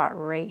this spot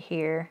right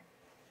here.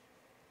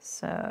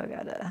 So I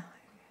gotta,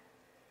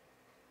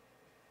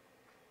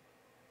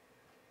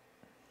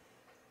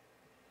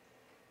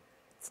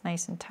 it's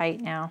nice and tight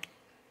now,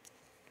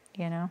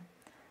 you know.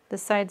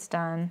 This side's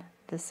done.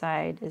 This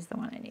side is the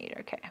one I need.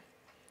 Okay,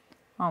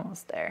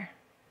 almost there.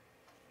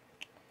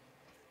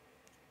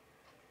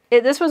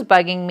 This was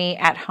bugging me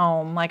at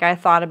home. Like, I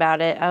thought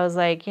about it. I was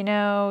like, you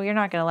know, you're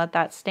not gonna let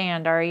that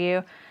stand, are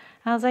you?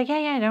 I was like,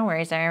 yeah, don't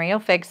worry, Sammy, you'll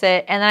fix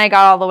it. And then I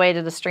got all the way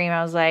to the stream.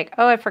 I was like,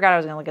 oh, I forgot I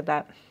was gonna look at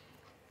that.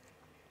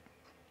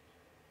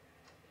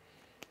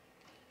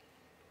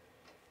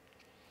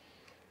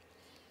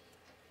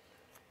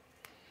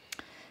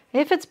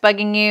 If it's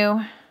bugging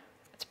you,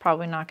 it's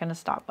probably not going to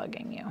stop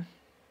bugging you.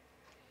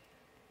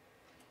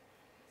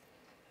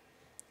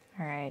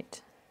 All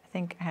right. I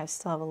think I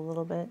still have a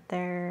little bit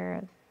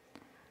there.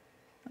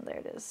 Oh, there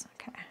it is.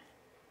 Okay.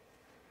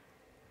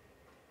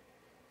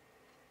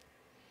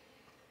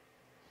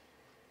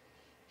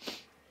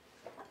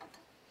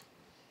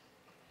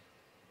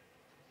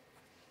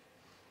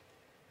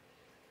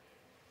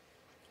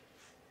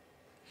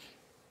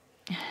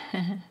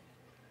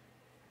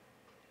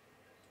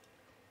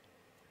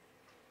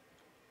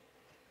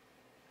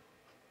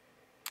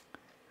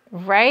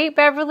 Right,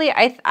 Beverly?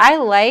 I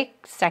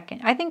like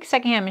I think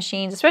secondhand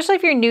machines, especially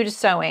if you're new to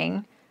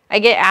sewing. I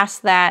get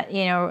asked that,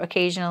 you know,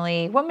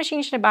 occasionally. What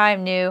machine should I buy?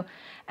 I'm new.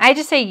 I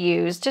just say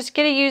used. Just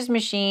get a used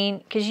machine,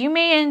 because you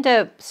may end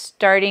up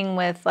starting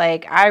with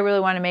like, I really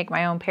want to make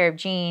my own pair of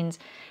jeans,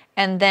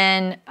 and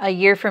then a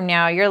year from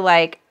now you're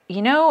like,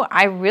 you know,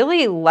 I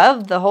really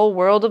love the whole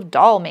world of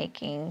doll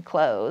making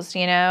clothes,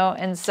 you know,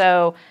 and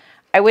so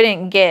I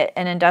wouldn't get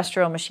an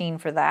industrial machine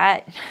for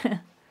that.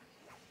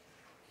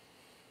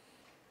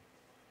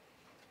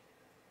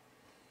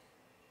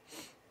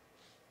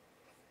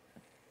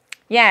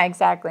 Yeah,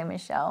 exactly,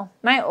 Michelle.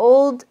 My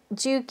old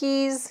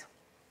Jukies,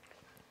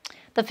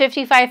 the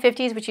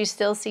 5550s, which you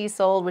still see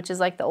sold, which is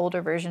like the older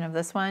version of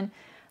this one.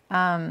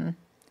 My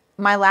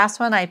last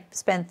one, I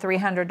spent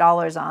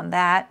 $300 on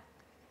that.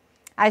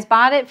 I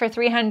bought it for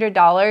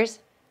 $300,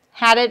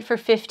 had it for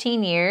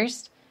 15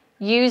 years,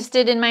 used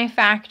it in my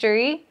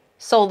factory,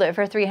 sold it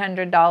for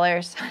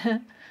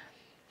 $300.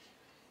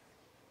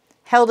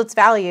 Held its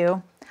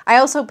value. I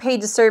also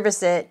paid to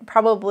service it,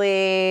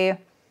 probably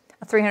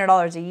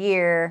 $300 a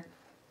year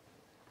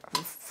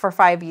for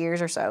 5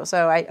 years or so.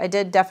 So I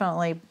did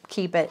definitely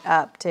keep it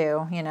up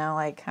too, you know,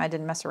 like I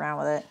didn't mess around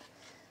with it.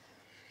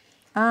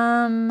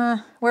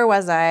 Where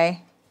was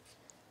I?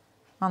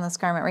 On this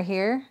garment right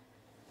here.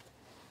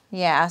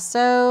 Yeah,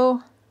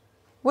 so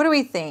what do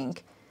we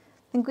think?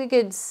 Think we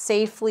could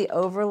safely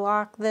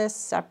overlock this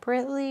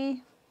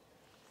separately?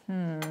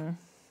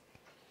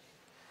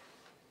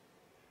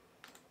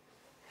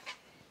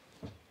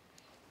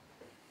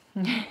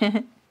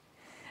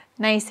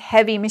 Nice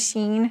heavy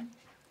machine.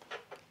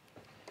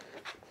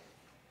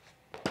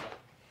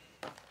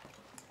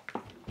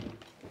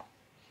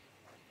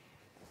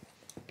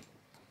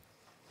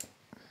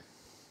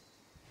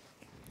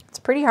 It's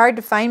pretty hard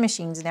to find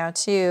machines now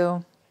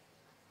too.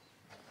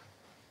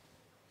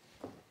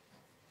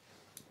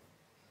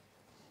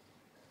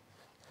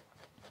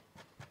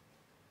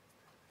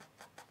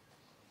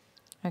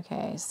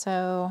 Okay,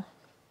 so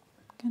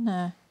I'm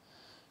gonna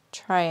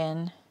try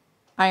and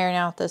iron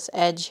out this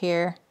edge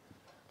here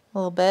a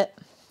little bit.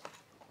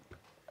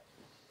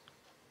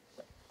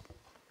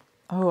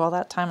 Oh, all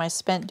that time I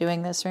spent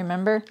doing this,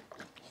 remember?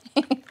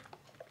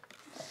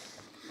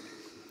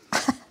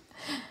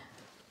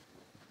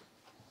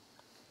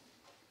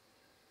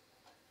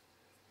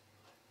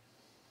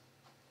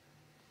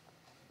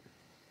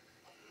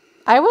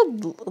 I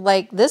would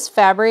like this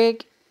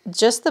fabric,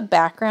 just the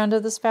background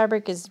of this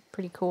fabric is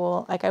pretty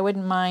cool. Like I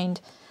wouldn't mind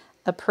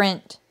a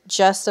print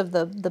just of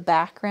the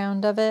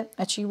background of it.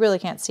 Actually, you really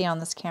can't see on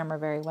this camera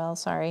very well,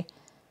 sorry.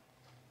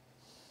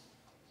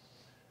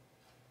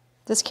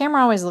 This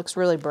camera always looks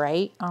really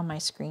bright on my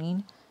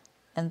screen.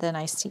 And then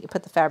I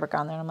put the fabric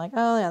on there and I'm like,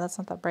 oh yeah, that's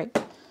not that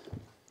bright.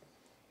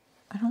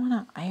 I don't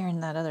want to iron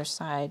that other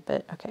side,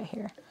 but okay,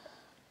 here.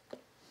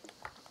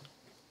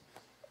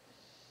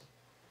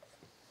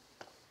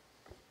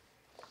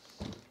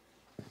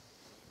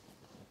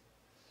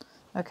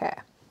 Okay.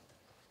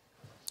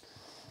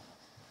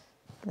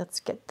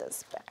 Let's get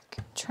this back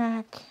on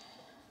track.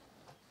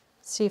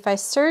 See, if I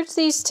serge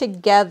these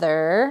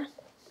together,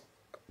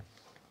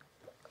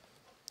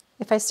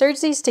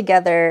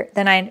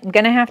 then I'm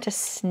going to have to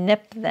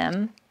snip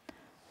them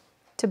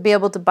to be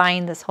able to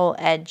bind this whole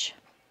edge.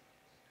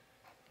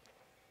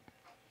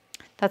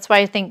 That's why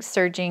I think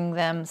serging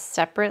them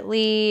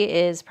separately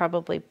is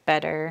probably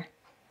better.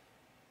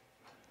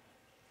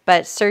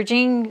 But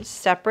serging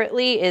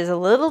separately is a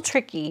little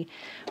tricky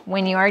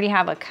when you already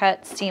have a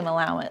cut seam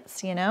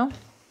allowance, you know?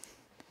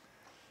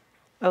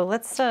 Oh,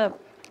 let's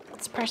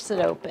press it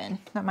open.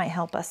 That might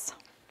help us.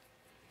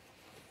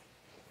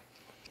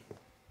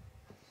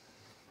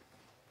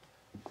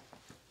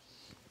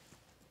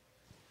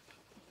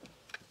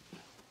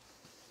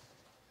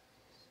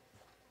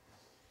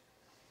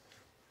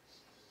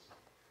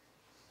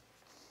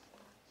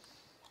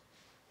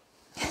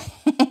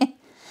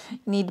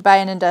 Need to buy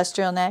an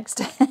industrial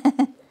next.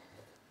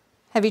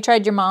 Have you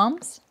tried your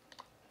mom's?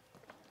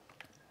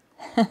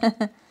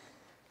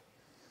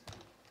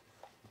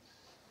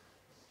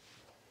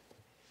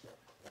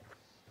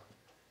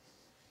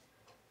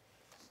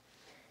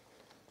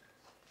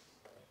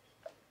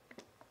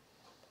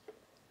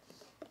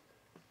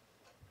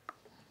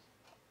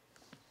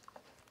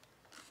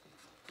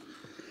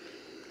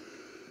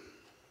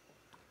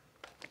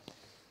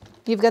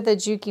 You've got the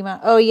Juki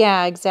mount. Oh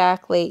yeah,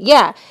 exactly.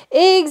 Yeah,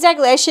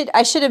 exactly. I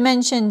should have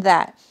mentioned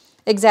that.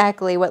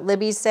 Exactly what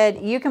Libby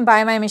said. You can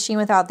buy my machine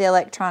without the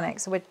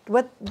electronics.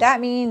 What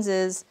that means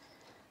is,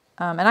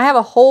 and I have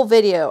a whole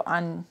video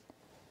on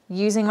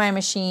using my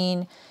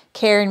machine,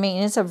 care and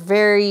maintenance. It's a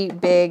very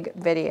big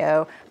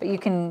video, but you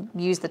can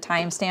use the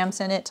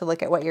timestamps in it to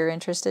look at what you're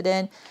interested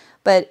in.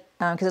 But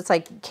because it's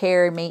like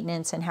care,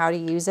 maintenance, and how to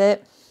use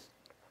it.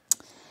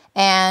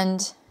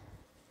 And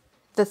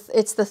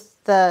it's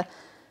the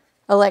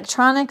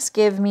electronics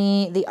give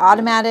me the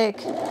automatic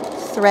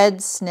thread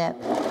snip.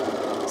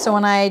 So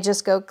when I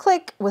just go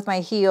click with my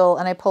heel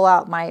and I pull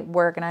out my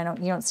work and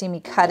you don't see me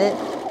cut it,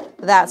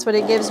 that's what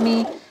it gives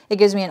me. It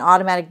gives me an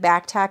automatic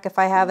back tack if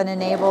I have it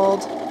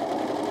enabled.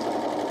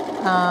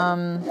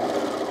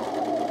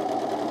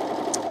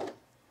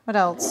 What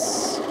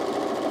else?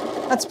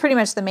 That's pretty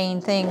much the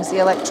main things the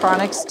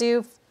electronics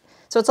do.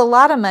 So it's a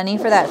lot of money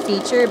for that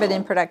feature, but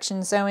in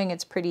production sewing,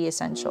 it's pretty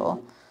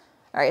essential.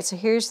 All right, so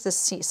here's the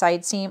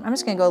side seam. I'm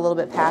just gonna go a little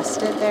bit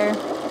past it there.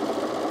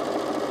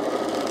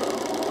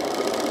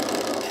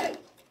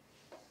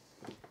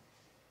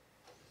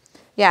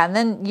 Yeah, and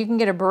then you can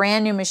get a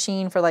brand new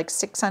machine for like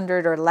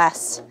 $600 or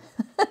less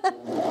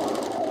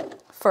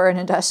for an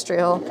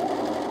industrial.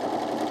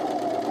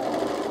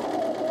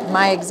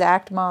 My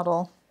exact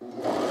model.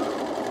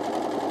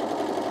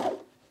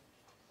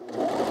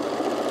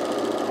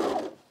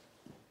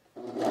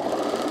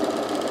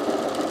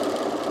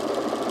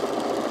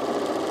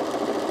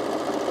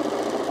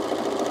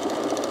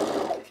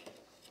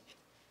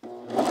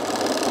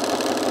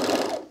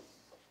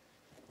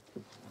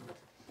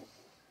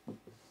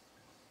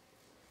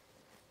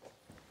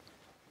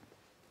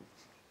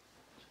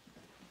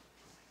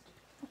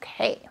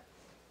 Okay.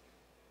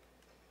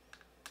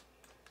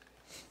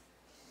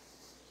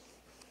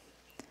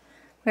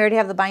 We already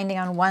have the binding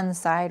on one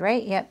side,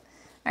 right? Yep.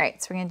 All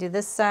right, so we're going to do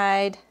this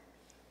side.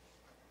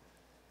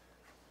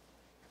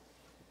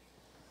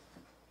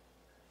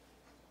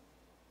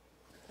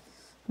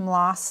 I'm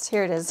lost.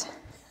 Here it is.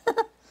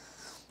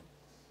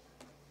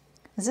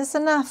 Is this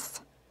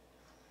enough?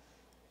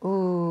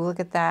 Ooh, look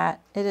at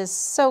that. It is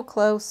so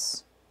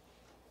close.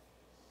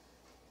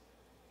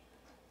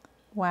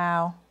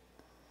 Wow.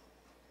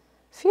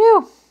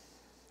 Phew.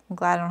 I'm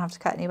glad I don't have to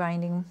cut any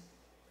binding.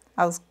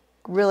 I was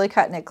really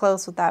cutting it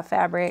close with that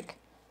fabric.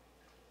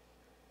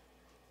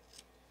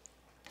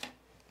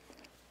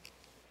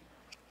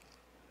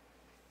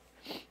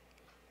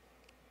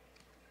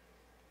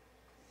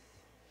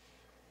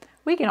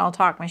 We can all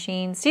talk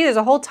machines. See, there's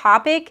a whole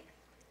topic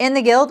in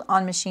the guild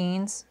on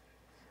machines.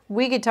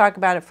 We could talk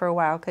about it for a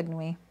while, couldn't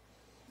we?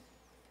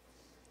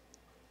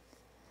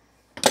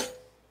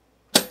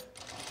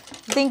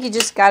 I think you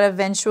just gotta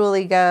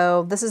eventually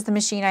go, this is the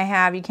machine I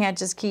have. You can't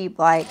just keep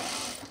like,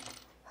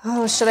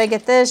 oh, should I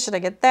get this? Should I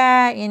get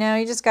that? You know,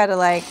 you just gotta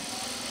like,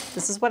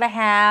 this is what I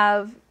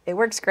have. It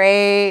works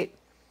great.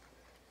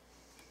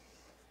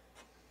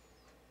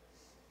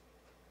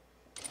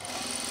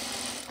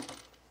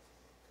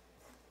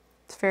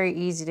 It's very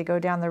easy to go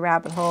down the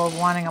rabbit hole of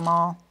wanting them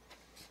all.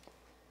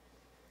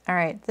 All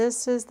right,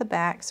 this is the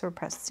back, so we're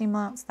pressing seam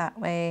allowance that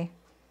way.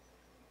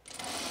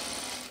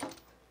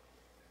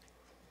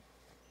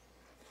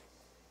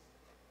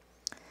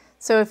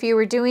 So if you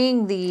were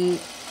doing the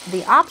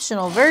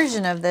optional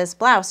version of this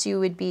blouse, you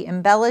would be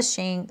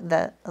embellishing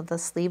the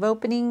sleeve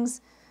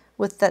openings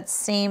with that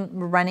same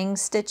running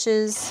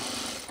stitches.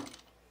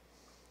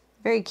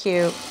 Very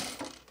cute.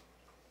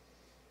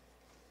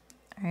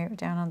 All right, we're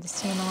down on the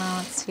seam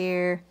allowance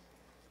here.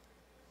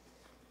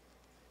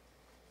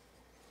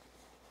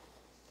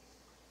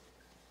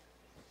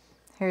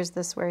 Here's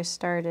this where I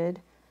started.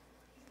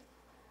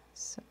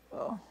 So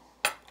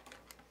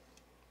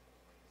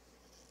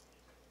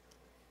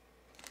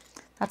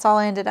that's all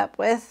I ended up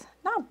with.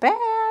 Not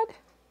bad.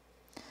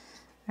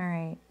 All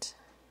right.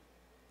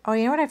 Oh,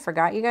 you know what I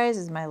forgot, you guys,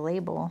 is my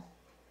label.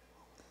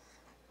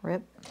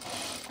 Rip.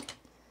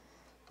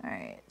 All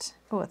right.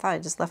 Oh, I thought I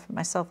just left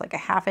myself like a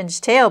 1/2-inch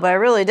tail, but I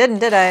really didn't,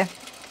 did I?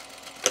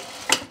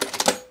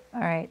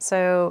 All right,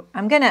 so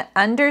I'm gonna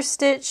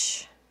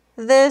understitch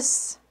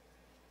this.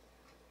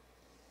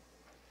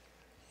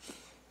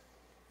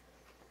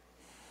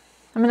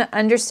 I'm gonna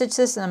understitch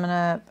this and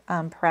I'm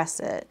gonna press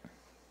it.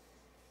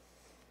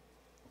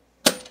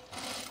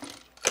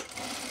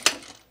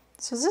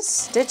 So is this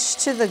stitched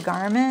to the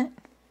garment?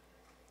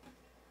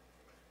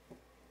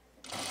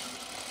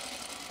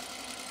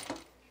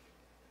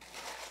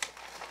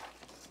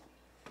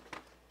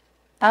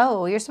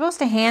 Oh, you're supposed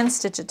to hand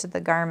stitch it to the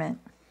garment.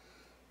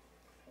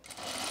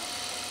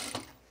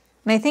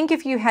 And I think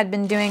if you had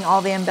been doing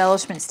all the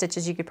embellishment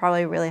stitches, you could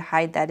probably really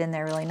hide that in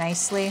there really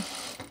nicely.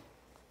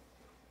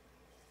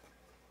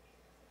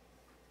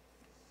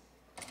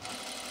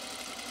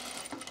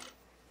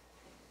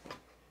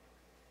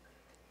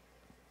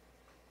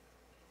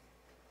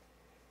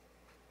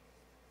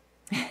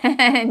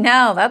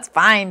 No, that's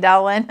fine,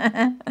 Delwyn.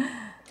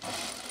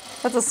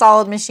 That's a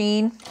solid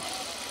machine.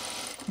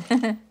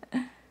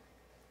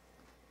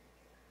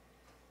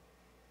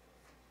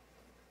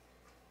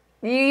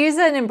 You use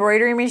an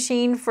embroidery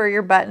machine for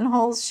your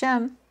buttonholes,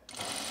 Shem?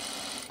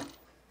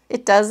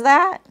 It does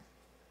that?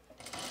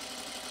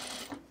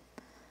 I'm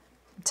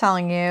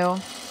telling you.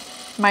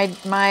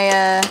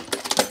 I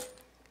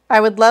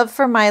would love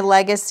for my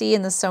legacy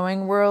in the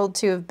sewing world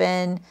to have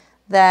been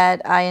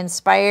that I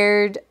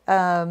inspired,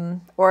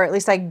 or at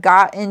least I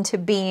got into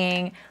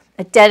being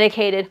a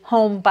dedicated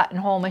home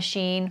buttonhole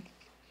machine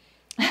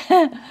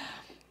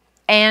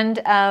and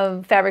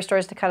fabric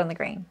stores to cut on the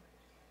grain.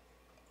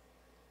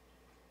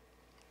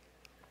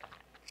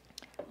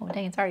 Oh,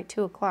 dang, it's already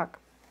 2 o'clock.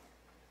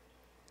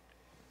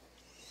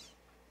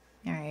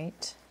 All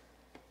right.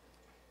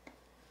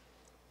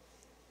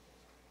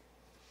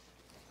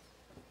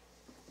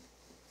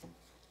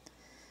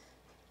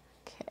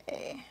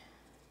 Okay.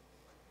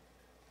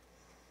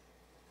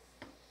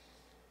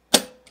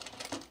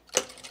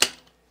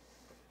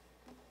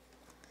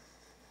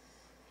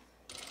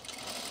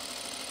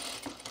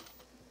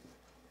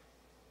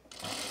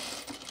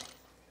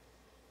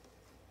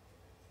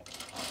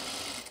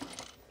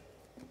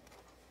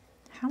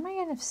 How am I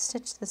going to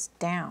stitch this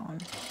down?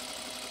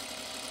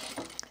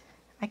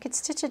 I could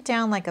stitch it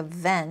down like a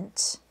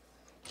vent.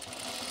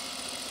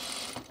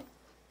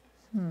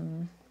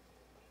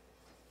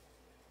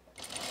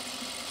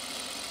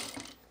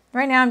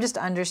 Right now I'm just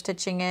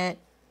understitching it.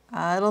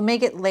 It'll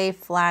make it lay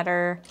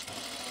flatter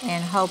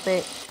and help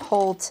it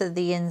pull to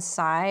the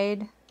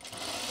inside.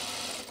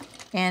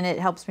 And it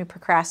helps me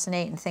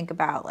procrastinate and think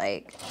about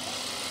like,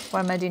 what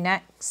I'm gonna do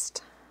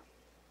next.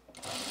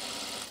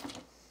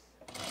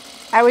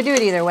 I would do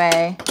it either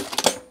way.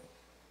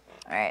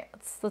 All right,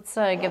 let's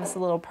give us a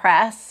little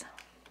press.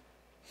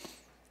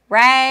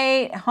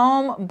 Right,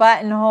 home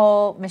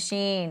buttonhole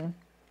machine.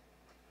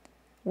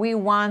 We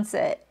wants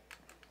it.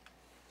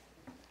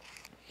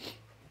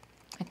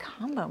 A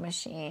combo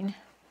machine.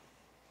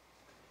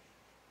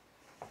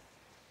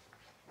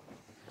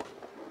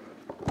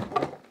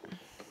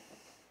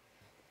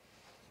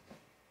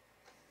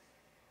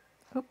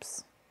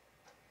 Oops.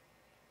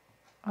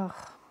 Ugh.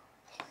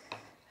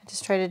 I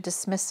just tried to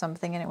dismiss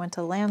something and it went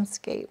to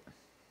landscape.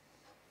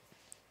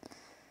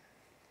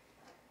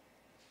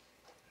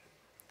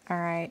 All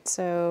right,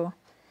 so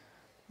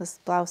this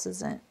blouse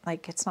isn't,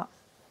 like, it's not,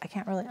 I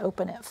can't really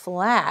open it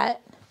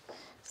flat.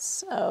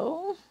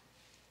 So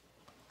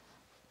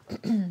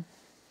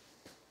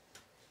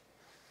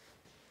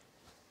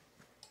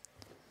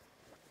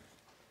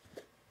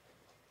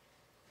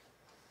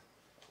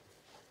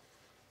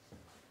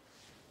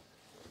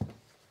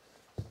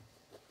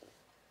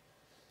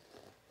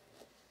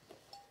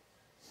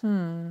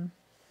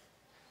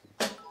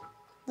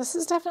This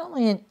is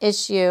definitely an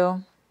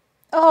issue.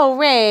 Oh,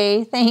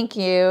 Ray, thank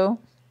you.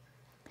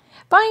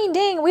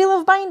 Binding, we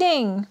love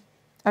binding.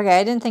 Okay,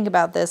 I didn't think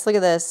about this. Look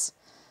at this.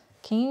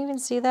 Can you even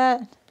see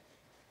that?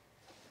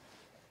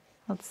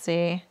 Let's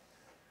see.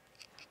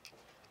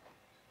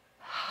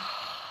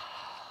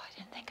 I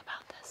didn't think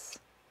about this.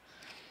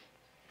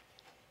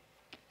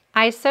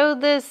 I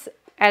sewed this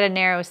at a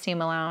narrow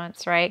seam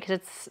allowance, right?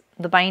 Because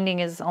the binding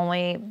is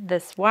only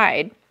this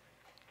wide.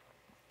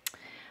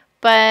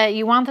 But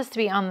you want this to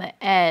be on the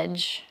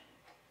edge.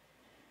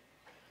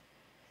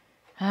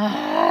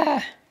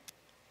 I'm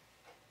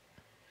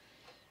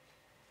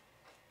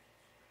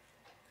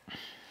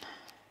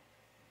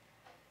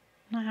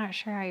not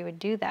sure how you would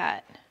do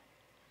that.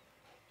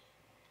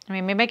 I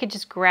mean, maybe I could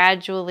just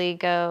gradually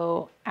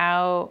go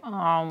out.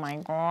 Oh my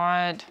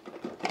God.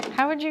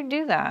 How would you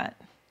do that?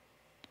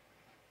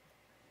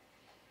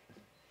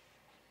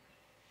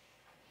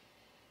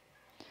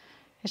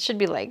 It should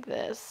be like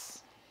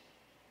this,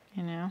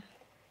 you know?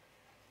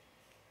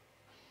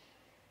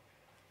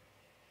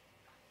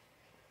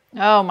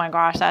 Oh my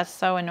gosh, that's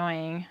so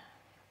annoying.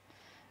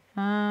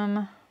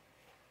 I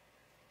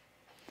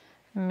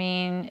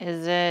mean,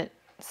 is it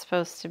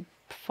supposed to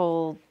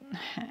fold?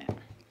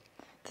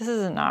 This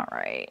is not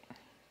right.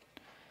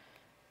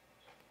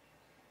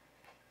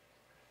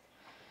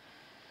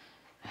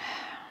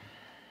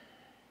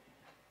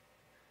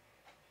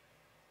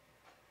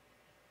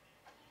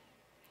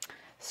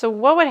 So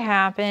what would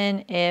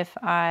happen if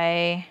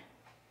I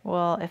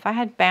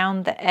had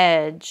bound the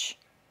edge,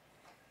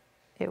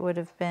 it would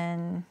have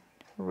been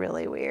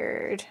really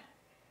weird.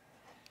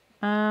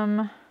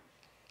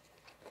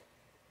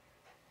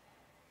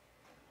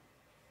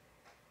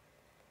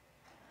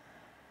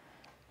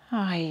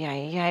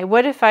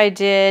 What if I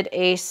did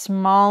a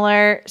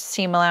smaller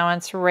seam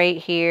allowance right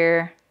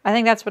here? I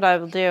think that's what I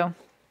will do.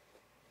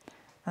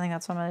 I think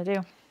that's what I'm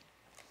gonna do.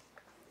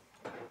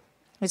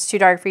 It's too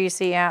dark for you to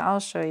see. Yeah, I'll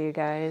show you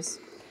guys.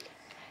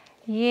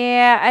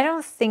 Yeah, I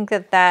don't think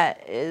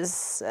that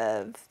is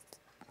the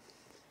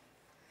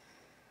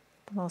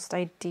most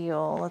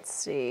ideal. Let's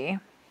see.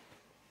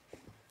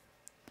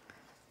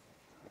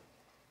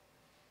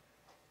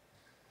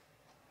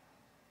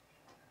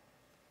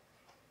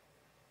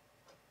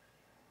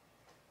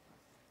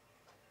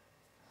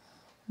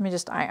 Let me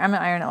just, I'm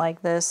gonna iron it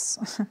like this.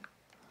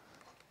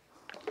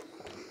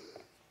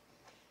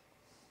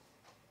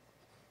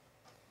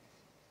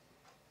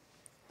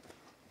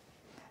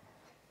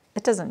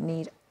 It doesn't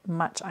need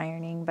much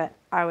ironing, but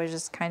I was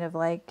just kind of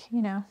like,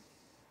 you know,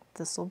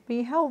 this will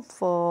be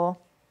helpful.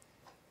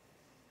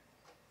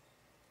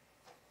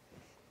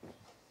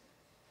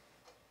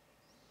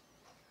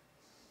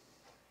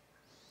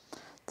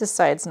 This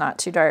side's not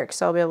too dark,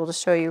 so I'll be able to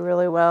show you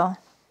really well.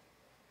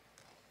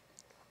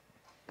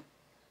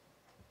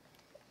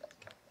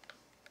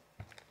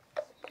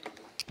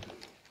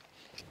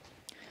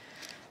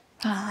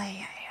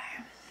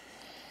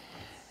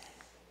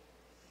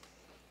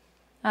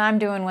 I'm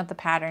doing what the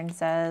pattern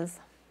says.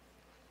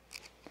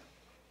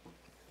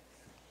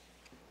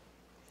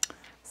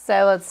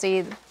 So let's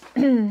see.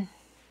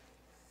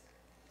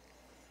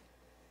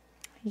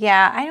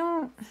 Yeah, I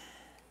don't.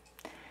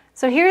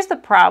 So here's the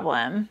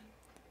problem.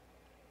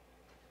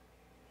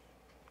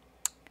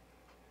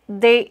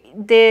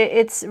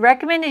 It's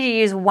recommended you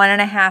use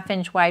 1.5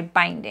 inch wide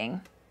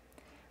binding.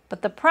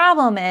 But the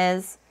problem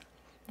is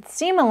the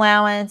seam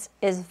allowance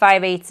is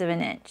 5/8 of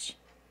an inch.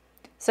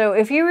 So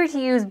if you were to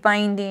use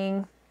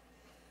binding,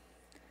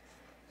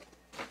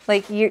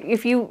 like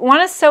if you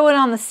want to sew it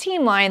on the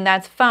seam line,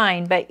 that's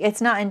fine, but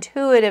it's not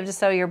intuitive to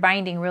sew your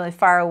binding really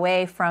far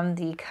away from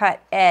the cut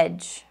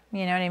edge.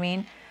 You know what I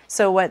mean?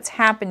 So what's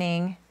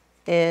happening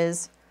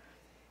is,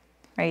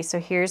 right, so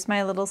here's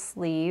my little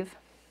sleeve,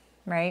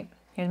 right?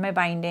 Here's my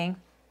binding.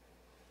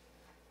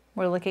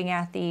 We're looking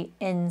at the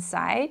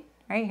inside,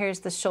 right?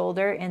 Here's the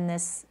shoulder in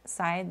this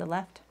side, the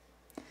left.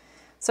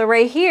 So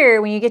right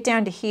here, when you get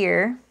down to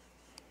here,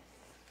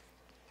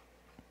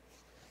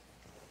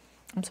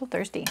 I'm so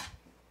thirsty.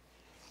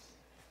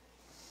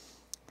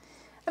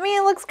 I mean,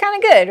 it looks kind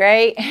of good,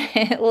 right?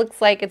 It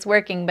looks like it's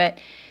working, but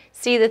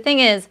see, the thing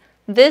is,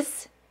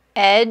 this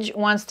edge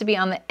wants to be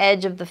on the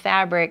edge of the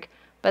fabric,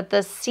 but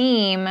the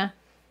seam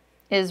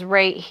is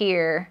right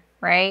here,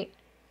 right?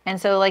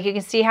 And so like you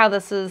can see how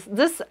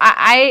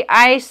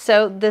I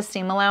sewed this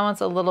seam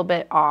allowance a little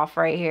bit off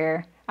right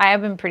here. I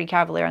have been pretty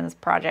cavalier on this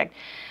project.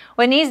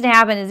 What needs to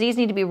happen is these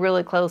need to be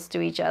really close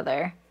to each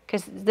other,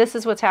 because this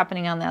is what's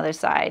happening on the other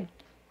side.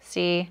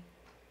 See?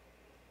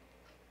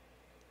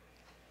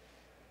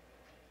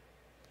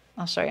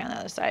 I'll show you on the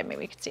other side.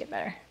 Maybe you can see it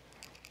better.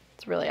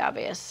 It's really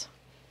obvious.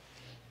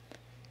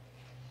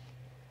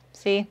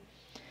 See?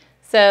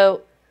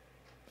 So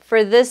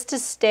for this to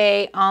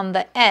stay on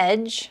the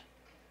edge,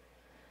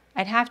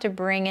 I'd have to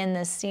bring in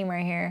this seam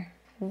right here.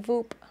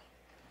 Whoop.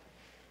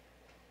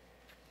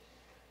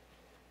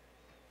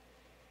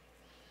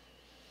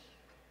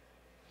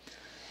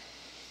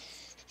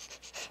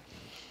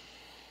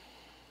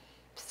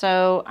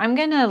 So I'm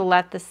gonna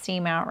let the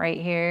seam out right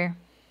here.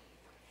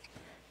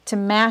 To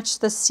match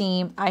the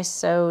seam, I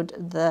sewed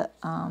the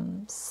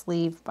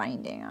sleeve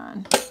binding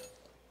on.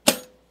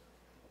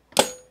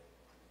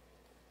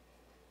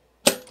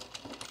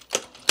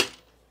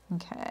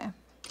 Okay.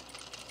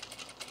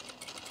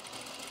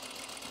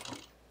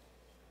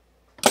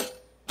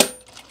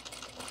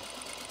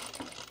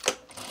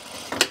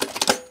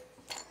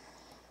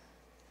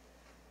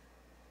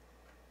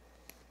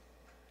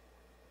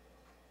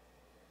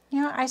 You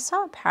know, I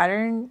saw a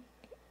pattern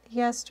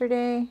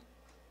yesterday.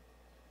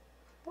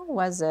 What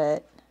was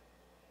it?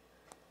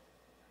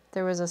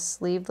 There was a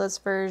sleeveless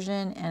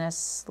version and a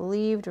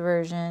sleeved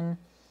version,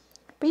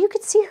 but you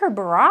could see her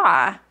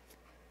bra.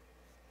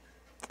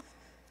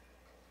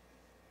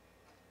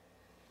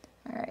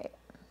 All right.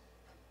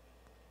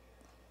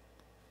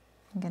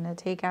 I'm gonna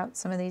take out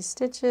some of these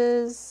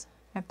stitches.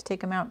 I have to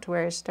take them out to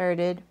where I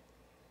started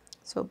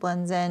so it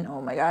blends in.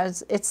 Oh my God,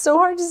 it's so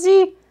hard to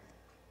see.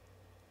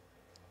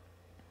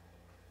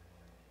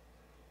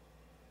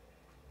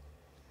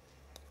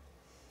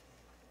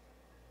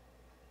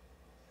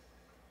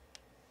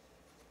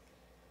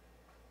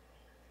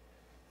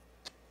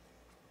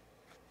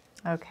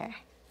 Okay.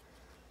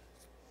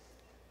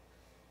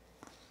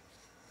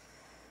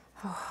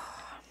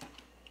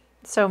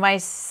 So my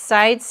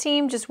side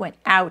seam just went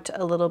out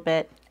a little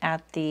bit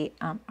at the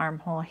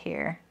armhole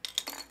here.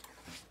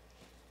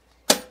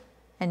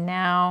 And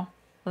now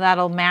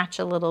that'll match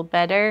a little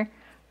better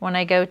when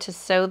I go to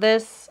sew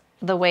this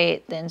the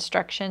way the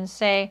instructions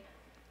say.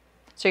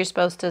 So you're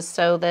supposed to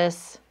sew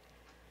this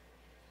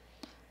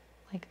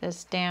like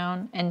this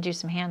down and do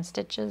some hand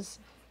stitches.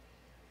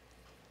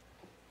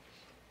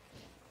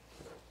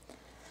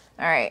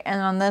 All right,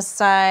 and on this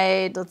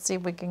side, let's see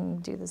if we can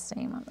do the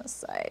same on this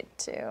side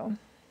too.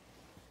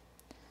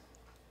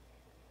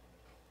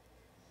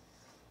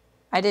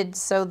 I did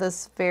sew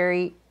this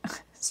very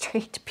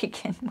straight to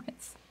begin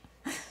with.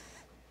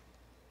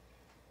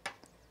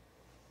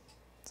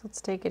 So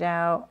let's take it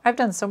out. I've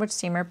done so much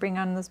seam ripping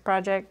on this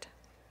project.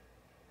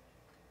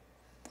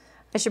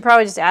 I should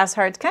probably just ask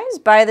Hearts, can I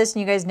just buy this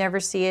and you guys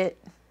never see it?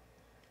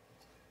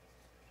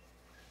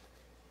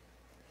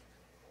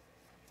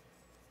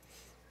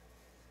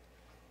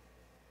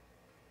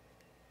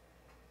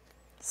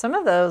 Some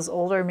of those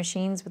older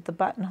machines with the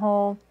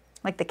buttonhole,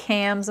 like the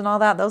cams and all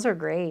that, those are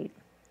great.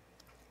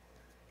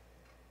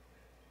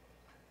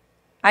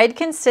 I'd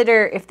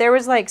consider if there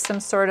was like some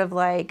sort of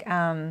like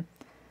a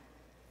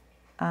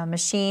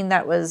machine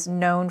that was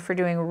known for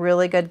doing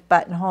really good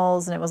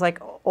buttonholes and it was like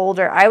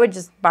older, I would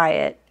just buy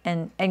it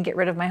and get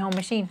rid of my home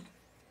machine.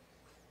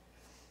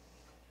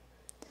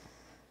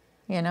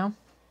 You know?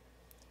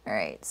 All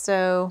right,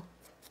 so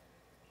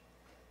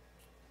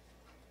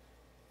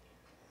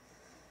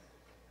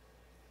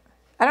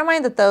I don't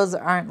mind that those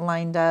aren't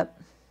lined up,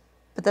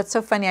 but that's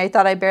so funny. I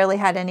thought I barely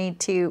had any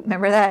to,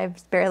 remember that? I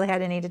barely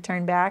had any to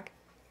turn back.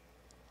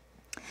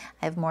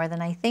 I have more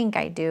than I think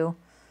I do.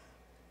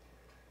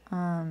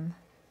 Now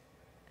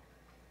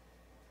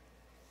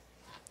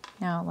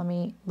let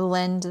me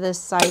blend this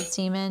side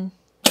seam in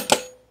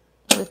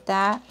with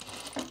that.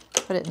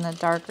 Put it in the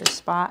darker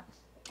spot.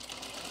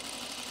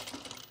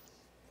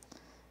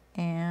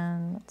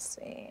 And let's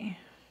see.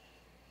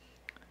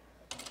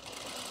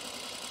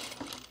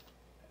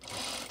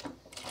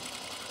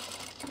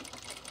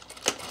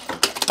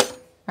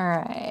 All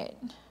right.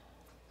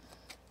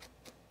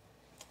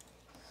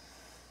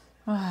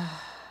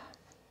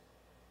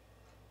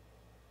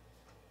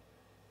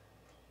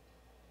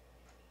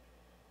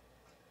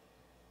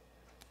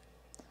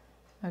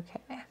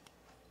 Okay.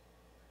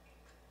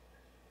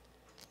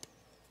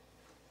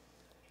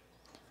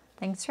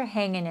 Thanks for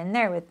hanging in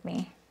there with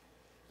me.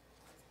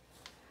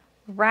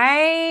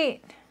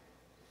 Right?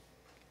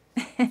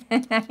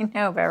 I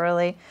know,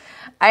 Beverly.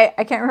 I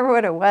can't remember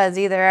what it was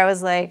either. I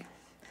was like,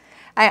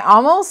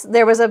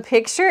 there was a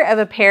picture of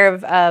a pair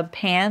of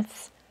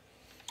pants.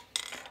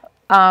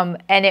 And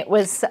it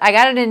was, I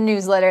got it in a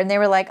newsletter and they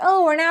were like,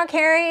 oh, we're now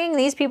carrying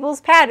these people's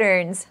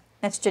patterns.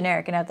 That's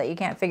generic enough that you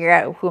can't figure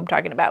out who I'm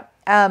talking about.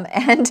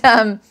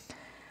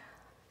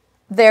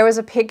 There was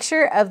a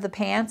picture of the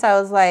pants. I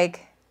was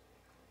like,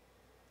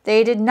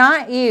 they did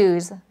not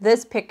use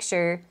this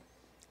picture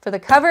for the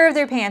cover of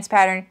their pants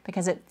pattern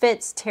because it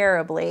fits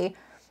terribly.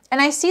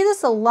 And I see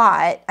this a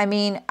lot. I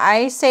mean,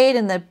 I say it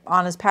in the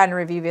Honest Pattern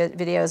Review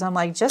videos. I'm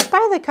like, just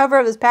by the cover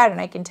of this pattern,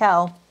 I can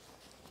tell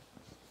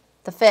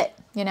the fit,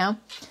 you know?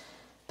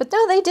 But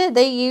no, they did.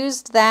 They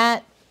used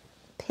that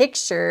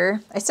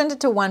picture. I sent it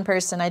to one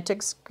person. I took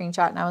a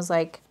screenshot and I was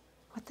like,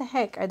 what the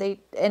heck are they?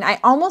 And I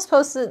almost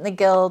posted it in the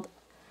guild.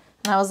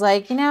 And I was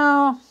like, you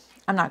know,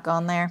 I'm not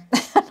going there.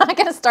 I'm not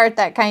going to start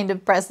that kind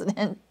of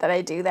precedent that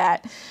I do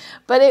that.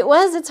 But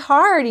it's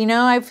hard, you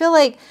know. I feel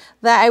like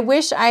that I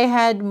wish I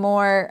had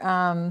more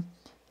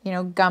you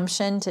know,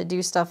 gumption to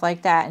do stuff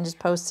like that and just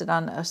post it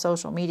on a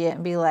social media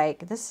and be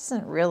like, this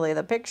isn't really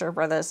the picture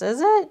for this, is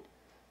it?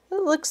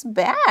 It looks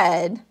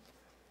bad.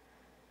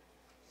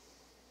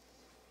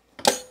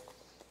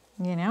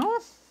 You know?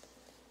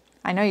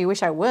 I know you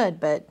wish I would,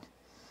 but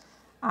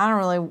I don't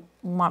really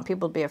want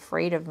people to be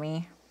afraid of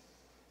me.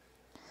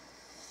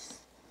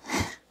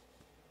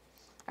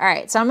 All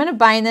right, so I'm going to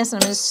bind this,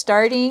 and I'm just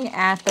starting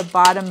at the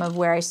bottom of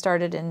where I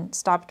started and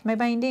stopped my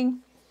binding.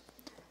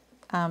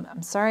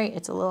 I'm sorry,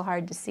 it's a little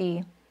hard to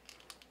see.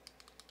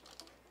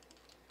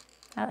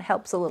 That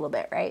helps a little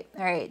bit, right?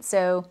 All right,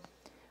 so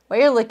what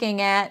you're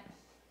looking at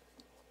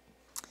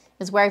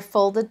is where I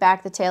folded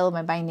back the tail of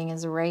my binding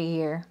is right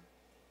here.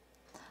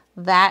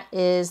 That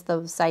is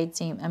the side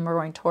seam, and we're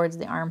going towards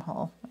the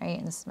armhole, right?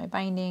 And this is my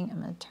binding.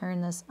 I'm going to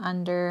turn this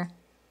under.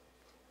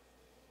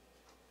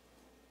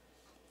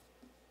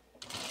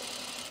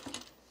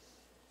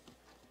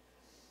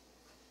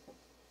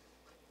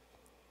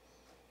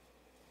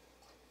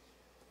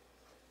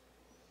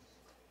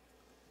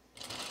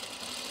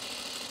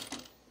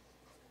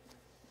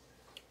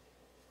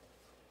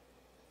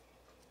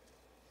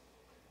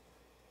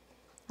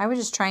 I would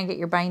just try and get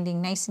your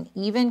binding nice and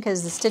even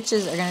because the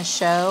stitches are going to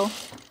show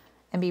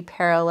and be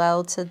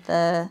parallel to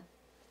the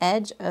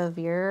edge of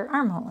your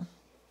armhole.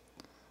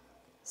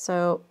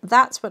 So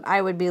that's what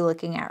I would be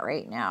looking at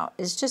right now,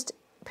 is just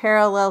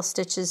parallel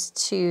stitches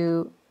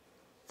to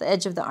the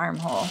edge of the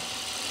armhole.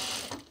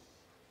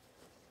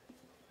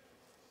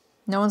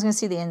 No one's going to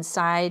see the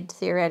inside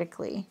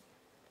theoretically.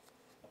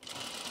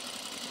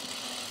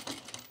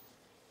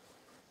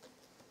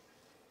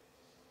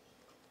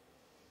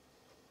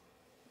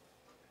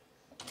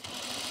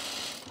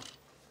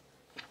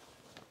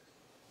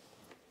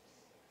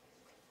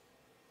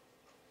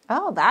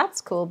 Oh,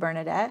 that's cool,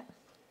 Bernadette.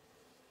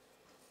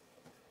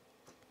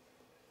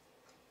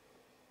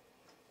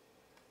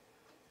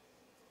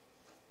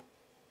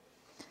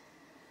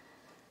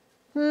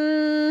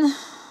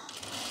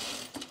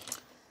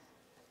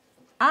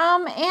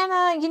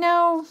 Anna, you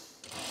know,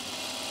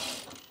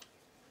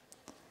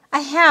 I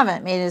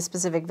haven't made a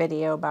specific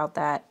video about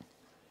that.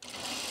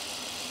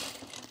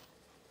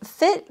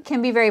 Fit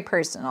can be very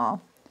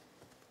personal.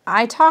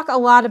 I talk a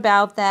lot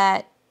about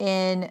that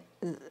in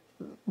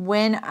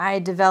when I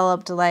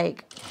developed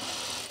like,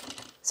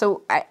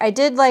 so I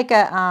did like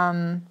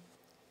a,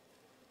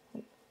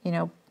 you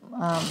know,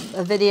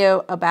 a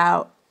video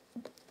about,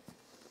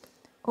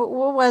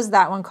 what was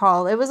that one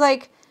called? It was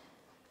like,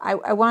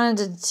 I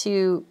wanted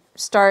to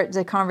start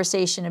the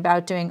conversation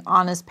about doing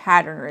honest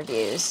pattern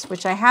reviews,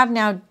 which I have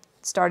now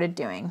started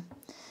doing.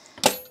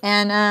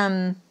 And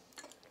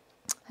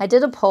I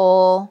did a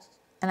poll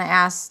and I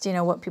asked, you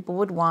know, what people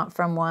would want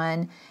from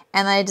one.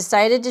 And I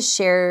decided to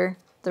share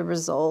the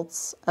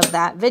results of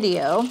that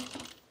video.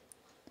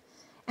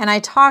 And I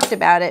talked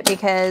about it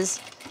because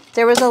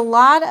there was a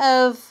lot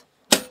of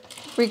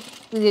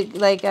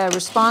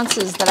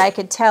responses that I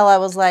could tell. I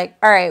was like,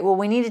 all right, well,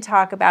 we need to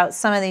talk about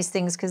some of these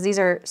things because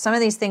some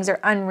of these things are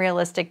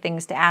unrealistic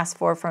things to ask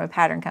for from a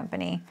pattern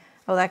company.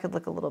 Oh, that could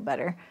look a little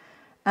better.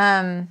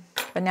 But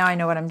now I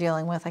know what I'm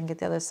dealing with. I can get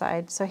the other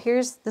side. So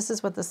this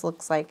is what this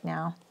looks like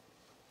now.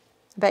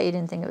 I bet you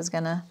didn't think it was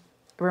gonna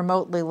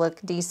remotely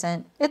look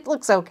decent. It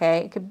looks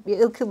okay.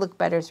 It could look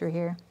better through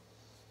here.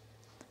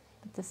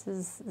 But this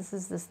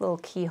is this little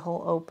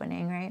keyhole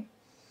opening, right?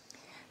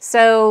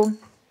 So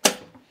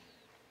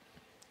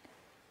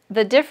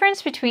the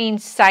difference between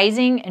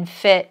sizing and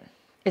fit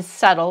is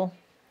subtle.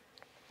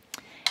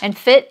 And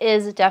fit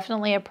is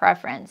definitely a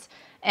preference.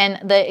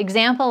 And the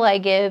example I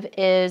give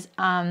is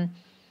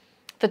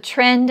the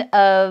trend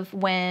of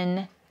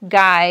when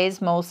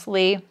guys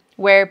mostly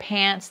wear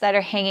pants that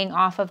are hanging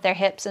off of their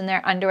hips and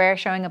their underwear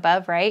showing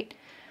above, right?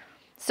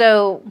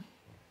 So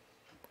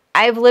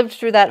I've lived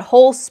through that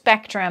whole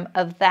spectrum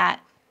of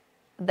that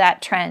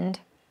trend,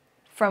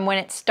 from when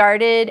it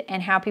started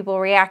and how people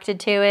reacted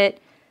to it,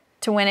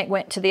 to when it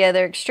went to the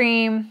other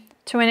extreme,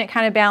 to when it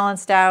kind of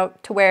balanced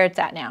out to where it's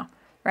at now,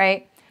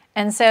 right?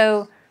 And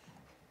so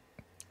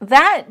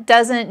that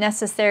doesn't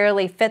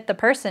necessarily fit the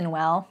person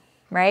well,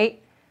 right?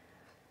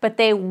 But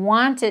they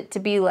want it to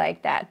be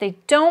like that. They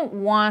don't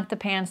want the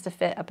pants to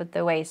fit up at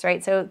the waist,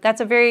 right? So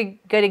that's a very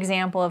good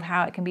example of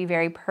how it can be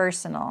very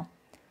personal.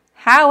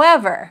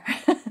 However,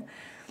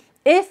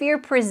 if you're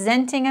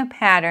presenting a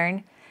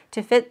pattern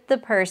to fit the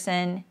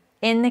person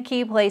in the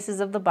key places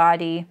of the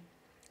body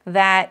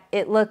that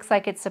it looks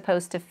like it's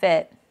supposed to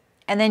fit,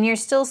 and then you're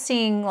still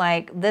seeing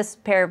like this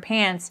pair of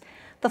pants,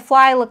 the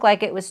fly looked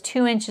like it was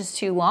 2 inches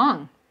too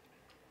long.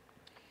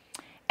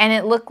 And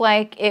it looked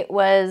like it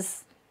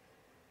was,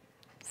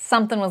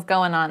 something was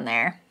going on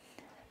there.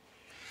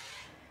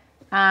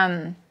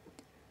 That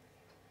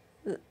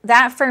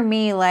for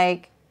me,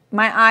 like,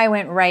 my eye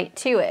went right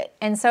to it.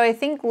 And so I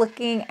think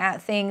looking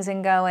at things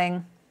and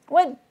going,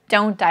 what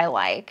don't I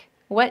like?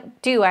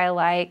 What do I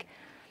like?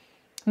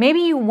 Maybe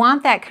you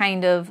want that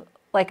kind of,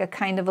 like a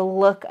kind of a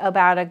look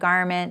about a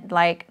garment.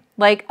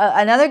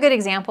 Another good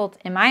example,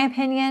 in my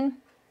opinion,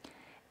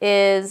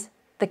 is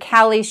the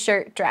Callie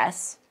shirt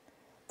dress.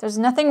 There's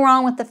nothing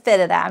wrong with the fit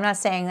of that. I'm not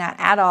saying that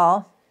at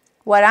all.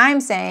 What I'm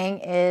saying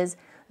is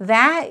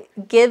that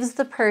gives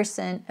the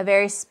person a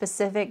very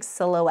specific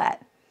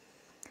silhouette.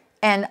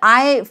 And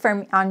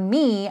on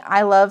me,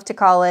 I love to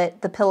call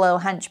it the pillow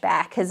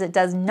hunchback because it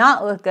does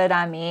not look good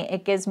on me.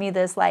 It gives me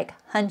this like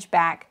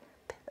hunchback,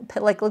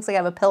 like looks like I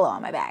have a pillow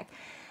on my back.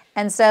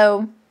 And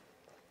so,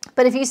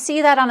 but if you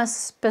see that on a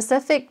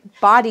specific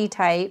body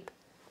type,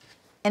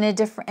 in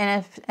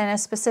a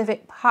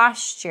specific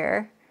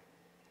posture,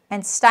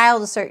 and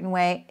styled a certain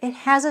way, it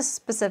has a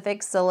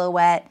specific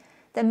silhouette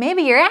that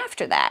maybe you're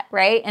after that,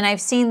 right? And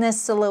I've seen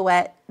this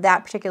silhouette,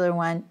 that particular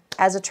one,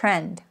 as a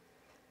trend.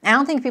 I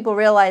don't think people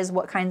realize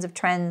what kinds of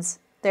trends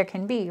there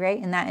can be, right?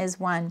 And that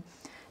is one.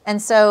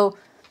 And so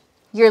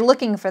you're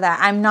looking for that.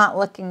 I'm not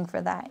looking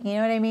for that. You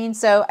know what I mean?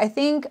 So I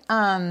think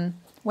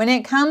when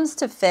it comes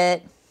to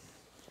fit,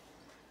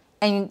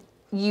 and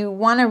you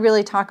want to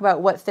really talk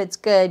about what fits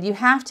good, you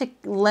have to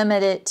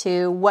limit it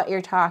to what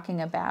you're talking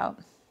about.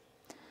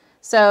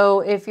 So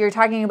if you're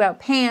talking about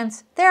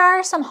pants, there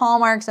are some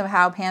hallmarks of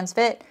how pants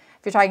fit.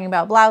 If you're talking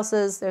about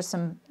blouses, there's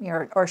some,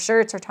 or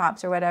shirts or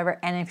tops or whatever.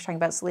 And if you're talking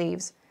about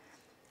sleeves.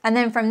 And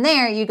then from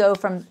there, you go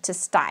to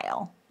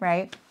style,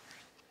 right?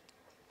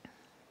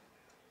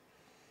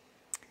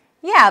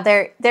 Yeah,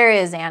 there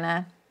is,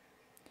 Anna.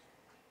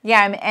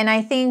 Yeah, and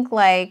I think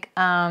like,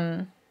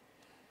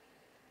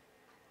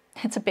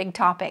 it's a big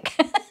topic.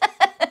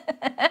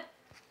 And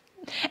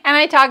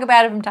I talk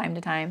about it from time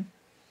to time.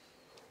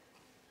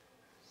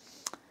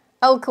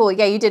 Oh, cool.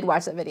 Yeah, you did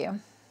watch that video.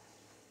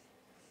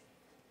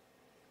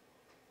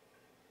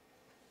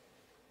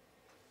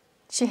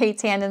 She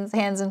hates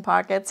hands in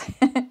pockets.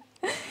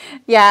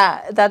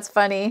 Yeah, that's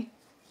funny.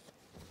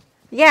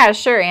 Yeah,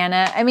 sure,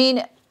 Anna. I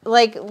mean,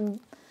 like,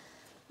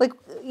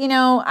 you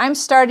know, I'm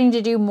starting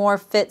to do more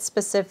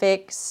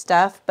fit-specific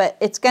stuff, but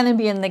it's going to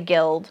be in the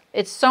guild.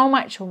 It's so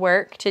much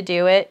work to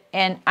do it,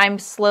 and I'm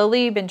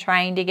slowly been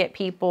trying to get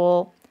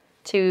people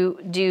to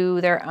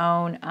do their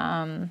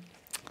own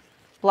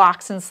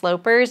blocks and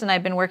slopers, and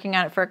I've been working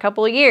on it for a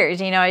couple of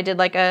years. You know, I did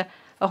like a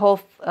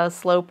whole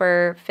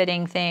sloper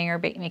fitting thing, or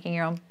making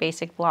your own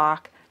basic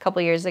block a couple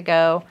of years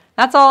ago.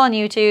 That's all on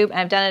YouTube, and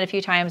I've done it a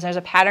few times. There's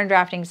a pattern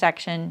drafting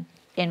section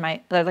in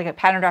there's like a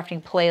pattern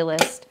drafting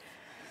playlist.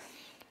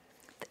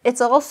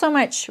 It's all so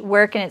much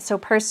work, and it's so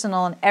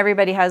personal, and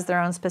everybody has their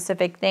own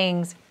specific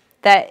things,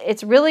 that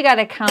it's really got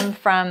to come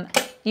from,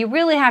 you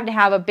really have to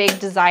have a big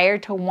desire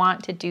to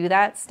want to do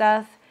that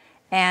stuff.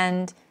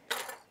 And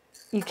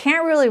you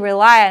can't really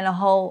rely on a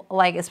whole,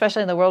 like,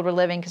 especially in the world we're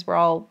living, because we're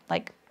all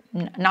like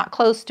not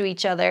close to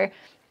each other.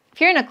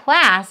 If you're in a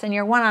class and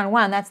you're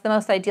one-on-one, that's the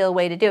most ideal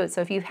way to do it.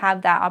 So if you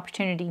have that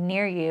opportunity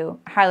near you,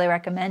 I highly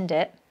recommend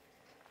it.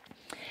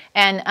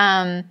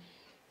 And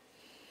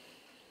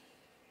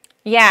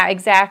yeah,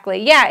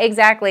 exactly. Yeah,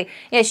 exactly.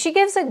 Yeah, she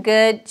gives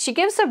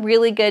a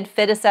really good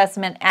fit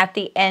assessment at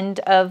the end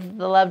of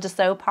the Love to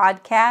Sew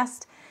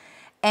podcast.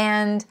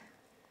 And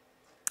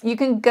you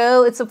can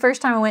go, it's the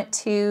first time I went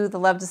to the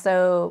Love to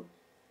Sew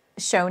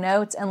show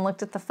notes and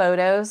looked at the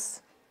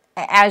photos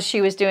as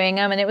she was doing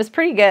them, and it was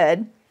pretty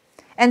good.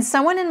 And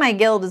someone in my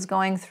guild is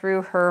going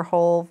through her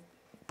whole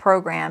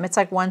program. It's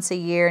like once a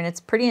year, and it's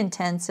pretty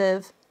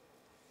intensive.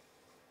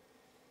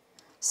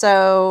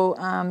 So,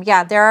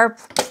 yeah, there are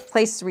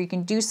places where you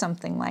can do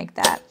something like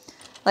that.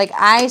 Like,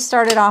 I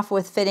started off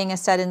with fitting a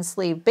set-in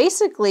sleeve,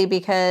 basically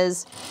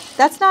because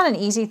that's not an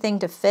easy thing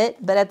to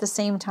fit, but at the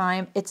same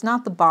time, it's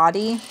not the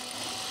body.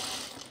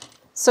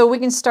 So we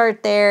can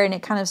start there, and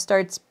it kind of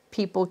starts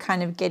people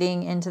kind of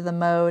getting into the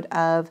mode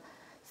of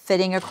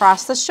fitting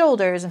across the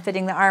shoulders and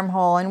fitting the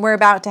armhole. And we're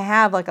about to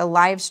have like a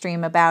live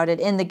stream about it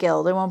in the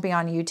guild. It won't be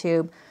on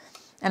YouTube.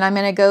 And I'm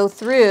going to go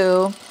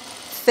through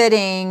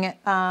fitting,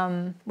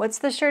 what's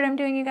the shirt I'm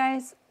doing, you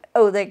guys?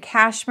 Oh, the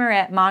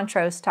Cashmere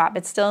Montrose top.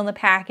 It's still in the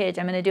package.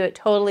 I'm going to do it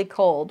totally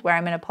cold, where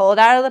I'm going to pull it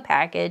out of the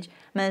package.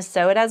 I'm going to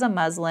sew it as a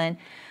muslin.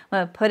 I'm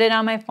going to put it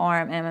on my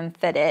form, and I'm going to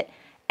fit it.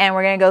 And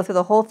we're going to go through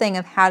the whole thing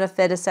of how to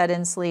fit a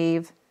set-in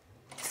sleeve.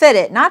 Fit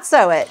it, not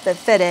sew it, but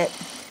fit it,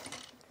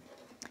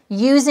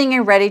 using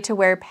a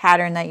ready-to-wear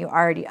pattern that you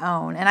already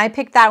own. And I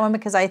picked that one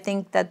because I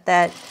think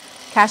that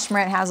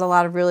Cashmere has a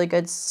lot of really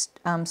good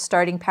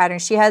starting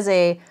patterns. She has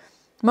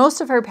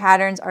most of her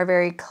patterns are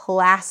very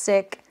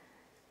classic,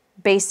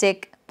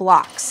 basic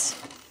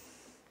blocks.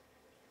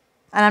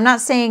 And I'm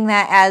not saying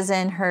that as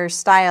in her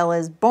style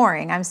is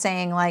boring. I'm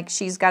saying like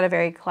she's got a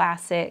very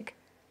classic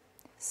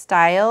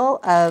style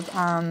of,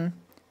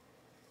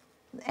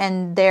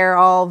 and they're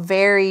all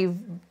very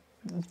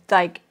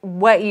like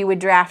what you would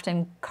draft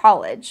in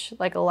college,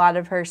 like a lot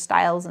of her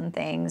styles and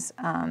things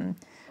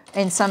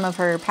in some of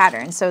her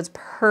patterns. So it's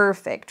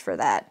perfect for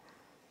that.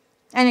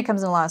 And it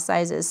comes in a lot of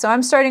sizes. So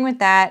I'm starting with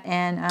that,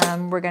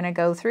 and we're going to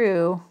go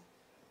through,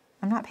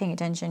 I'm not paying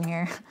attention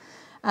here.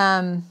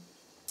 I'm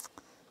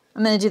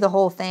going to do the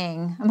whole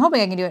thing. I'm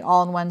hoping I can do it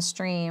all in one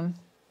stream.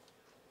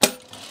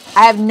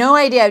 I have no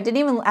idea. I haven't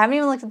even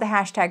looked at the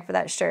hashtag for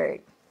that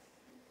shirt.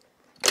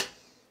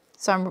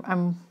 So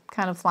I'm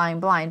kind of flying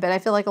blind, but I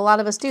feel like a lot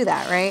of us do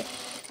that, right?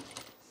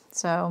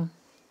 So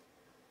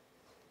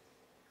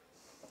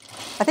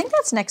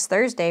that's next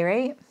Thursday,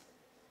 right?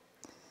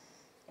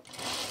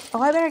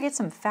 Oh, I better get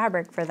some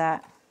fabric for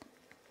that.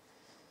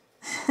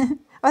 Oh,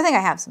 I think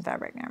I have some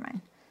fabric. Never mind.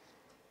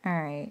 All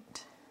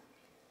right.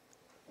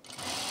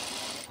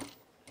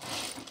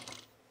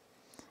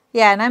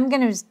 Yeah, and I'm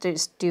going to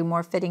just do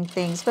more fitting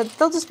things, but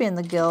they'll just be in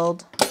the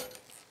Guild. I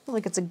feel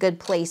like it's a good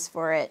place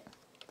for it.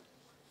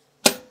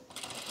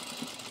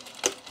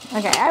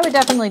 Okay, I would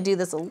definitely do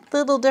this a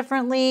little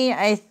differently,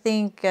 I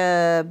think,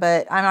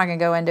 but I'm not going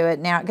to go into it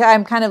now.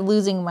 I'm kind of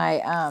losing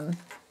my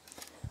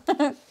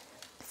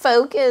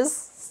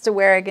focus to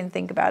where I can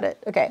think about it.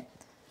 Okay,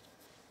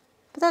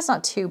 but that's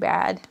not too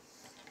bad.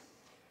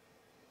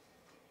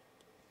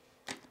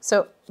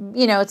 So,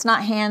 you know, it's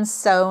not hand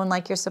sewn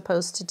like you're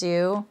supposed to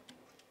do.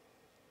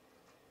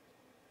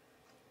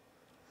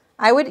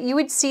 You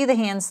would see the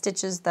hand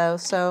stitches though,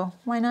 so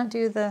why not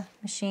do the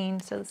machine?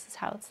 So this is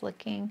how it's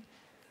looking.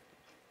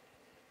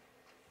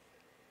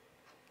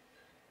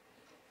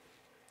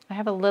 I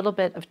have a little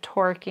bit of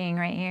torquing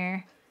right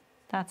here.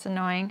 That's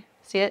annoying.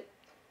 See it?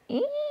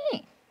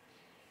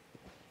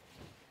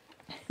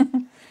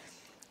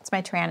 It's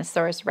my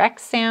Tyrannosaurus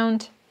Rex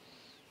sound.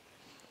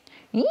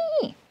 All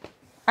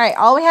right,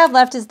 all we have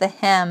left is the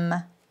hem.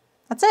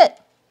 That's it.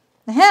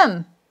 The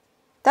hem.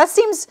 That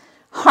seems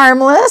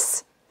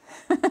harmless.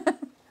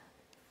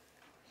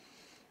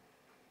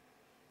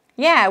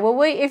 Yeah,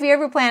 well, if you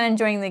ever plan on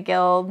joining the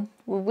Guild,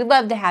 we'd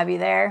love to have you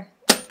there.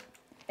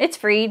 It's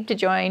free to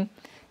join.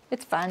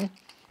 It's fun.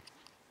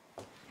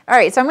 All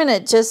right, so I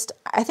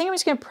think I'm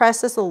just going to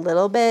press this a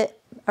little bit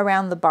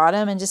around the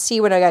bottom and just see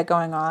what I got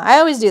going on. I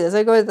always do this.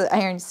 I go with the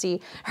iron to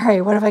see, all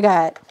right, what have I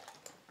got?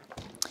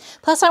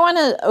 Plus, I want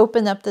to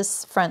open up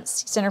this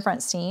center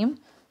front seam,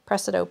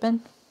 press it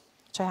open,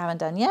 which I haven't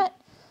done yet.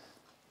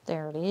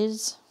 There it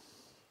is.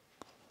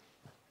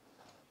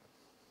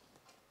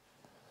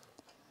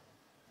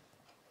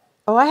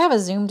 Oh, I have a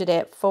Zoom today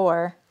at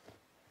 4.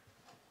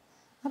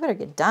 I better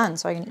get done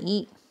so I can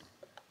eat.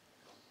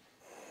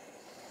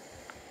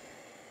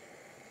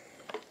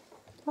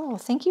 Oh,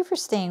 thank you for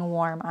staying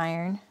warm,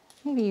 Iron.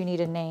 Maybe you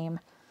need a name.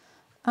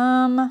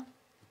 I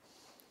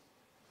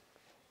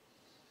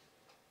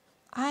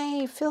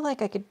feel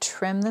like I could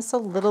trim this a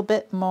little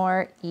bit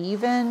more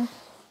even,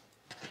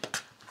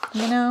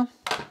 you know?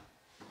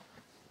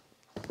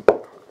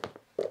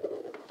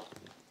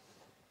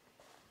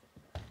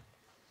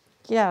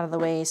 Get out of the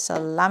way,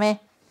 Salami.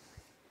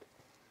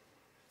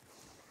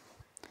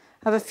 I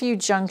have a few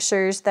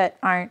junctures that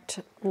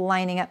aren't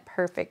lining up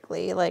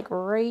perfectly, like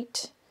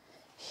right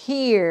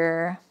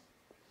here.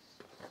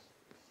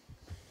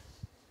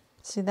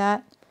 See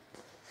that?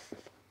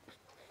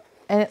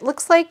 And it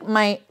looks like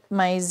my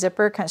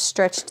zipper kind of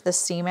stretched the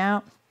seam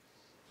out.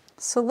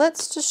 So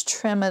let's just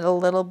trim it a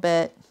little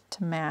bit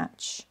to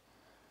match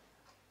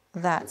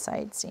that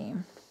side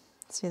seam.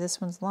 See, this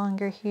one's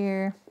longer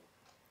here.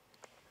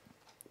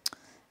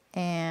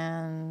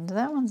 And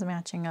that one's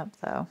matching up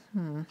though.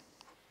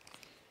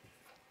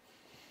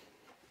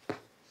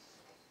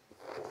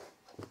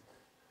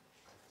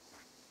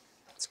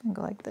 It's gonna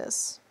go like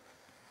this.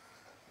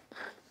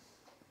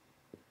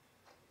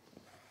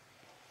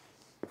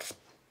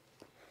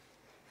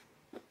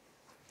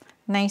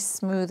 Nice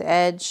smooth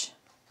edge.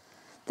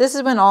 This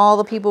is when all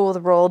the people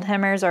with rolled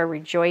hemmers are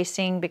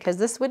rejoicing because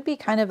this would be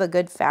kind of a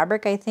good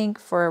fabric, I think,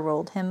 for a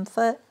rolled hem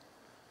foot.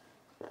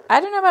 I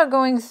don't know about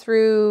going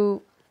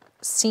through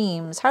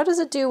seams. How does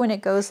it do when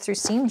it goes through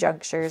seam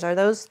junctures? Are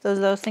those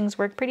things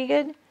work pretty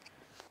good?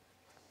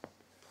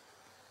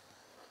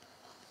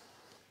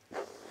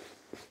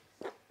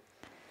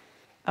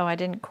 Oh, I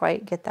didn't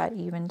quite get that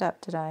evened up,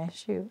 did I?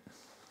 Shoot.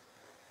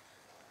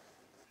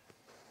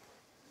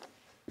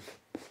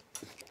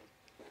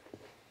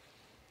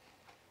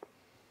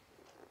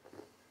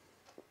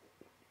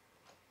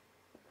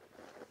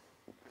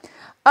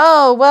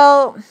 Oh,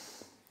 well,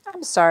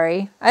 I'm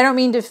sorry. I don't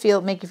mean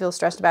to make you feel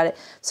stressed about it.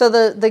 So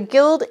the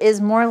Guild is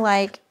more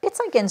like, it's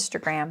like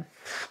Instagram.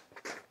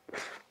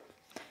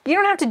 You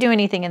don't have to do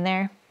anything in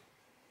there.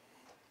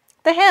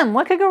 The hem,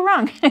 what could go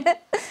wrong?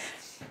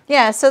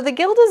 Yeah, so the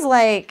Guild is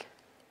like,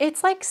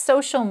 it's like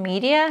social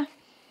media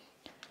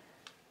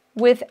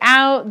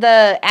without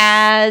the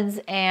ads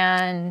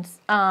and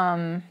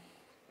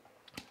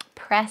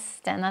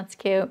Preston, that's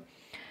cute.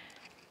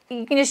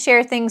 You can just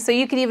share things, so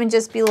you could even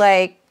just be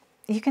like,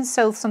 you can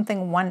sew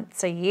something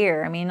once a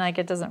year. I mean, like,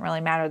 it doesn't really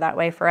matter that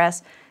way for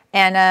us.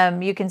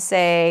 And you can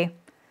say,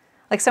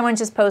 like someone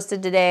just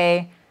posted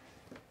today,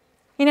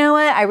 you know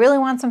what, I really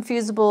want some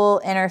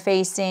fusible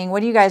interfacing.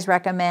 What do you guys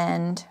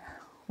recommend?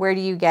 Where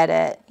do you get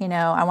it? You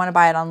know, I want to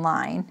buy it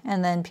online.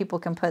 And then people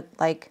can put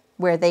like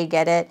where they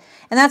get it.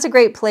 And that's a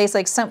great place.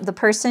 Like the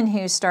person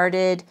who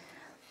started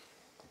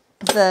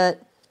the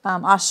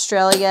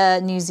Australia,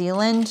 New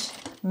Zealand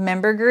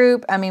member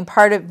group, I mean,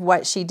 part of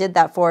what she did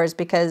that for is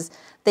because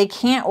they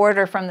can't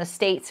order from the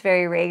States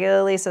very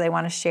regularly, so they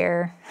want to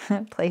share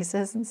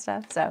places and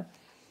stuff. So,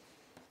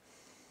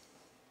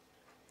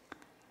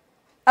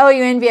 oh,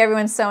 you envy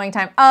everyone's sewing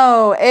time.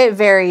 Oh, it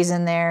varies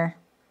in there.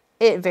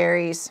 It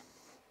varies.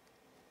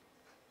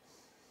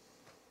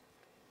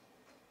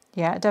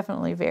 Yeah, it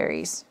definitely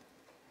varies.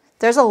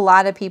 There's a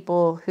lot of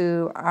people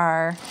who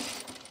are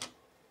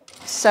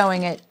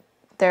sewing it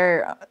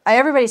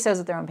everybody sews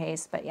at their own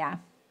pace, but yeah.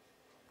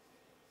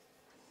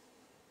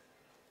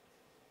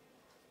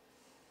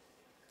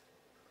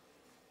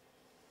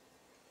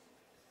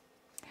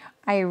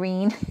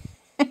 Irene.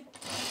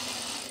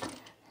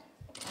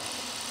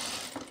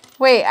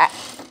 Wait,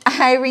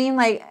 Irene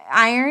like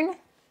iron?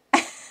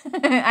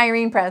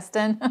 Irene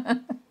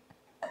Preston.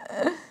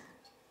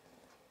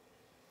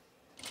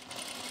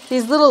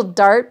 These little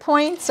dart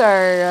points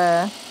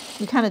are,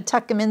 you kind of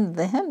tuck them into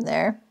the hem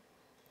there.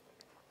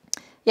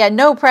 Yeah,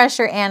 no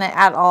pressure, Anna,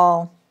 at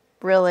all.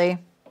 Really.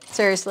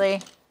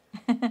 Seriously.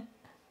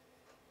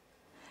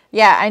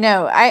 Yeah, I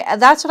know.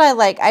 That's what I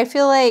like. I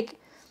feel like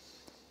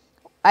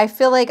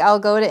I'll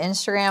go to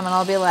Instagram and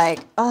I'll be like,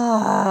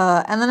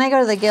 oh, and then I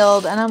go to the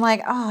guild and I'm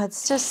like, oh,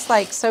 it's just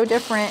like so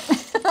different.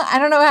 I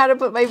don't know how to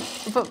put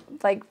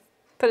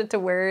it to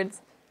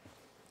words.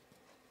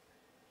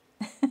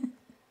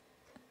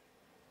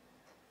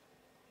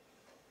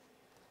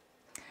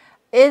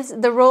 Is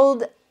the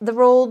rolled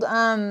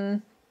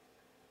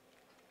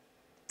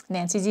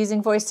Nancy's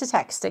using voice to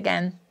text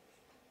again.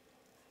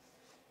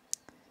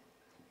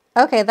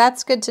 Okay,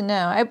 that's good to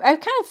know. I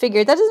kind of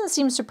figured that doesn't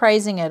seem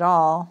surprising at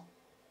all,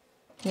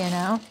 you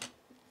know?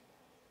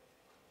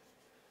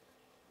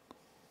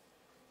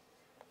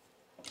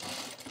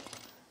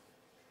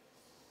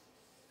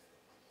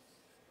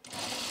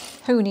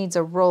 Who needs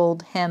a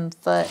rolled hem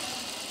foot?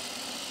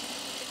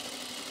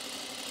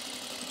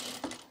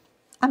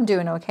 I'm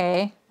doing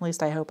okay. At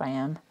least I hope I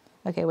am.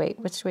 Okay, wait,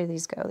 which way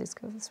these go? These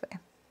go this way.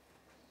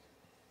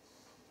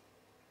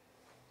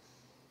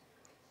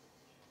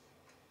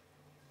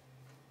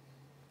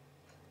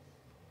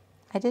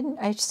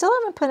 I still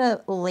haven't put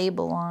a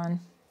label on.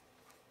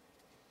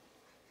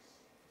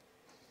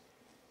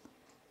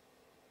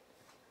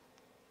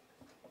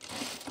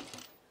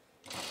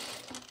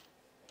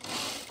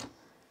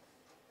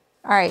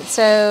 All right,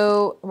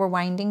 so we're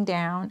winding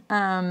down.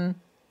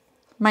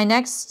 My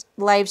next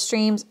live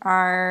streams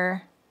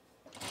are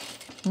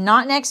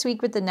not next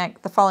week, but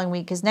the following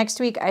week, because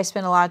next week I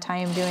spend a lot of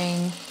time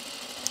doing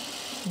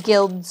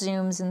guild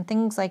Zooms and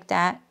things like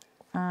that.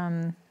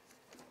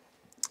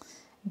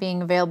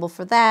 Being available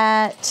for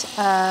that.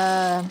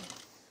 I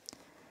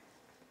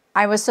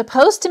was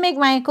supposed to make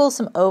Michael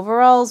some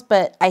overalls,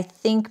 but I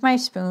think my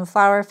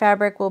spoonflower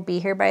fabric will be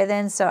here by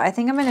then, so I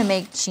think I'm going to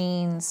make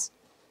jeans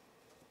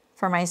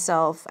for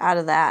myself out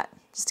of that.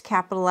 Just to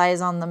capitalize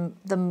on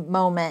the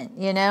moment,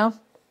 you know?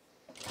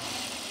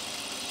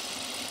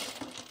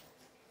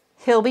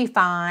 He'll be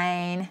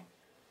fine.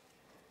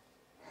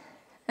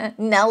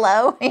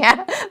 Nello.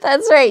 Yeah,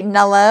 that's right.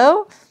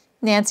 Nello.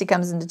 Nancy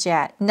comes into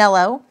chat.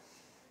 Nello.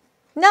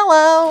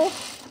 Nello.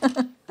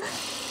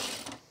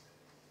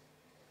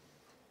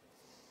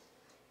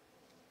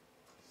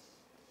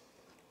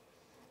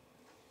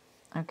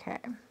 Okay.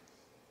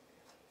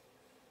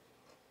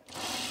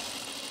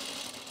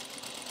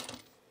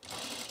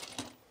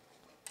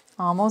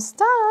 Almost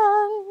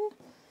done.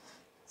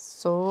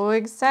 So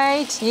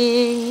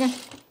exciting.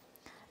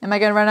 Am I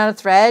going to run out of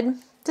thread?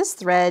 This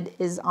thread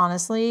is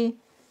honestly,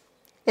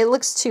 it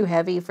looks too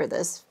heavy for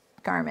this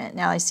garment.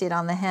 Now I see it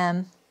on the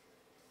hem.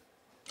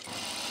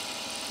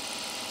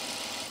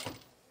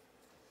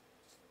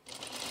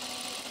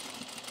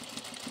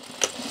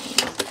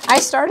 I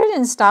started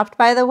and stopped,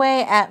 by the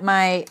way, at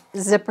my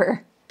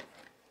zipper.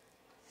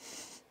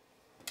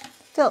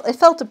 It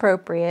felt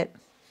appropriate.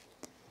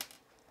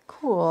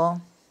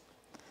 Cool.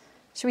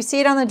 Should we see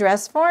it on the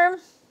dress form?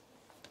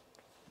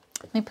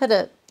 Let me put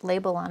a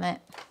label on it.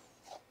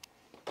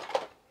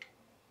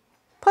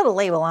 Put a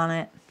label on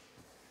it.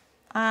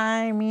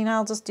 I mean,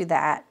 I'll just do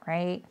that,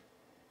 right?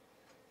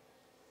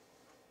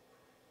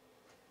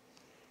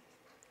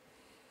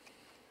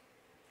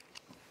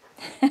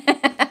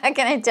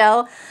 Can I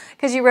tell?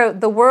 Because you wrote,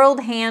 the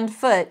world hand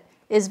foot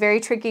is very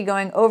tricky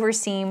going over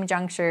seam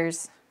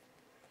junctures.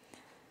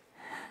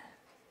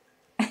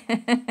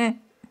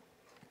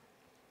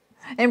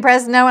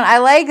 Impress no one. I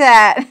like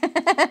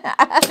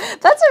that.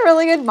 That's a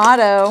really good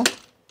motto.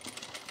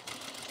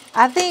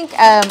 I think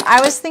I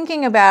was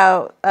thinking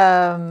about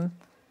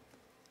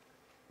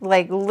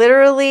like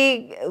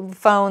literally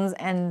phones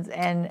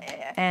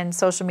and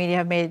social media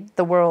have made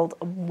the world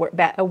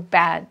a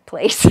bad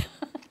place.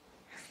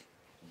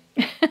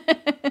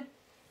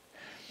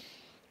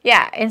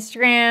 Yeah,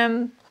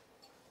 Instagram,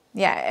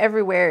 yeah,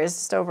 everywhere is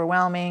just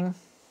overwhelming.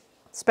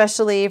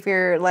 Especially if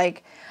you're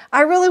like,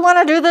 I really want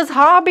to do this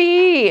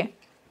hobby.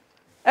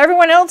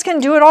 Everyone else can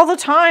do it all the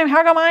time.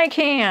 How come I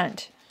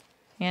can't?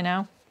 You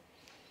know?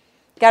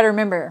 Got to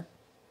remember,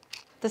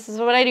 this is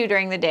what I do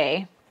during the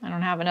day. I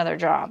don't have another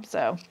job,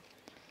 so.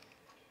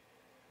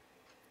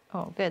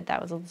 Oh, good.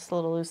 That was just a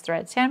little loose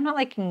thread. See, I'm not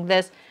liking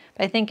this,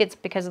 but I think it's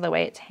because of the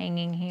way it's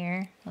hanging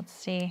here. Let's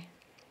see.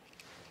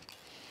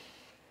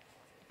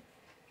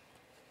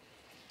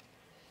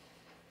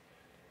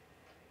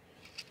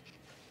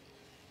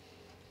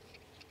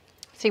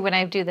 See, when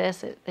I do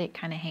this, it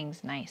kind of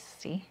hangs nice,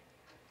 see?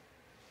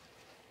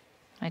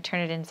 I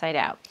turn it inside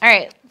out. All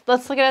right,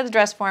 let's look at the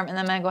dress form, and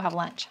then I'm going to go have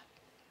lunch.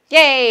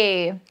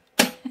 Yay!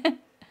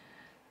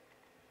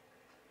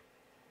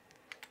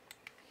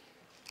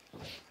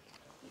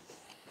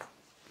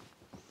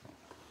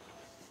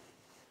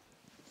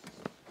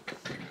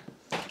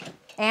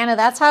 Anna,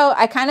 that's how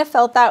I kind of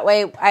felt that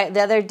way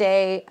the other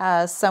day.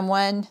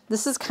 Someone,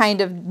 this is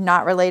kind of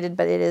not related,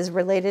 but it is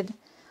related.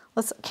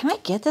 Can I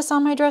get this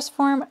on my dress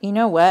form? You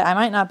know what? I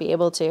might not be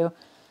able to.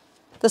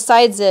 The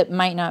side zip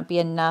might not be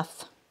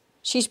enough.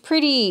 She's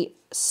pretty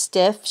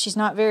stiff. She's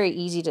not very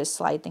easy to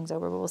slide things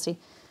over, but we'll see.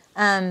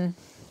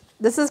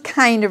 This is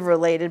kind of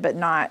related, but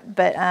not.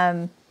 But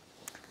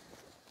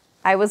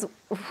I was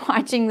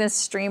watching this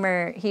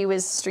streamer. He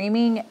was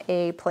streaming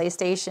a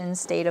PlayStation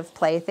State of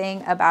Play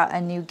thing about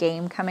a new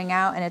game coming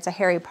out, and it's a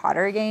Harry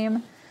Potter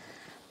game.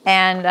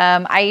 And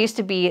I used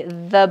to be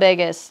the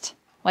biggest,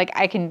 like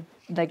I can,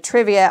 like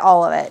trivia,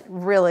 all of it,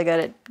 really good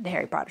at the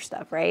Harry Potter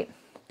stuff, right?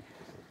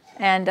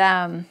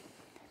 And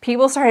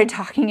people started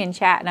talking in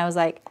chat, and I was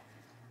like,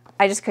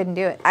 I just couldn't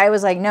do it. I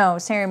was like, no,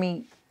 Sarah,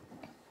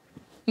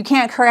 you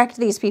can't correct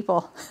these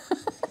people.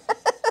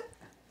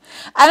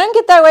 I don't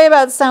get that way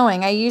about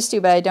sewing. I used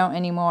to, but I don't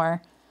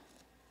anymore.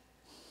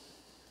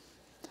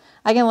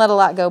 I can let a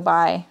lot go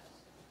by.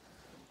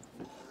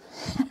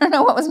 I don't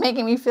know what was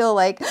making me feel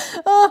like,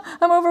 oh,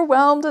 I'm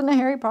overwhelmed in a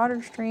Harry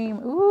Potter stream.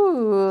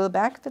 Ooh, the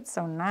back fits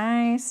so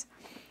nice.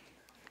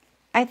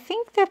 I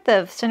think that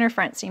the center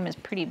front seam is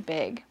pretty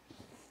big.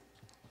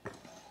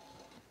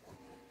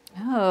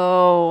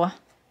 Oh,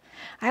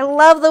 I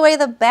love the way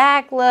the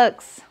back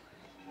looks.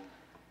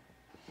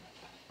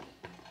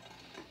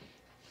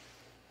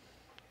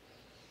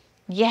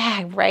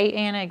 Yeah, right,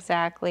 Anna,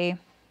 exactly.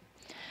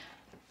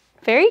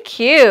 Very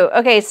cute.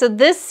 Okay, so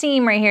this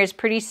seam right here is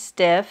pretty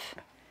stiff.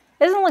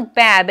 It doesn't look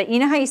bad, but you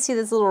know how you see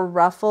this little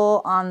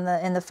ruffle on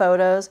in the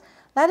photos?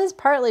 That is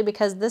partly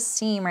because this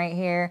seam right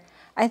here,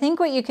 I think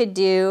what you could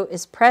do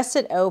is press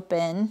it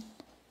open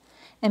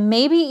and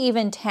maybe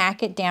even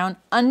tack it down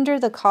under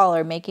the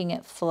collar, making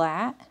it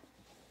flat.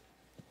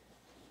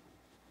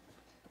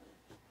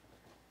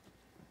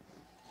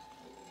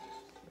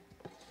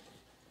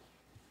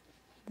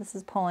 This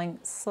is pulling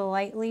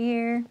slightly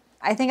here.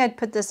 I think I'd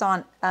put this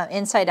on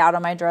inside out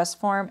on my dress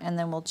form, and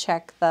then we'll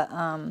check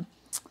the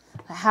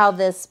how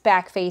this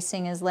back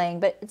facing is laying,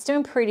 but it's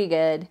doing pretty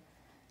good.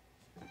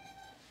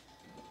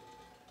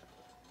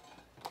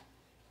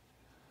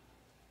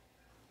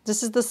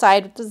 This is the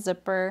side with the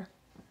zipper.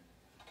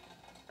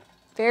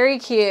 Very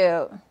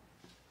cute.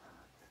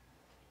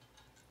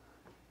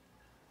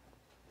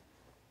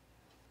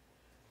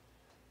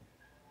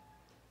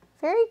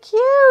 Very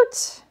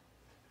cute.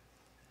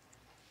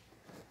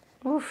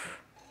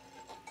 Oof.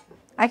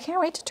 I can't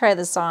wait to try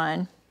this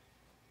on.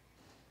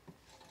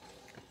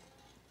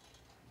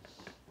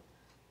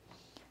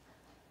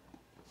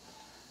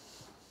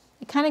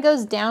 It kind of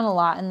goes down a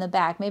lot in the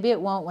back. Maybe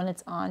it won't when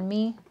it's on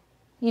me.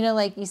 You know,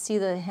 like you see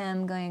the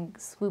hem going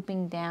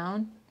swooping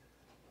down.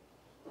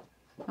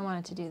 I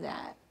wanted to do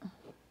that.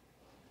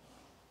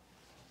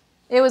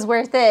 It was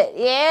worth it.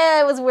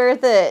 Yeah, it was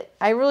worth it.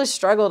 I really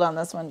struggled on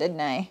this one,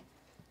 didn't I?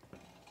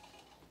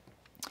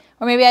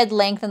 Or maybe I'd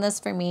lengthen this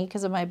for me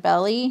because of my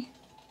belly.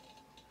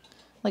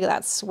 Look at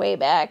that sway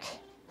back.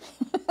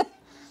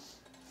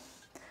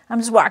 I'm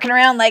just walking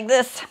around like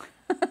this.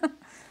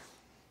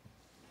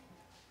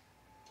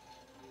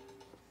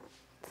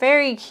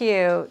 Very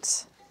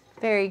cute.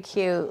 Very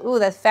cute. Ooh,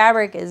 the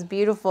fabric is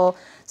beautiful.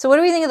 So what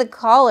do we think of the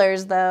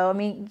collars, though? I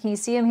mean, can you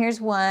see them?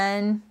 Here's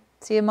one.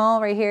 See them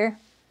all right here?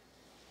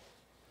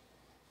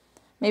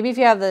 Maybe if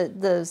you have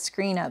the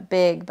screen up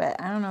big, but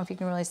I don't know if you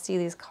can really see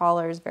these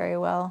collars very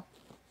well.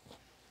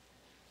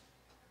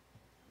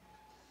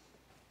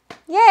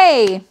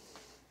 Yay!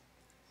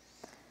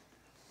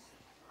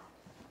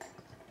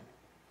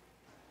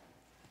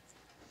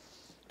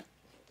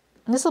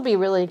 This will be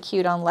really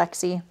cute on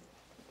Lexi.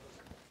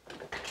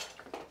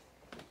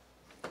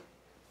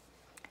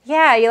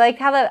 Yeah, you like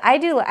how I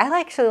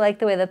actually like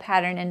the way the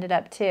pattern ended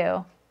up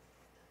too.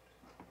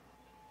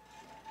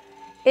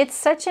 It's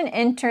such an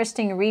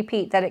interesting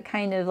repeat that it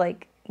kind of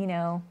like, you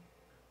know,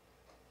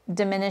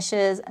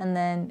 diminishes and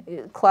then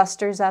it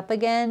clusters up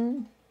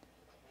again.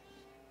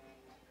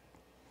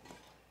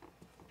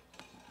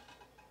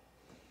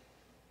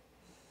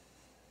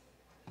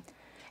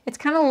 It's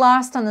kind of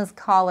lost on this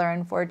collar,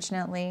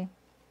 unfortunately.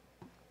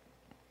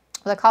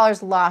 The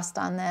collar's lost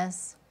on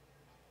this.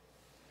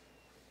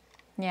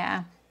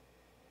 Yeah.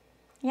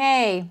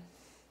 Yay.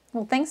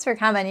 Well, thanks for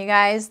coming, you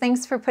guys.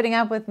 Thanks for putting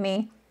up with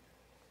me.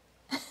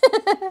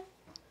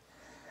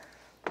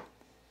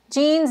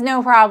 Jeans,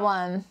 no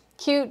problem.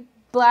 Cute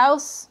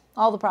blouse,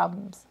 all the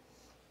problems.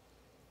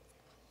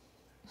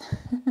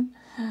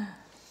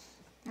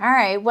 All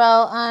right,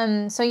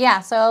 well, so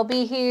yeah, so I'll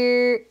be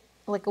here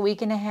like a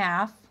week and a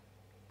half.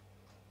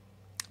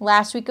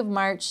 Last week of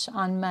March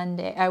on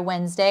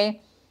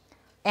Wednesday,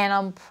 and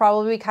I'll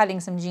probably be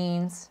cutting some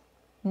jeans.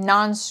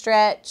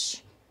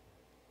 Non-stretch.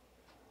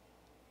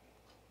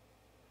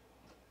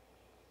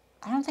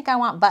 I don't think I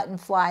want button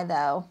fly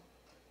though.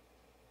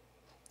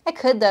 I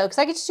could though, because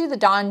I could just do the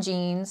Dawn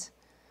jeans.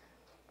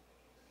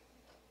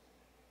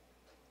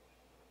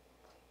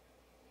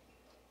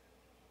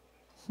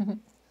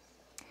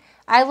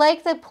 I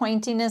like the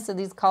pointiness of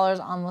these colors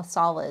on the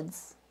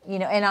solids, you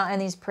know,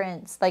 and these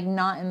prints, like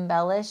not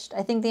embellished.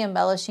 I think the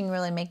embellishing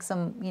really makes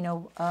them, you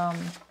know,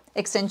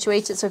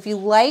 accentuates it. So if you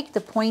like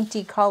the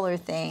pointy color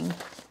thing,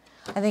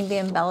 I think the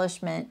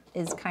embellishment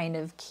is kind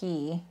of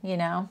key, you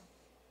know.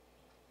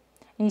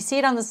 And you see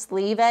it on the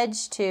sleeve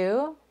edge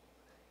too.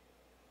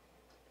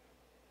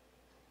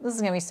 This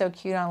is going to be so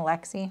cute on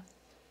Lexi.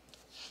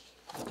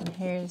 And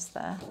here's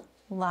the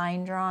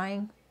line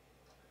drawing.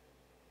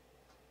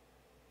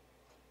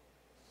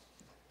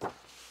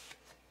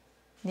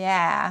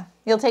 Yeah,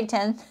 you'll take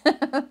 10.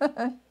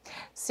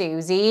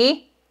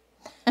 Susie.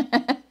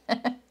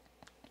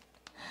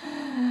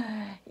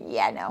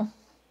 Yeah, no.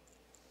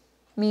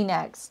 Me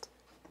next.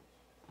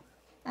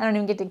 I don't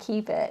even get to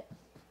keep it.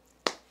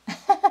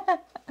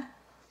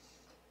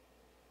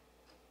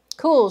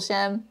 Cool,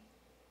 Shem.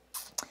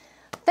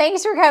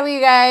 Thanks for coming,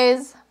 you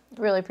guys.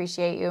 Really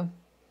appreciate you.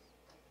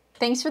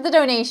 Thanks for the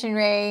donation,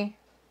 Ray.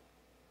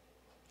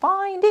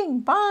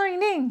 Binding,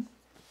 binding.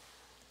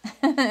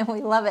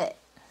 We love it.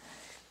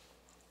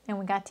 And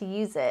we got to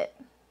use it.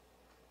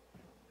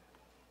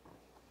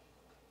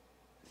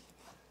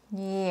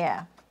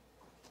 Yeah.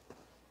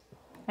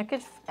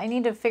 I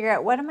need to figure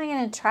out what am I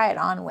going to try it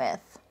on with.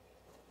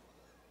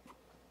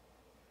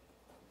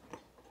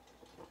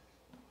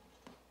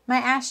 My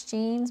ash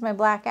jeans, my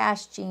black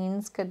ash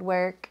jeans could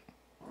work,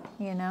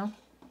 you know.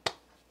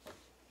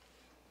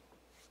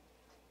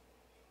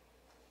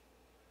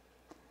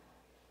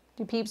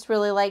 Do peeps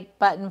really like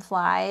button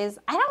flies?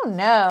 I don't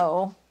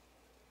know.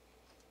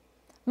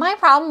 My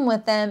problem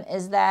with them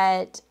is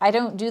that I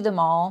don't do them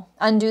all,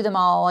 undo them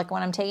all, like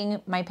when I'm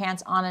taking my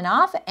pants on and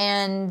off,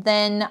 and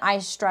then I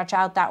stretch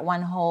out that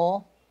one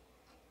hole.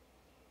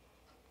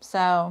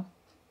 So,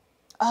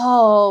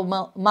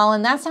 oh,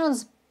 Mullen, that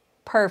sounds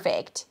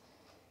perfect.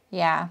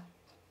 Yeah.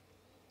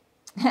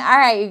 All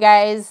right, you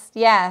guys.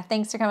 Yeah,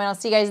 thanks for coming. I'll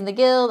see you guys in the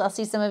guild. I'll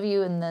see some of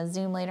you in the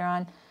Zoom later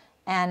on.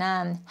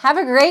 And have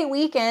a great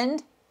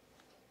weekend.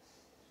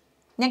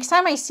 Next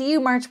time I see you,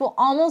 March will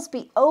almost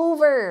be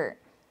over.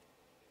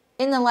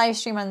 In the live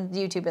stream on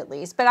YouTube at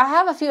least. But I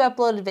have a few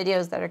uploaded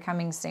videos that are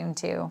coming soon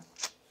too.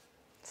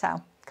 So,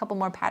 a couple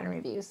more pattern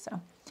reviews. So,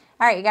 all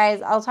right, you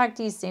guys. I'll talk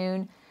to you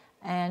soon.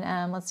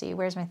 And let's see.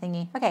 Where's my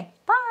thingy? Okay,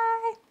 bye.